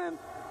the time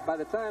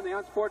the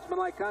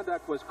unsportsmanlike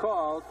conduct was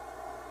called,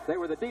 they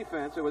were the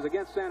defense. It was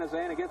against San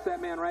Jose and against that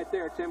man right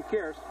there, Tim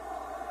Kearse.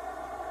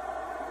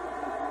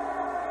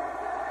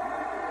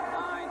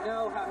 I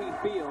know how he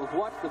feels.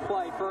 Watch the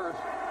play first.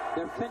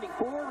 They're sending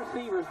 4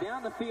 receivers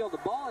down the field. The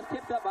ball is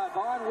tipped up by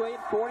Vaughn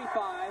Williams,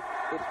 45.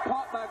 It's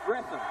caught by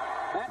Grissom.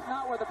 That's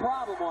not where the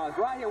problem was.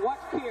 Right here,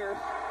 watch Kearse.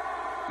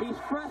 He's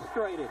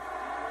frustrated.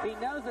 He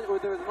knows that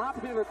there was an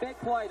opportunity for a big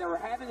play. They were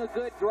having a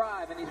good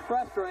drive, and he's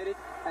frustrated,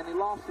 and he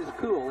lost his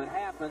cool. It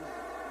happens.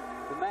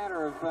 The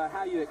matter of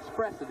how you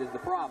express it is the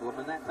problem,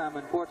 and that time,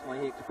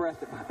 unfortunately, he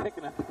expressed it by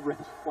picking up the red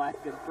flag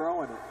and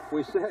throwing it.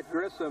 We said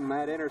Grissom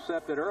had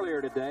intercepted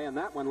earlier today, and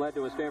that one led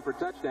to a Stanford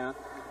touchdown.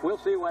 We'll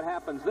see what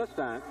happens this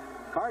time.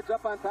 Cards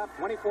up on top,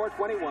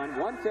 24-21,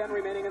 1:10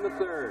 remaining in the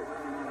 3rd.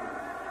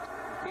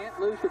 You can't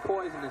lose your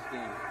poise in this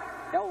game.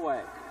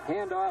 Elway,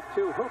 handoff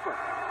to Hooper.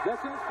 This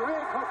is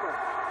Greg Hooper.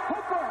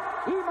 Hooper,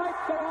 he might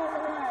go all the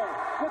way.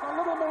 With a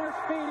little more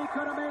speed, he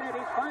could have made it.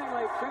 He's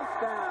finally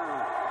chased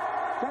down.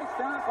 Chased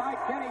down by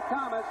Kenny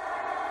Thomas.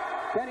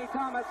 Kenny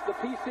Thomas, the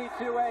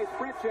PC2A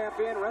sprint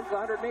champion, runs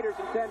 100 meters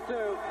in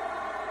 10.2.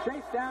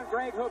 Chased down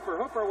Greg Hooper.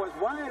 Hooper was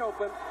wide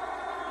open.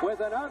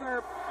 With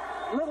another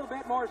little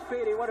bit more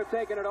speed, he would have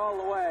taken it all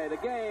the way. The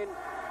gain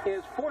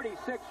is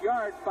 46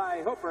 yards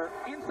by Hooper.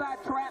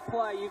 Inside trap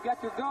play. You've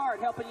got your guard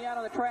helping you out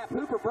on the trap.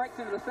 Hooper breaks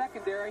into the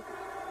secondary.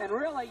 And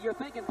really, you're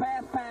thinking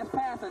pass, pass,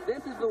 pass, and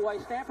this is the way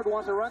Stanford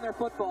wants to run their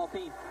football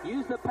team.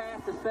 Use the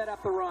pass to set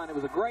up the run. It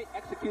was a great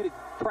executed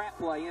trap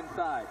play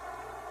inside.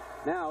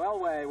 Now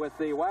Elway with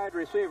the wide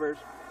receivers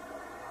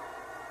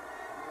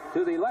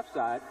to the left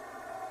side.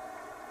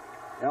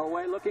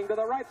 Elway looking to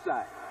the right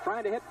side.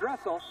 Trying to hit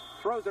Dressel.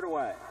 Throws it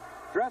away.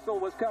 Dressel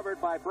was covered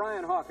by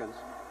Brian Hawkins.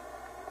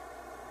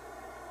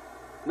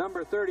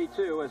 Number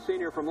 32, a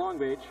senior from Long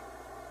Beach.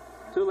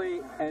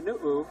 Tuli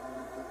Anu'u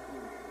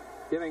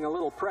giving a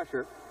little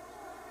pressure.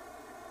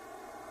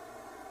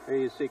 Here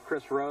you see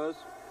Chris Rose,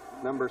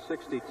 number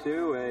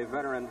 62, a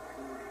veteran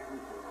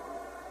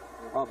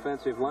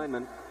offensive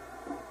lineman.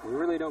 We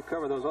really don't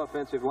cover those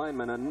offensive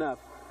linemen enough,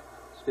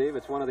 Steve.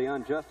 It's one of the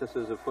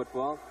injustices of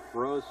football.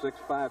 Rose, 6'5",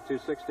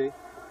 260,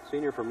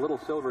 senior from Little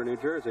Silver, New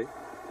Jersey.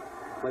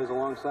 Plays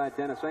alongside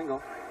Dennis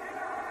Engel,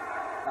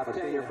 a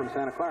senior from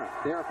Santa Clara.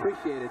 They're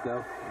appreciated,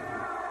 though.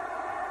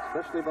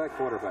 Especially by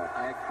quarterbacks.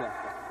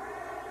 Exactly.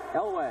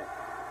 Elway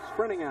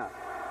sprinting out,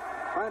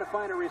 trying to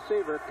find a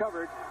receiver,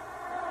 covered.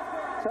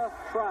 Tough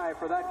try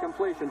for that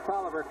completion.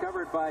 Tolliver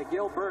covered by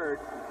Gil Bird.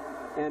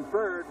 And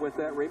Bird, with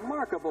that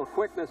remarkable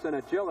quickness and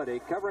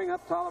agility, covering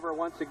up Tolliver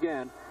once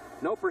again.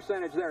 No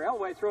percentage there.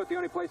 Elway threw it the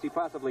only place he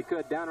possibly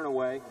could, down and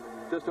away,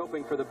 just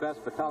hoping for the best,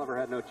 but Tolliver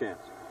had no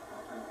chance.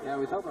 Yeah, he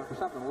was hoping for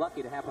something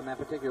lucky to happen that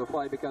particular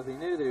play because he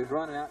knew that he was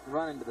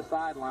running to the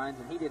sidelines,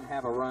 and he didn't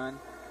have a run,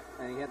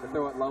 and he had to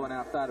throw it low and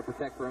outside to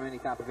protect from any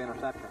type of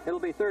interception. It'll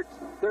be third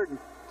and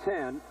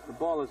 10. The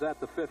ball is at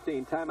the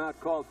 15. Timeout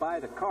called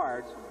by the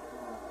Cards.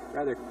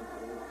 Rather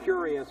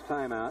curious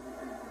timeout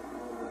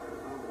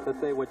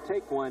that they would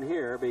take one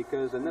here,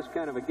 because in this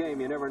kind of a game,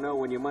 you never know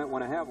when you might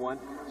want to have one.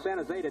 San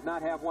Jose did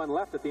not have one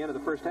left at the end of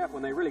the first half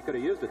when they really could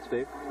have used it,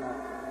 Steve.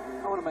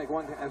 I want to make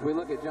one, as we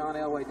look at John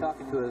Elway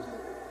talking to his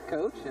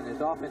coach and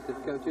his offensive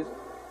coaches,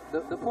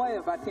 the play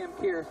by Tim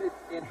Kearse,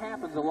 it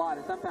happens a lot,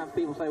 and sometimes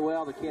people say,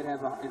 well, the kid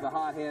is a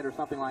hot head or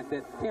something like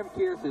that. Tim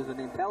Kearse is an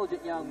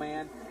intelligent young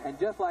man, and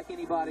just like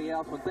anybody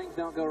else, when things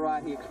don't go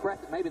right, he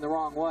expresses it maybe in the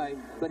wrong way,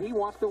 but he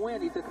wants to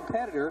win. He's a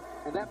competitor,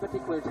 and that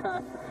particular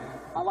time,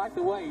 I like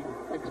the way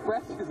he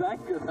expressed his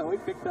anger, though. He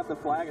picked up the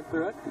flag and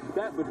threw it.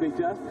 That would be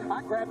just.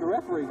 I grabbed the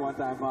referee one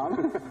time, Bob.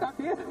 I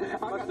did.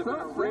 Must have been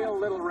a real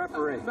little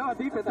referee. No, a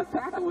defensive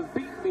tackle was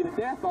beating me to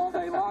death all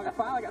day long. I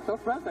finally got so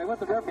frustrated. I went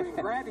to the referee and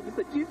grabbed him. He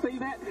said, "Did you see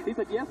that?" He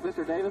said, "Yes,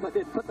 Mr. Davis, I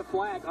did." Put the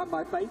flag on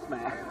my face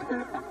mask.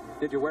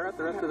 Did you wear it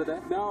the rest of the day?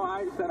 No,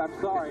 I said, "I'm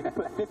sorry." He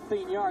put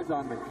 15 yards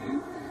on me.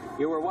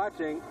 You were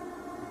watching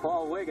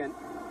Paul Wiggin.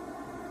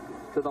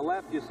 To the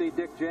left, you see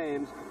Dick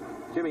James.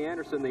 Jimmy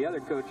Anderson, the other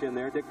coach in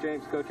there. Dick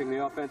James coaching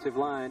the offensive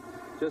line.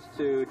 Just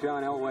to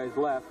John Elway's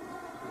left.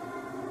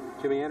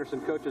 Jimmy Anderson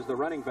coaches the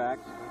running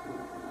backs.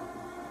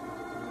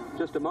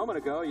 Just a moment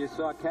ago, you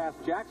saw Cass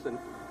Jackson,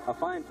 a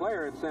fine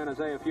player at San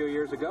Jose a few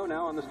years ago,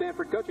 now on the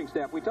Stanford coaching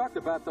staff. We talked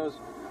about those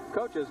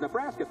coaches.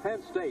 Nebraska,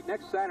 Penn State,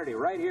 next Saturday,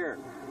 right here.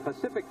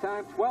 Pacific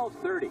time,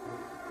 12:30.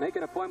 Make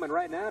an appointment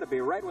right now to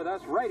be right with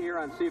us right here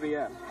on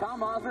CBS.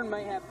 Tom Osborne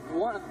may have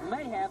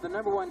the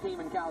 #1 team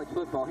in college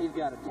football. He's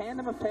got a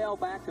tandem of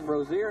tailbacks in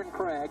Rozier and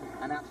Craig,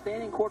 an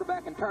outstanding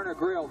quarterback in Turner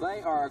Grill.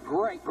 They are a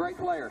great, great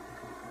player.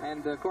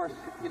 And, of course,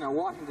 you know,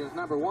 Washington's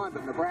 #1,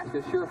 but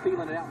Nebraska's sure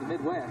feeling it out in the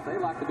Midwest. They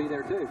like to be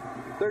there, too.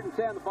 3rd and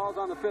 10, the ball's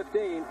on the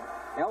 15.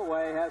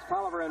 Elway has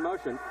Tolliver in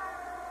motion.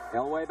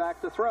 Elway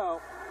back to throw.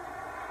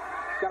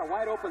 He's got a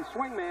wide-open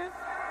swing man.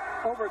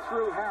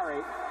 Overthrew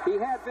Harry. He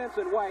had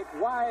Vincent White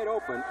wide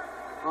open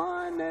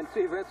on, and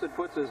see Vincent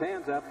puts his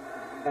hands up,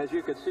 as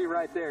you can see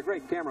right there.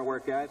 Great camera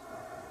work, guys.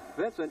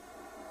 Vincent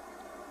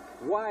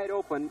wide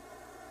open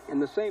in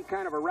the same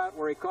kind of a route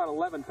where he caught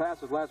 11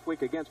 passes last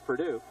week against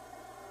Purdue.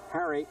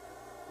 Harry,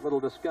 a little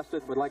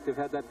disgusted, would like to have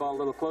had that ball a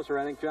little closer.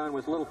 I think John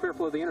was a little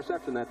fearful of the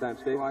interception that time,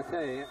 Steve. Well, I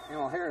tell you,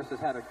 Emil Harris has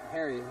had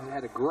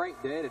a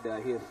great day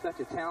today. He is such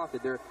a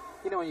talented.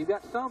 You know, when you've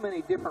got so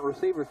many different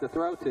receivers to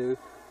throw to,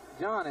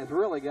 John has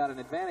really got an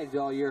advantage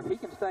all year. If he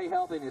can stay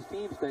healthy and his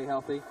team stay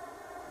healthy,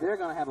 they're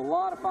going to have a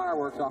lot of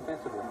fireworks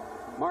offensively.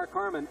 Mark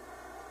Harmon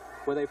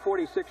with a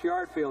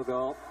 46-yard field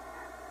goal.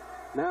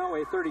 Now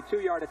a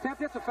 32-yard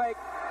attempt. It's a fake.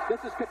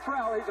 This is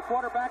Cottrell. He's a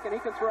quarterback, and he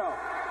can throw.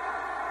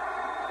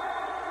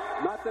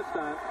 Not this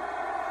time.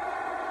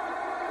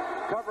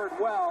 Covered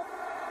well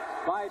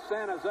by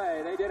San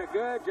Jose. They did a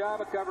good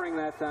job of covering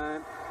that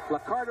time.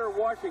 LaCarter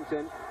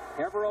Washington,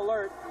 ever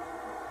alert.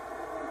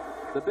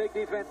 The big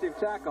defensive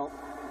tackle.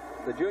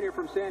 The junior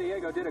from San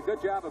Diego did a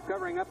good job of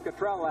covering up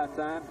Cottrell that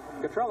time.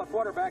 Cottrell a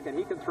quarterback, and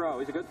he can throw.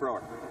 He's a good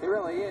thrower. He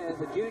really is.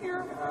 A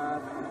junior.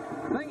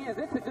 The thing is,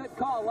 it's a good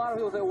call. A lot of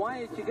people say, why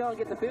didn't you go and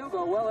get the field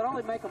goal? Well, it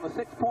only make them a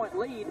 6-point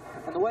lead,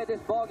 and the way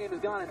this ball game has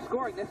gone in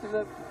scoring, this is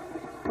a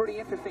pretty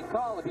interesting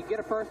call. If you get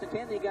a 1st and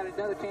 10, then you got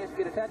another chance to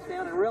get a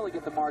touchdown and really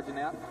get the margin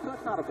out. So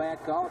it's not a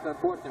bad call. It's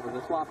unfortunate it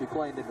was a sloppy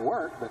play and didn't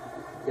work, but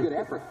good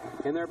effort.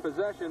 In their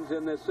possessions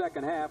in this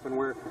second half, and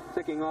we're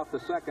ticking off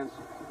the seconds,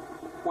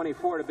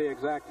 24 to be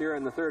exact here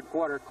in the 3rd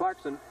quarter.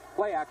 Clarkson,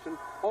 play action,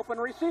 open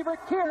receiver,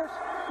 Kearse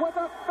with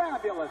a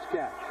fabulous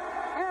catch.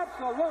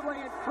 Absolutely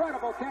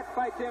incredible catch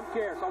by Tim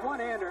Kearse. A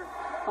one-hander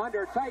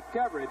under tight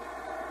coverage.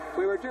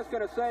 We were just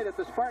going to say that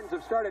the Spartans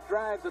have started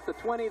drives at the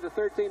 20, the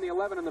 13, the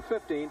 11, and the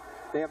 15.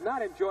 They have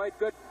not enjoyed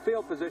good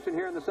field position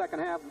here in the second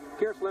half.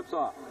 Kearse limps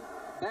off.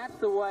 That's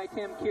the way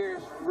Tim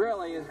Kearse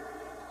really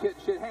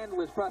should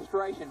handle his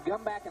frustration.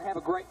 Come back and have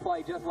a great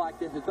play just like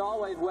this. It's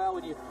always well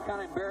when you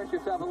kind of embarrass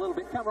yourself a little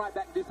bit. Come right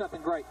back and do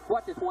something great.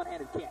 Watch this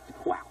one-handed catch.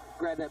 Wow.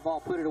 Grab that ball,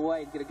 put it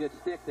away, and get a good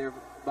stick there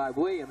by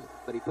Williams.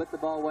 But he put the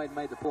ball away and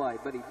made the play.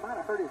 But he might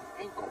have hurt his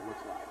ankle,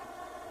 looks like.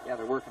 Yeah,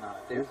 they're working on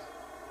it there.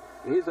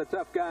 He's a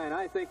tough guy, and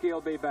I think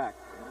he'll be back.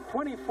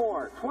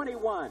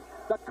 24-21.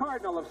 The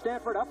Cardinal of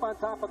Stanford up on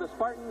top of the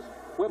Spartans.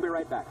 We'll be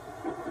right back.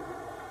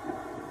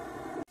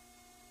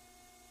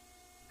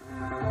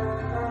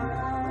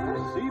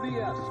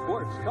 CBS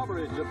Sports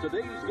coverage of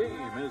today's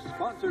game is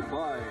sponsored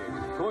by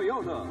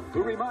Toyota,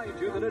 who reminds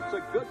you that it's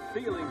a good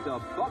feeling to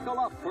buckle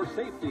up for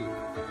safety.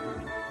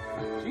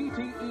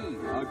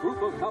 GTE, a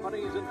group of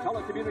companies in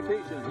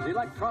telecommunications,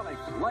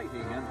 electronics,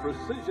 lighting, and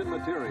precision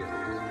materials.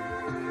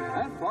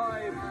 And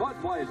by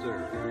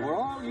Budweiser, for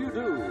all you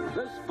do,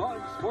 this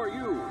Bud's for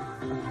you.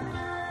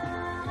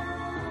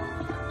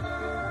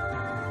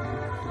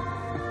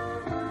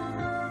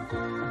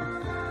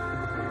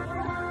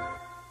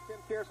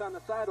 Kearse on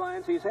the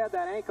sidelines. He's had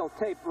that ankle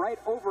taped right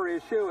over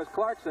his shoe as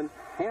Clarkson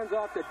hands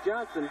off to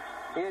Johnson,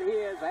 and he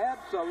is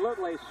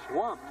absolutely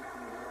swamped.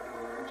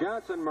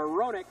 Johnson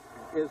Moronic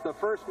is the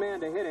first man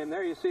to hit him.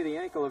 There you see the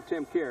ankle of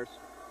Tim Kearse.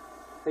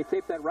 They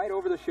taped that right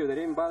over the shoe. They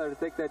didn't bother to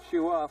take that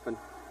shoe off, and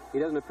he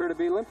doesn't appear to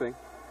be limping.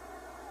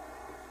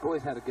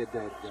 Boy's had a good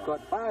day. He's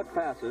caught 5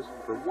 passes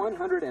for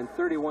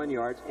 131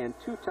 yards and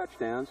 2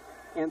 touchdowns,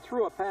 and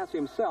threw a pass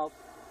himself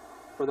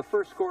for the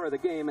first score of the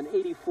game, an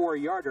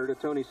 84-yarder to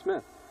Tony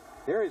Smith.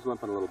 There he's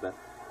limping a little bit.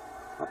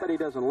 Not that he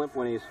doesn't limp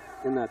when he's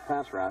in that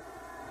pass route.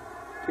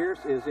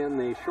 Kearse is in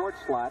the short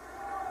slot.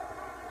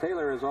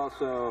 Taylor is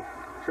also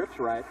trips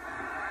right.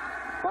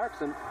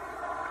 Clarkson,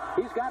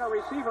 he's got a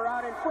receiver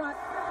out in front,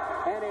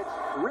 and it's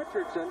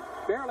Richardson,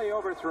 barely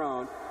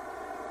overthrown.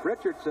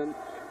 Richardson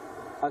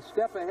a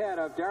step ahead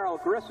of Darrell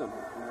Grissom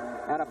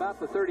at about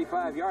the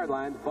 35-yard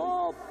line.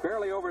 Ball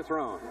barely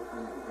overthrown.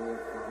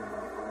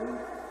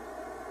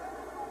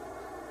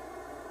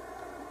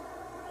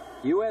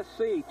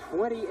 USC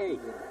 28,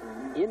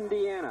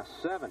 Indiana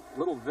 7.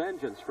 Little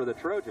vengeance for the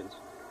Trojans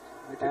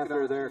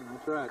after their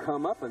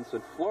comeuppance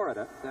in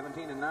Florida.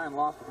 17-9,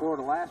 lost to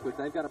Florida last week.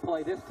 They've got to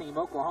play this team,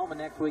 Oklahoma,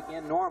 next week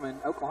in Norman.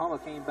 Oklahoma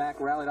came back,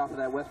 rallied off of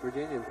that West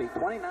Virginia defeat,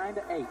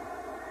 29-8.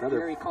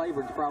 Jerry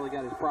Clavern's probably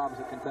got his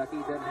problems at Kentucky.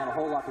 He doesn't have a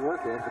whole lot to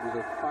work with, but he's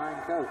a fine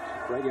coach.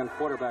 Great young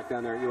quarterback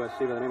down there at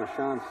USC by the name of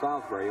Sean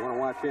Salisbury. You want to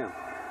watch him.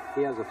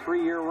 He has a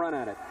 3-year run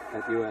at it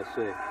at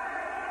USC.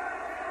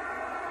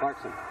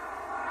 Clarkson.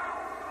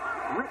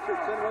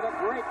 Richardson with a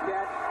great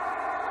catch.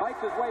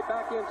 Fights his way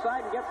back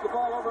inside and gets the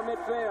ball over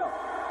midfield.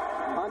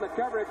 On the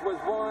coverage was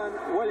Vaughn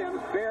Williams.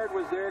 Baird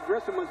was there.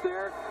 Grissom was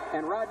there.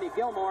 And Rodney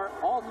Gilmore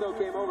also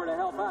came over to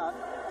help out.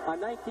 A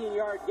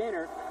 19-yard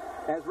gainer,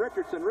 as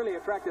Richardson really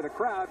attracted a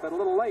crowd, but a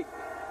little late.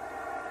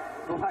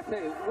 Well, I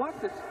tell you, watch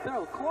this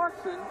throw.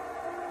 Clarkson,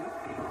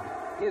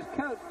 his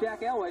coach,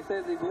 Jack Elway,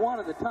 says he's one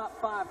of the top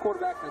 5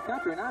 quarterbacks in the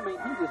country, and I mean,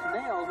 he just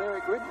nails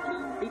Eric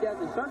Richardson. He does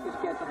the circus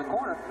catch in the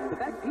corner,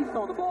 but he's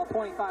throwing the ball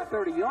 25,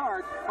 30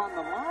 yards on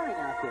the line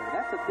out there.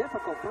 That's a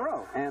difficult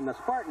throw. And the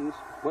Spartans,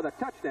 with a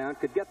touchdown,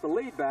 could get the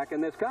lead back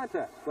in this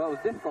contest. Well, it was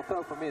a difficult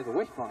throw for me as a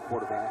wishbone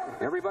quarterback.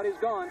 Everybody's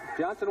gone.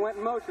 Johnson went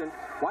in motion.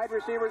 Wide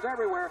receivers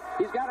everywhere.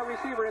 He's got a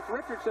receiver. It's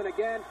Richardson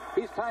again.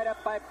 He's tied up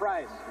by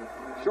Price.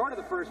 Short of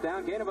the first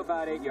down, gain of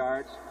about 8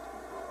 yards.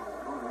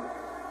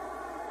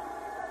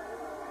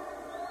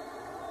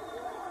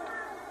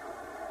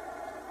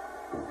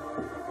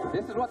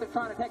 This is what they're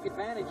trying to take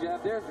advantage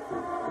of. There's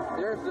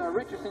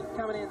Richardson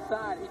coming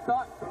inside. He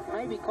thought,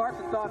 maybe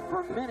Clarkson thought for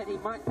a minute he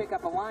might pick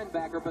up a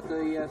linebacker, but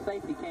the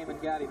safety came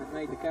and got him and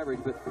made the coverage.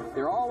 But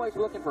they're always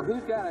looking for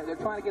who's got it. They're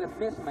trying to get a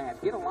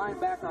mismatch. Get a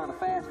linebacker on a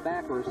fast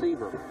back or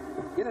receiver.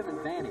 Get an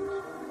advantage.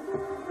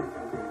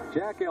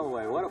 Jack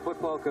Elway, what a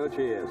football coach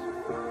he is.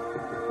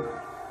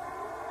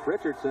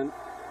 Richardson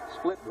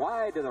split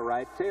wide to the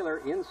right. Taylor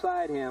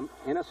inside him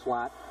in a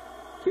slot.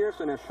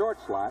 Kearse in a short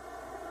slot.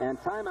 And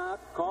timeout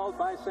called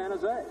by San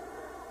Jose.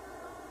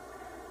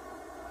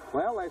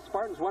 Well, the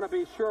Spartans want to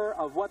be sure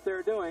of what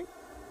they're doing.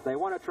 They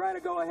want to try to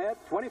go ahead.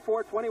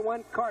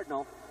 24-21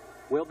 Cardinal.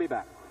 We'll be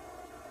back.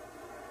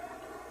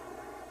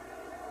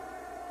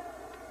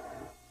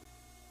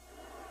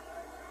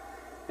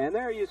 And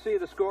there you see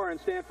the score in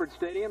Stanford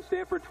Stadium.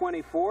 Stanford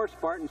 24,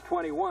 Spartans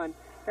 21.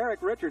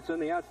 Eric Richardson,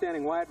 the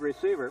outstanding wide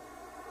receiver,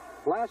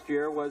 last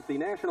year was the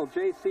national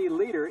JC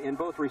leader in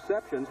both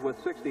receptions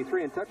with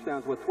 63 and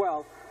touchdowns with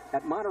 12.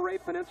 At Monterey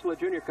Peninsula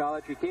Junior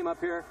College, he came up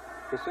here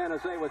to San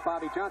Jose with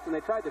Bobby Johnson. They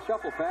tried the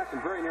shuffle pass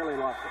and very nearly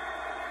lost it.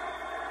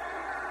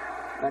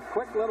 That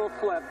quick little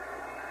flip,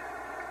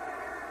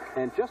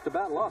 and just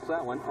about lost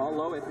that one,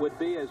 although it would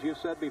be, as you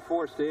said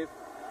before, Steve,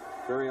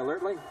 very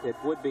alertly, it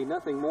would be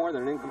nothing more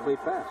than an incomplete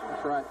pass.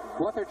 That's right.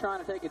 What they're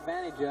trying to take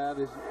advantage of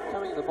is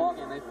coming in the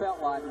ballgame. They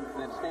felt like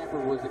that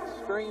Stanford was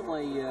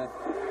extremely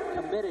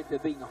committed to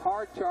being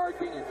hard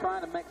charging and trying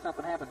to make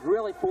something happen.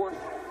 Really force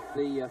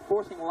the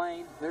forcing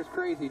lane. There's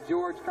Crazy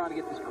George trying to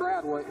get this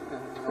crowd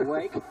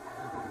awake.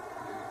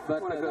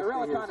 But they're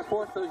really trying to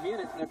force those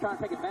units, and they're trying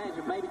to take advantage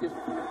of maybe just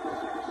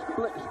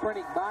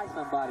sprinting by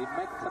somebody,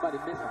 making somebody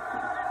miss them.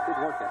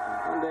 Didn't work that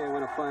time. One day I'm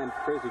going to find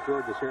Crazy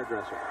George's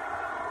hairdresser.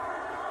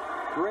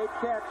 Great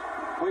catch.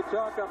 We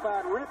talk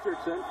about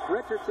Richardson.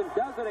 Richardson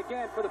does it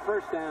again for the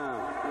first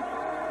down.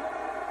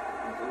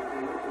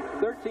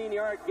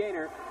 13-yard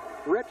gainer.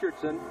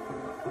 Richardson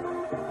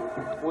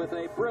with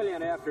a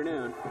brilliant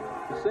afternoon.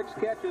 6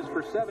 catches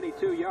for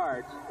 72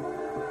 yards.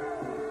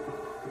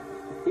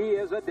 He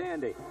is a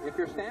dandy. If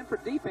you're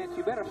Stanford defense,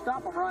 you better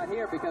stop them right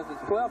here because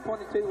it's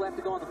 12:22 left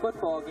to go in the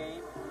football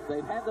game.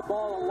 They've had the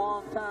ball a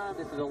long time.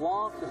 This is a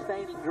long,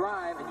 sustaining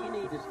drive, and you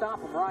need to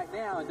stop them right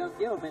now and don't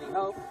give them any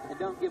hope and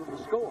don't give them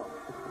a score.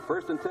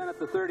 1st and 10 at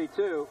the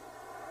 32.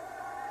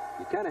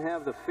 You kind of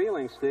have the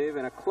feeling, Steve,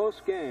 in a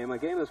close game, a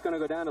game that's going to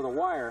go down to the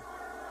wire,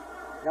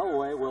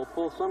 Elway will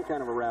pull some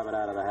kind of a rabbit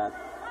out of the hat.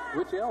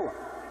 Which Elway?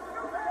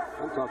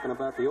 I'm talking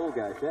about the old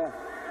guy, Shaq.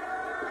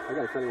 I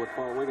got to tell you what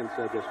Paul Wiggins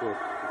said this week.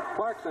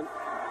 Clarkson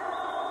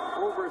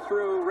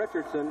overthrew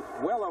Richardson,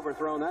 well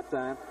overthrown that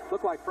time.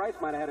 Looked like Price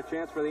might have had a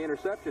chance for the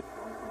interception.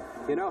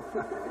 You know,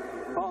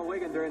 Paul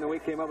Wiggins during the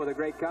week came up with a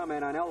great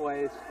comment on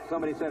Elway.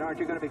 Somebody said, aren't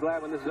you going to be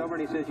glad when this is over?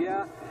 And he says,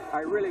 yeah, I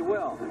really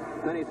will.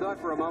 Then he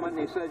thought for a moment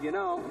and he said, you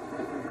know,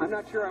 I'm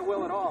not sure I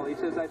will at all. He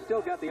says, I've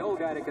still got the old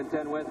guy to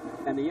contend with,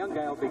 and the young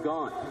guy will be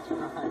gone.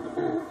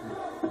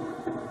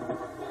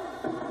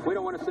 We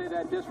don't want to say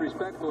that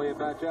disrespectfully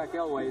about Jack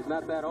Elway. He's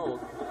not that old.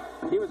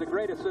 He was a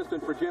great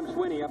assistant for Jim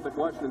Sweeney up at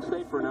Washington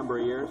State for a number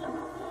of years.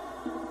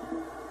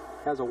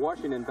 Has a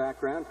Washington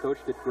background,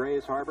 coached at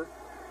Grays Harbor.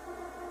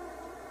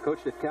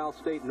 Coached at Cal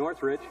State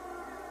Northridge.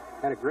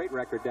 Had a great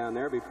record down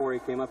there before he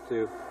came up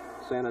to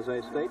San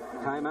Jose State.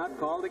 Timeout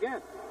called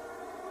again.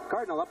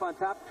 Cardinal up on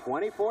top,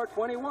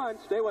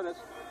 24-21. Stay with us.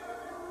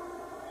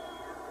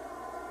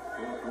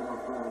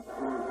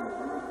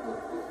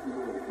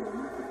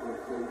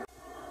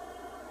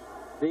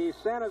 The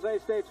San Jose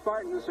State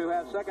Spartans, who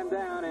have second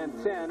down and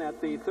 10 at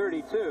the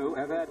 32,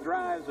 have had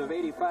drives of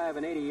 85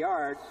 and 80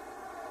 yards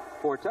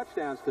for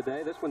touchdowns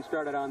today. This one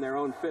started on their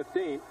own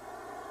 15.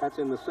 That's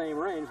in the same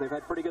range. They've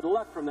had pretty good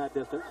luck from that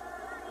distance.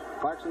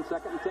 Clarkson,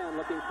 second and 10,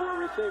 looking for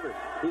a receiver.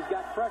 He's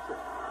got pressure.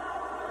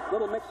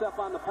 Little mix-up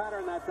on the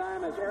pattern that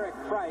time as Eric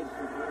Price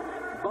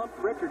bumped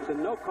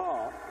Richardson. No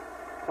call.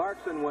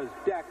 Clarkson was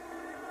decked.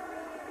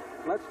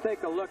 Let's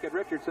take a look at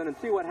Richardson and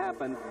see what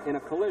happened in a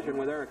collision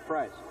with Eric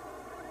Price.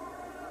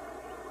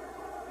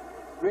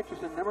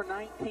 Richardson, number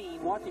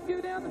 19, watch him go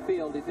down the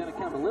field. He's going to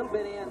come a little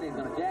bit in, he's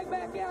going to jag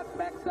back out,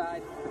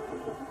 backside.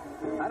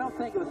 I don't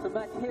think it was so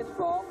much his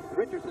fault,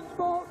 Richardson's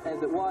fault,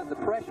 as it was the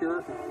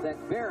pressure that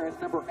Varys,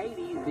 number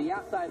 80, the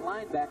outside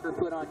linebacker,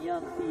 put on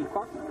young Steve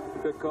Clarkson.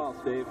 Good call,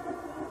 Steve.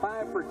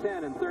 5 for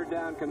 10 in third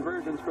down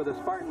conversions for the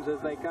Spartans as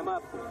they come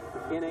up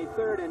in a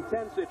 3rd and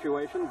 10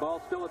 situation. Ball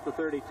still at the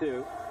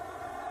 32.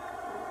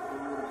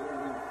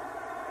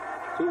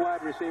 2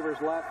 wide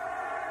receivers left.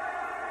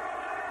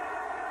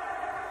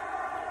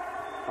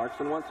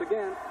 Clarkson once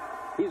again.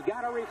 He's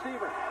got a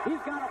receiver.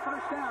 He's got a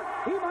first down.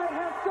 He might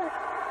have 6.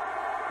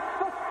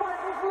 The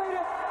Spartans lead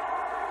it.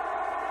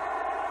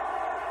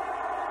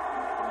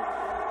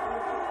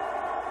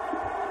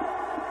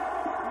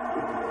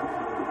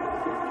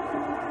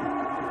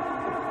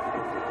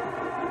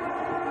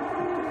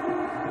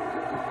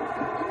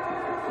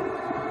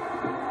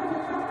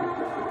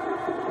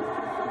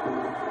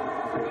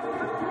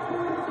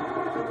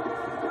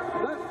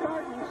 The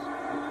Spartans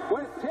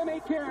with Timmy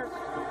Kearse,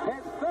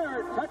 his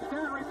 3rd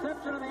touchdown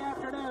reception of the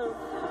afternoon.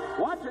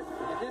 Watch it.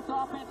 If this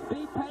offense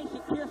be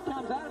patient, Kearse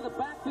comes out of the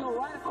backfield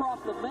right across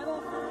the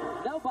middle.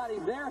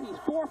 Nobody's there. He's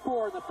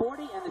 4-4 in the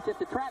 40, and it's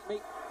just a track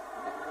meet.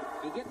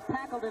 He gets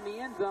tackled in the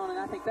end zone, and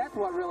I think that's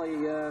what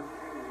really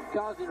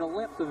caused him to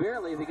limp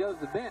severely as he goes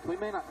to the bench. We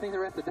may not see the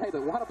rest of the day,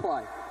 but what a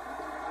play.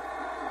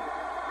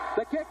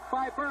 The kick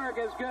by Berg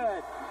is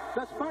good.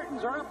 The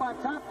Spartans are up on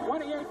top,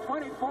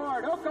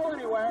 28-24. Don't go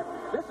anywhere.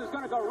 This is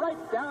going to go right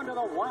down to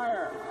the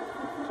wire.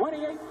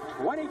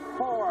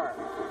 28-24.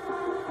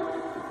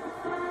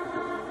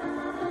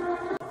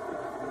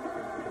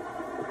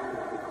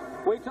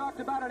 We talked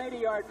about an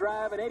 80-yard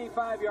drive, an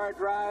 85-yard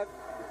drive.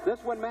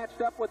 This one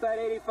matched up with that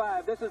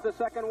 85. This is the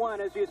second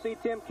one as you see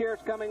Tim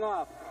Kearse coming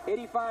off.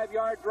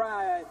 85-yard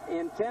drive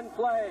in 10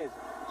 plays.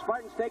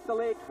 Spartans take the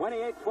lead,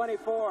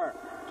 28-24.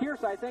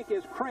 Kearse, I think,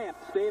 is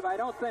cramped, Steve. I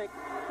don't think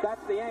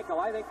that's the ankle.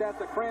 I think that's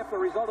a cramp, the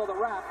result of the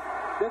wrap.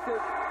 This is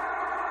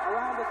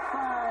around the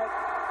side.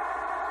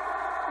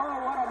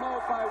 Oh, what a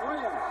move by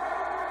Williams.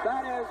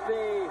 That is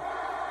the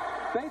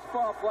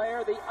baseball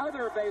player, the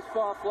other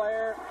baseball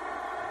player,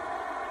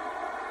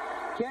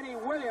 Kenny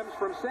Williams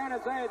from San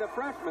Jose, the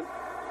freshman.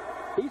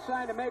 He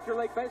signed a Major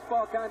League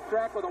Baseball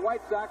contract with the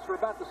White Sox for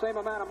about the same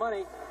amount of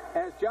money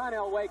as John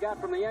Elway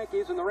got from the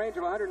Yankees in the range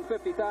of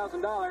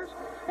 $150,000.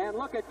 And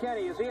look at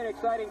Kenny. Is he an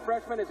exciting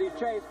freshman as he's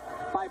chased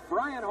by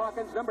Brian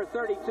Hawkins, number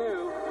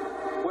 32,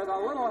 with a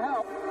little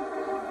help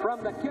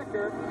from the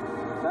kicker.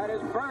 That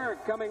is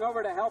Berg coming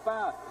over to help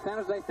out. San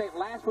Jose State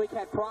last week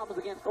had problems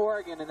against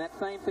Oregon in that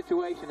same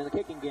situation in the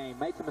kicking game.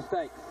 Made some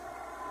mistakes.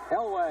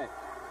 Elway.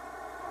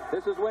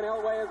 This is when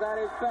Elway is at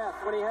his best,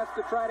 when he has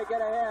to try to get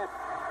ahead.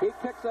 He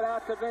kicks it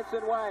out to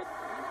Vincent White.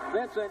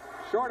 Vincent,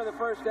 short of the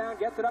first down,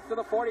 gets it up to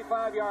the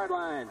 45-yard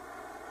line.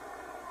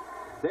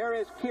 There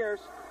is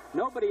Kearse.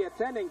 Nobody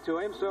attending to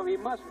him, so he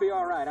must be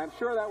all right. I'm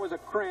sure that was a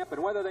cramp,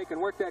 and whether they can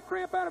work that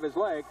cramp out of his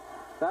leg,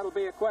 that'll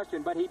be a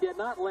question. But he did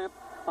not limp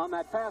on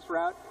that pass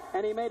route,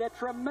 and he made a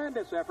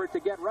tremendous effort to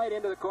get right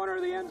into the corner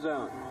of the end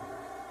zone.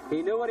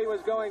 He knew what he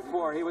was going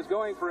for. He was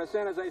going for a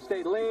San Jose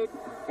State lead,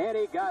 and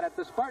he got it.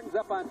 The Spartans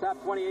up on top,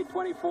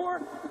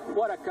 28-24.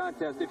 What a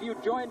contest. If you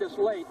joined us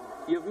late,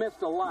 you've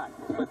missed a lot.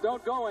 But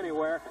don't go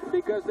anywhere,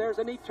 because there's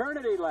an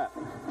eternity left.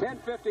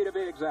 10:50 to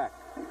be exact.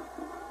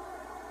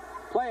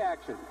 Play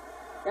action.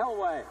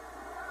 Elway.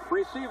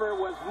 Receiver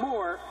was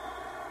Moore.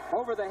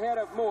 Over the head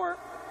of Moore.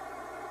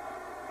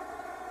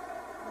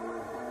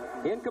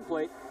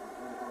 Incomplete.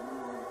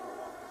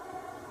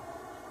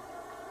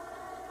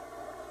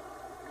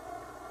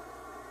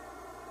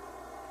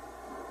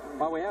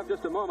 Well, we have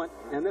just a moment,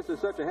 and this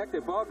is such a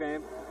hectic ball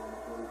game.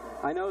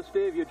 I know,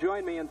 Steve, you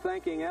join me in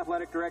thanking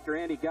Athletic Director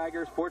Andy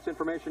Geiger, Sports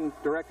Information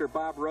Director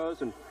Bob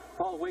Rose, and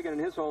Paul Wiggin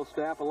and his whole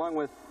staff, along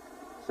with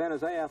San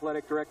Jose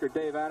Athletic Director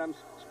Dave Adams,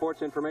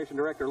 Sports Information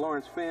Director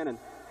Lawrence Finn, and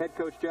head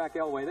coach Jack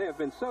Elway. They have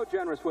been so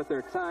generous with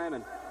their time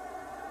and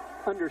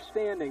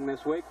understanding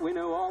this week. We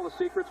knew all the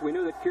secrets. We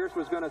knew that Kearse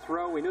was going to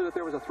throw. We knew that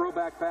there was a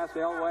throwback pass to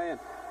Elway, and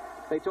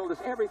they told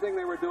us everything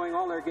they were doing,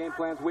 all their game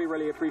plans. We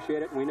really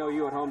appreciate it, and we know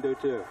you at home do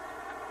too.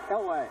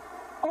 Elway,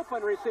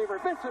 open receiver,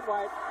 Vincent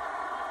White,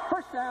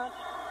 first down.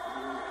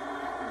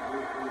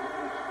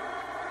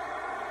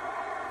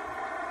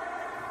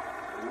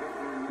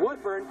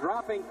 Woodburn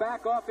dropping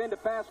back off into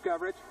pass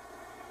coverage.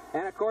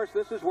 And, of course,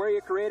 this is where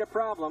you create a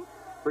problem.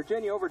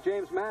 Virginia over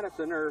James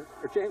Madison, or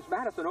James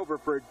Madison over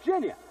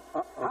Virginia.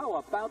 How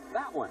about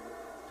that one?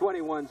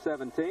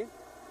 21-17.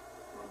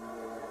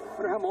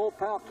 Wonder how my old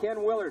pal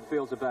Ken Willard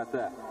feels about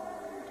that.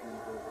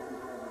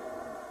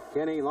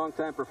 Kenny,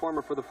 longtime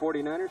performer for the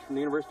 49ers from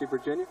the University of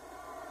Virginia.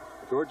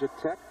 Georgia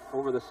Tech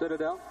over the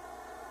Citadel.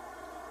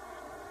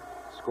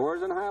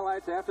 Scores and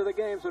highlights after the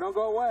game, so don't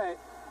go away.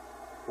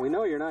 We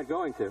know you're not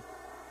going to.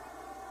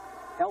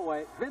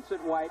 Elway,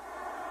 Vincent White,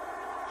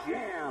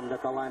 jammed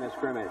at the line of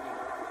scrimmage.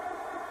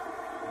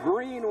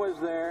 Green was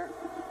there.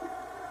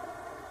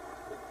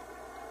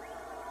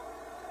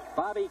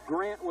 Bobby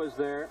Grant was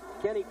there.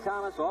 Kenny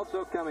Thomas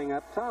also coming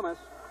up. Thomas,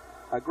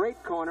 a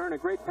great corner and a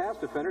great pass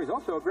defender. He's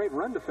also a great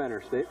run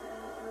defender, Steve.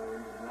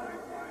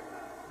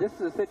 This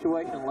is a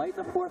situation late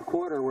in the fourth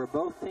quarter where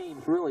both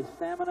teams really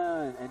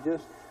stamina and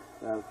just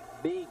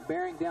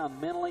bearing down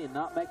mentally and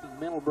not making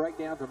mental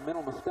breakdowns or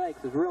mental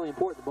mistakes is really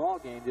important in the ball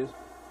game. Just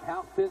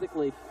how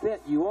physically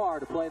fit you are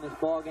to play in this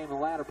ball game in the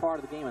latter part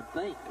of the game and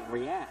think and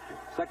react.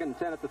 2nd and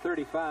 10 at the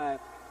 35.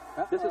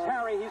 This is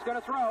Harry. He's going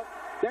to throw.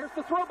 There's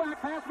the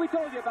throwback pass we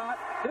told you about.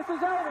 This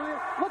is Elway.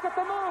 Look at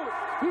the move.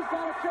 He's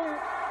got a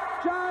chance.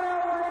 John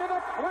Elway to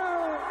the 12.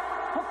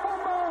 A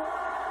fumble.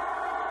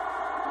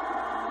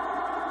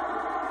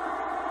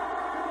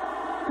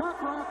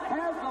 Cockcroft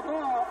has the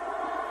ball.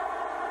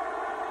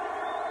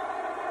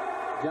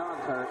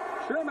 John's hurt.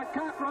 Sherman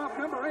Cockcroft,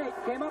 number 8,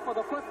 came up with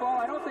a football.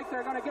 I don't think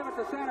they're going to give it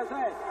to San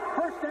Jose.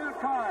 First down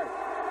card.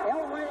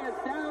 Elway is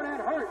down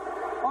and hurt.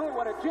 Oh,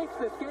 what a jinx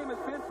this game has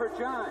been for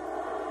John.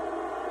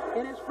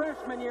 In his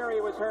freshman year,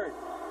 he was hurt.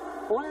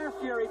 Last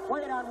year, he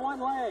played on one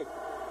leg.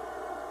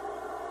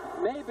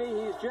 Maybe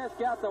he's just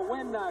got the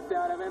wind knocked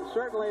out of him.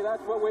 Certainly,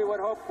 that's what we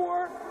would hope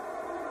for.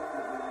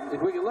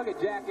 If we can look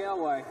at Jack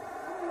Elway.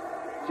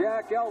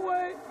 Jack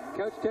Elway,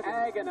 Coach took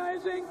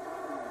agonizing.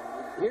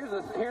 Here's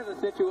a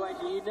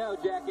situation. You know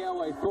Jack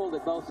Elway pulled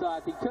at both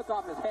sides. He took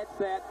off his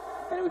headset,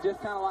 and it was just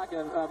kind of like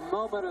a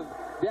moment of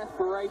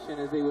desperation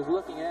as he was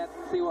looking at it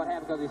to see what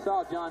happened because he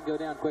saw John go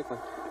down quickly.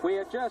 We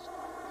had just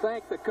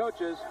thanked the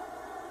coaches,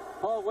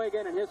 Paul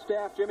Wiggin and his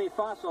staff, Jimmy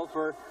Fossil,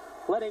 for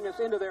letting us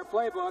into their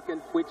playbook,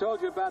 and we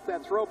told you about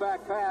that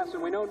throwback pass,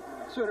 and we no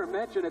sooner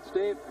mention it,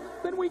 Steve,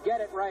 than we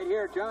get it right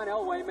here. John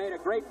Elway made a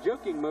great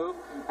juking move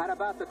at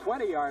about the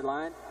 20-yard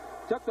line.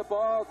 Took the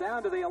ball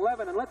down to the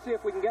 11, and let's see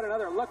if we can get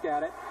another look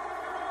at it.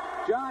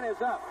 John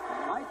is up.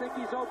 I think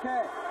he's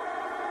okay.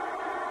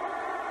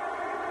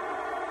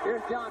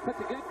 Here's John. Puts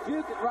a good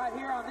juke right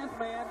here on this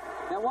man.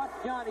 Now watch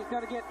John. He's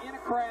going to get in a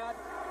crowd.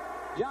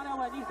 John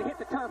Elway needs to hit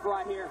the turf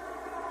right here.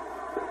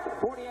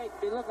 48,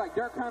 he looked like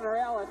Dirk Hunter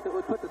Ellis that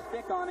would put the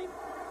stick on him.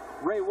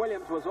 Ray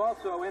Williams was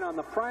also in on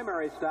the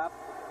primary stop.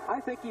 I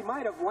think he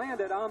might have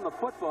landed on the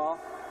football.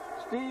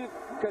 Steve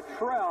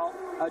Cottrell,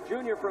 a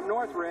junior from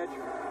Northridge,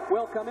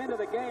 will come into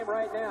the game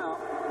right now.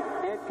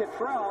 And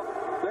Cottrell,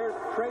 there's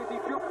Tracy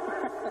George.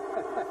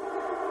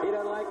 He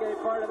doesn't like any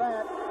part of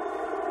that.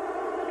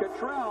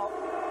 Cottrell,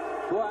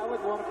 boy, I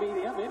wouldn't want to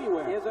beat him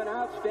anywhere, is an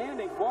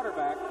outstanding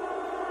quarterback.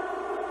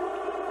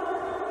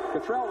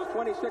 Cottrell was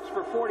 26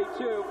 for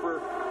 42 for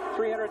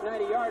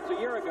 390 yards a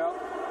year ago.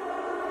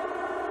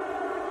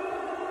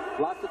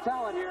 Lots of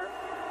talent here.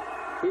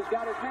 He's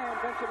got his man,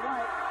 Vincent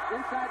White,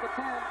 inside the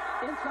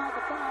 10, inside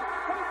the 5.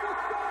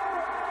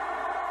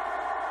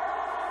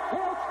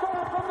 He'll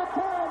score from the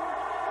 10.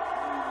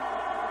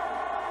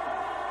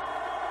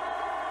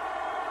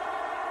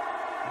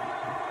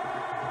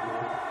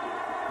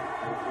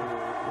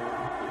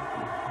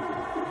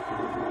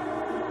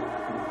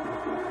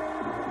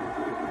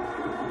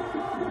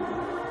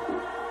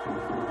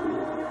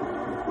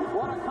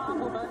 What a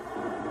compliment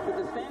to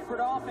the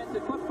Stanford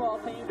offensive football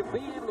team to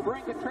be able to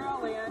bring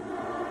Cottrell in,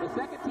 the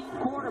second-team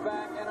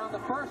quarterback, and on the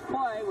first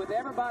play with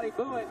everybody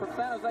booing from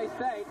San Jose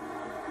State,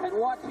 and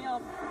watch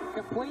him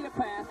complete a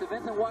pass to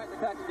Vincent White the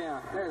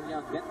touchdown. There's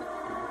young Vincent.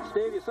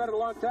 Steve, you said it a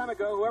long time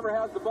ago, whoever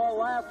has the ball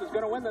last is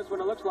going to win this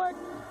one, it looks like.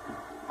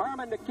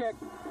 Harmon to kick.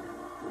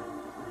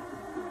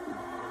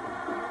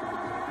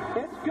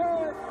 It's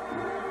good.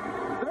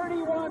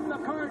 31 the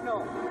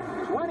Cardinals,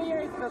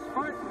 28 the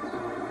Spartans.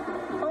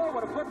 Oh,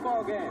 what a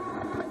football game.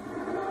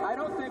 I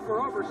don't think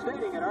we're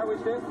overstating it, are we,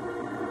 Steve?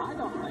 I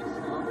don't think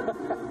so.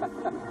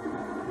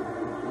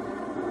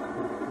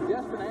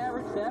 Just an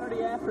average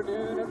Saturday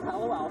afternoon in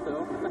Palo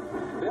Alto.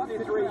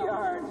 53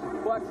 yards.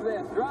 Watch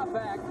this. Drop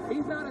back.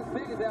 He's not as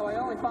big as that way,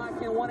 only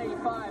 5'10",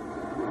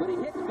 185. But he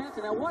hits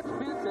Vincent. Now watch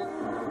Vincent.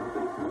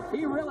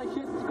 He really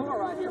shouldn't score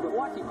right here, but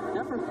watch him.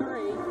 Number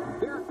 3,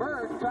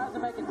 Bird tries to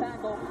make a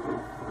tackle.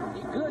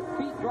 Good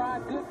feet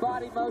drive, good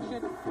body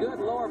motion, good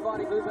lower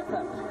body movement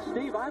touch.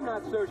 Steve, I'm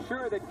not so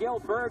sure that Gil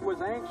Bird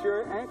was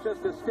anxious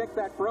to stick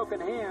that broken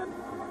hand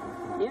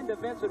into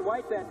Vincent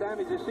White that time.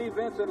 As you see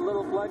Vincent, a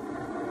little blood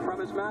from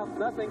his mouth,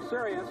 nothing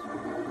serious.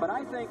 But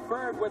I think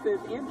Bird, with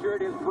his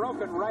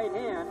broken right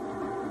hand,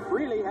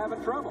 really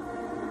having trouble.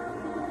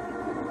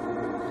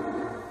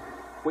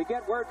 We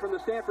get word from the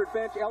Stanford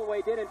bench.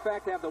 Elway did, in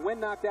fact, have the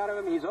wind knocked out of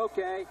him. He's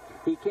okay.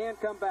 He can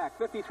come back.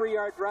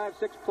 53-yard drive,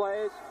 6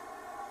 plays.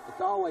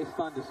 It's always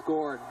fun to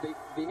score and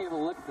be able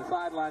to look at the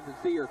sidelines and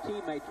see your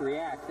teammates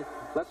react.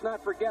 Let's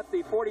not forget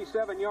the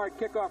 47-yard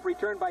kickoff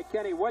return by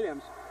Kenny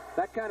Williams.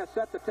 That kind of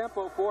set the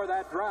tempo for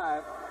that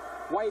drive.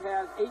 White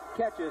has 8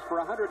 catches for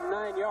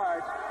 109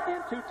 yards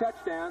and 2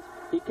 touchdowns.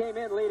 He came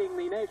in leading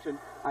the nation.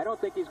 I don't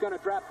think he's going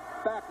to drop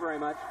back very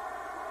much.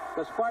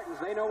 The Spartans,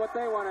 they know what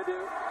they want to do.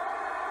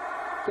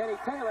 Kenny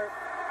Taylor,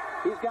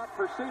 he's got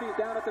pursuit. He's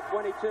down at the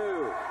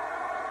 22.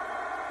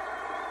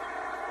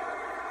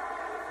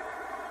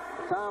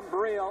 Tom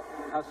Breel,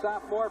 a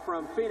sophomore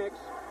from Phoenix.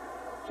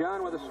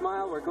 John with a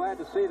smile, we're glad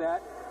to see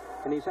that.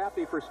 And he's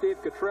happy for Steve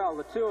Cottrell,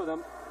 the two of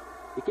them.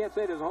 You can't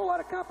say there's a whole lot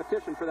of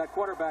competition for that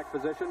quarterback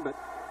position, but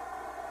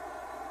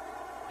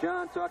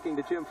John talking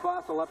to Jim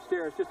Fossil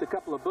upstairs, just a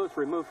couple of booths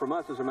removed from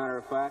us, as a matter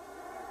of fact.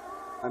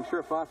 I'm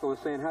sure Fossil is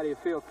saying, how do you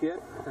feel, kid?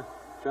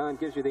 John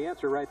gives you the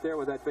answer right there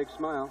with that big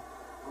smile.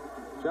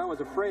 John was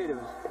afraid of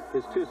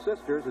his 2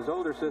 sisters. His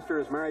older sister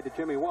is married to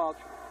Jimmy Walsh,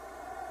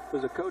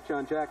 who's a coach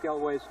on Jack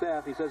Elway's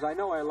staff. He says, I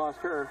know I lost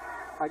her.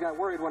 I got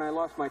worried when I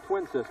lost my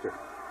twin sister,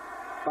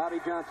 Bobby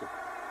Johnson.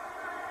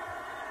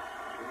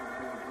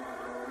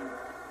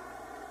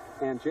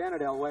 And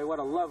Janet Elway, what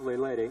a lovely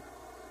lady.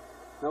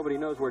 Nobody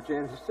knows where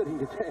Janet is sitting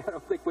today. I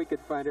don't think we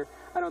could find her.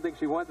 I don't think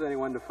she wants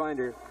anyone to find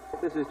her.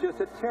 This is just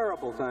a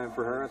terrible time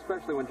for her,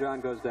 especially when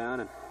John goes down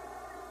and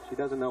she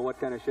doesn't know what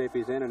kind of shape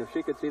he's in. And if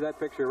she could see that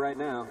picture right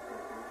now,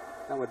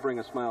 that would bring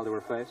a smile to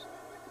her face.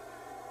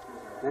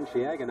 Then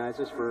she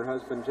agonizes for her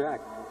husband,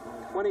 Jack.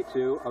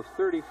 22 of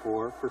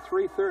 34 for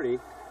 330,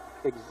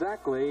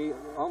 exactly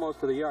almost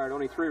to the yard,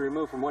 only 3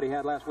 removed from what he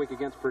had last week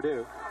against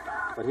Purdue.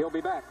 But he'll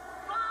be back.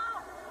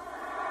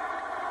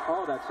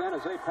 Oh, that San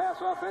Jose pass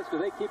offense, do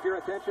they keep your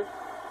attention?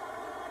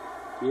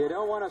 You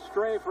don't want to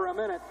stray for a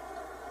minute.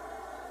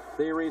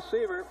 The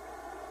receiver,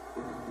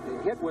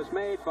 the hit was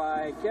made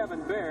by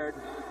Kevin Baird.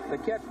 The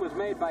catch was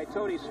made by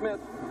Tony Smith.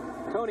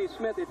 Tony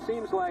Smith, it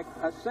seems like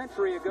a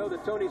century ago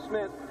that Tony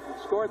Smith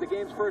scored the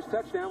game's first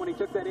touchdown when he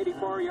took that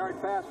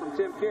 84-yard pass from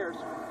Tim Kearse.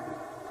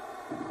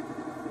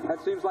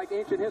 That seems like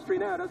ancient history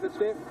now, doesn't it,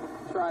 Steve?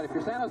 That's right. If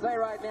you're San Jose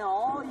right now,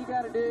 all you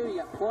got to do, you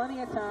got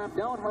plenty of time.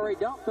 Don't hurry.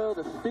 Don't throw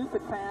the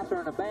stupid pass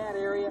or in a bad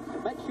area.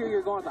 Make sure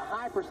you're going with a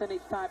high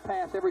percentage type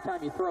pass every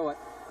time you throw it.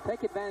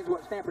 Take advantage of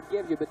what Stanford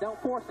gives you, but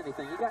don't force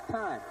anything. You got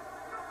time.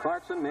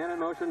 Clarkson, man in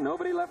motion.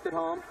 Nobody left at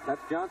home.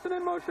 That's Johnson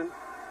in motion.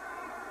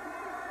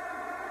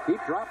 Deep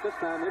drop this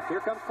time. Here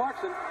comes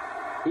Clarkson.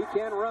 He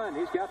can run.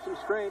 He's got some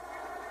strength.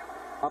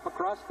 Up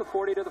across the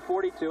 40 to the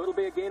 42. It'll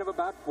be a gain of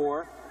about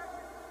 4.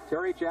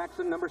 Terry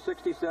Jackson, number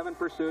 67,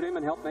 pursued him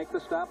and helped make the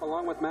stop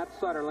along with Matt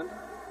Sutherland.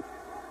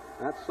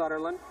 Matt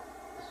Sutherland,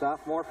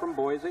 sophomore from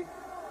Boise.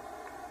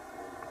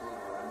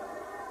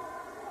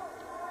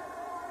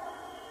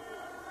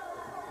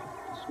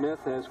 Smith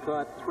has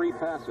caught 3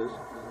 passes,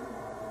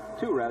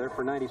 2 rather,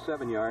 for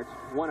 97 yards.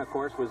 One, of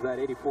course, was that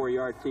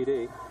 84-yard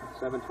TD.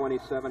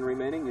 7:27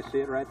 remaining. You see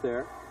it right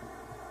there.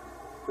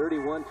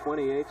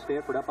 31-28.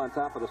 Stanford up on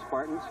top of the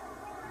Spartans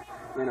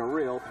in a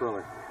real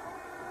thriller.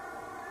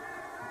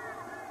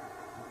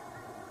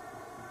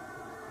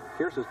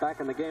 Kearse is back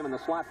in the game in the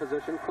slot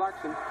position.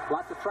 Clarkson,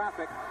 lots of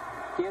traffic.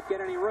 Can't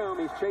get any room.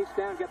 He's chased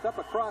down, gets up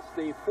across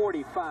the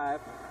 45,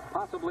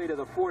 possibly to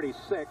the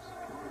 46,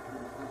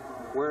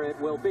 where it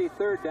will be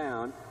 3rd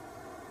down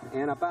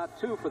and about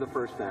 2 for the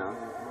first down.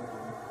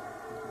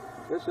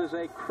 This is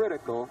a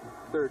critical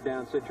 3rd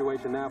down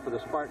situation now for the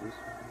Spartans.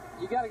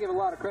 You got to give a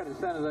lot of credit to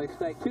San Jose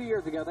State. 2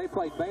 years ago, they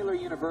played Baylor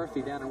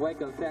University down in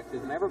Waco,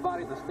 Texas, and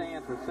everybody in the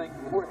stands were singing,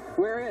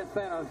 where is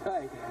San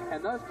Jose?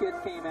 And those kids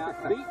came out,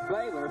 beat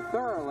Baylor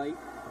thoroughly,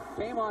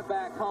 came on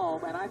back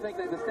home, and I think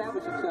they've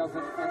established themselves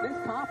in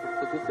this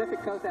conference. The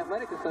Pacific Coast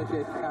Athletic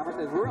Association Conference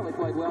has really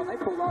played well, and they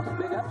pulled off some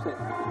big upsets.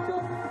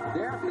 So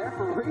they're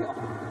for real.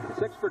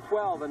 6 for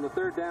 12 in the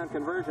 3rd down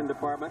conversion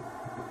department.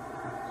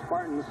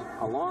 Spartans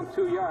along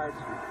 2 yards.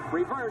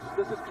 Reverse.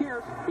 This is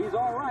Kearse. He's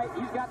all right.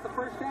 He's got the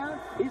first down.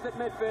 He's at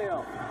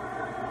midfield.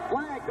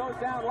 Flag goes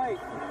down late.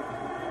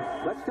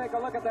 Let's take a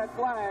look at that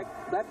flag.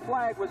 That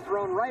flag was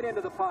thrown right into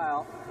the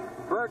pile.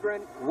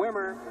 Berggren,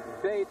 Wimmer,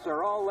 Bates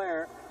are all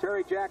there.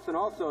 Terry Jackson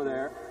also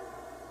there.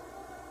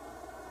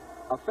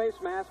 A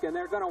face mask, and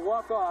they're going to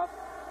walk off.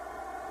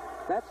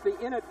 That's the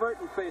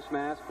inadvertent face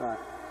mask.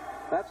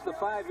 That's the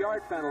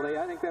 5-yard penalty.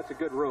 I think that's a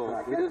good rule.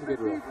 It is a good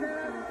rule.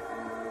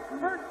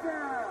 First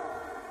down.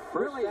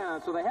 First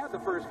down. So they had the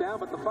first down,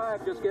 but the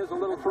 5 just gives a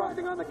little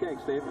frosting on the cake,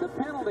 Steve. The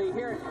penalty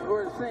here,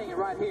 we're seeing it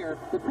right here.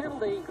 The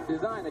penalty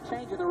design, the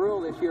change in the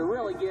rule this year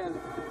really gives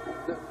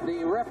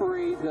the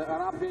referees an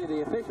opportunity,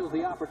 the officials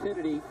the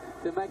opportunity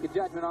to make a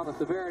judgment on the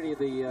severity of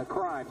the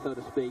crime, so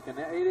to speak. And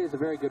it is a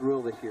very good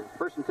rule this year.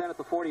 1st and 10 at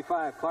the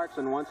 45.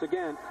 Clarkson once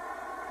again.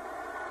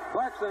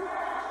 Clarkson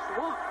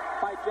swamped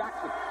by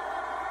Jackson.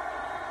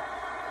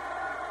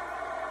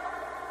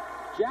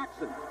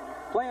 Jackson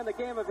playing the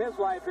game of his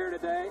life here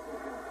today.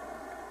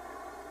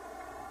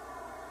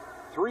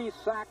 3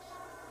 sacks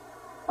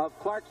of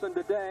Clarkson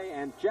today,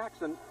 and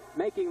Jackson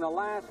making the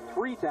last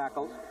 3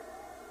 tackles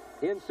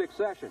in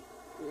succession.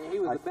 He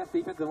was the best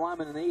defensive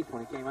lineman in the East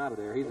when he came out of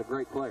there. He's a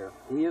great player.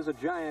 He is a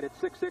giant at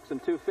 6'6"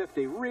 and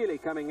 250, really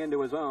coming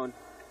into his own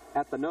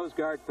at the nose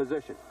guard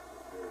position.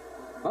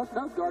 Most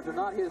nose guards are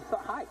not his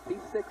height. He's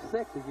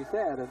 6'6", as you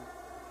said, and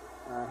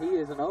He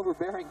is an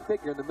overbearing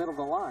figure in the middle of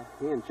the line.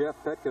 He and Jeff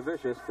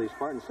Petkovicius, the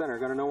Spartan center, are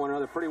going to know one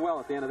another pretty well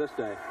at the end of this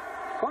day.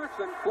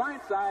 Clarkson,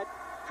 blindside,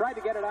 tried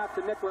to get it out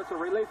to Nicholas, a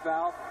relief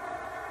valve.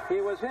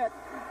 He was hit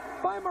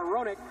by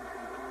Moronic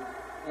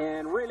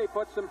and really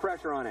put some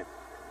pressure on him.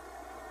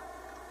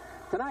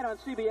 Tonight on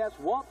CBS,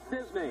 Walt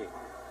Disney,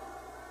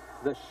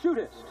 The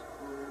Shootist.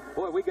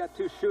 Boy, we got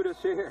two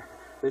shootist here.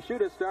 The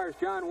Shootist stars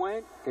John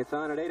Wayne. It's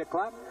on at 8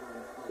 o'clock.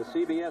 The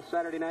CBS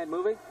Saturday night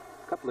movie.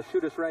 A couple of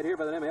shootist right here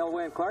by the name of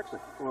Elway and Clarkson.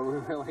 Well, we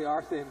really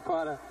are seeing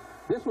quite a...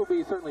 This will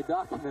be certainly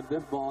documented,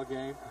 this ball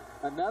game.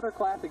 Another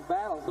classic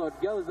battle, so it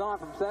goes on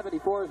from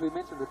 74, as we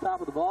mentioned at the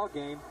top of the ball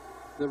game.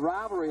 The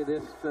rivalry of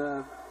this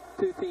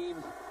two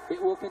teams,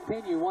 it will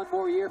continue one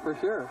more year for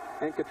sure.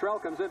 And Cottrell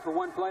comes in for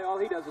one play. All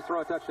he does is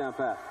throw a touchdown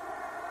pass.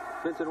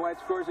 Vincent White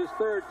scores his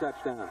third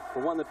touchdown,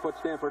 the one that put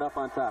Stanford up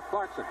on top.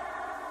 Clarkson.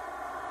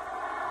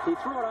 He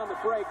threw it on the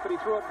break, but he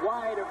threw it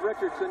wide of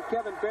Richardson.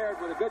 Kevin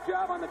Baird with a good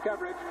job on the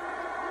coverage.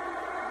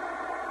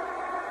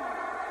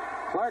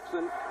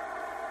 Clarkson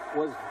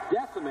was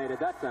decimated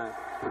that time.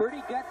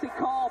 Pretty gutsy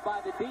call by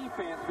the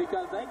defense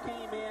because they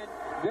came in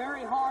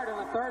very hard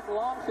on a third and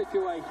long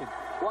situation.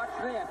 Watch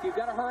this. You've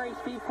got to hurry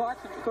Steve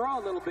Clarkson to throw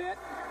a little bit.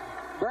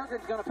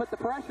 Bergen's going to put the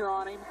pressure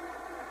on him.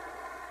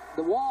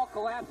 The wall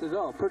collapses.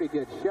 Oh, pretty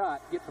good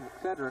shot. Get some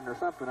Excedrin or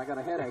something. I got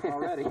a headache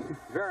already.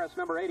 Veras,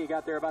 number 80,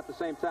 got there about the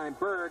same time.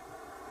 Berg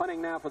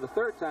punting now for the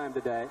third time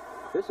today.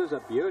 This is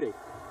a beauty.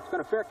 He's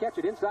going to fair catch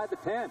it inside the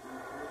 10.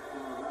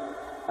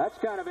 That's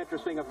kind of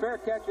interesting. A fair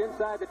catch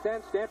inside the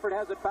 10. Stanford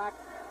has it back.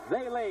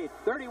 They lead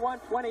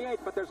 31-28,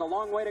 but there's a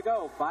long way to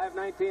go.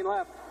 5:19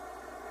 left.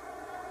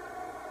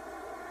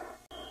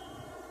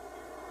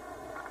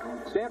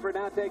 Stanford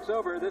now takes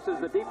over. This is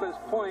the deepest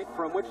point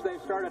from which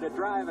they've started a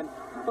drive. And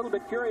a little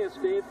bit curious,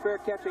 Steve, fair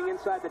catching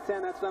inside the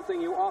 10, that's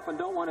something you often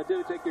don't want to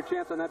do. Take your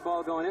chance on that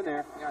ball going in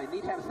there. Yeah, you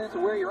need to have a sense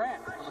of where you're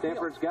at.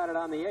 Stanford's got it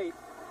on the 8.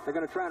 They're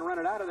going to try and run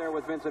it out of there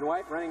with Vincent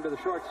White, running to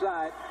the short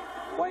side.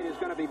 White is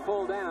going to be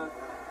pulled down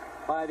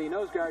by the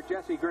nose guard,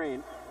 Jesse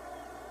Green.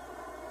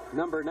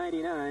 Number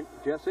 99,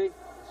 Jesse,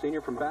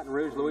 senior from Baton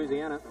Rouge,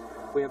 Louisiana.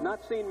 We have not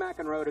seen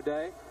McEnroe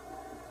today.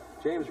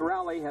 James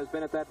Rowley has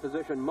been at that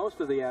position most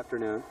of the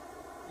afternoon.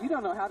 You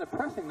don't know how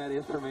depressing that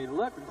is for me to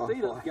look and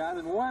see those guys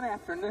in one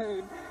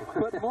afternoon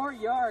put more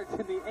yards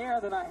in the air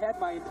than I had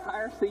my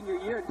entire senior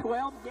year in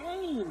 12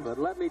 games. But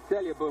let me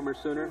tell you, Boomer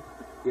Sooner,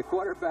 you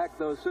quarterbacked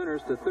those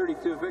Sooners to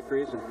 32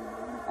 victories, and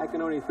I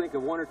can only think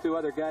of one or two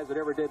other guys that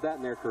ever did that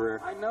in their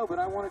career. I know, but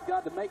I wanted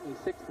God to make me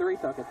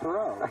 6'3" so I could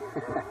throw.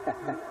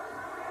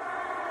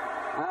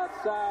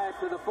 Outside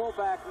to the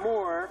fullback,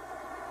 Moore.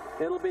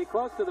 It'll be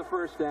close to the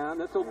first down.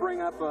 This will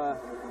bring up a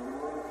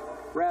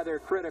rather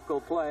critical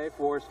play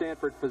for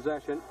Stanford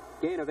possession.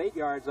 Gain of 8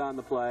 yards on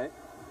the play.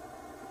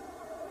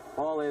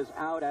 Ball is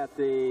out at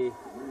the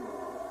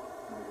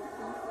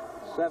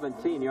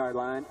 17-yard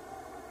line.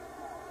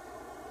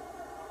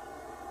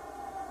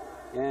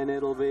 And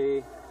it'll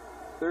be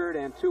 3rd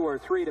and 2 or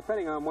 3,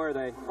 depending on where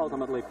they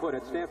ultimately put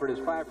it. Stanford is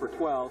 5 for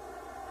 12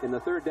 in the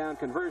third down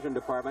conversion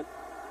department.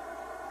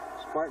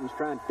 Spartans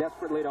trying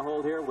desperately to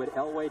hold here. Would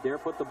Elway dare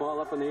put the ball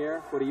up in the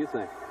air? What do you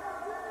think?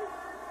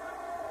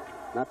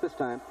 Not this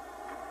time.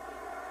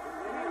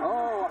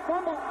 Oh, a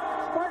fumble.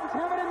 Spartans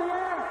have it in the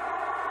air.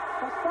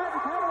 The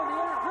Spartans have it in the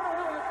air. Hunter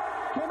Ellis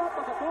came up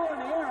with the ball in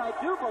the air. I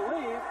do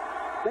believe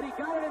that he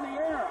got it in the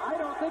air. I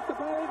don't think the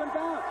ball even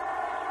bounced.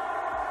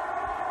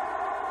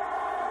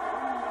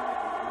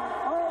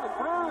 Oh, the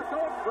crowd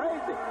going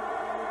crazy.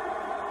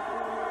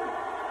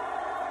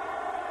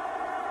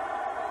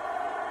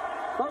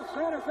 Those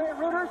San Jose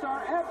Rooters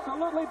are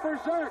absolutely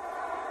berserk.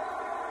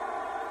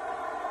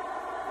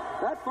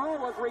 That ball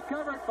was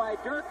recovered by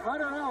Dirk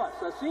Hunter Ellis,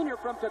 a senior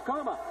from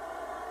Tacoma.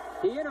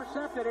 He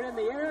intercepted it in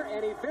the air,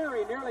 and he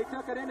very nearly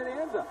took it into the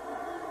end zone.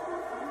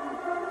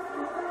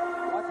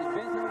 Watch it,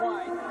 Vincent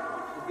White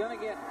is going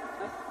to get,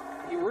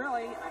 he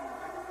really,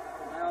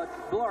 now it's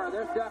blur.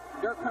 There's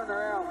Dirk Hunter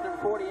Ellis,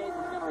 number 48, is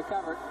going to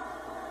recover it.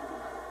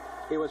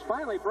 He was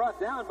finally brought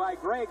down by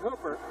Greg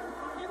Hooper.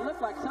 It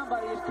looked like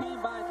somebody just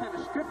came by and kind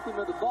of stripped him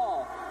of the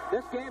ball.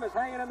 This game is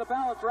hanging in the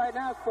balance right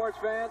now, sports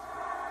fans.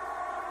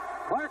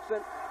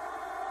 Clarkson.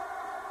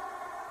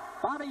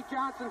 Bobby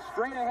Johnson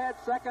straight ahead,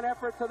 second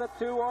effort to the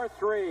 2 or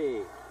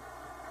 3.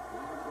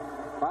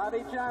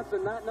 Bobby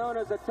Johnson, not known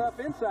as a tough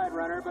inside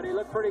runner, but he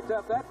looked pretty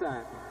tough that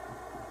time.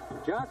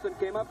 Johnson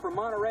came up from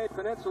Monterey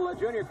Peninsula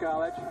Junior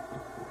College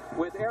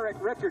with Eric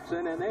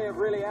Richardson, and they have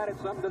really added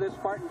something to this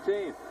Spartan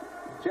team.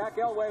 Jack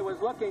Elway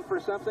was looking for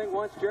something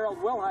once Gerald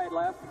Wilhite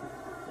left.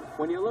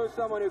 When you lose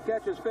someone who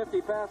catches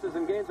 50 passes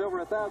and gains over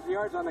 1,000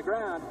 yards on the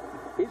ground,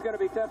 he's going to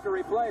be tough to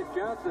replace.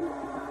 Johnson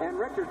and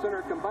Richardson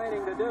are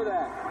combining to do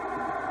that.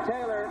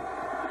 Taylor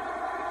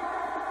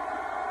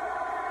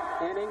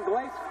and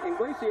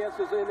Iglesias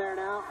is in there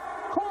now.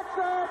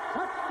 Clarkson,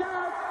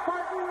 touchdown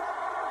Spartans.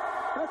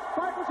 The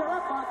Spartans are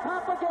up on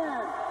top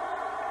again.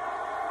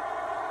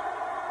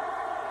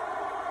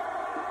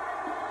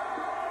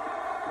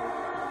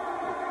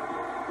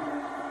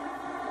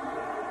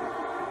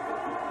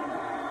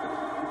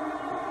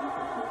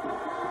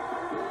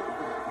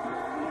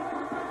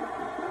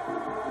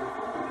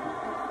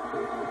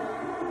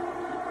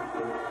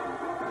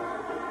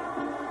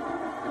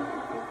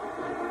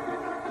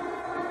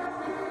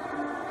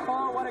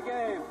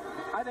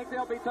 I think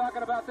they'll be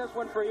talking about this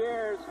one for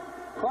years.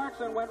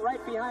 Clarkson went right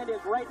behind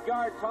his right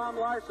guard, Tom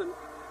Larson,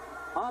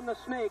 on the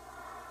sneak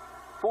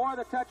for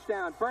the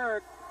touchdown.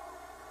 Berg.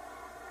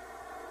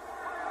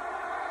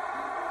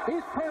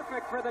 He's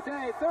perfect for the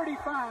day.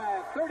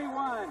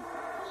 35-31.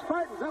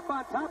 Spartans up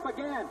on top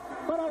again,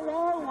 but a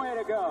long way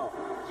to go.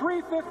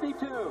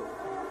 3:52.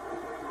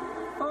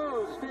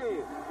 Oh,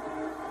 Steve.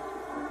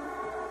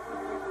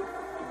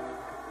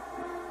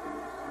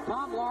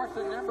 Tom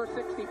Larson, number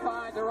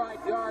 65, the right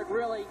guard,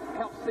 really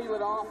helped seal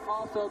it off.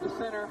 Also, the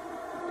center.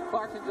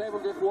 Clarkson's able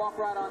to just walk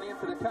right on in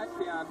for the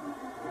touchdown.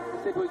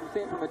 Let's see if we can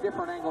see it from a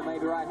different angle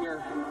maybe right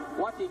here.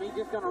 Watch him. He's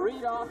just going to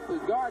read off the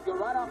guard, go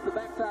right off the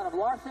backside of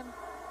Larson,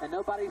 and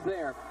nobody's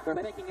there. They're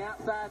thinking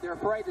outside. They're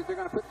afraid that they're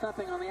going to put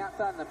something on the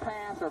outside in the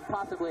pass or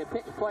possibly a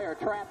pitch play or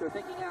trap. They're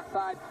thinking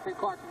outside, and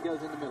Clarkson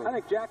goes in the middle. I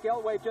think Jack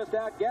Elway just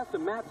outguessed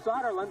him. Matt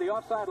Soderlund, the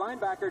offside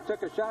linebacker,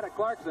 took a shot at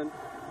Clarkson,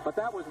 but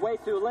that was way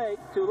too late.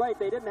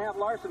 They didn't have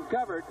Larson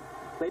covered.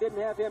 They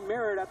didn't have him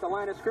mirrored at the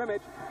line of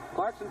scrimmage.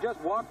 Clarkson just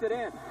walked it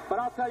in. But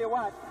I'll tell you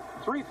what,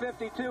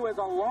 3:52 is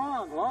a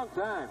long, long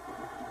time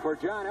for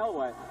John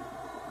Elway.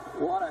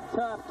 What a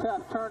tough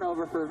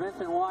turnover for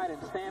Vincent White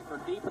and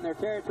Stanford. Deep in their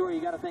territory,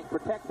 you got to think,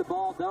 protect the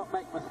ball, don't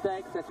make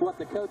mistakes. That's what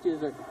the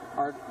coaches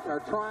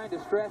are trying to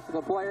stress to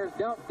the players.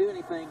 Don't do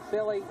anything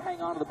silly.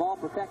 Hang on to the ball,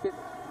 protect it,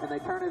 and they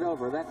turn it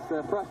over. That's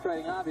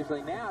frustrating,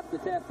 obviously. Now it's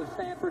the test of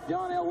Stanford,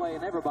 John Elway,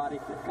 and everybody.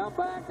 Come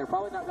back. They're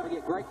probably not going to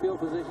get great field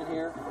position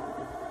here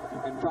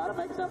and try to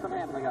make something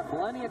happen. They got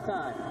plenty of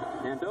time.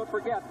 And don't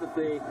forget that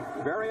the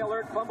very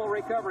alert fumble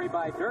recovery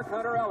by Dirk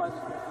Hunter Ellis,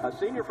 a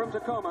senior from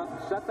Tacoma,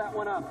 set that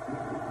one up.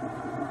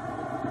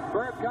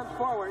 Berg comes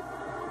forward.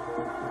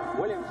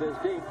 Williams is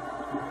deep.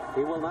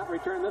 He will not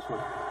return this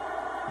one.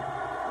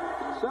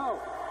 So,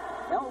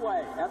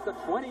 Elway at the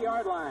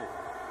 20-yard line.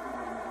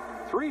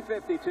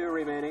 3:52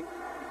 remaining.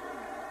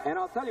 And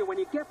I'll tell you, when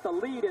you get the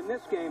lead in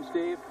this game,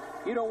 Steve,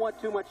 you don't want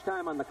too much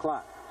time on the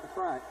clock. That's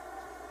right.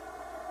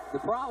 The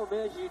problem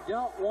is you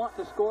don't want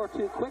to score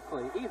too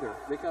quickly either,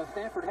 because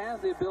Stanford has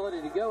the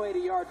ability to go 80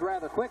 yards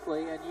rather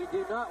quickly, and you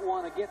do not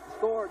want to get the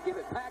score and give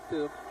it back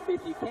to them.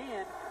 If you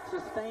can,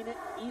 sustain it,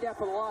 eat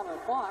up a lot of the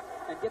clock,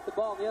 and get the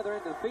ball on the other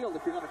end of the field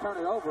if you're going to turn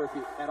it over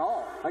at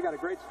all. I got a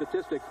great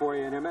statistic for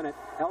you in a minute.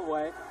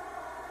 Elway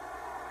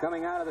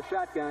coming out of the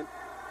shotgun.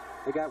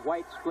 They got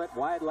White split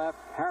wide left,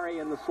 Harry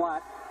in the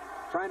slot.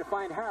 Trying to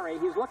find Harry.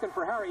 He's looking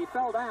for Harry. He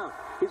fell down.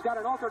 He's got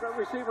an alternate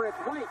receiver. It's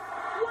White.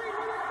 White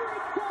with a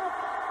great catch.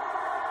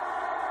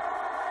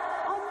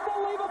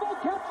 Unbelievable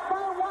catch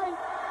by White.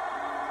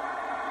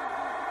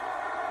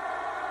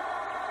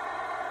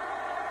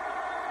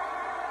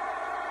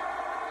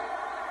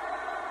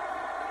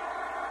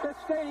 The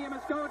stadium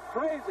is going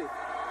crazy.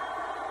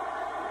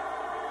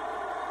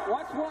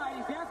 Watch White.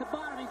 He's down at the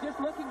bottom. He's just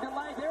looking to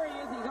lay. There he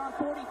is. He's on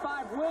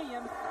 45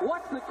 Williams.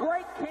 Watch the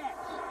great catch.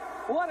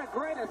 What a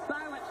way to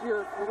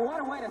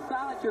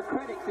silence your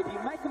critics. If you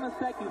make a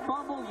mistake, you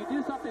fumble, you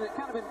do something that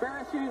kind of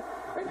embarrasses you,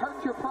 it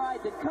hurts your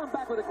pride, then come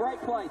back with a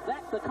great play.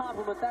 That's the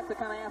compliment. That's the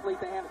kind of athlete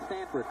they have at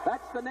Stanford.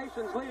 That's the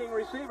nation's leading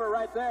receiver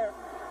right there.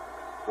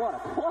 What a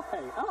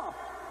play. Oh.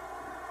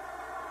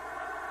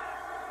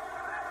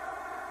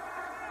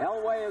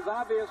 Elway is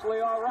obviously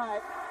all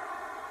right.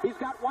 He's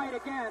got White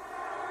again.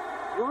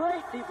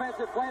 Great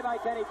defensive play by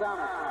Kenny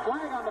Thomas.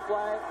 Flag on the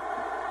play.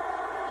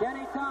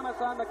 Kenny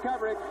Thomas on the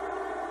coverage.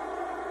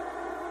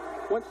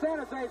 When San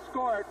Jose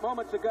scored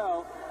moments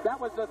ago, that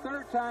was the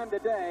third time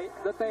today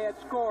that they had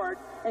scored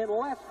in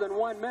less than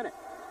 1 minute.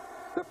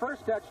 The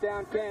first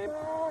touchdown came.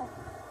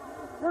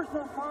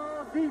 Personal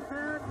foul,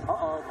 defense.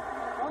 Uh-oh.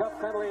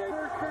 Tough penalty.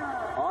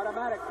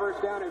 Automatic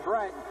first down is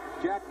right.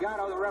 Jack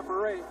Gatto, the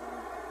referee.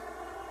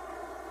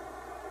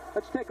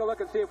 Let's take a look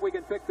and see if we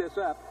can pick this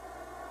up.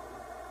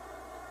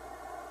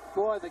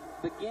 Boy,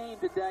 the game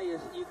today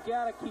is, you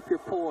got to keep your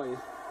poise.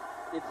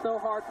 It's so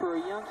hard for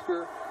a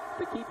youngster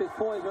to keep his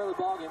poise early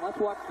ball game. Let's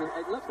watch this.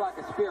 It looks like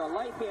a spear, a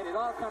late hit. It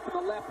all comes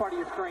from the left part of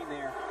your screen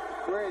there.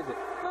 Where is it?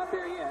 Not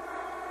there yet.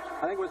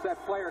 I think it was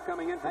that player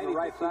coming in from the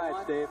right side,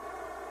 Steve.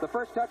 The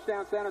first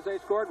touchdown San Jose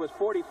scored was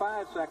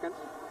 45 seconds.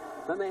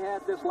 Then they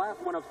had this last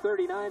one of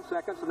 39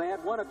 seconds, and they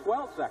had one of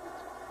 12 seconds.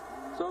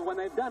 So when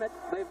they've done it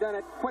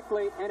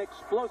quickly and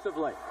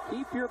explosively.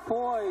 Keep your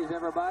poise,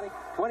 everybody.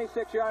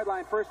 26-yard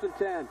line, 1st and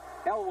 10.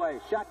 Elway,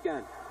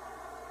 shotgun.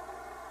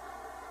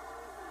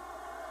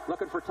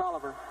 Looking for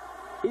Tolliver.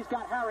 He's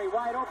got Harry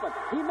wide open.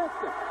 He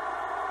missed it.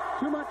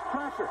 Too much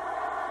pressure.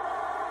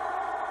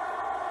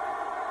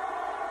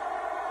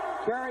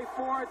 Kerry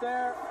Ford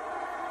there.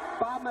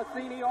 Bob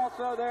Matheny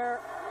also there.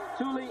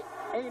 Tuli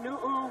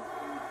Enu'u.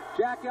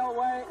 Jack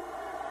Elway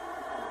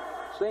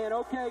saying,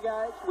 okay,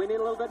 guys, we need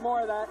a little bit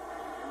more of that.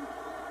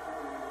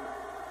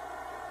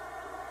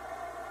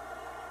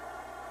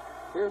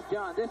 Here's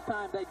John. This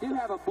time they do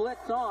have a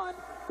blitz on,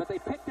 but they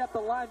picked up the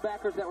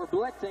linebackers that were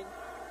blitzing.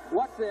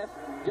 What's this?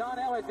 John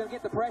Elway's going to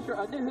get the pressure.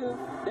 Anuhu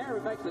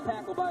there makes the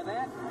tackle by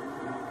that.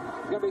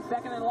 It's going to be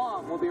 2nd and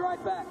long. We'll be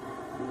right back.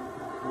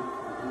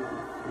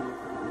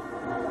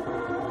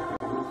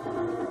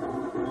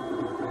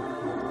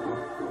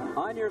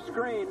 On your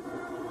screen,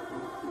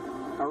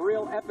 a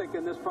real epic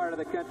in this part of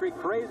the country,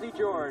 Crazy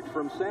George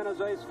from San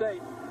Jose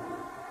State.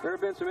 There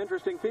have been some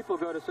interesting people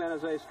go to San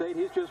Jose State.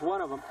 He's just one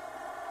of them.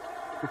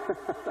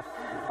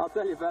 I'll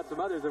tell you about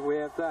some others if we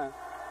have time.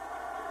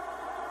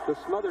 The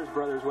Smothers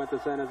brothers went to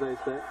San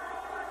Jose State.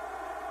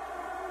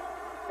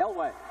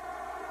 Elway.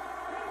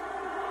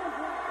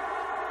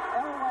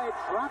 Elway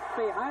dropped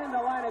behind the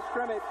line of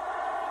scrimmage.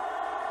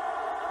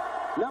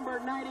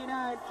 Number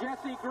 99,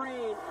 Jesse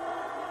Green,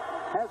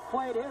 has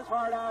played his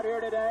heart out here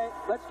today.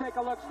 Let's take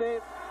a look, Steve.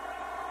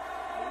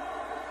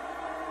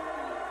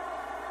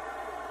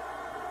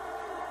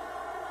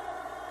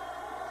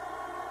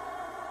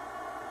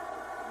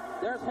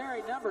 There's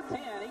Harry, number 10.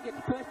 He gets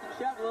pushed and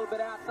shoved a little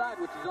bit outside,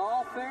 which is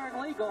all fair and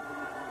legal.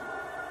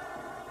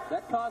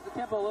 That caused the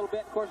tempo a little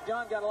bit. Of course,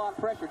 John got a lot of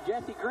pressure.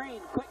 Jesse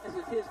Green, quickness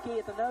is his key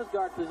at the nose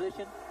guard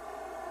position.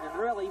 And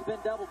really, he's been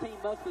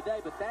double-teamed most of the day,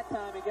 but that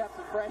time he got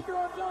some pressure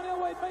on John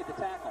Elway and made the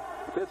tackle.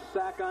 Fifth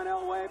sack on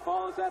Elway.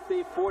 Ball is at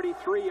the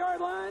 43-yard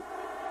line.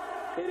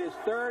 It is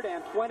 3rd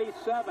and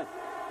 27.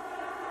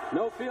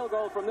 No field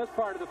goal from this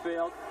part of the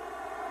field.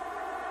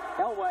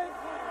 Elway.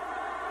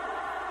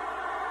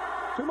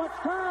 Too much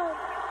time.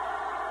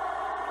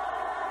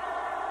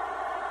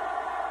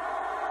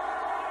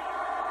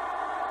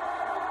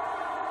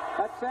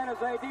 That San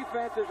Jose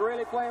defense is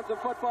really playing some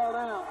football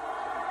now.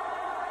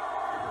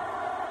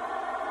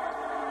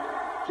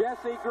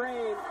 Jesse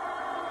Green,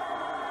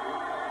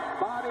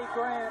 Bobby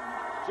Grant,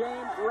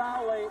 James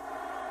Rowley,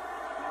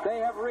 they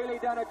have really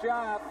done a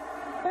job.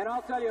 And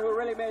I'll tell you who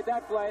really made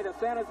that play, the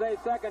San Jose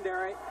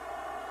secondary.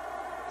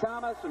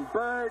 Thomas and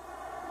Bird,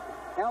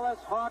 Ellis,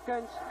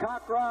 Hawkins,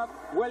 Cockroft,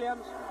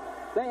 Williams,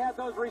 they had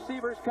those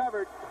receivers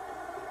covered.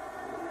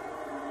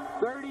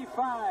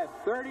 35,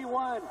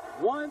 31,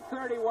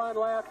 1:31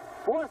 left.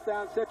 4th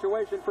down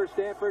situation for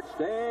Stanford.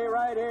 Stay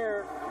right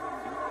here.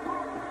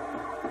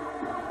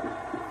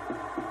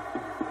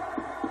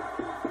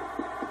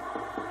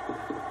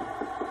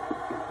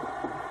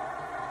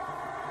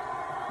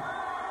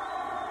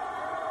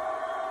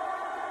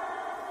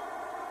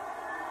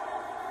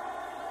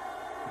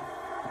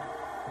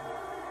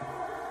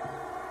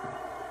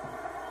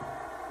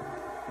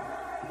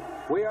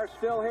 We are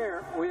still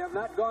here. We have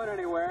not gone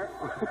anywhere.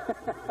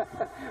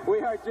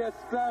 We are just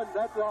stunned,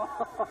 that's all.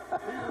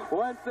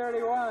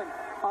 1:31,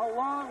 a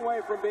long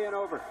way from being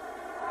over.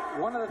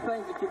 One of the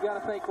things that you've got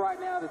to think right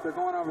now that they're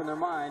going over in their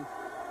mind,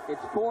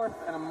 it's 4th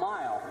and a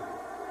mile.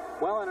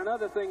 Well, and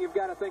another thing you've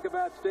got to think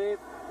about, Steve,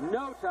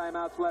 no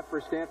timeouts left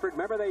for Stanford.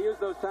 Remember, they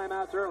used those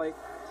timeouts early.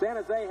 San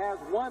Jose has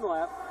 1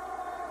 left.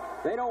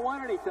 They don't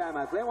want any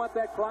timeouts. They want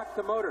that clock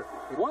to motor.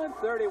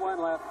 1:31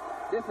 left.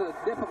 This is a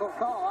difficult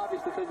call,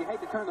 obviously, because you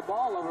hate to turn the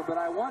ball over, but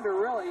I wonder,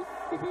 really,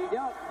 if you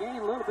don't gain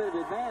a little bit of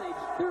advantage,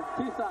 there are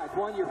 2 sides.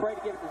 One, you're afraid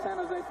to give it to San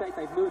Jose State.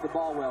 They've moved the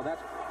ball well.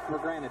 That's for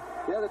granted.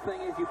 The other thing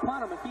is you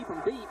punt them and keep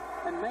them deep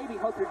and maybe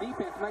hope your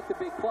defense makes a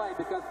big play,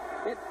 because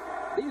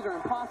these are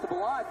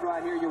impossible odds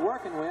right here you're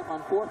working with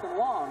on 4th and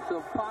long. So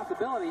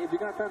possibility is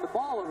you're going to turn the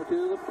ball over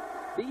to them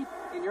deep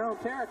in your own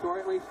territory,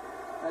 at least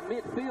at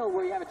midfield,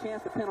 where you have a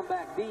chance to pin them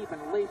back deep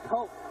and at least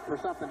hope for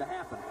something to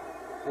happen.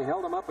 They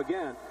held them up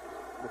again.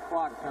 The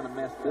clock kind of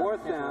messed up.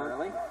 4th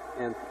down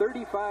and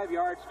 35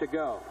 yards to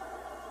go.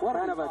 What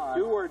kind of a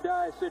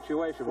do-or-die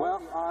situation? Well,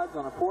 the odds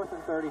on a 4th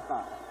and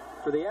 35.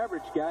 For the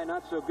average guy,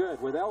 not so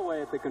good, with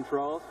Elway at the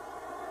controls.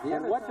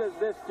 And what does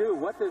this do?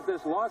 What does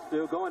this loss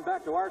do, going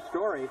back to our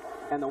story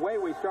and the way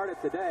we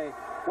started today?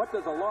 What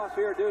does a loss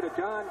here do to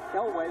John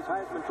Elway's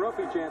Heisman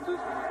Trophy chances?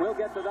 We'll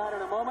get to that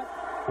in a moment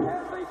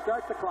as they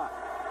start the clock.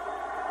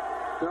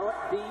 Throw it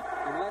deep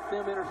and let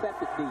them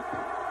intercept it deep.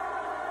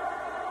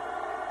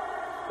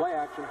 Play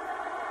action.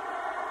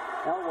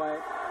 Elway,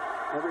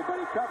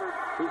 everybody covered.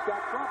 He's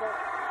got trouble.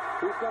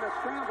 He's going to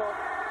scramble.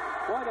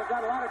 Boy, they've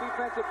got a lot of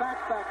defensive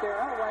backs back there.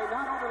 Elway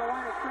not over the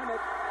line of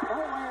scrimmage.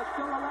 Elway is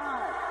still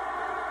alive.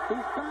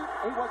 He's back.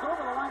 He was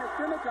over the line of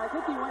scrimmage. I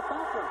think he went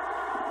backward.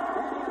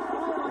 And he is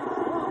finally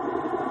slumped.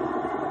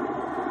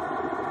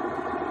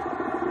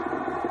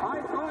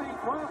 I thought he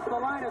crossed the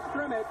line of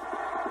scrimmage.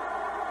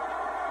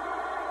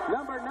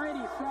 Number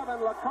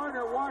 97,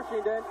 LaCarter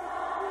Washington.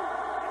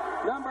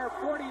 Number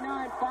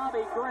 49,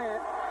 Bobby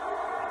Grant.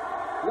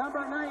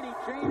 Number 90,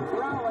 James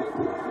Rowley.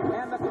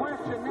 And the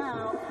question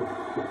now,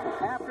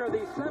 after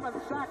the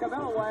 7th sack of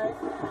Elway,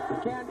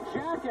 can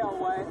Jack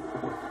Elway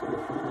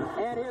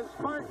and his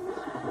Spartans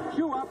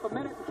chew up 1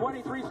 minute and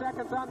 23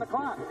 seconds on the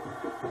clock?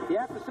 You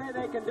have to say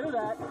they can do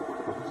that.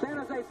 San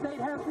Jose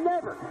State has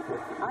never,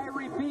 I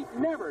repeat,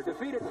 never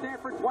defeated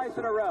Stanford twice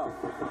in a row.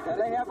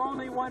 They have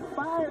only won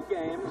 5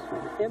 games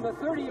in the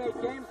 38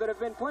 games that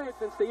have been played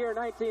since the year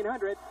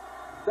 1900.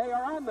 They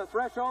are on the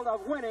threshold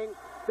of winning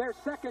their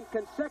 2nd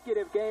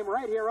consecutive game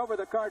right here over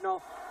the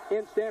Cardinal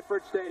in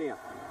Stanford Stadium.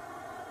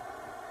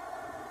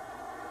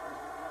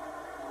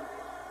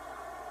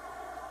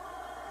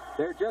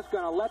 They're just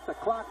going to let the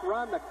clock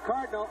run. The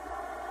Cardinal,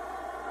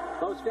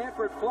 those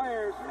Stanford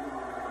players,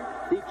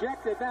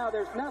 Dejected now,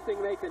 there's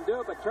nothing they can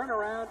do but turn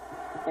around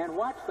and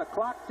watch the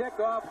clock tick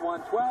off.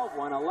 1:12,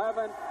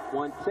 1:11,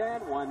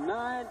 1:10,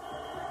 1:09.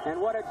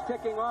 And what it's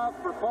ticking off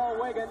for Paul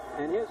Wiggin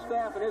and his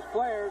staff and his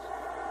players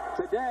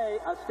today,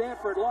 a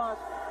Stanford loss.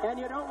 And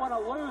you don't want to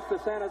lose to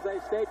San Jose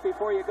State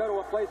before you go to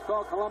a place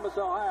called Columbus,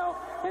 Ohio,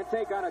 and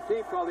take on a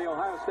team called the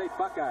Ohio State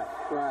Buckeyes.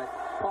 Right.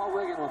 Paul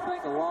Wiggin will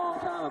think a long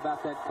time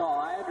about that call.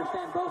 I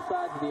understand both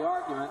sides of the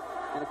argument,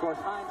 and of course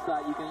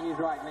hindsight you can use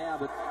right now,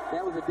 but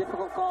that was a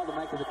difficult call to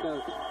make as a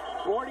coach.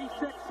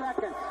 46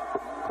 seconds.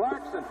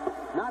 Clarkson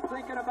not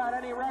thinking about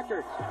any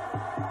records.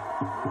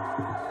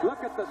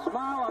 Look at the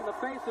smile on the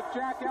face of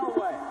Jack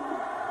Elway.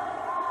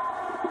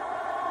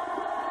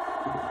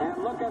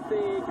 And look at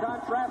the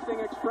contrasting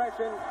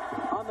expression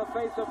on the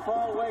face of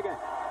Paul Wiggin.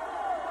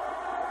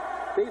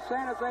 These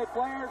San Jose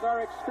players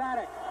are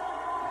ecstatic.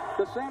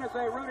 The San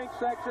Jose rooting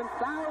section,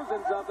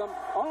 thousands of them,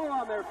 all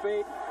on their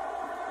feet.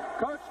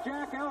 Coach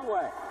Jack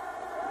Elway.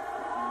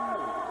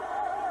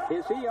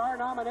 Is he our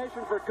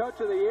nomination for Coach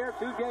of the Year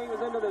 2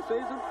 games into the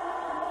season?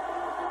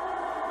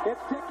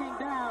 It's ticking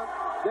down.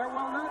 There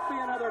will not be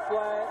another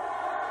play.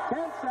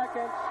 10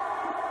 seconds.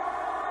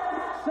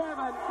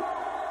 7.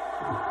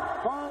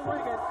 Paul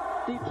Wiggin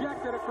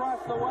dejected across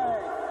the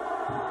way.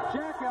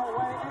 Jack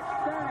Elway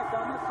ecstatic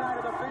on this side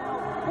of the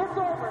field. It's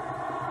over.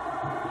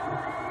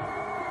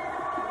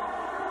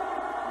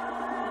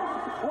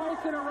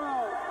 Twice in a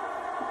row.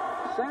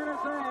 San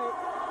Jose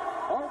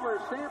over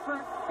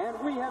Stanford, and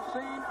we have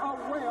seen a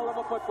whale of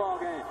a football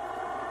game.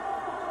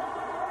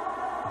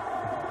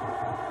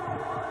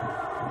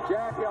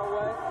 Jack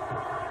Elway,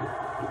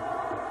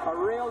 a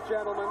real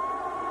gentleman,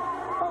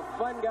 a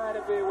fun guy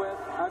to be with,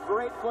 a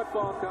great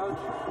football coach.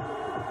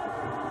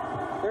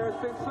 There has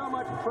been so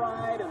much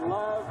pride and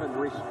love and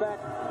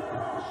respect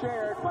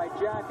shared by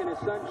Jack and his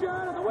son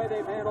John, and the way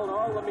they've handled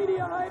all the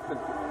media hype and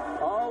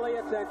all the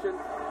attention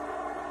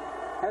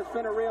has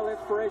been a real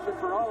inspiration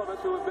for all of us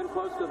who have been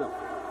close to them.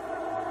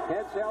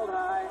 Heads held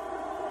high.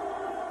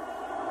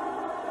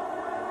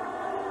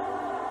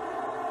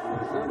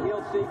 And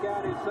he'll seek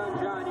out his son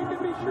John, you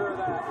can be sure of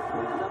that.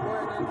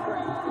 Somewhere in that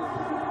crowd is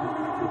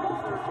the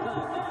father and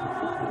son now,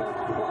 not coach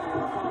and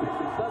player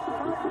opponent. The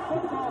Spartan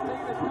football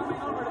team is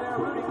coming over to their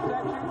rooting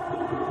section,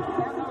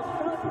 and those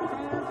Spartan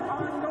fans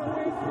are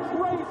going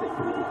crazy.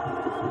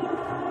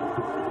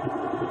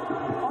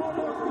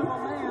 Almost to a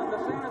man, the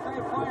San Jose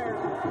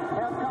players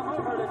have come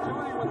over to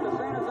join with the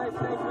San Jose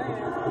State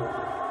band,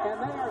 and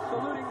they are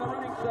saluting the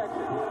rooting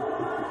section.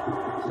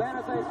 San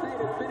Jose State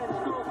has been in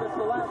school since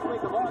the last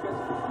week of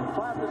August.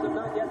 Classes have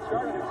not yet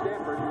started at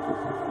Stanford.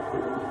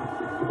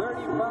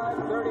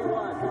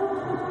 35-31.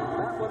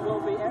 That one will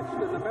be etched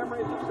in the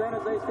memories of San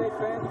Jose State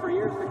fans for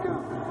years to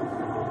come.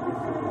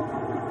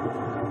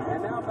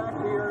 And now back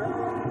to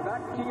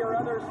your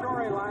other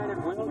storyline,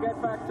 and we'll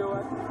get back to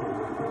it.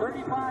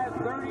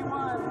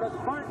 35-31. The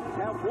Spartans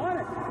have won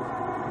it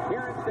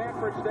here at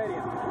Stanford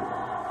Stadium.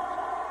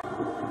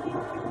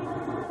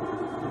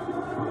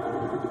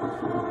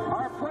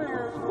 Our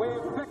players,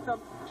 we've picked up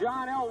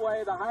John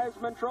Elway, the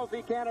Heisman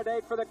Trophy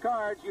candidate for the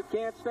Cards. You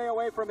can't stay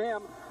away from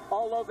him,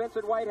 although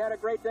Vincent White had a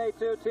great day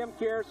too. Tim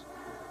Kearse,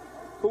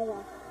 who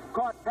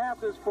caught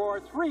passes for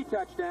 3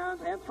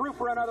 touchdowns and threw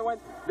for another one.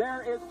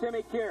 There is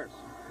Timmy Kearse.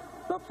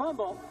 The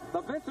fumble,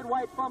 the Vincent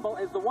White fumble,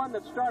 is the one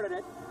that started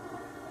it.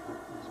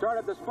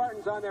 Started the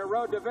Spartans on their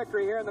road to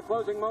victory here in the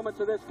closing moments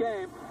of this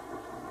game.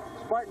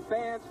 Spartan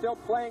fans still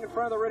playing in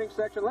front of the rooting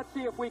section. Let's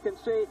see if we can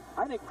see.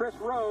 I think Chris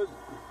Rose,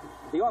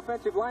 the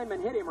offensive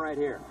lineman, hit him right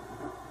here.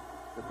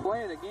 The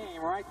play of the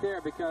game right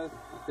there, because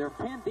they're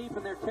pinned deep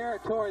in their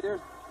territory.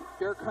 There's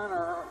Dirk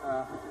Hunter,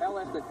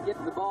 Ellis, that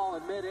gets the ball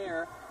in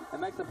midair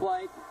and makes the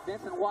play.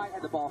 Vincent White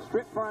had the ball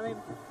stripped from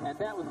him, and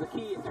that was the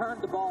key. It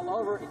turned the ball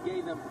over. It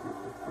gave them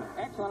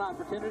excellent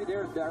opportunity.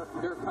 There's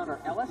Dirk Hunter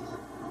Ellis,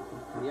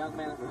 the young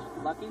man that was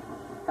lucky.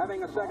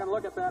 Having a second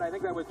look at that, I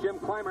think that was Jim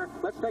Clymer.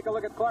 Let's take a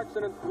look at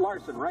Clarkson and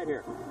Larson right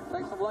here.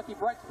 Take some lucky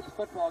breaks in this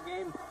football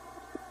game.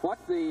 Watch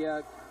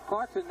the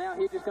Clarkson now.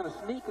 He's just going to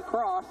sneak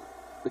across.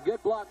 The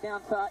good block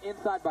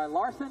inside by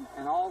Larson,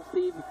 and all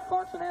Steve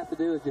Clarkson has to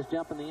do is just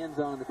jump in the end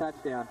zone and the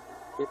touchdown.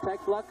 It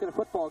takes luck in a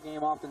football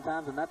game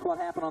oftentimes, and that's what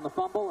happened on the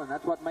fumble, and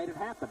that's what made it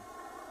happen.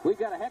 We've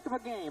got a heck of a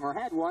game, or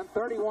had one,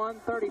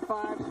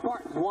 31-35.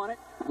 Spartans won it.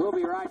 We'll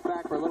be right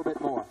back for a little bit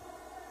more.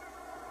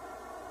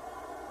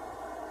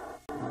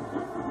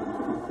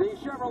 The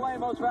Chevrolet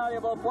most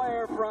valuable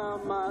player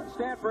from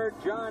Stanford,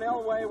 John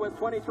Elway, with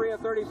 23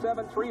 of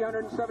 37,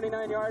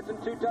 379 yards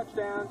and 2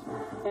 touchdowns.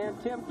 And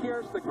Tim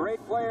Kearse, the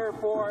great player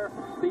for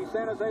the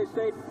San Jose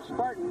State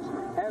Spartans,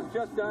 has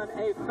just done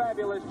a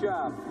fabulous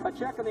job. A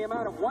check in the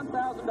amount of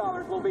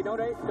 $1,000 will be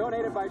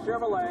donated by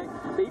Chevrolet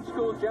to each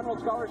school's general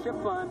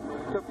scholarship fund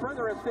to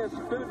further assist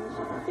students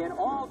in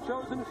all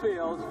chosen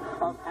fields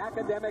of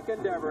academic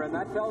endeavor. And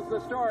that tells the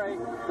story,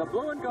 the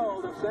blue and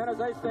gold of San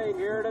Jose State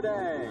here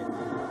today.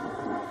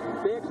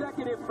 The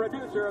executive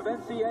producer of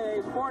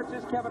NCAA Sports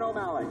is Kevin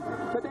O'Malley.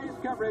 Today's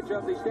coverage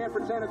of the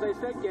Stanford-San Jose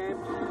State game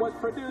was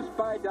produced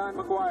by Don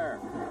McGuire.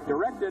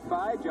 Directed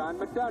by John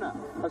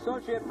McDonough.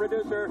 Associate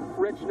producer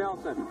Rich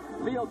Nelson.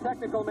 Field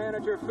technical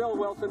manager Phil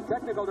Wilson.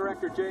 Technical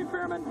director Jay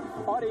Fairman.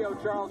 Audio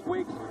Charles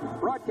Weeks.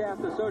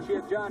 Broadcast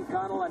associate John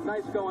Connell. And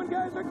nice going,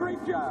 guys. A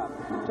great job.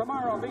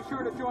 Tomorrow, be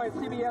sure to join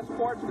CBS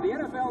Sports for the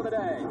NFL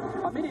Today.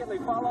 Immediately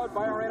followed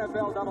by our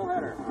NFL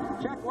doubleheader.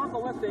 Check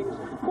local listings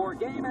for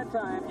game and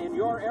time in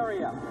your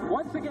area.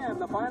 Once again,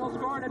 the final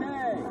score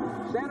today.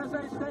 San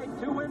Jose State,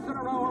 2 wins in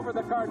a row over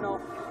the Cardinal.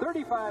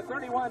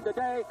 35-31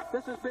 today.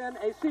 This has been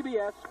a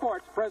CBS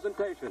Sports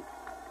presentation.